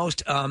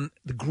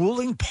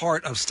grueling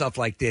part of stuff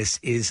like this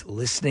is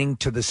listening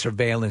to the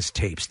surveillance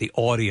tapes, the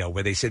audio,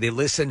 where they say they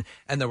listen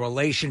and the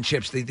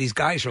relationships. These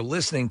guys are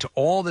listening to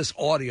all this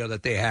audio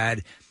that they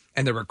had,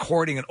 and they're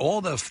recording and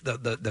all the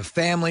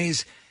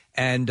families.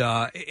 And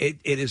it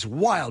is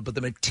wild, but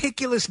the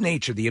meticulous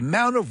nature, the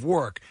amount of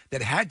work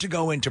that had to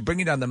go into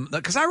bringing down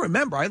because I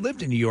remember I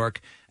lived in New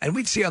York, and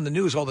we'd see on the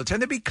news all the time,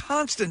 there'd be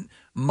constant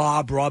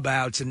mob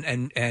rub-outs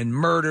and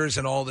murders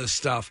and all this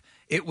stuff.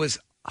 It was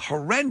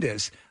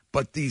horrendous,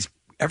 but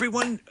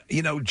everyone,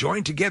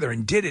 joined together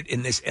and did it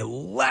in this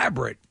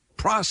elaborate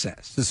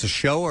process. Is this a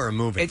show or a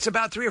movie? It's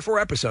about 3 or 4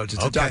 episodes.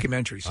 It's a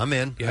documentary. I'm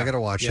in. I got to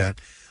watch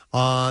that.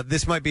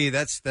 This might be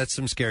that's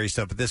some scary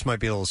stuff, but this might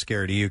be a little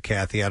scary to you,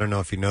 Kathy. I don't know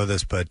if you know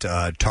this, but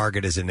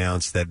Target has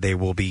announced that they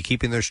will be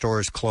keeping their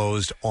stores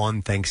closed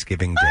on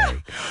Thanksgiving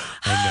Day.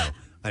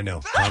 I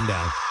know. Calm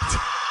down.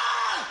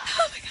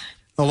 Oh my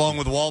God. Along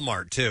with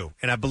Walmart too,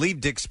 and I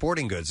believe Dick's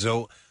Sporting Goods.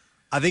 So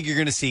I think you're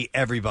going to see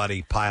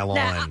everybody pile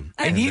on.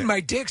 I need my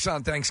dicks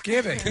on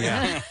Thanksgiving.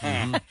 Yeah.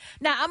 Mm-hmm.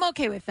 Now, I'm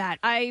okay with that.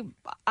 I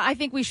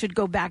think we should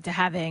go back to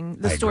having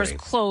the stores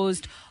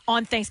closed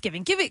on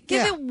Thanksgiving. Give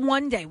it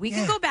one day. We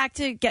can go back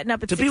to getting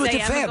up at To 6 be with the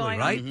a.m. family, and going,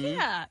 right?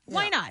 Yeah,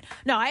 why not?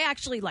 No, I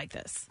actually like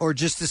this. Or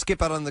just to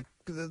skip out on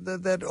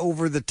that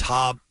over the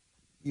top,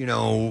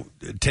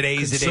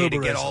 today's the day to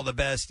get all the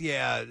best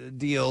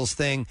deals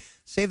thing.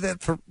 Save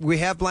that for we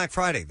have Black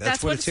Friday.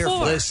 That's what it's here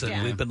for.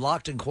 Listen, we've been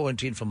locked in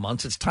quarantine for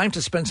months. It's time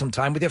to spend some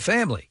time with your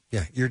family.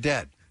 Yeah, you're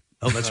dead.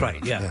 Oh, that's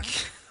right. Yeah.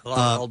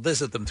 I'll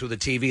visit them through the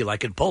TV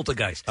like in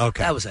Poltergeist.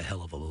 Okay. That was a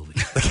hell of a movie.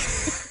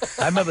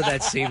 I remember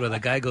that scene where the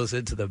guy goes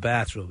into the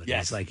bathroom and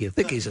he's like, you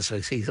think he's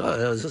a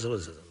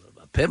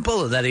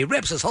pimple, and then he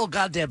rips his whole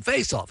goddamn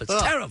face off.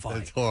 It's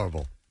terrifying. It's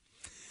horrible.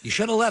 You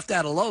should have left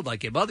that alone,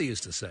 like your mother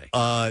used to say.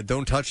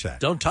 Don't touch that.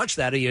 Don't touch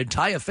that, or your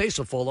entire face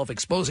will fall off,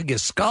 exposing your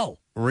skull.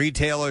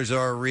 Retailers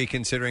are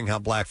reconsidering how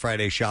Black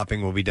Friday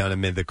shopping will be done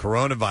amid the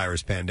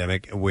coronavirus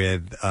pandemic,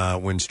 with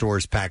when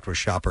stores packed with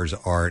shoppers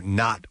are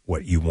not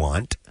what you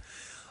want.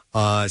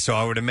 So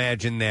I would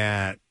imagine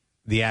that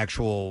the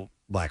actual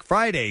Black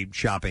Friday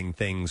shopping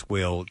things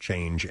will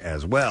change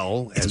as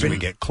well as we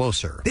get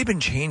closer. They've been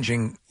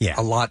changing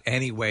a lot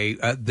anyway.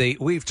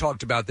 We've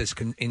talked about this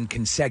in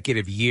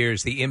consecutive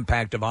years, the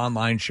impact of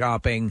online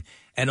shopping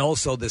and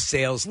also the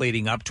sales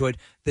leading up to it.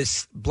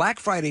 This Black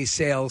Friday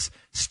sales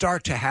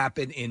start to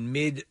happen in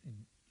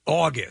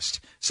mid-August.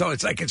 So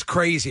it's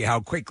crazy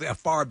how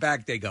far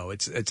back they go.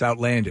 It's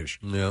outlandish.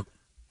 Yep.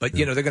 But,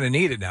 they're going to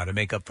need it now to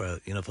make up for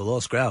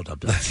lost ground.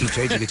 Keep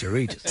changing at your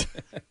regions.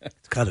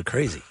 It's kind of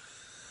crazy.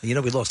 We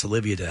lost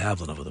Olivia de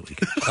Havilland over the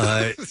weekend.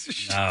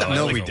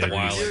 No, we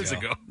didn't. Years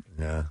ago.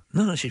 Yeah.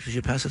 No, she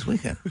passed this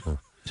weekend.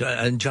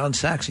 And John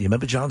Saxon. You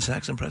remember John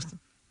Saxon, Preston?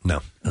 No.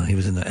 He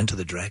was in the Enter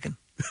the Dragon.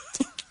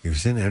 He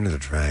was in Enter the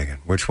Dragon.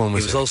 Which one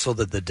was he? He was also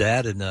the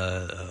dad in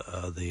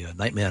the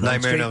Nightmare on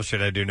Elm Street. Nightmare on Elm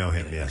Street. I do know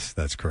him. Yes,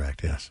 that's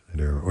correct. Yes. I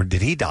do. Or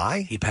did he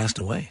die? He passed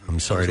away. I'm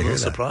sorry to hear that.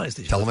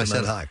 Surprised. Tell him I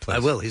said hi, please. I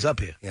will. He's up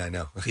here. Yeah, I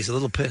know. He's a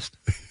little pissed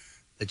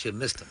that you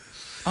missed him.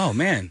 Oh,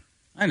 man.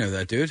 I know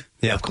that dude.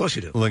 Yeah, of course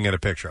you do. Looking at a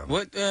picture of him.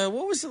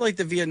 What was it like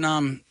the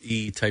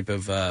Vietnam-y type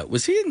of...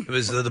 was he in... It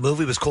was, the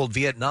movie was called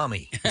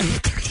Vietnam-y.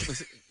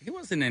 He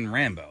wasn't in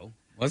Rambo,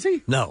 was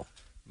he? No.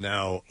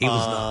 No. He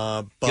was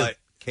not. But,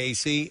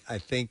 Casey, I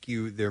think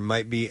there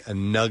might be a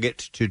nugget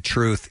to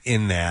truth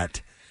in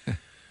that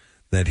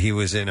he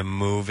was in a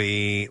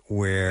movie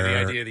where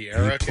Any idea the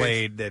era,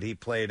 he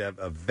played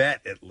a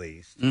vet at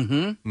least,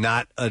 Mm-hmm.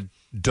 not a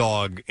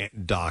dog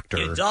doctor.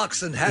 Your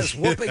dachshund has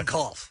whooping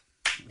cough.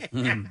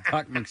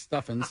 Doc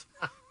McStuffins.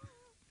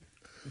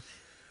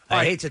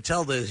 I hate to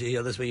tell this,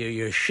 but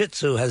your Shih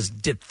Tzu has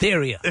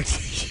diphtheria.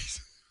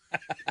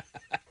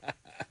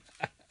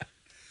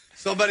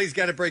 Somebody's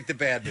got to break the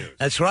bad news.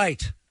 That's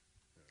right.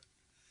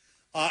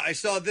 I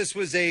saw this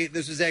was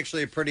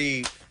actually a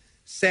pretty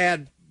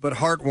sad but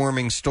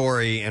heartwarming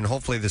story, and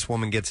hopefully this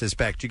woman gets this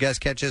back. Do you guys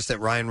catch this? That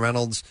Ryan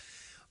Reynolds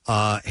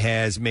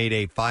has made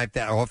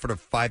offered a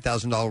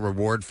 $5,000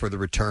 reward for the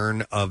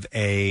return of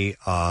a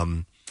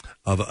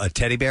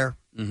teddy bear.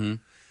 Mm-hmm.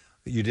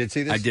 You did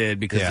see this? I did,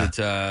 because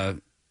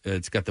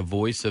it's got the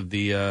voice of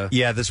the...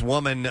 this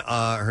woman,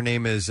 her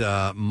name is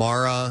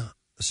Mara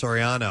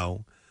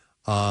Soriano.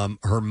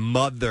 Her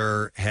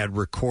mother had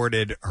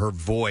recorded her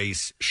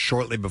voice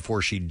shortly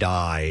before she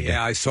died.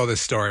 Yeah, I saw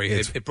this story.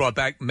 It brought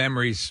back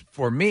memories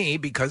for me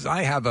because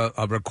I have a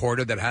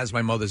recorder that has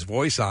my mother's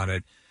voice on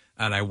it,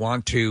 and I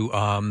want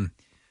to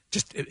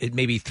just it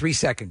maybe 3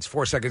 seconds,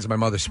 4 seconds of my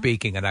mother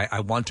speaking, and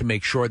I want to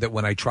make sure that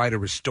when I try to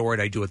restore it,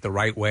 I do it the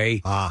right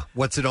way.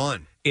 What's it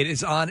on? It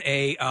is on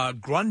a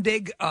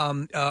Grundig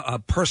a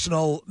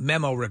personal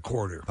memo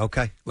recorder.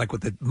 Okay. Like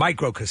with the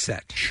micro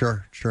cassette.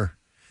 Sure.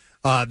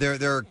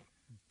 There are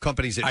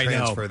companies that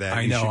transfer that.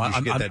 I know. You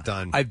should get that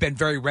done. I've been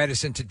very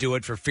reticent to do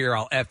it for fear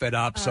I'll F it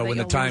up. So when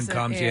the time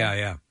comes,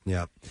 yeah.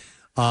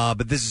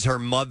 But this is her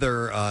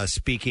mother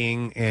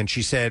speaking, and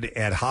she said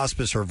at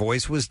hospice her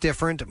voice was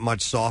different,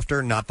 much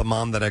softer, not the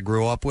mom that I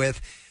grew up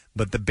with.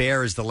 But the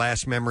bear is the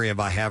last memory of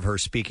I have her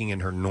speaking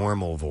in her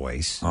normal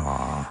voice.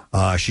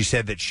 She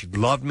said that she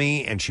loved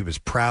me, and she was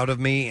proud of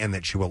me, and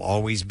that she will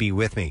always be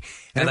with me.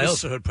 And I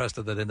also heard,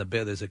 Preston, that in the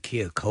bear there's a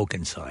key of Coke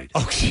inside.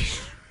 Oh,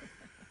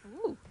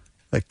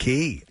 a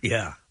key.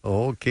 Yeah.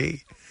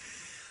 Okay.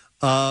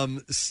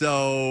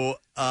 So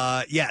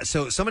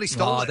somebody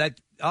stole it.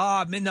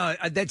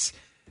 That's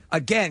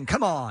again.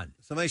 Come on.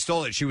 Somebody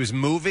stole it. She was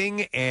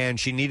moving and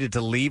she needed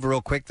to leave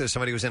real quick.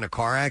 Somebody was in a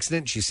car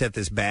accident. She set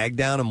this bag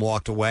down and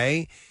walked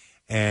away.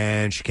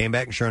 And she came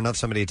back, and sure enough,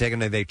 somebody had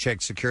taken it. They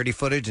checked security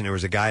footage, and there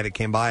was a guy that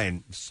came by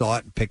and saw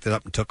it, and picked it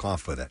up, and took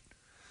off with it.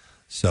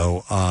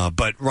 So,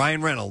 but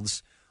Ryan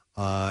Reynolds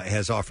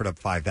has offered up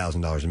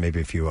 $5,000, and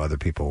maybe a few other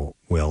people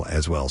will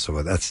as well.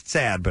 So that's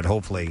sad, but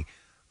hopefully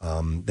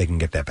they can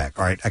get that back.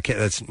 All right, I can't.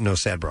 That's no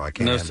sad, bro. I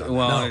can't. It is.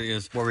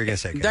 What were you gonna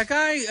say, guys? That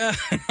guy.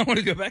 I want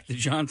to go back to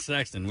John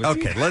Saxon.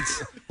 Okay,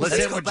 let's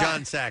end with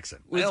John Saxon.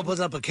 We opened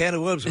up a can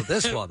of worms with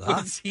this one,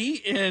 huh? Was he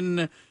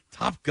in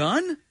Top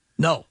Gun?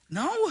 No.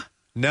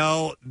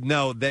 No,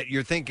 that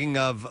you're thinking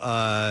of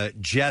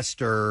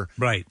Jester,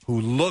 right?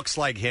 Who looks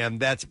like him.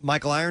 That's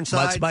Michael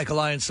Ironside. That's Michael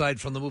Ironside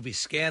from the movie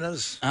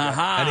Scanners.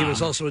 Uh-huh. And he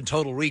was also in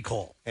Total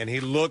Recall. And he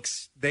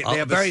looks. They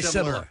have very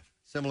a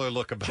similar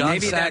look about John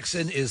him.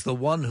 Saxon is the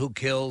one who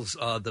kills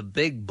the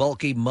big,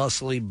 bulky,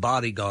 muscly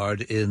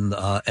bodyguard in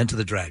Enter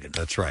the Dragon.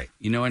 That's right.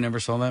 You know, I never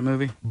saw that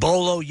movie.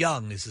 Bolo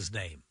Young is his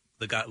name.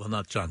 The guy, well,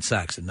 not John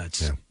Saxon.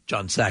 That's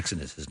John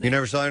Saxon is his name. You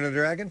never saw Enter the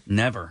Dragon?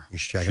 Never. You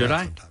should check Should it out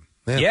I? sometime.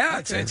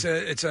 Yeah,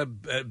 it's a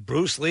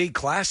Bruce Lee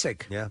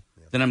classic. Yeah.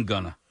 Then I'm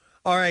gonna.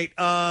 All right.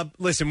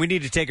 Listen, we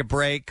need to take a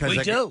break because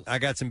I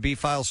got some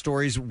B-file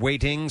stories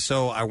waiting,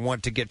 so I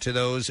want to get to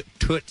those.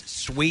 Toot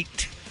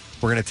sweet.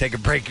 We're going to take a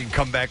break and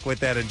come back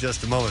with that in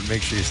just a moment.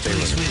 Make sure you stay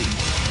with us.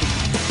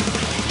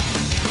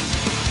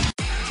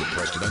 The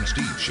Preston and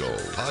Steve Show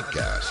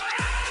podcast.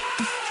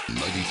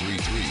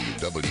 93.3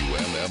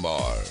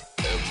 WMMR.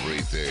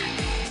 Everything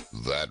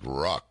that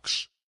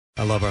rocks.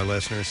 I love our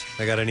listeners.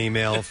 I got an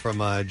email from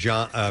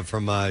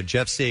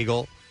Jeff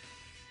Siegel.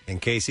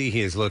 And Casey,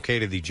 he has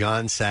located the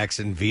John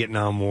Saxon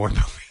Vietnam War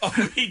movie.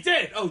 Oh, he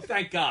did? Oh,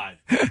 thank God.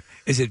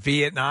 Is it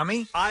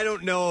Vietnamese? I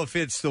don't know if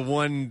it's the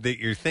one that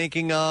you're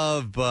thinking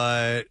of,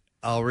 but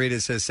I'll read it.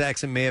 It says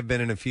Saxon may have been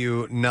in a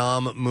few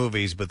Nam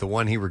movies, but the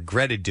one he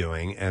regretted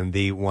doing and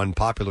the one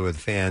popular with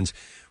fans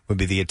would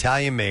be the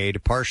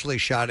Italian-made, partially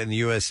shot in the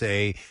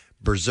USA,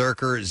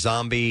 Berserker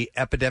Zombie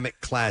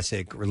Epidemic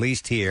Classic,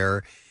 released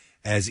here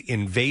as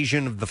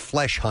Invasion of the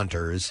Flesh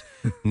Hunters,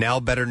 now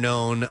better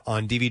known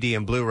on DVD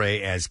and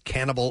Blu-ray as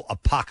Cannibal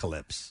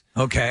Apocalypse.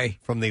 Okay.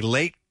 From the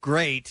late,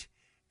 great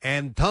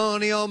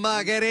Antonio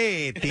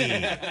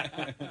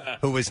Margheriti,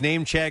 who was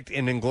name-checked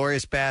in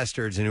Inglourious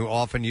Bastards and who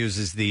often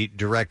uses the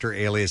director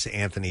alias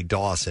Anthony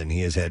Dawson.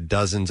 He has had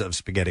dozens of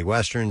spaghetti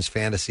westerns,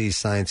 fantasies,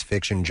 science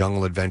fiction,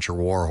 jungle adventure,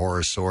 war,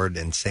 horror, sword,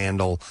 and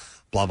sandal,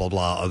 blah, blah,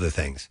 blah, other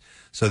things.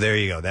 So there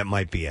you go. That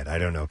might be it. I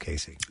don't know,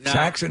 Casey.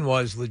 Saxon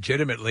was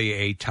legitimately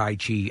a Tai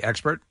Chi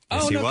expert.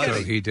 Yes, he was.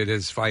 So he did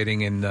his fighting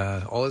in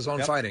all his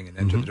own fighting in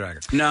Enter the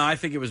Dragon. No, I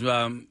think it was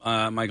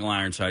Michael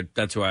Ironside.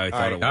 That's who I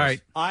thought it was. All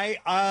right.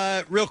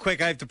 I real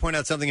quick, I have to point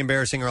out something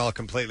embarrassing or I'll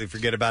completely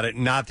forget about it.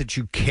 Not that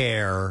you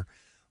care,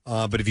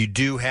 but if you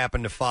do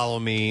happen to follow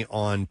me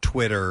on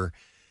Twitter,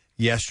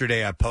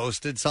 yesterday I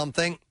posted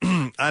something.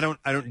 I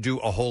don't do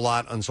a whole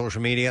lot on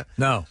social media.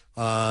 No.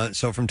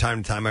 So from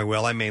time to time I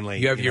will. I mainly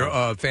You have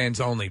your fans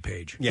only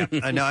page. Yeah,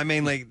 I know. I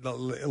mainly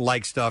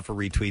like stuff or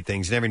retweet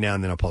things, and every now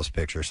and then I'll post a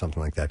picture or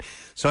something like that.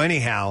 So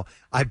anyhow,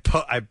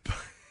 What'd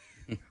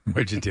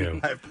you do?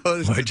 I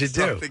posted What'd you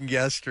do? something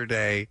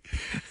yesterday,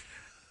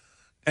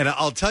 and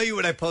I'll tell you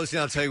what I posted,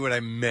 and I'll tell you what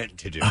I meant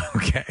to do.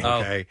 Okay.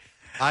 Okay.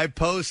 I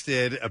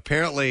posted,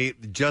 apparently,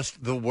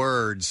 just the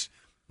words,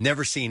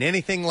 never seen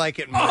anything like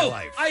it in my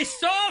life. I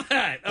saw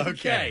that.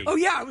 Okay. Oh,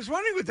 yeah. I was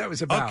wondering what that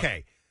was about.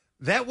 Okay.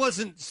 That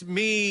wasn't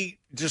me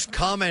just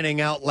commenting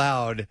out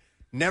loud,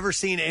 never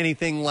seen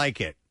anything like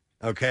it.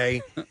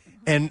 Okay.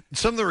 And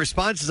some of the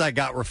responses I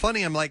got were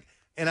funny. I'm like,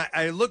 and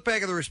I look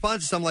back at the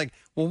responses, I'm like,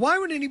 well, why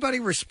would anybody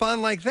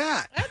respond like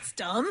that? That's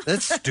dumb.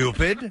 That's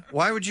stupid.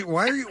 Why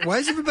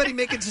is everybody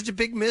making such a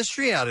big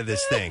mystery out of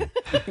this thing?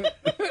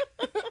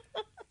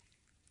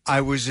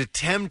 I was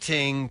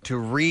attempting to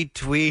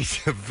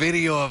retweet a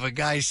video of a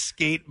guy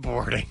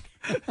skateboarding.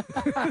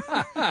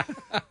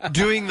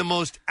 Doing the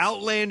most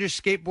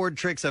outlandish skateboard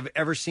tricks I've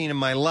ever seen in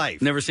my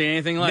life. Never seen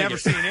anything like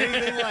it.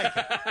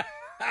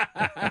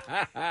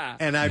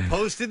 And I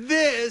posted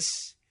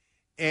this,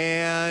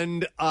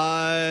 And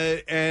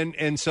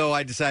so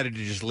I decided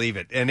to just leave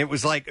it. And it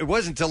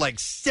wasn't until like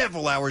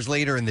several hours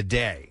later in the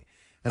day.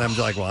 And I'm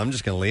like, well, I'm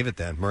just going to leave it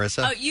then.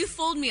 Marissa? Oh, you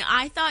fooled me.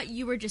 I thought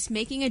you were just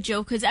making a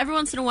joke because every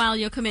once in a while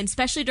you'll come in,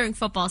 especially during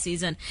football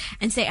season,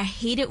 and say, I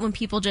hate it when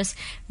people just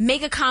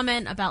make a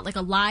comment about like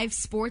a live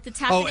sport that's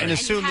happening. Oh, and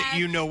assume that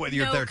you know what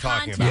they're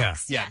talking about.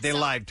 Yeah, they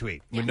live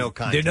tweet with no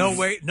context.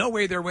 There's no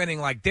way they're winning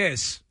like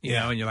this, you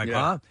know, and you're like,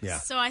 huh? Yeah.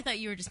 So I thought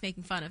you were just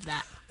making fun of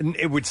that.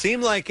 It would seem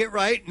like it,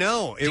 right?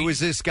 No, it was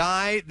this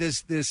guy, I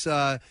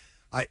know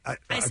what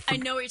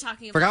you're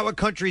talking about. Forgot what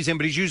country he's in,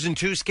 but he's using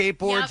 2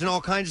 skateboards and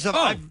all kinds of stuff.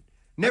 Oh. I've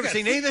never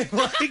seen anything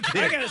like it.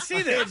 I gotta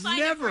see this. I've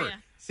never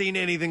seen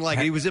anything like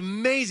it. He was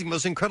amazing.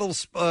 Most incredible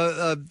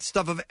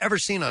stuff I've ever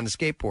seen on a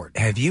skateboard.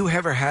 Have you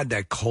ever had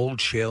that cold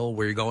chill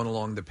where you're going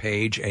along the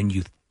page and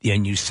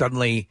you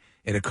suddenly,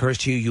 it occurs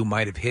to you, you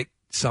might have hit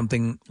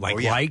something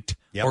liked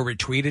or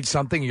retweeted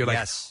something? You're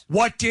like,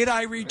 what did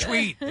I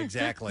retweet?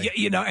 Exactly.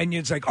 And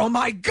it's like, oh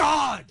my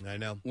God. I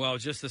know. Well,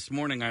 just this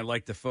morning, I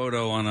liked a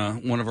photo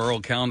on one of our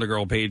old Calendar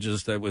Girl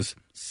pages that was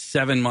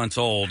 7 months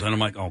old. And I'm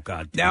like, oh,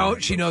 God. Now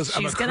she knows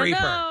I'm a creeper.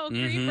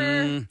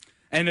 Mm-hmm.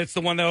 And it's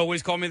the one that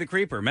always called me the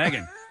creeper,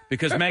 Megan.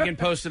 Because Megan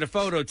posted a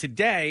photo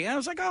today, and I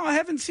was like, oh, I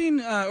haven't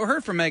seen or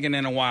heard from Megan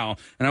in a while.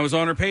 And I was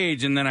on her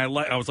page, and then I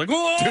was like,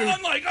 oh,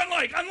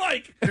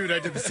 unlike. Dude, I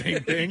did the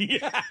same thing.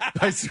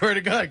 I swear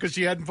to God, because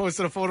she hadn't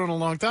posted a photo in a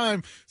long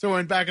time. So I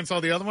went back and saw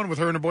the other one with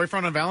her and her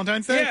boyfriend on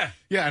Valentine's Day.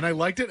 Yeah, and I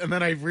liked it, and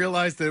then I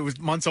realized that it was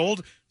months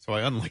old, so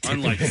I unliked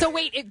it. So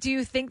wait, do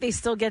you think they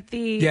still get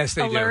the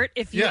they alert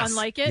do. if you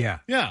unlike it?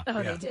 Yeah.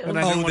 Oh, they do.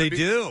 And they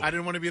do. I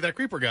didn't want to be that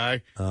creeper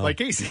guy like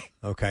Casey.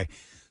 Okay.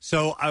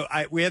 So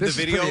we had This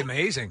the is video. pretty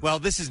amazing. Well,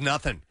 this is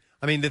nothing.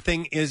 I mean, the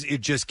thing is,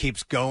 it just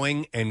keeps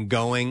going and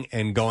going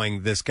and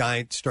going. This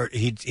guy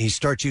he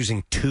starts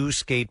using 2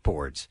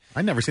 skateboards.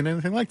 I've never seen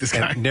anything like this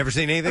guy. I've never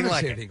seen anything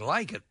like it. Anything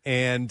like it.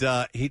 And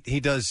he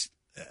does.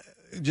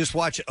 Just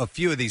watch a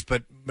few of these,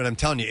 but I'm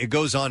telling you, it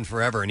goes on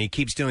forever, and he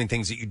keeps doing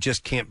things that you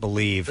just can't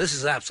believe. This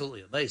is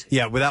absolutely amazing.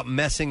 Yeah, without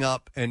messing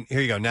up. And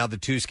here you go. Now the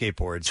 2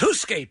 skateboards. 2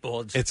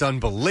 skateboards? It's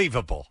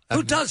unbelievable.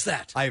 Who does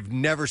that? I've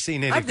never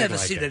seen anything. I've never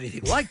like seen it.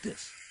 anything like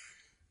this.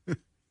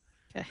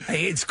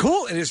 Hey, it's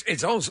cool.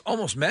 It's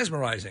almost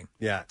mesmerizing.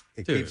 Yeah,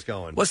 it keeps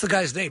going. What's the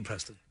guy's name,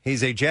 Preston?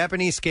 He's a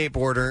Japanese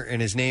skateboarder,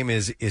 and his name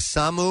is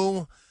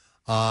Isamu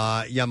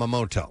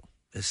Yamamoto.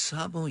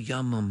 Isamu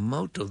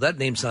Yamamoto. That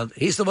name sounds...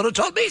 He's the one who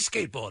taught me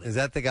skateboarding. Is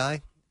that the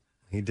guy?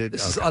 He did.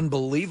 This is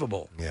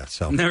unbelievable. Yeah,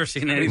 so Never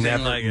seen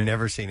anything like it.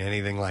 Never seen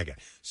anything like it.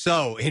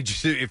 So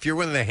if you're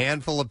one of the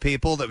handful of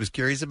people that was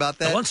curious about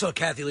that, I once saw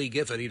Kathy Lee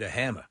Gifford eat a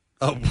hammer.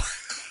 Oh,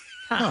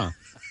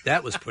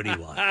 that was pretty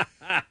wild.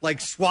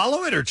 Like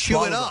swallow it or chew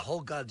Swallow it the up?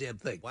 whole goddamn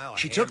thing. Wow.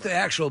 She took the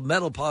actual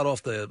metal part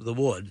off the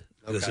wood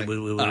because Okay. we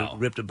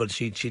ripped it, but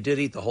she did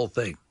eat the whole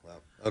thing.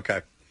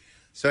 Okay.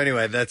 So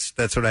anyway, that's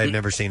what I had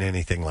never seen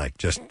anything like.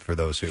 Just for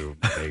those who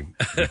may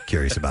be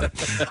curious about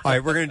it. All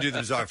right, we're going to do the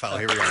bizarre file.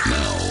 Here we go.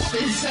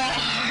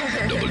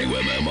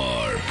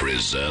 WMMR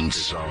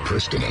presents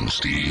Preston and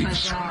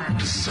Steve's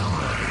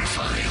Bizarre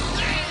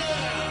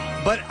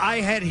File. But I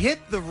had hit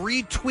the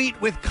retweet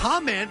with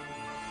comment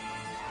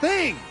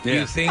thing.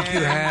 You think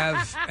you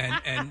have,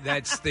 and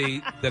that's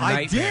the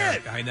nightmare.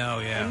 did. I know,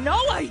 yeah. No,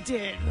 I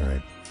did. All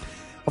right.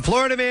 A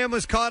Florida man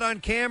was caught on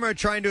camera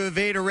trying to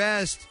evade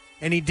arrest,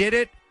 and he did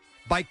it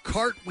by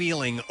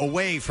cartwheeling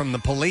away from the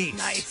police.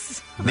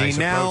 Nice. The Nice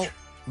now approach.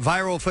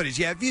 viral footage.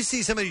 Yeah, if you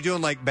see somebody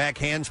doing like back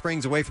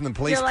handsprings away from the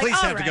police, You're like,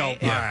 police all have to go,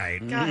 right. all right,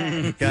 Go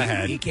ahead. go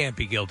ahead. He can't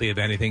be guilty of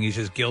anything. He's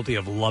just guilty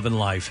of loving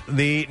life.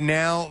 The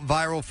now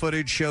viral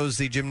footage shows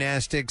the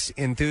gymnastics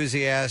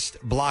enthusiast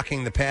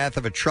blocking the path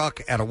of a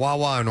truck at a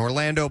Wawa in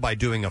Orlando by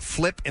doing a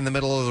flip in the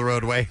middle of the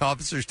roadway.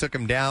 Officers took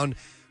him down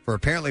for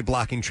apparently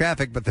blocking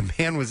traffic, but the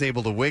man was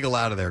able to wiggle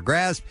out of their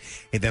grasp.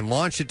 He then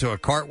launched it to a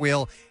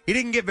cartwheel. He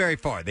didn't get very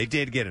far. They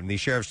did get him. The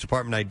sheriff's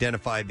department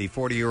identified the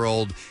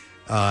 40-year-old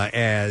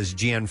as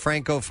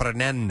Gianfranco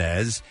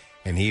Fernandez,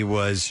 and he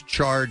was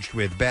charged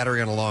with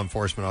battery on a law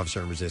enforcement officer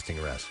and resisting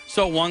arrest.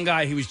 So one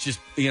guy, he was just,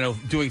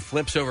 doing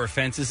flips over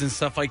fences and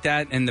stuff like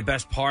that. And the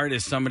best part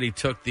is somebody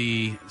took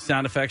the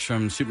sound effects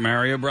from Super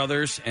Mario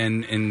Brothers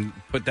and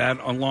put that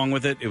along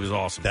with it. It was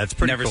awesome. That's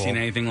pretty Never cool. seen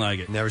anything like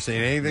it. Never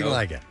seen anything Nope.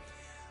 like it.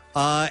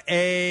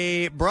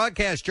 A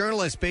broadcast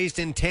journalist based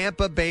in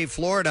Tampa Bay,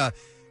 Florida,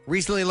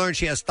 recently learned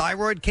she has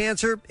thyroid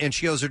cancer, and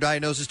she owes her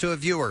diagnosis to a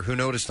viewer who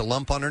noticed a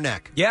lump on her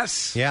neck.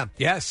 Yes. Yeah.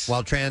 Yes.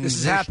 While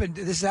This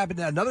has happened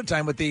another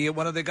time with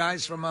one of the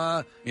guys from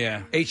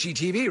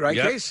HGTV, right,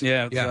 Yep. Case?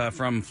 Yeah, it's,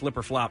 from Flip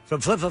or Flop.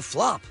 From Flip or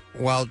Flop.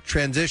 While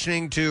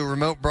transitioning to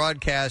remote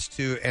broadcast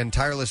and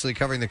tirelessly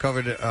covering the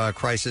COVID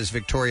crisis,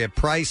 Victoria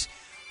Price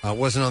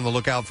wasn't on the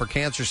lookout for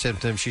cancer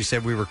symptoms. She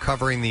said, we were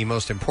covering the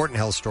most important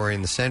health story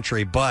in the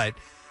century, but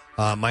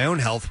my own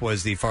health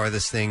was the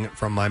farthest thing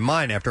from my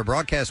mind. After a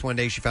broadcast one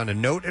day, she found a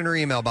note in her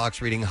email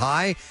box reading,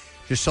 "Hi,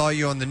 just saw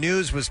you on the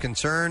news, was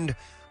concerned.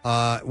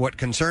 What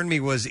concerned me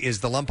is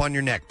the lump on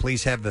your neck.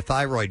 Please have the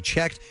thyroid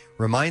checked.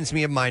 Reminds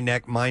me of my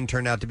neck. Mine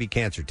turned out to be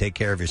cancer. Take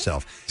care of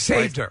yourself."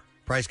 Saved her.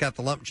 Price got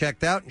the lump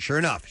checked out, and sure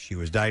enough, she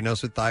was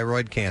diagnosed with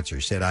thyroid cancer.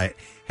 She said,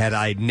 had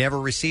I never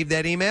received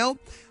that email,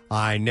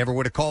 I never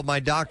would have called my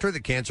doctor.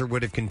 The cancer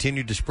would have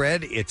continued to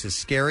spread. It's a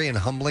scary and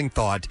humbling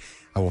thought.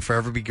 I will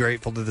forever be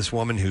grateful to this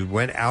woman who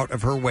went out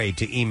of her way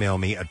to email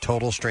me, a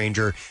total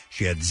stranger.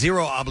 She had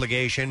zero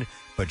obligation,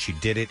 but she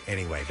did it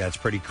anyway. That's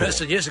pretty cool.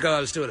 Preston, years ago I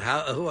was doing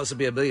Who Wants to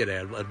Be a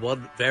Millionaire, and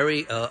one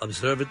very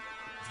observant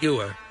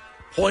viewer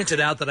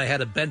pointed out that I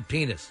had a bent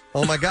penis.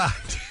 Oh, my God.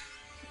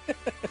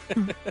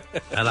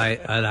 and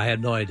I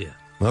had no idea.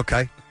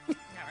 Okay. All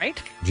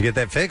right. Did you get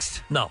that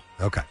fixed? No.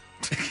 Okay.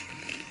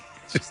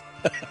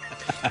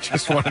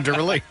 Just wanted to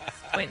relate.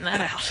 Pointing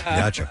that out.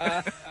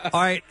 Gotcha.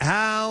 All right.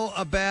 How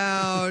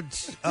about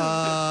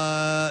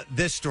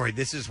this story?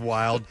 This is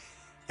wild.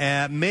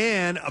 A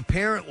man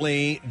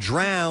apparently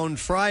drowned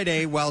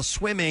Friday while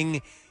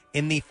swimming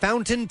in the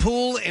fountain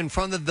pool in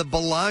front of the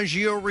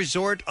Bellagio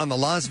Resort on the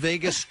Las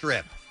Vegas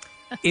Strip.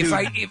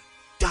 If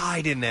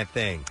died in that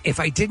thing. If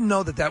I didn't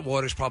know that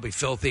water's probably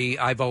filthy,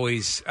 I've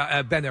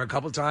been there a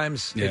couple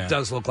times. Yeah. It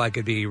does look like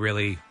it'd be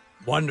really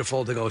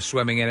wonderful to go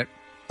swimming in it.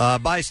 A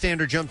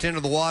bystander jumped into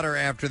the water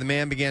after the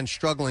man began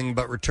struggling,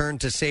 but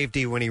returned to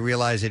safety when he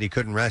realized that he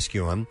couldn't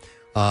rescue him.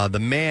 The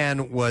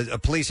man was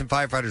police and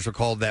firefighters were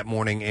called that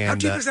morning, and How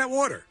deep is that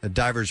water? The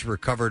divers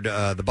recovered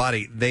the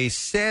body. They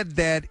said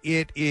that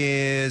it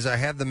is. I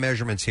have the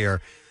measurements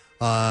here.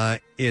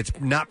 It's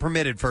not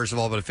permitted, first of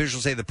all, but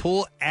officials say the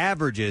pool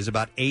averages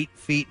about 8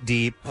 feet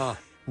deep,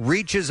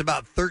 reaches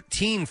about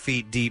 13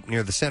 feet deep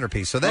near the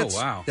centerpiece. So that's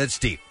that's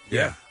deep.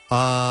 Yeah.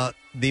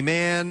 The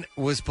man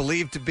was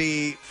believed to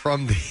be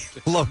from the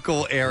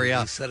local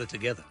area. We said it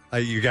together.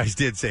 You guys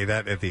did say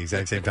that at the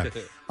exact same time.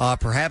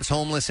 Perhaps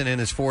homeless and in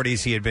his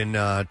 40s. He had been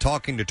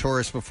talking to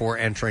tourists before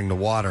entering the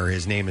water.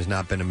 His name has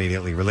not been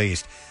immediately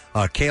released.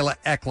 Kayla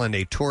Eklund,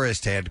 a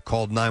tourist, had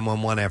called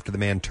 911 after the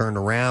man turned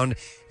around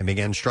and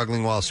began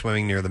struggling while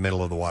swimming near the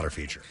middle of the water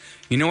feature.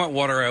 You know what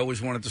water I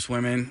always wanted to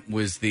swim in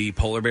was the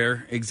polar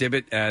bear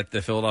exhibit at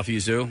the Philadelphia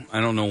Zoo.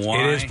 I don't know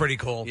why. It is pretty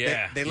cool.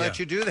 Yeah. They let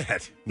you do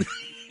that.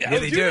 Yeah,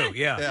 they do.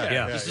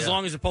 Yeah. Just as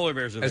long as the polar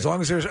bears are there. As long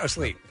as they're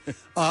asleep.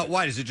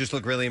 Why? Does it just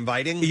look really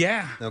inviting?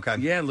 Yeah. Okay.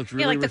 Yeah, it looks Yeah,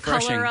 really like the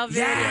refreshing. color of it.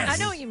 Yes.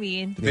 I know what you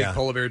mean. The big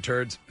polar bear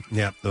turds.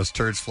 Yeah, those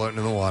turds floating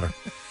in the water.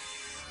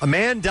 A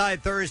man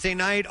died Thursday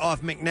night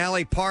off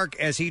McNally Park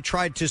as he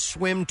tried to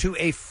swim to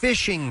a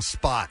fishing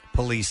spot,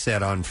 police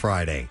said on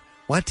Friday.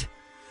 What?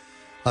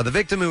 The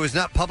victim, who was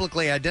not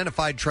publicly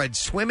identified, tried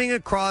swimming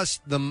across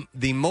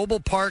the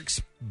mobile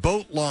park's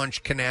boat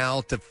launch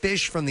canal to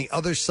fish from the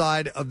other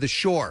side of the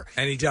shore.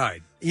 And he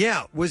died.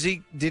 Yeah.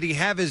 Did he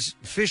have his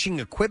fishing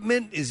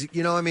equipment?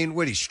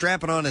 What, he's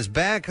strapping on his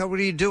back? What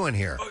are you doing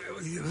here?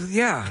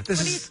 Yeah. What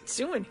are you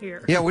doing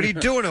here? Yeah, what are you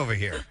doing over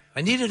here? I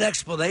need an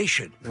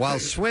explanation. While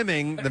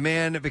swimming, the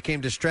man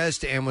became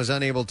distressed and was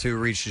unable to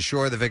reach the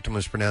shore. The victim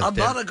was pronounced I'm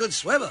not a good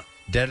swimmer.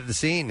 dead at the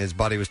scene. His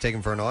body was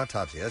taken for an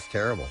autopsy. That's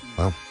terrible.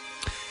 Well,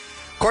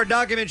 court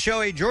documents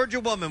show a Georgia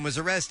woman was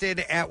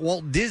arrested at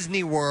Walt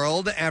Disney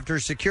World after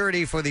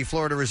security for the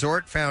Florida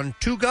resort found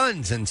 2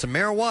 guns and some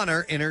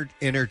marijuana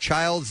in her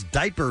child's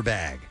diaper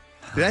bag.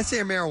 Did I say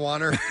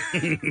marijuana?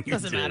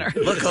 Doesn't matter.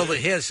 Look over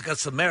here. She's got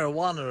some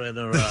marijuana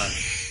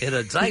in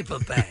her diaper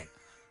bag.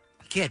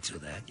 You can't do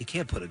that. You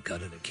can't put a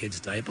gun in a kid's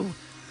diaper.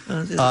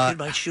 The kid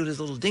might shoot his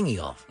little dinghy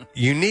off.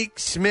 Unique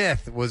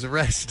Smith was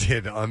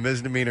arrested on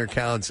misdemeanor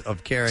counts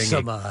of carrying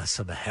some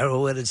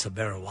heroin and some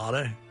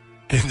marijuana.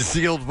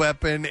 Concealed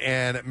weapon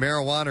and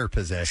marijuana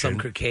possession. Some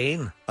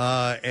cocaine.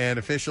 And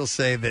officials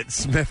say that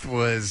Smith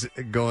was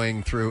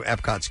going through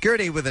Epcot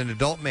security with an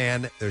adult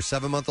man, their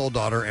 7-month-old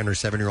daughter, and her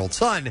 7-year-old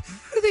son.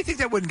 How do they think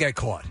that wouldn't get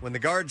caught? When the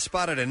guards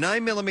spotted a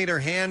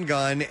 9mm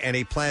handgun and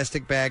a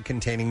plastic bag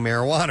containing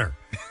marijuana.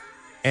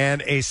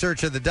 And a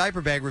search of the diaper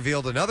bag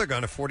revealed another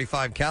gun, a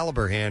 .45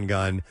 caliber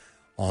handgun,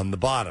 on the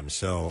bottom.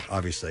 So,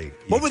 obviously...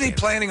 What were they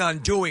planning on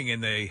doing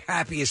in the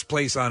happiest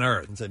place on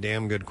earth? It's a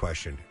damn good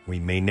question. We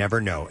may never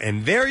know.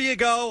 And there you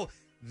go.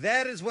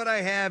 That is what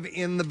I have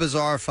in the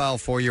bizarre file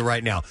for you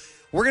right now.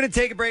 We're going to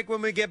take a break.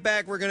 When we get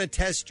back, we're going to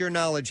test your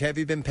knowledge. Have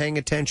you been paying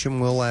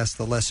attention? We'll ask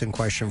the lesson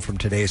question from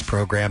today's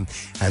program,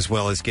 as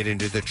well as get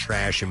into the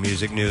trash and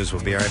music news.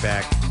 We'll be right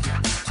back.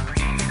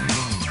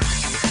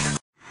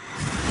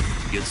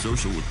 Get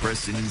social with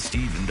Preston and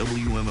Steve and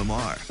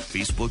WMMR.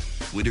 Facebook,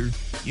 Twitter,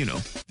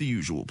 the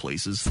usual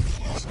places.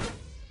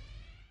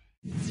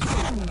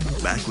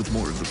 Back with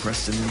more of the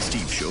Preston and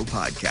Steve Show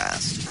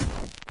podcast.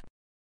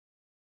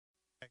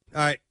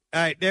 All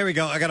right, there we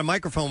go. I got a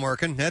microphone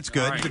working. That's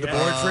good. Did the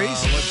board freeze?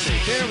 Let's see.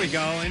 There we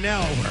go, and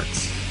now it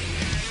works.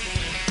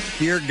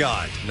 Dear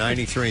God,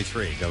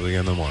 93.3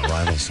 WMMR,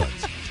 Rival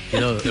Sons.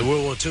 In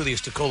World War II, they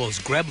used to call those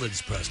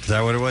gremlins, Preston. Is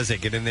that what it was? They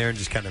get in there and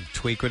just kind of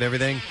tweak with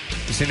everything?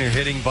 Just in there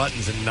hitting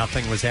buttons and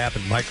nothing was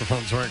happening.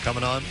 Microphones weren't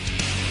coming on.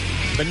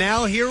 But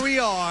now here we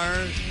are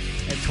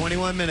at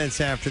 21 minutes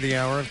after the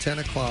hour of 10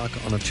 o'clock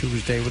on a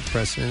Tuesday with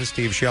Preston and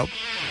Steve Show.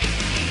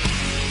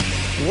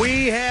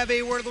 We have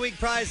a Word of the Week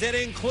prize that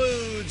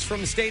includes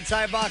from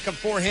Stateside Vodka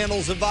 4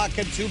 handles of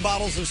vodka, 2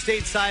 bottles of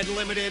Stateside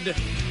limited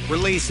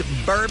release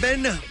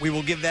bourbon. We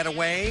will give that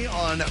away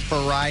on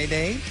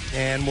Friday,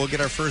 and we'll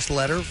get our first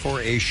letter for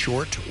a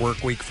short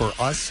work week for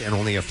us and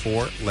only a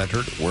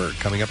 4-lettered word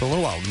coming up in a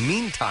little while.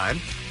 Meantime,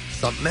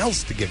 something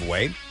else to give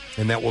away,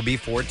 and that will be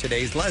for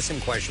today's lesson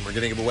question. We're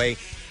going to give away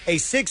a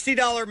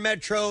 $60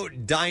 Metro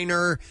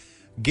Diner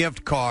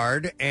gift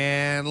card,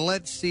 and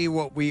let's see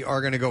what we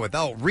are going to go with.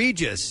 Oh,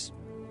 Regis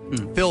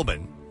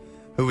Philbin,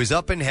 who is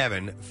up in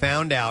heaven,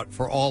 found out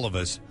for all of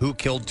us who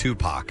killed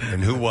Tupac,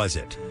 and who was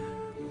it?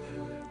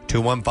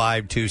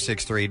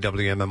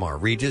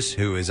 215-263-WMMR. Regis,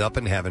 who is up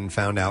in heaven,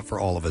 found out for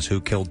all of us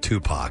who killed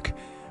Tupac. Do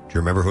you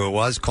remember who it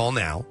was? Call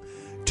now.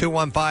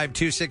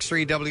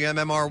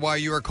 215-263-WMMR. While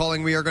you are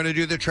calling, we are going to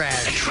do the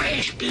trash. The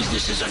trash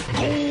business is a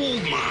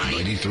gold mine.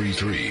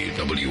 93.3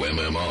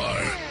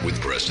 WMMR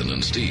with Preston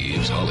and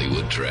Steve's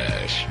Hollywood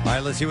Trash. All right,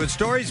 let's see what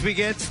stories we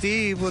get.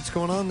 Steve, what's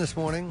going on this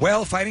morning?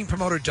 Well, fighting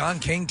promoter Don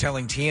King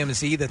telling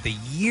TMZ that the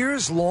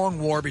years-long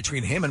war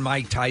between him and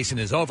Mike Tyson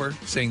is over,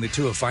 saying the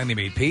two have finally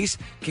made peace.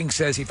 King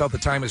says he felt the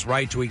time is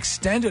right to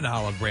extend an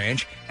olive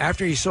branch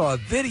after he saw a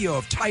video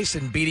of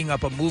Tyson beating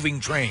up a moving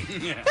train.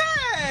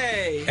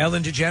 Hey!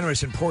 Ellen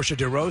DeGeneres and Portia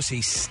de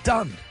Rossi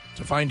stunned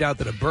to find out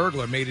that a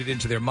burglar made it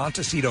into their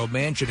Montecito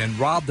mansion and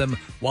robbed them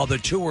while the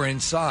two were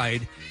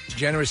inside.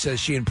 DeGeneres says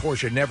she and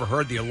Portia never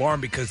heard the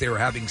alarm because they were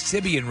having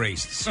Sibian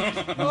races.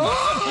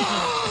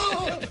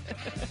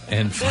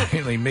 And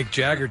finally, Mick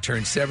Jagger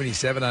turned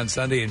 77 on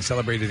Sunday and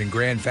celebrated in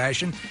grand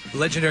fashion. The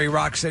legendary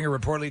rock singer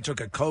reportedly took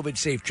a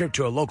COVID-safe trip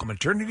to a local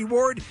maternity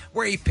ward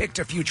where he picked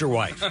a future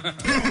wife. And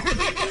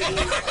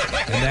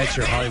that's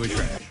your Hollywood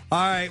Trash. All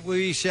right,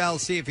 we shall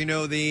see if you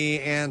know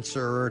the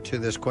answer to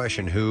this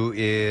question. Who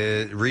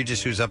is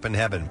Regis, who's up in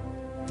heaven?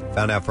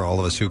 Found out for all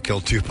of us who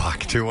killed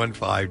Tupac.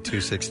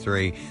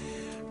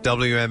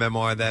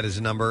 215-263-WMMR, that is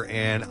the number.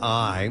 And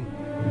I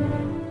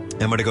am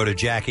going to go to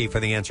Jackie for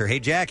the answer. Hey,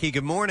 Jackie,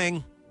 good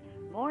morning.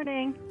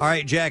 Morning. All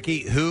right, Jackie,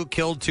 who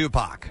killed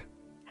Tupac?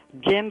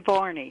 Jim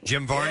Varney.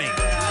 Jim Varney.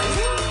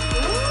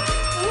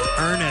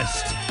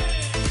 Ernest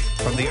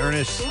from the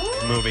Ernest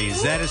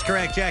movies. That is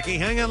correct, Jackie.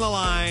 Hang on the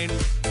line.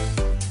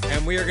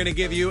 And we are going to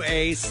give you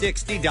a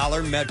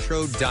 $60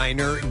 Metro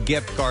Diner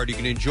gift card. You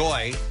can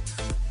enjoy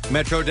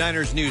Metro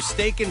Diner's new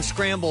Steak and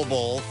Scramble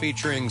Bowl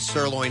featuring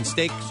sirloin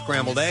steak,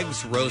 scrambled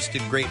eggs,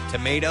 roasted grape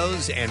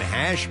tomatoes, and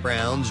hash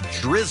browns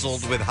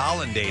drizzled with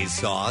hollandaise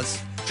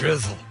sauce.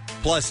 Drizzle.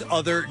 Plus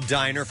other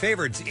diner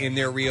favorites in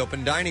their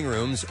reopened dining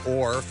rooms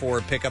or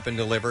for pickup and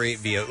delivery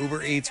via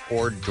Uber Eats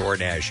or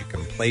DoorDash. You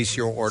can place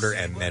your order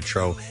at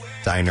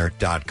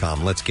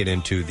metrodiner.com. Let's get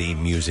into the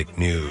music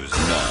news.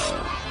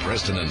 Now,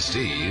 Preston and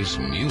Steve's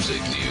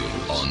Music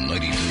News on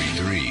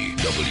 93.3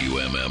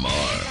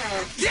 WMMR.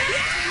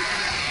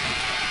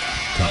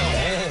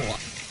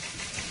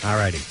 All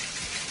righty.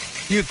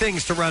 Few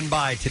things to run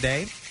by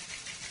today.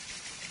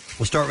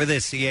 We'll start with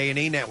this. The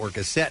A&E Network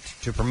is set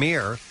to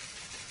premiere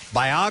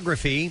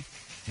biography,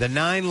 The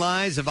 9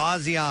 Lives of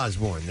Ozzy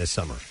Osbourne, this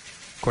summer.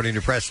 According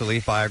to press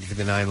release, biography,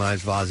 The 9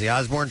 Lives of Ozzy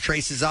Osbourne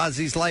traces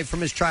Ozzy's life from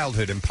his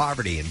childhood in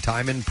poverty and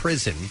time in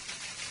prison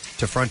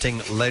to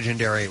fronting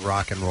legendary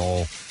rock and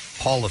roll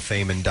Hall of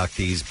Fame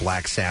inductees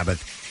Black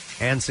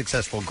Sabbath and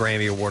successful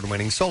Grammy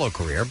Award-winning solo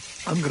career.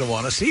 I'm going to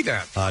want to see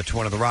that. To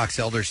one of the rock's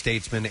elder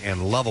statesmen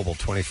and lovable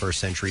 21st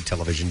century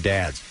television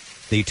dads.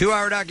 The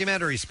 2-hour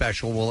documentary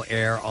special will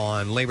air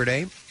on Labor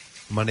Day,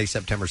 Monday,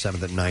 September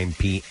 7th at 9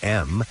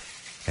 p.m.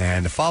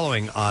 And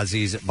following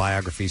Ozzy's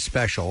biography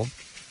special,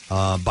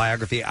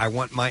 biography I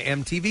Want My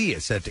MTV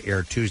is set to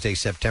air Tuesday,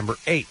 September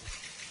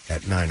 8th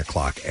at 9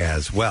 o'clock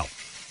as well.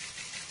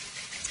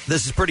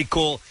 This is pretty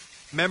cool.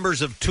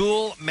 Members of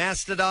Tool,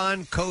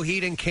 Mastodon,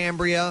 Coheed and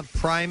Cambria,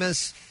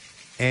 Primus,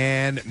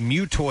 and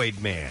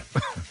Mutoid Man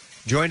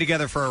joined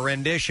together for a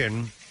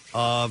rendition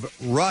of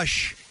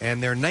Rush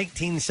and their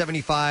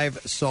 1975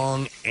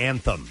 song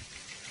Anthem.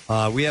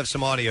 We have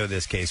some audio of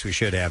this case. We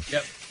should have.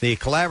 Yep. The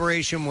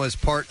collaboration was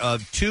part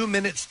of 2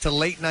 Minutes to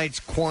Late Night's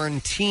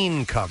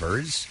Quarantine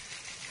covers.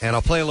 And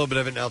I'll play a little bit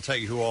of it and I'll tell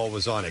you who all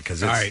was on it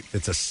because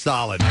it's a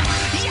solid.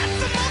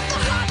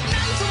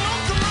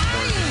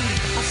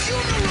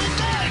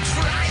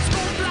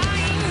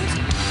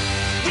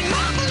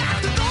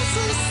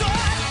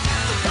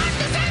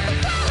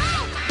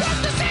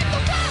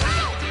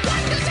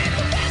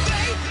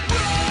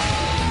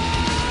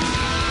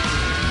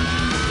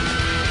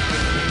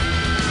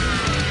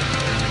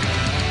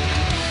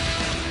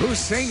 Who's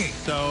singing?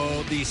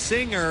 So the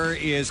singer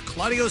is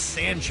Claudio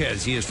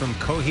Sanchez. He is from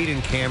Coheed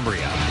and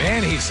Cambria.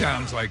 Man, he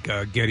sounds like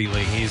Geddy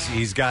Lee.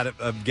 He's got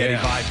a Geddy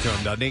vibe to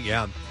him, doesn't he?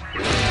 Yeah.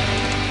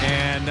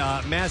 And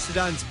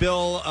Mastodon's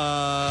Bill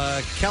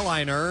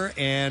Kelliner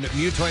and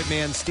Mutoid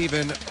Man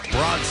Stephen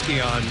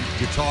Brodsky on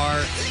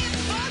guitar.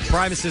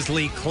 Primus's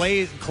Lee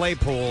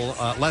Claypool,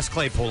 Les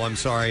Claypool, I'm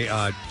sorry,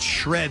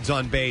 shreds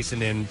on bass,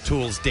 and then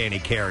Tool's Danny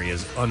Carey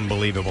is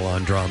unbelievable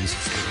on drums.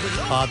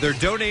 They're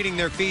donating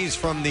their fees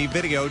from the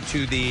video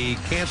to the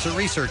Cancer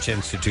Research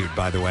Institute,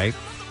 by the way.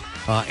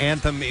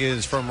 Anthem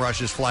is from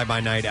Rush's Fly By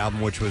Night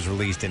album, which was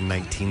released in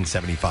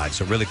 1975.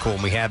 So really cool.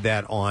 And we have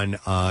that on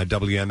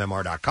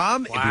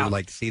WMMR.com if you would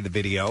like to see the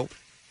video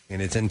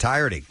in its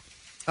entirety.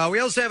 We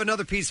also have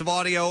another piece of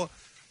audio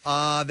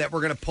that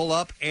we're going to pull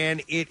up,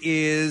 and it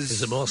is...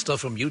 Is it more stuff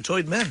from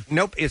U-Toid Men?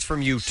 Nope, it's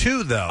from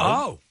U2,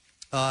 though.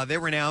 Oh. They're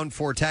renowned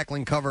for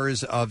tackling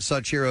covers of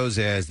such heroes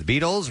as the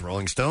Beatles,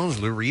 Rolling Stones,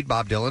 Lou Reed,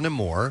 Bob Dylan, and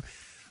more.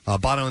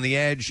 Bono and the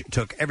Edge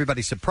took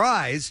everybody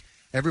surprise.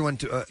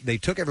 They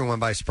took everyone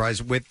by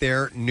surprise with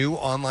their new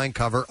online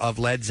cover of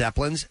Led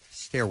Zeppelin's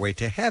Stairway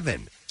to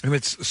Heaven. And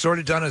it's sort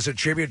of done as a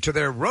tribute to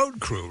their road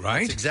crew,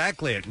 right? That's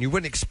exactly it. And you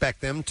wouldn't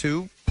expect them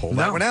to pull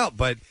that one out.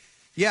 But,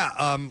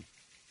 yeah,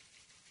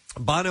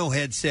 Bono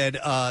had said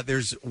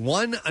there's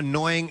one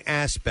annoying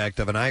aspect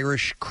of an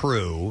Irish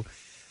crew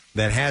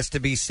that has to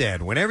be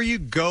said. Whenever you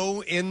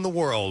go in the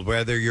world,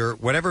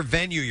 whatever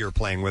venue you're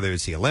playing, whether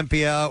it's the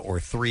Olympia or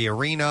 3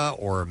 Arena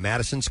or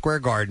Madison Square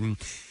Garden,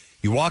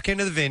 you walk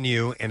into the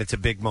venue and it's a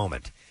big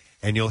moment.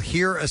 And you'll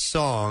hear a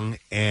song,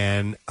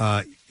 and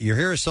you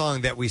hear a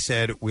song that we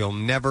said, we'll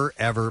never,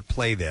 ever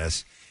play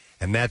this.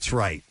 And that's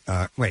right.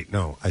 Wait,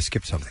 no, I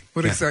skipped something.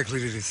 What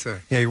exactly did he say?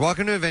 Yeah, you walk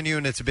into a venue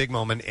and it's a big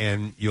moment,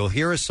 and you'll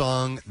hear a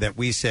song that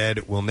we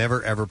said, we'll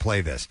never, ever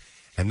play this.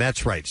 And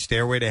that's right,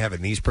 Stairway to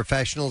Heaven. These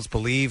professionals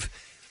believe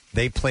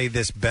they play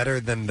this better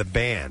than the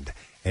band.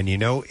 And you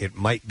know, it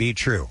might be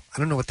true. I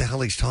don't know what the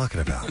hell he's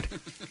talking about.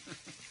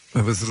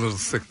 I was a little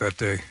sick that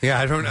day.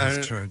 Yeah,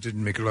 It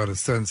didn't make a lot of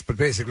sense. But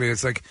basically,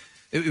 it's like,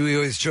 we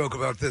always joke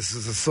about this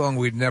as a song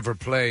we'd never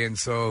play. And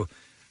so,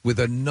 with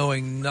a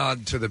knowing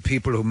nod to the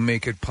people who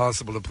make it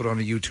possible to put on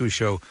a U2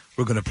 show,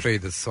 we're going to play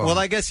this song. Well,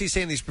 I guess he's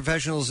saying these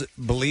professionals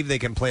believe they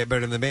can play it better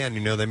than the band.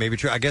 You know, they may be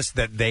true. I guess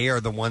that they are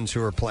the ones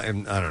who are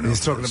playing. I don't know.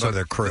 He's talking about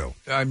their crew.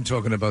 I'm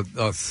talking about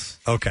us.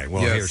 Okay,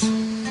 well, Yes.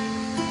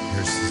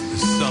 here's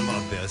some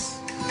of this.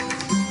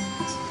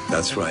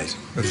 That's right.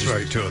 That's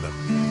right. 2 of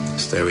them.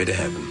 Stairway to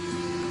Heaven.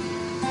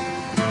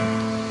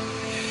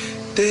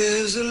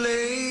 There's a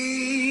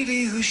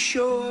lady who's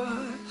sure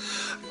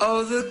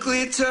all the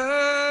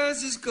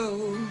glitters is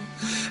gold,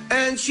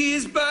 and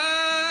she's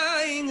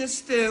buying a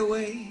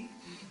stairway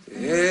to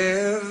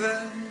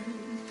heaven.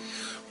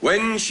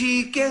 When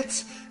she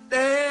gets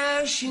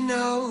there, she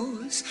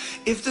knows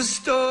if the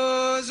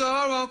stores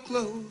are all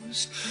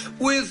closed,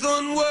 with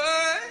one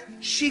word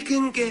she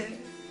can get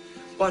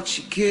what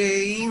she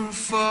came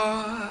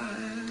for.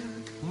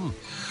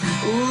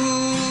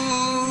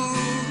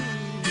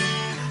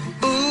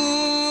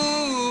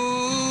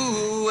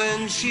 Ooh,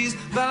 when she's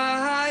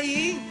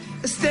buying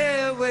a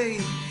stairway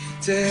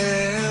to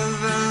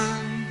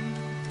heaven.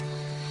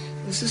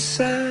 There's a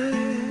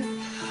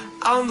sign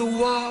on the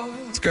wall.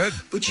 It's good.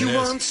 But you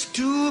want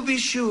to be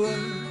sure,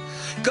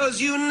 'cause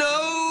you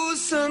know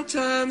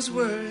sometimes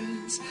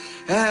words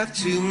have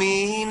two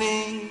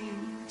meanings.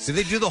 Did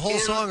they do the whole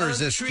song, or is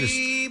this just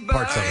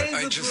parts of it?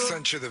 I just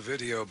sent you the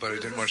video, but I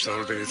didn't watch the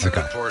whole video. It's a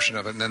good portion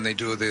of it. And then they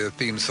do the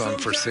theme song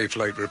for Safe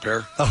Light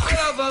Repair. All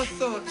of our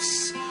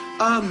thoughts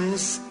are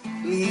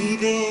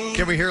misleading.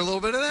 Can we hear a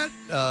little bit of that?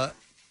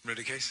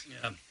 Ready, Case?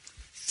 Yeah.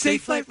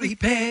 Safe Light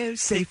Repair,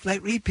 Safe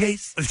Light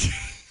Repairs.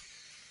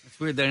 It's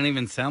weird. They don't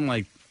even sound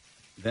like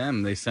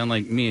them. They sound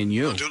like me and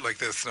you. We'll do it like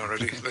this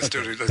already. Let's do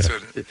it. Let's do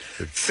it.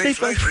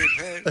 Safe Light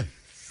Repair.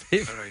 All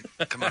right,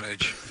 come on,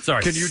 Edge.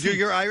 Sorry. Can you do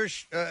your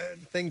Irish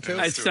thing too?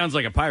 It sounds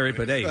like a pirate,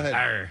 but hey. Go ahead.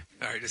 Arr.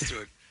 All right, let's do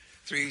it.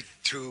 3,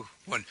 2,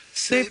 1.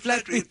 Safe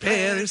Light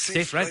Repair,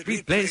 Safe Light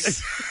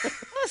Replace.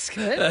 That's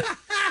good.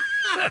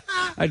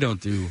 I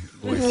don't do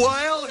voices.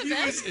 While he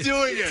was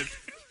doing it.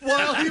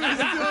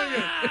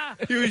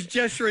 He was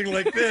gesturing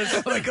like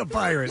this. Like a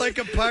pirate. Like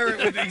a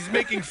pirate. He's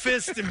making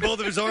fists in both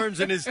of his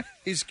arms, and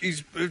he's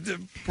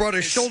brought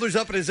his shoulders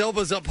up and his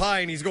elbows up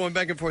high, and he's going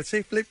back and forth.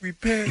 Safe Light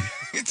Repair.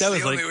 It's That the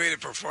was only like- way to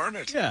perform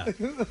it. Yeah.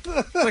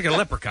 Like a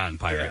leprechaun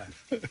pirate.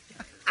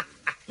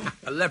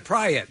 A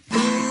lepriot.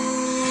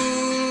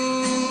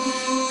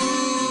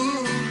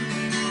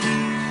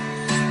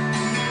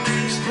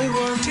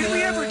 Did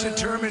we ever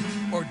determine,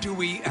 or do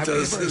we have we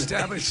ever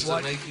established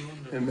what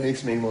It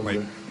makes me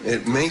wonder.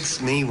 It makes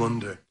me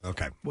wonder.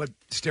 Okay. what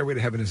Stairway to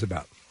Heaven is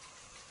about?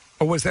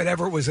 Or was it I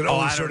always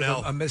don't sort know.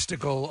 of a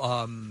mystical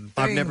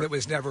thing that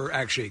was never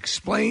actually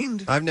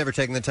explained? I've never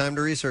taken the time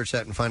to research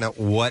that and find out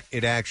what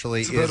it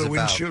actually It's is about a about.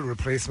 windshield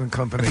replacement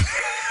company.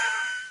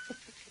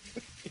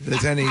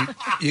 There's any,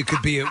 you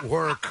could be at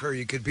work or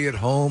you could be at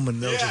home,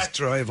 and they'll just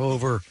drive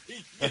over.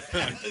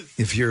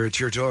 If you're at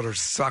your daughter's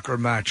soccer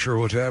match or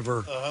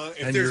whatever,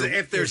 and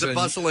If there's a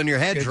bustle in your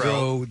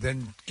hedgerow,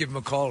 then give them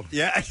a call.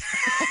 Yeah.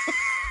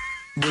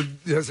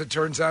 As it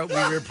turns out,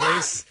 we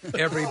replace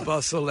every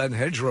bustle and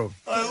hedgerow.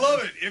 I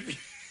love it.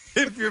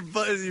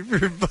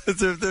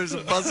 If there's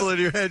a bustle in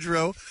your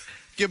hedgerow,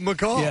 give them a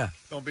call. Yeah.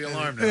 Don't be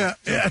alarmed now.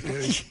 Yeah.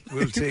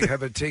 We'll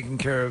have it taken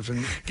care of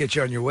and get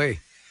you on your way.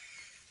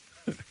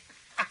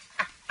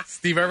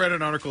 Steve, I read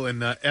an article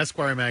in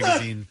Esquire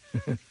magazine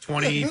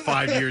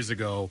 25 years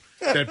ago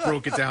that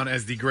broke it down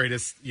as the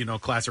greatest,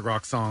 classic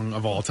rock song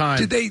of all time.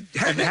 Did they?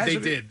 They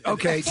did.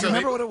 Okay. Do you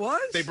remember what it was?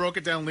 They broke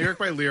it down lyric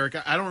by lyric.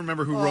 I don't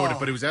remember who wrote it,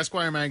 but it was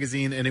Esquire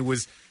magazine, and it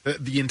was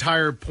the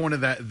entire point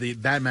of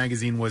that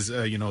magazine was,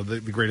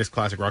 the greatest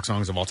classic rock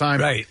songs of all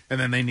time. Right. And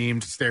then they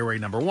named Stairway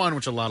 #1,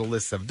 which a lot of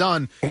lists have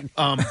done.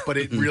 But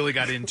it really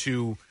got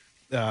into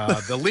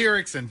the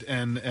lyrics and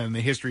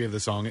the history of the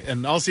song.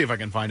 And I'll see if I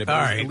can find it.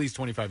 But it was at least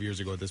 25 years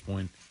ago at this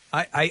point.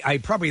 I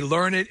probably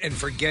learn it and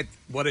forget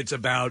what it's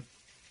about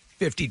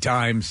 50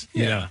 times.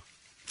 Yeah.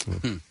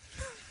 And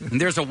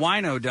there's a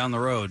wino down the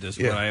road is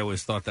what I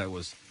always thought that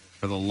was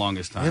for the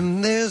longest time.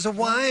 And there's a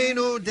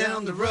wino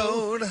down the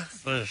road.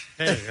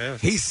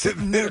 He's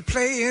sitting there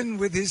playing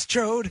with his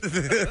chode.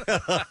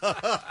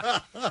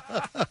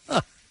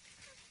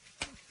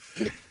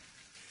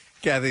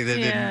 Kathy, that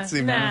didn't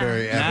seem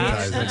very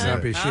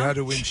appetizing. She had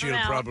a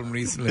windshield problem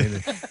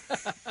recently.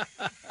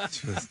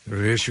 There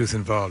are issues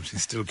involved. She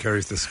still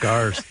carries the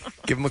scars.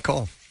 Give him a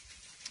call.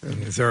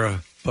 Is there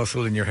a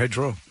bustle in your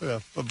hedgerow? Yeah,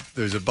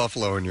 there's a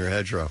buffalo in your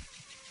hedgerow.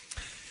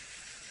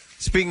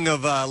 Speaking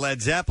of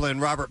Led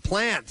Zeppelin, Robert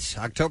Plant,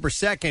 October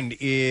 2nd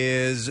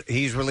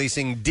he's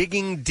releasing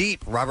Digging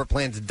Deep, Robert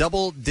Plant's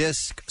double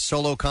disc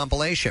solo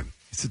compilation.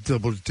 It's a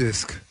double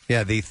disc.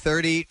 Yeah, the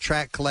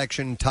 30-track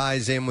collection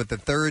ties in with the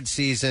third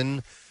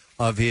season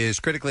of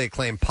his critically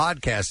acclaimed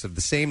podcast of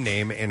the same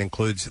name and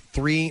includes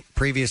 3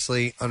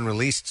 previously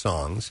unreleased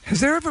songs. Has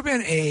there ever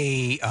been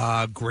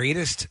a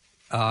greatest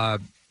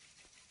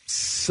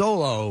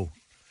solo?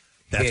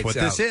 That's what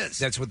this is.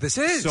 That's what this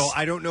is. So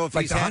I don't know if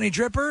like he's the Honey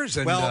Drippers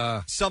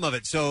and some of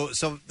it. So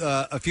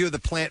a few of the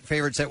Plant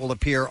favorites that will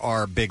appear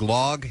are Big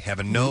Log,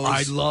 Heaven Knows.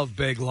 I love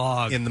Big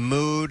Log. In the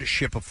Mood,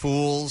 Ship of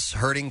Fools,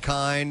 Hurting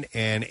Kind,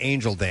 and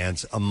Angel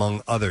Dance,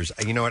 among others.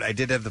 You know what? I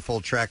did have the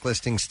full track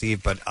listing,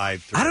 Steve, but I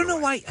don't know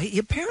why he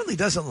apparently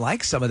doesn't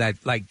like some of that.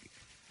 Like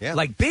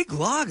Big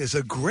Log is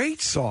a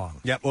great song.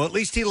 Yeah, well, at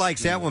least he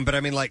likes that one. But I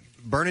mean, like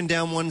Burning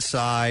Down One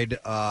Side.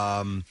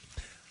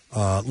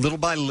 Little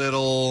by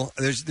Little,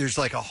 there's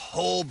like a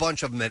whole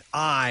bunch of them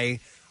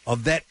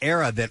of that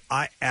era that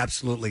I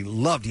absolutely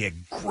loved. He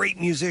had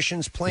great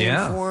musicians playing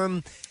for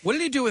him. What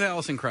did he do with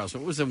Alison Krauss?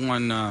 What was the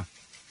one? I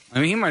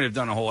mean, he might have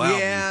done a whole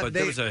album, but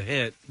there was a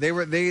hit.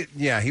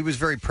 He was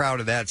very proud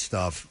of that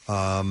stuff.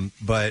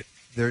 But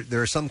there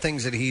are some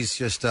things that he's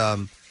just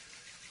that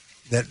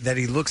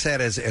he looks at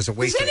as a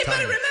waste of time. Does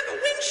anybody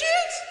remember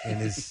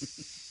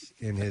Windshields?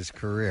 In his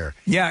career.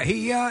 Yeah,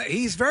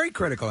 he's very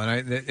critical, and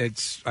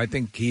I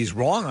think he's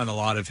wrong on a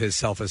lot of his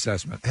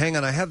self-assessment. Hang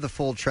on, I have the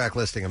full track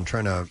listing. I'm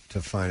trying to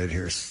find it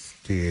here,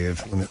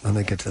 Steve. Let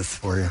me get this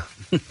for you.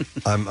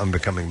 I'm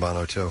becoming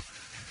Bono too.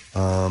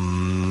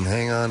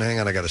 Hang on.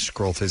 I got to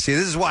scroll through. See,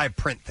 this is why I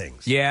print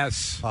things.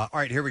 Yes. All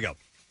right, here we go.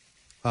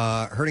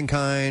 Hurting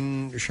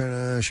Kind,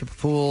 Ship of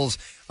Fools.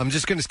 I'm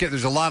just going to skip.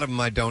 There's a lot of them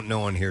I don't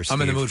know on here, Steve.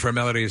 I'm in the Mood for a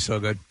Melody is so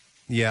good.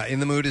 Yeah, In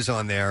the Mood is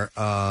on there.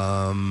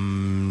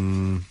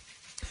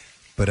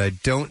 But I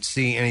don't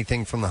see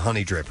anything from the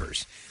Honey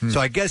Drippers. So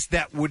I guess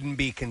that wouldn't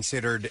be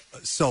considered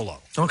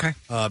solo. Okay.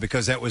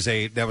 Because that was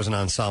an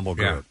ensemble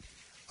group.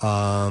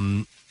 Yeah.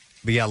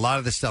 But yeah, a lot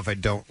of the stuff I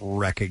don't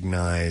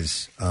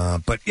recognize.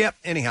 But yeah,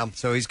 anyhow,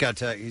 so he's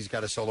got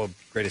a solo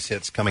greatest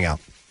hits coming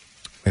out.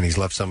 And he's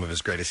left some of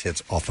his greatest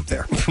hits off of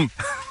there.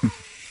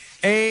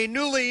 A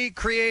newly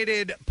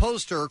created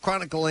poster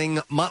chronicling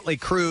Motley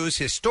Crue's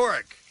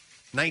historic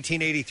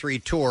 1983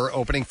 tour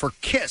opening for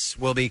Kiss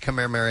will be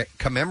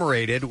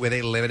commemorated with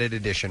a limited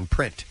edition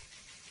print.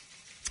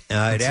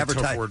 That's a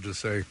tough word to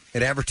say.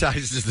 It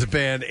advertises the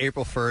band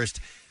April 1st,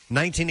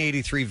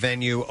 1983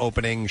 venue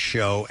opening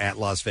show at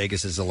Las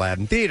Vegas's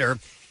Aladdin Theater,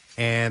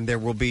 and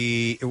it will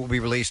be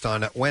released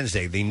on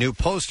Wednesday. The new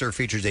poster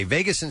features a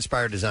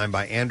Vegas-inspired design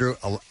by Andrew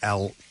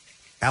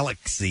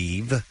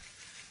Alexiev.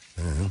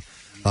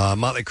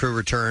 Motley Crue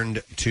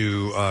returned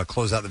to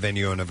close out the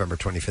venue on November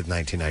 25th,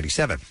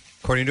 1997.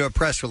 According to a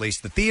press release,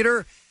 the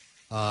theater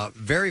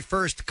very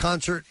first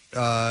concert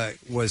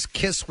was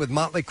Kiss with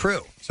Motley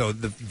Crue. So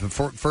the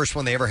first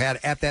one they ever had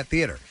at that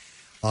theater.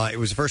 It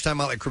was the first time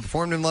Motley Crue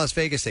performed in Las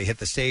Vegas. They hit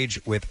the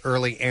stage with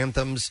early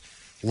anthems,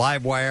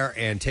 Live Wire,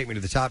 and Take Me to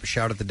the Top,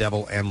 Shout at the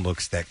Devil, and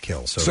Looks That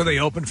Kill. So they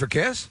opened for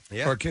Kiss?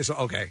 Yeah. Or Kiss?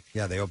 Okay.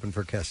 Yeah, they opened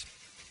for Kiss.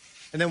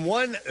 And then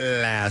one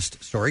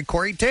last story.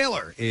 Corey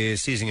Taylor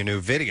is teasing a new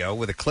video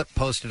with a clip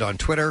posted on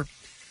Twitter.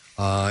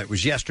 It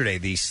was yesterday.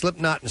 The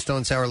Slipknot and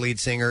Stone Sour lead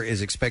singer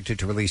is expected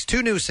to release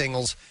 2 new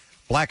singles,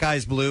 Black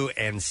Eyes Blue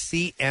and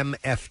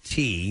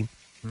CMFT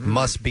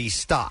Must Be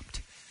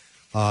Stopped,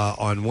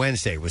 on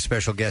Wednesday, with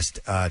special guest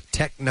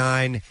Tech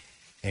Nine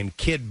and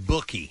Kid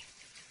Bookie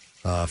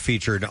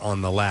featured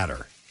on the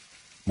latter.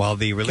 While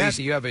the release,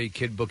 Kathy, you have a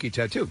Kid Bookie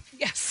tattoo.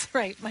 Yes,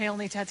 right. My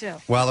only tattoo.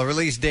 While the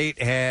release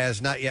date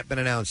has not yet been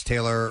announced,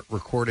 Taylor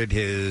recorded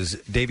his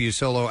debut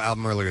solo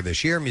album earlier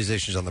this year.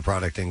 Musicians on the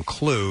product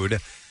include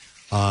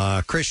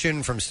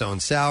Christian from Stone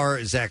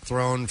Sour, Zach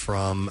Throne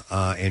from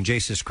and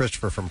Jasus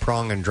Christopher from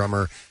Prong, and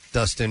drummer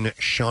Dustin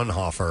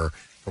Schoenhofer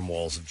from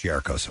Walls of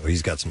Jericho. So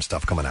he's got some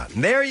stuff coming out.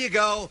 And there you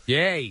go.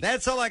 Yay.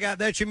 That's all I got.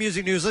 That's your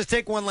music news. Let's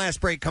take one last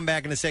break. Come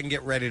back in a second.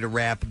 Get ready to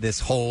wrap this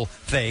whole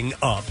thing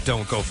up.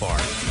 Don't go far.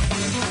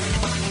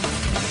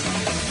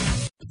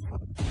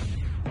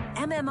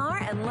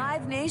 MMR and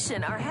Live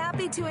Nation are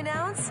happy to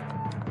announce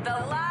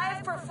the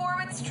live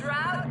performance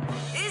drought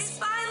is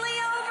finally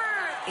over.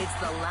 It's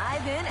the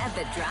Live In at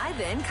the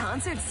Drive-In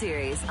Concert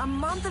Series, a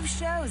month of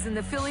shows in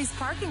the Phillies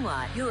parking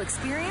lot you'll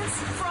experience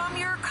from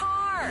your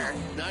car.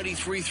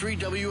 93.3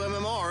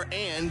 WMMR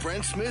and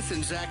Brent Smith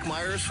and Zach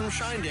Myers from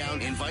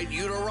Shinedown invite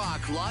you to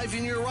rock live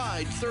in your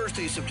ride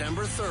Thursday,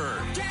 September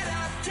 3rd. Get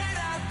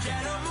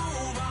a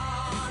move on.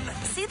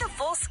 See the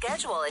full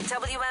schedule at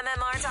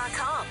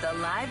WMMR.com. The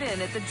Live In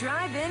at the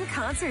Drive-In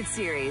Concert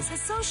Series, a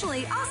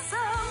socially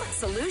awesome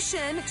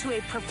solution to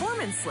a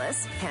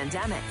performance-less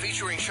pandemic.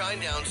 Featuring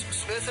Shinedown's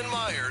Smith and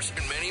Myers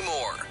and many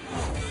more.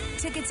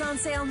 Tickets on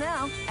sale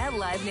now at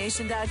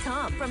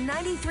LiveNation.com from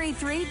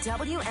 93.3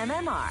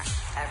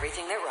 WMMR.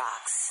 Everything that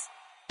rocks.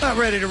 Not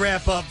ready to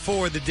wrap up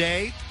for the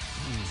day,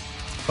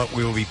 but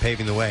we will be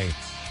paving the way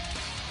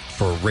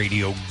for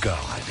Radio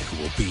God,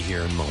 who will be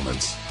here in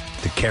moments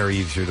to carry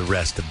you through the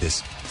rest of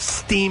this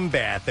steam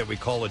bath that we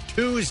call a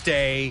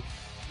Tuesday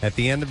at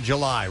the end of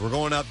July. We're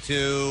going up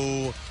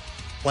to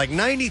like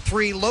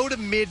 93, low to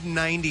mid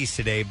 90s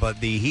today, but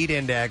the heat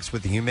index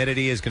with the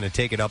humidity is going to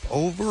take it up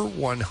over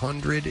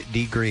 100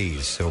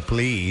 degrees. So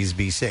please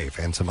be safe,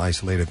 and some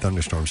isolated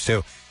thunderstorms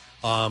too.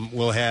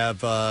 We'll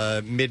have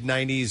mid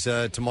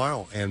 90s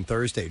tomorrow and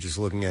Thursday, just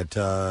looking at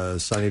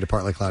sunny to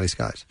partly cloudy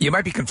skies. You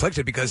might be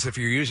conflicted because if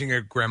you're using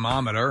a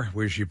gramometer,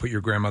 which you put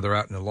your grandmother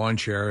out in the lawn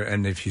chair,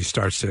 and if she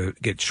starts to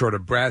get short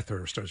of breath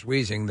or starts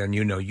wheezing, then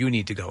you know you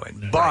need to go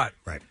in. But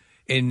right.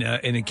 In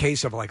a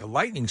case of like a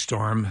lightning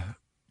storm,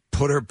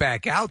 put her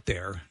back out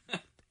there.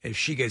 If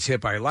she gets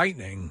hit by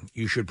lightning,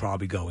 you should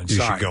probably go inside.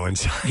 You should go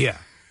inside. Yeah.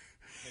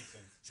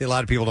 See, a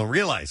lot of people don't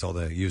realize all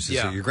the uses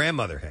that your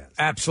grandmother has.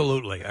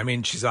 Absolutely. I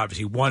mean, she's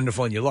obviously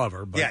wonderful and you love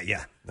her. But,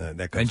 Yeah.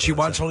 That and she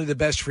wants only the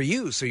best for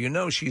you, so you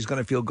know she's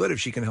going to feel good if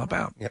she can help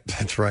out. Yep,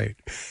 that's right.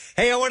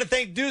 Hey, I want to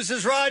thank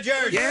Deuces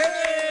Rogers.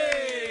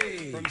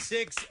 Yay! From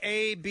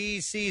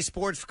 6ABC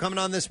Sports for coming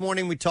on this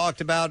morning. We talked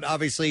about,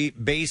 obviously,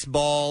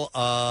 baseball,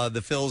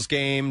 the Phils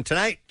game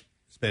tonight.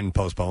 It's been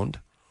postponed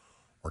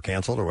or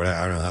canceled or whatever.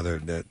 I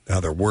don't know how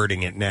they're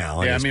wording it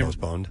now. Yeah, it's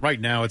postponed. Right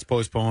now it's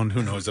postponed.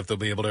 Who knows if they'll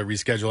be able to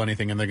reschedule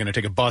anything, and they're going to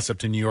take a bus up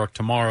to New York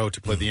tomorrow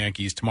to play the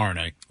Yankees tomorrow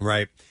night.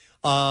 Right.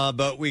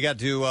 But we got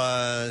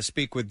to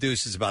speak with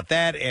Deuces about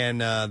that, and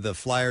the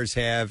Flyers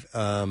have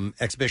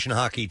exhibition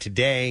hockey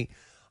today.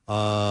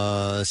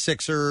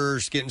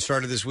 Sixers getting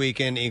started this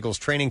weekend, Eagles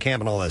training camp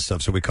and all that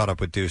stuff. So we caught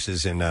up with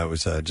Deuces, and it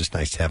was just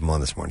nice to have him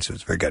on this morning, so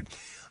it's very good.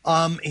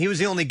 He was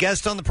the only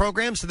guest on the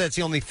program, so that's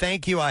the only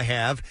thank you I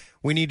have.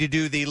 We need to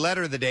do the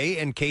letter of the day,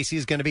 and Casey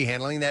is going to be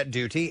handling that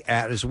duty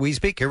as we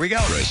speak. Here we go.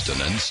 Preston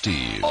and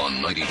Steve on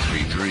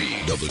 93.3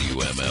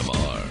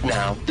 WMMR.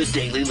 Now, the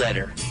Daily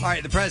Letter. All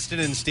right, the Preston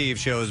and Steve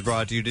show is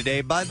brought to you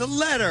today by the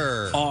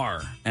letter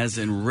R, as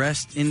in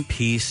rest in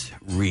peace,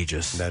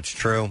 Regis. That's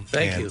true.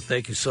 Thank And you.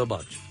 Thank you so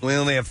much. we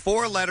only have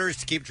 4 letters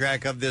to keep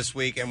track of this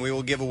week, and we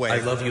will give away. I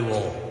love you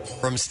all.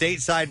 From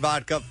Stateside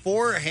Vodka,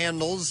 4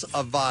 handles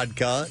of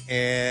vodka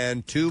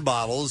and 2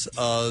 bottles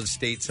of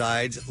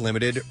Stateside's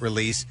limited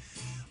release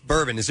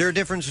bourbon. Is there a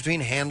difference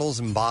between handles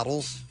and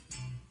bottles?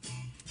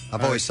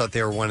 I've always thought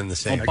they were one and the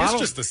same. I guess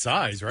just the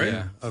size, right?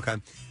 Yeah. Okay.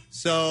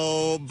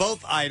 So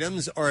both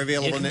items are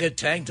available. You can get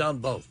tanked on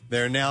both.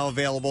 They're now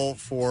available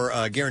for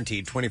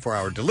guaranteed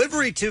 24-hour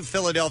delivery to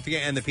Philadelphia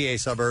and the PA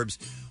suburbs,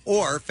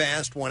 or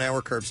fast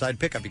 1-hour curbside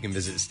pickup. You can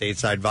visit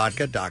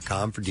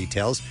statesidevodka.com for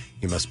details.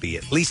 You must be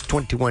at least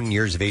 21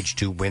 years of age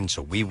to win,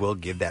 so we will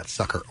give that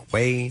sucker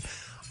away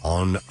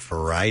on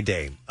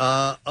Friday.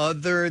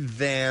 Other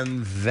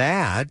than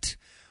that,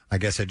 I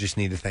guess I just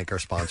need to thank our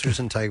sponsors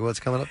and tell you what's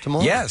coming up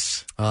tomorrow.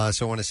 Yes.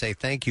 So I want to say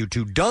thank you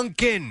to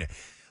Duncan.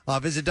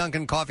 Visit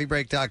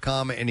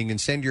DuncanCoffeeBreak.com, and you can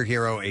send your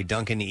hero a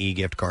Duncan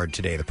e-gift card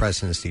today. The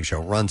Preston and Steve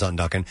Show runs on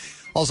Duncan.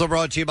 Also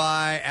brought to you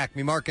by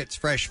Acme Markets,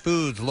 fresh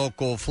foods,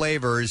 local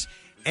flavors,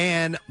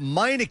 and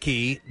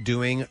Meineke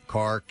doing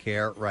car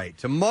care right.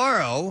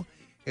 Tomorrow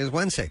is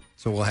Wednesday,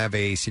 so we'll have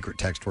a secret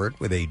text word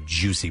with a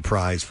juicy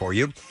prize for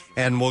you.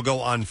 And we'll go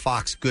on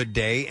Fox Good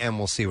Day, and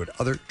we'll see what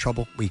other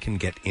trouble we can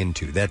get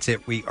into. That's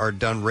it. We are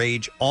done.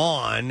 Rage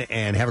on,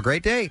 and have a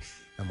great day.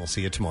 And we'll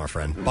see you tomorrow,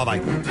 friend. Bye-bye.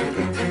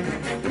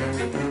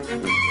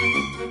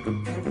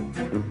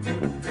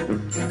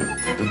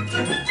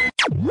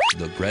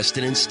 The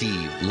Preston and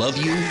Steve love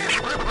you,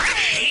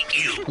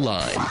 hate you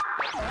line.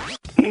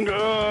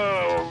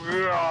 Oh,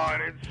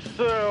 God, it's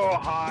so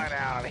hot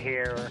out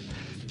here.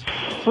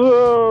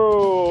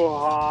 So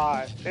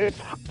hot. It's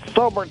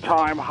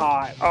summertime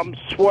hot. I'm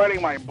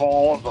sweating my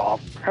balls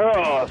off.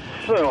 Oh,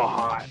 so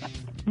hot.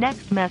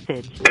 Next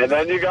message. And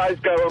then you guys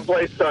go and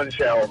play Sun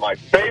Shower, my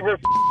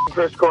favorite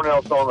Chris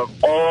Cornell song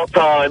of all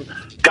time.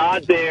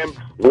 Goddamn,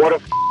 what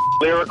a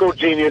lyrical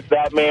genius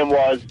that man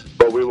was,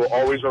 but we will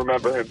always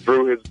remember him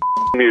through his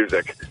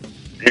music.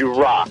 You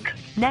rock.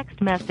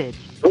 Next message.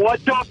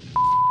 What the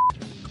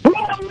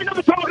Why are we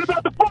never talking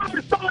about the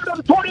fire started on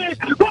the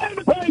 28th? Why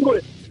the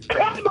Penguins?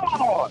 Come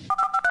on!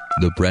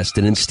 The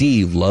Preston and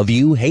Steve Love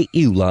You, Hate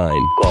You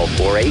line. Call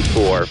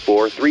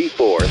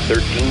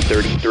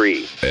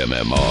 484-434-1333.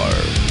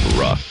 MMR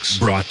rocks.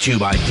 Brought to you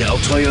by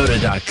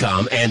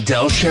DellToyota.com and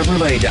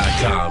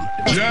DellChevrolet.com.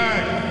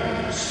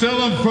 Jack, sell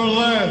them for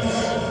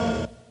less.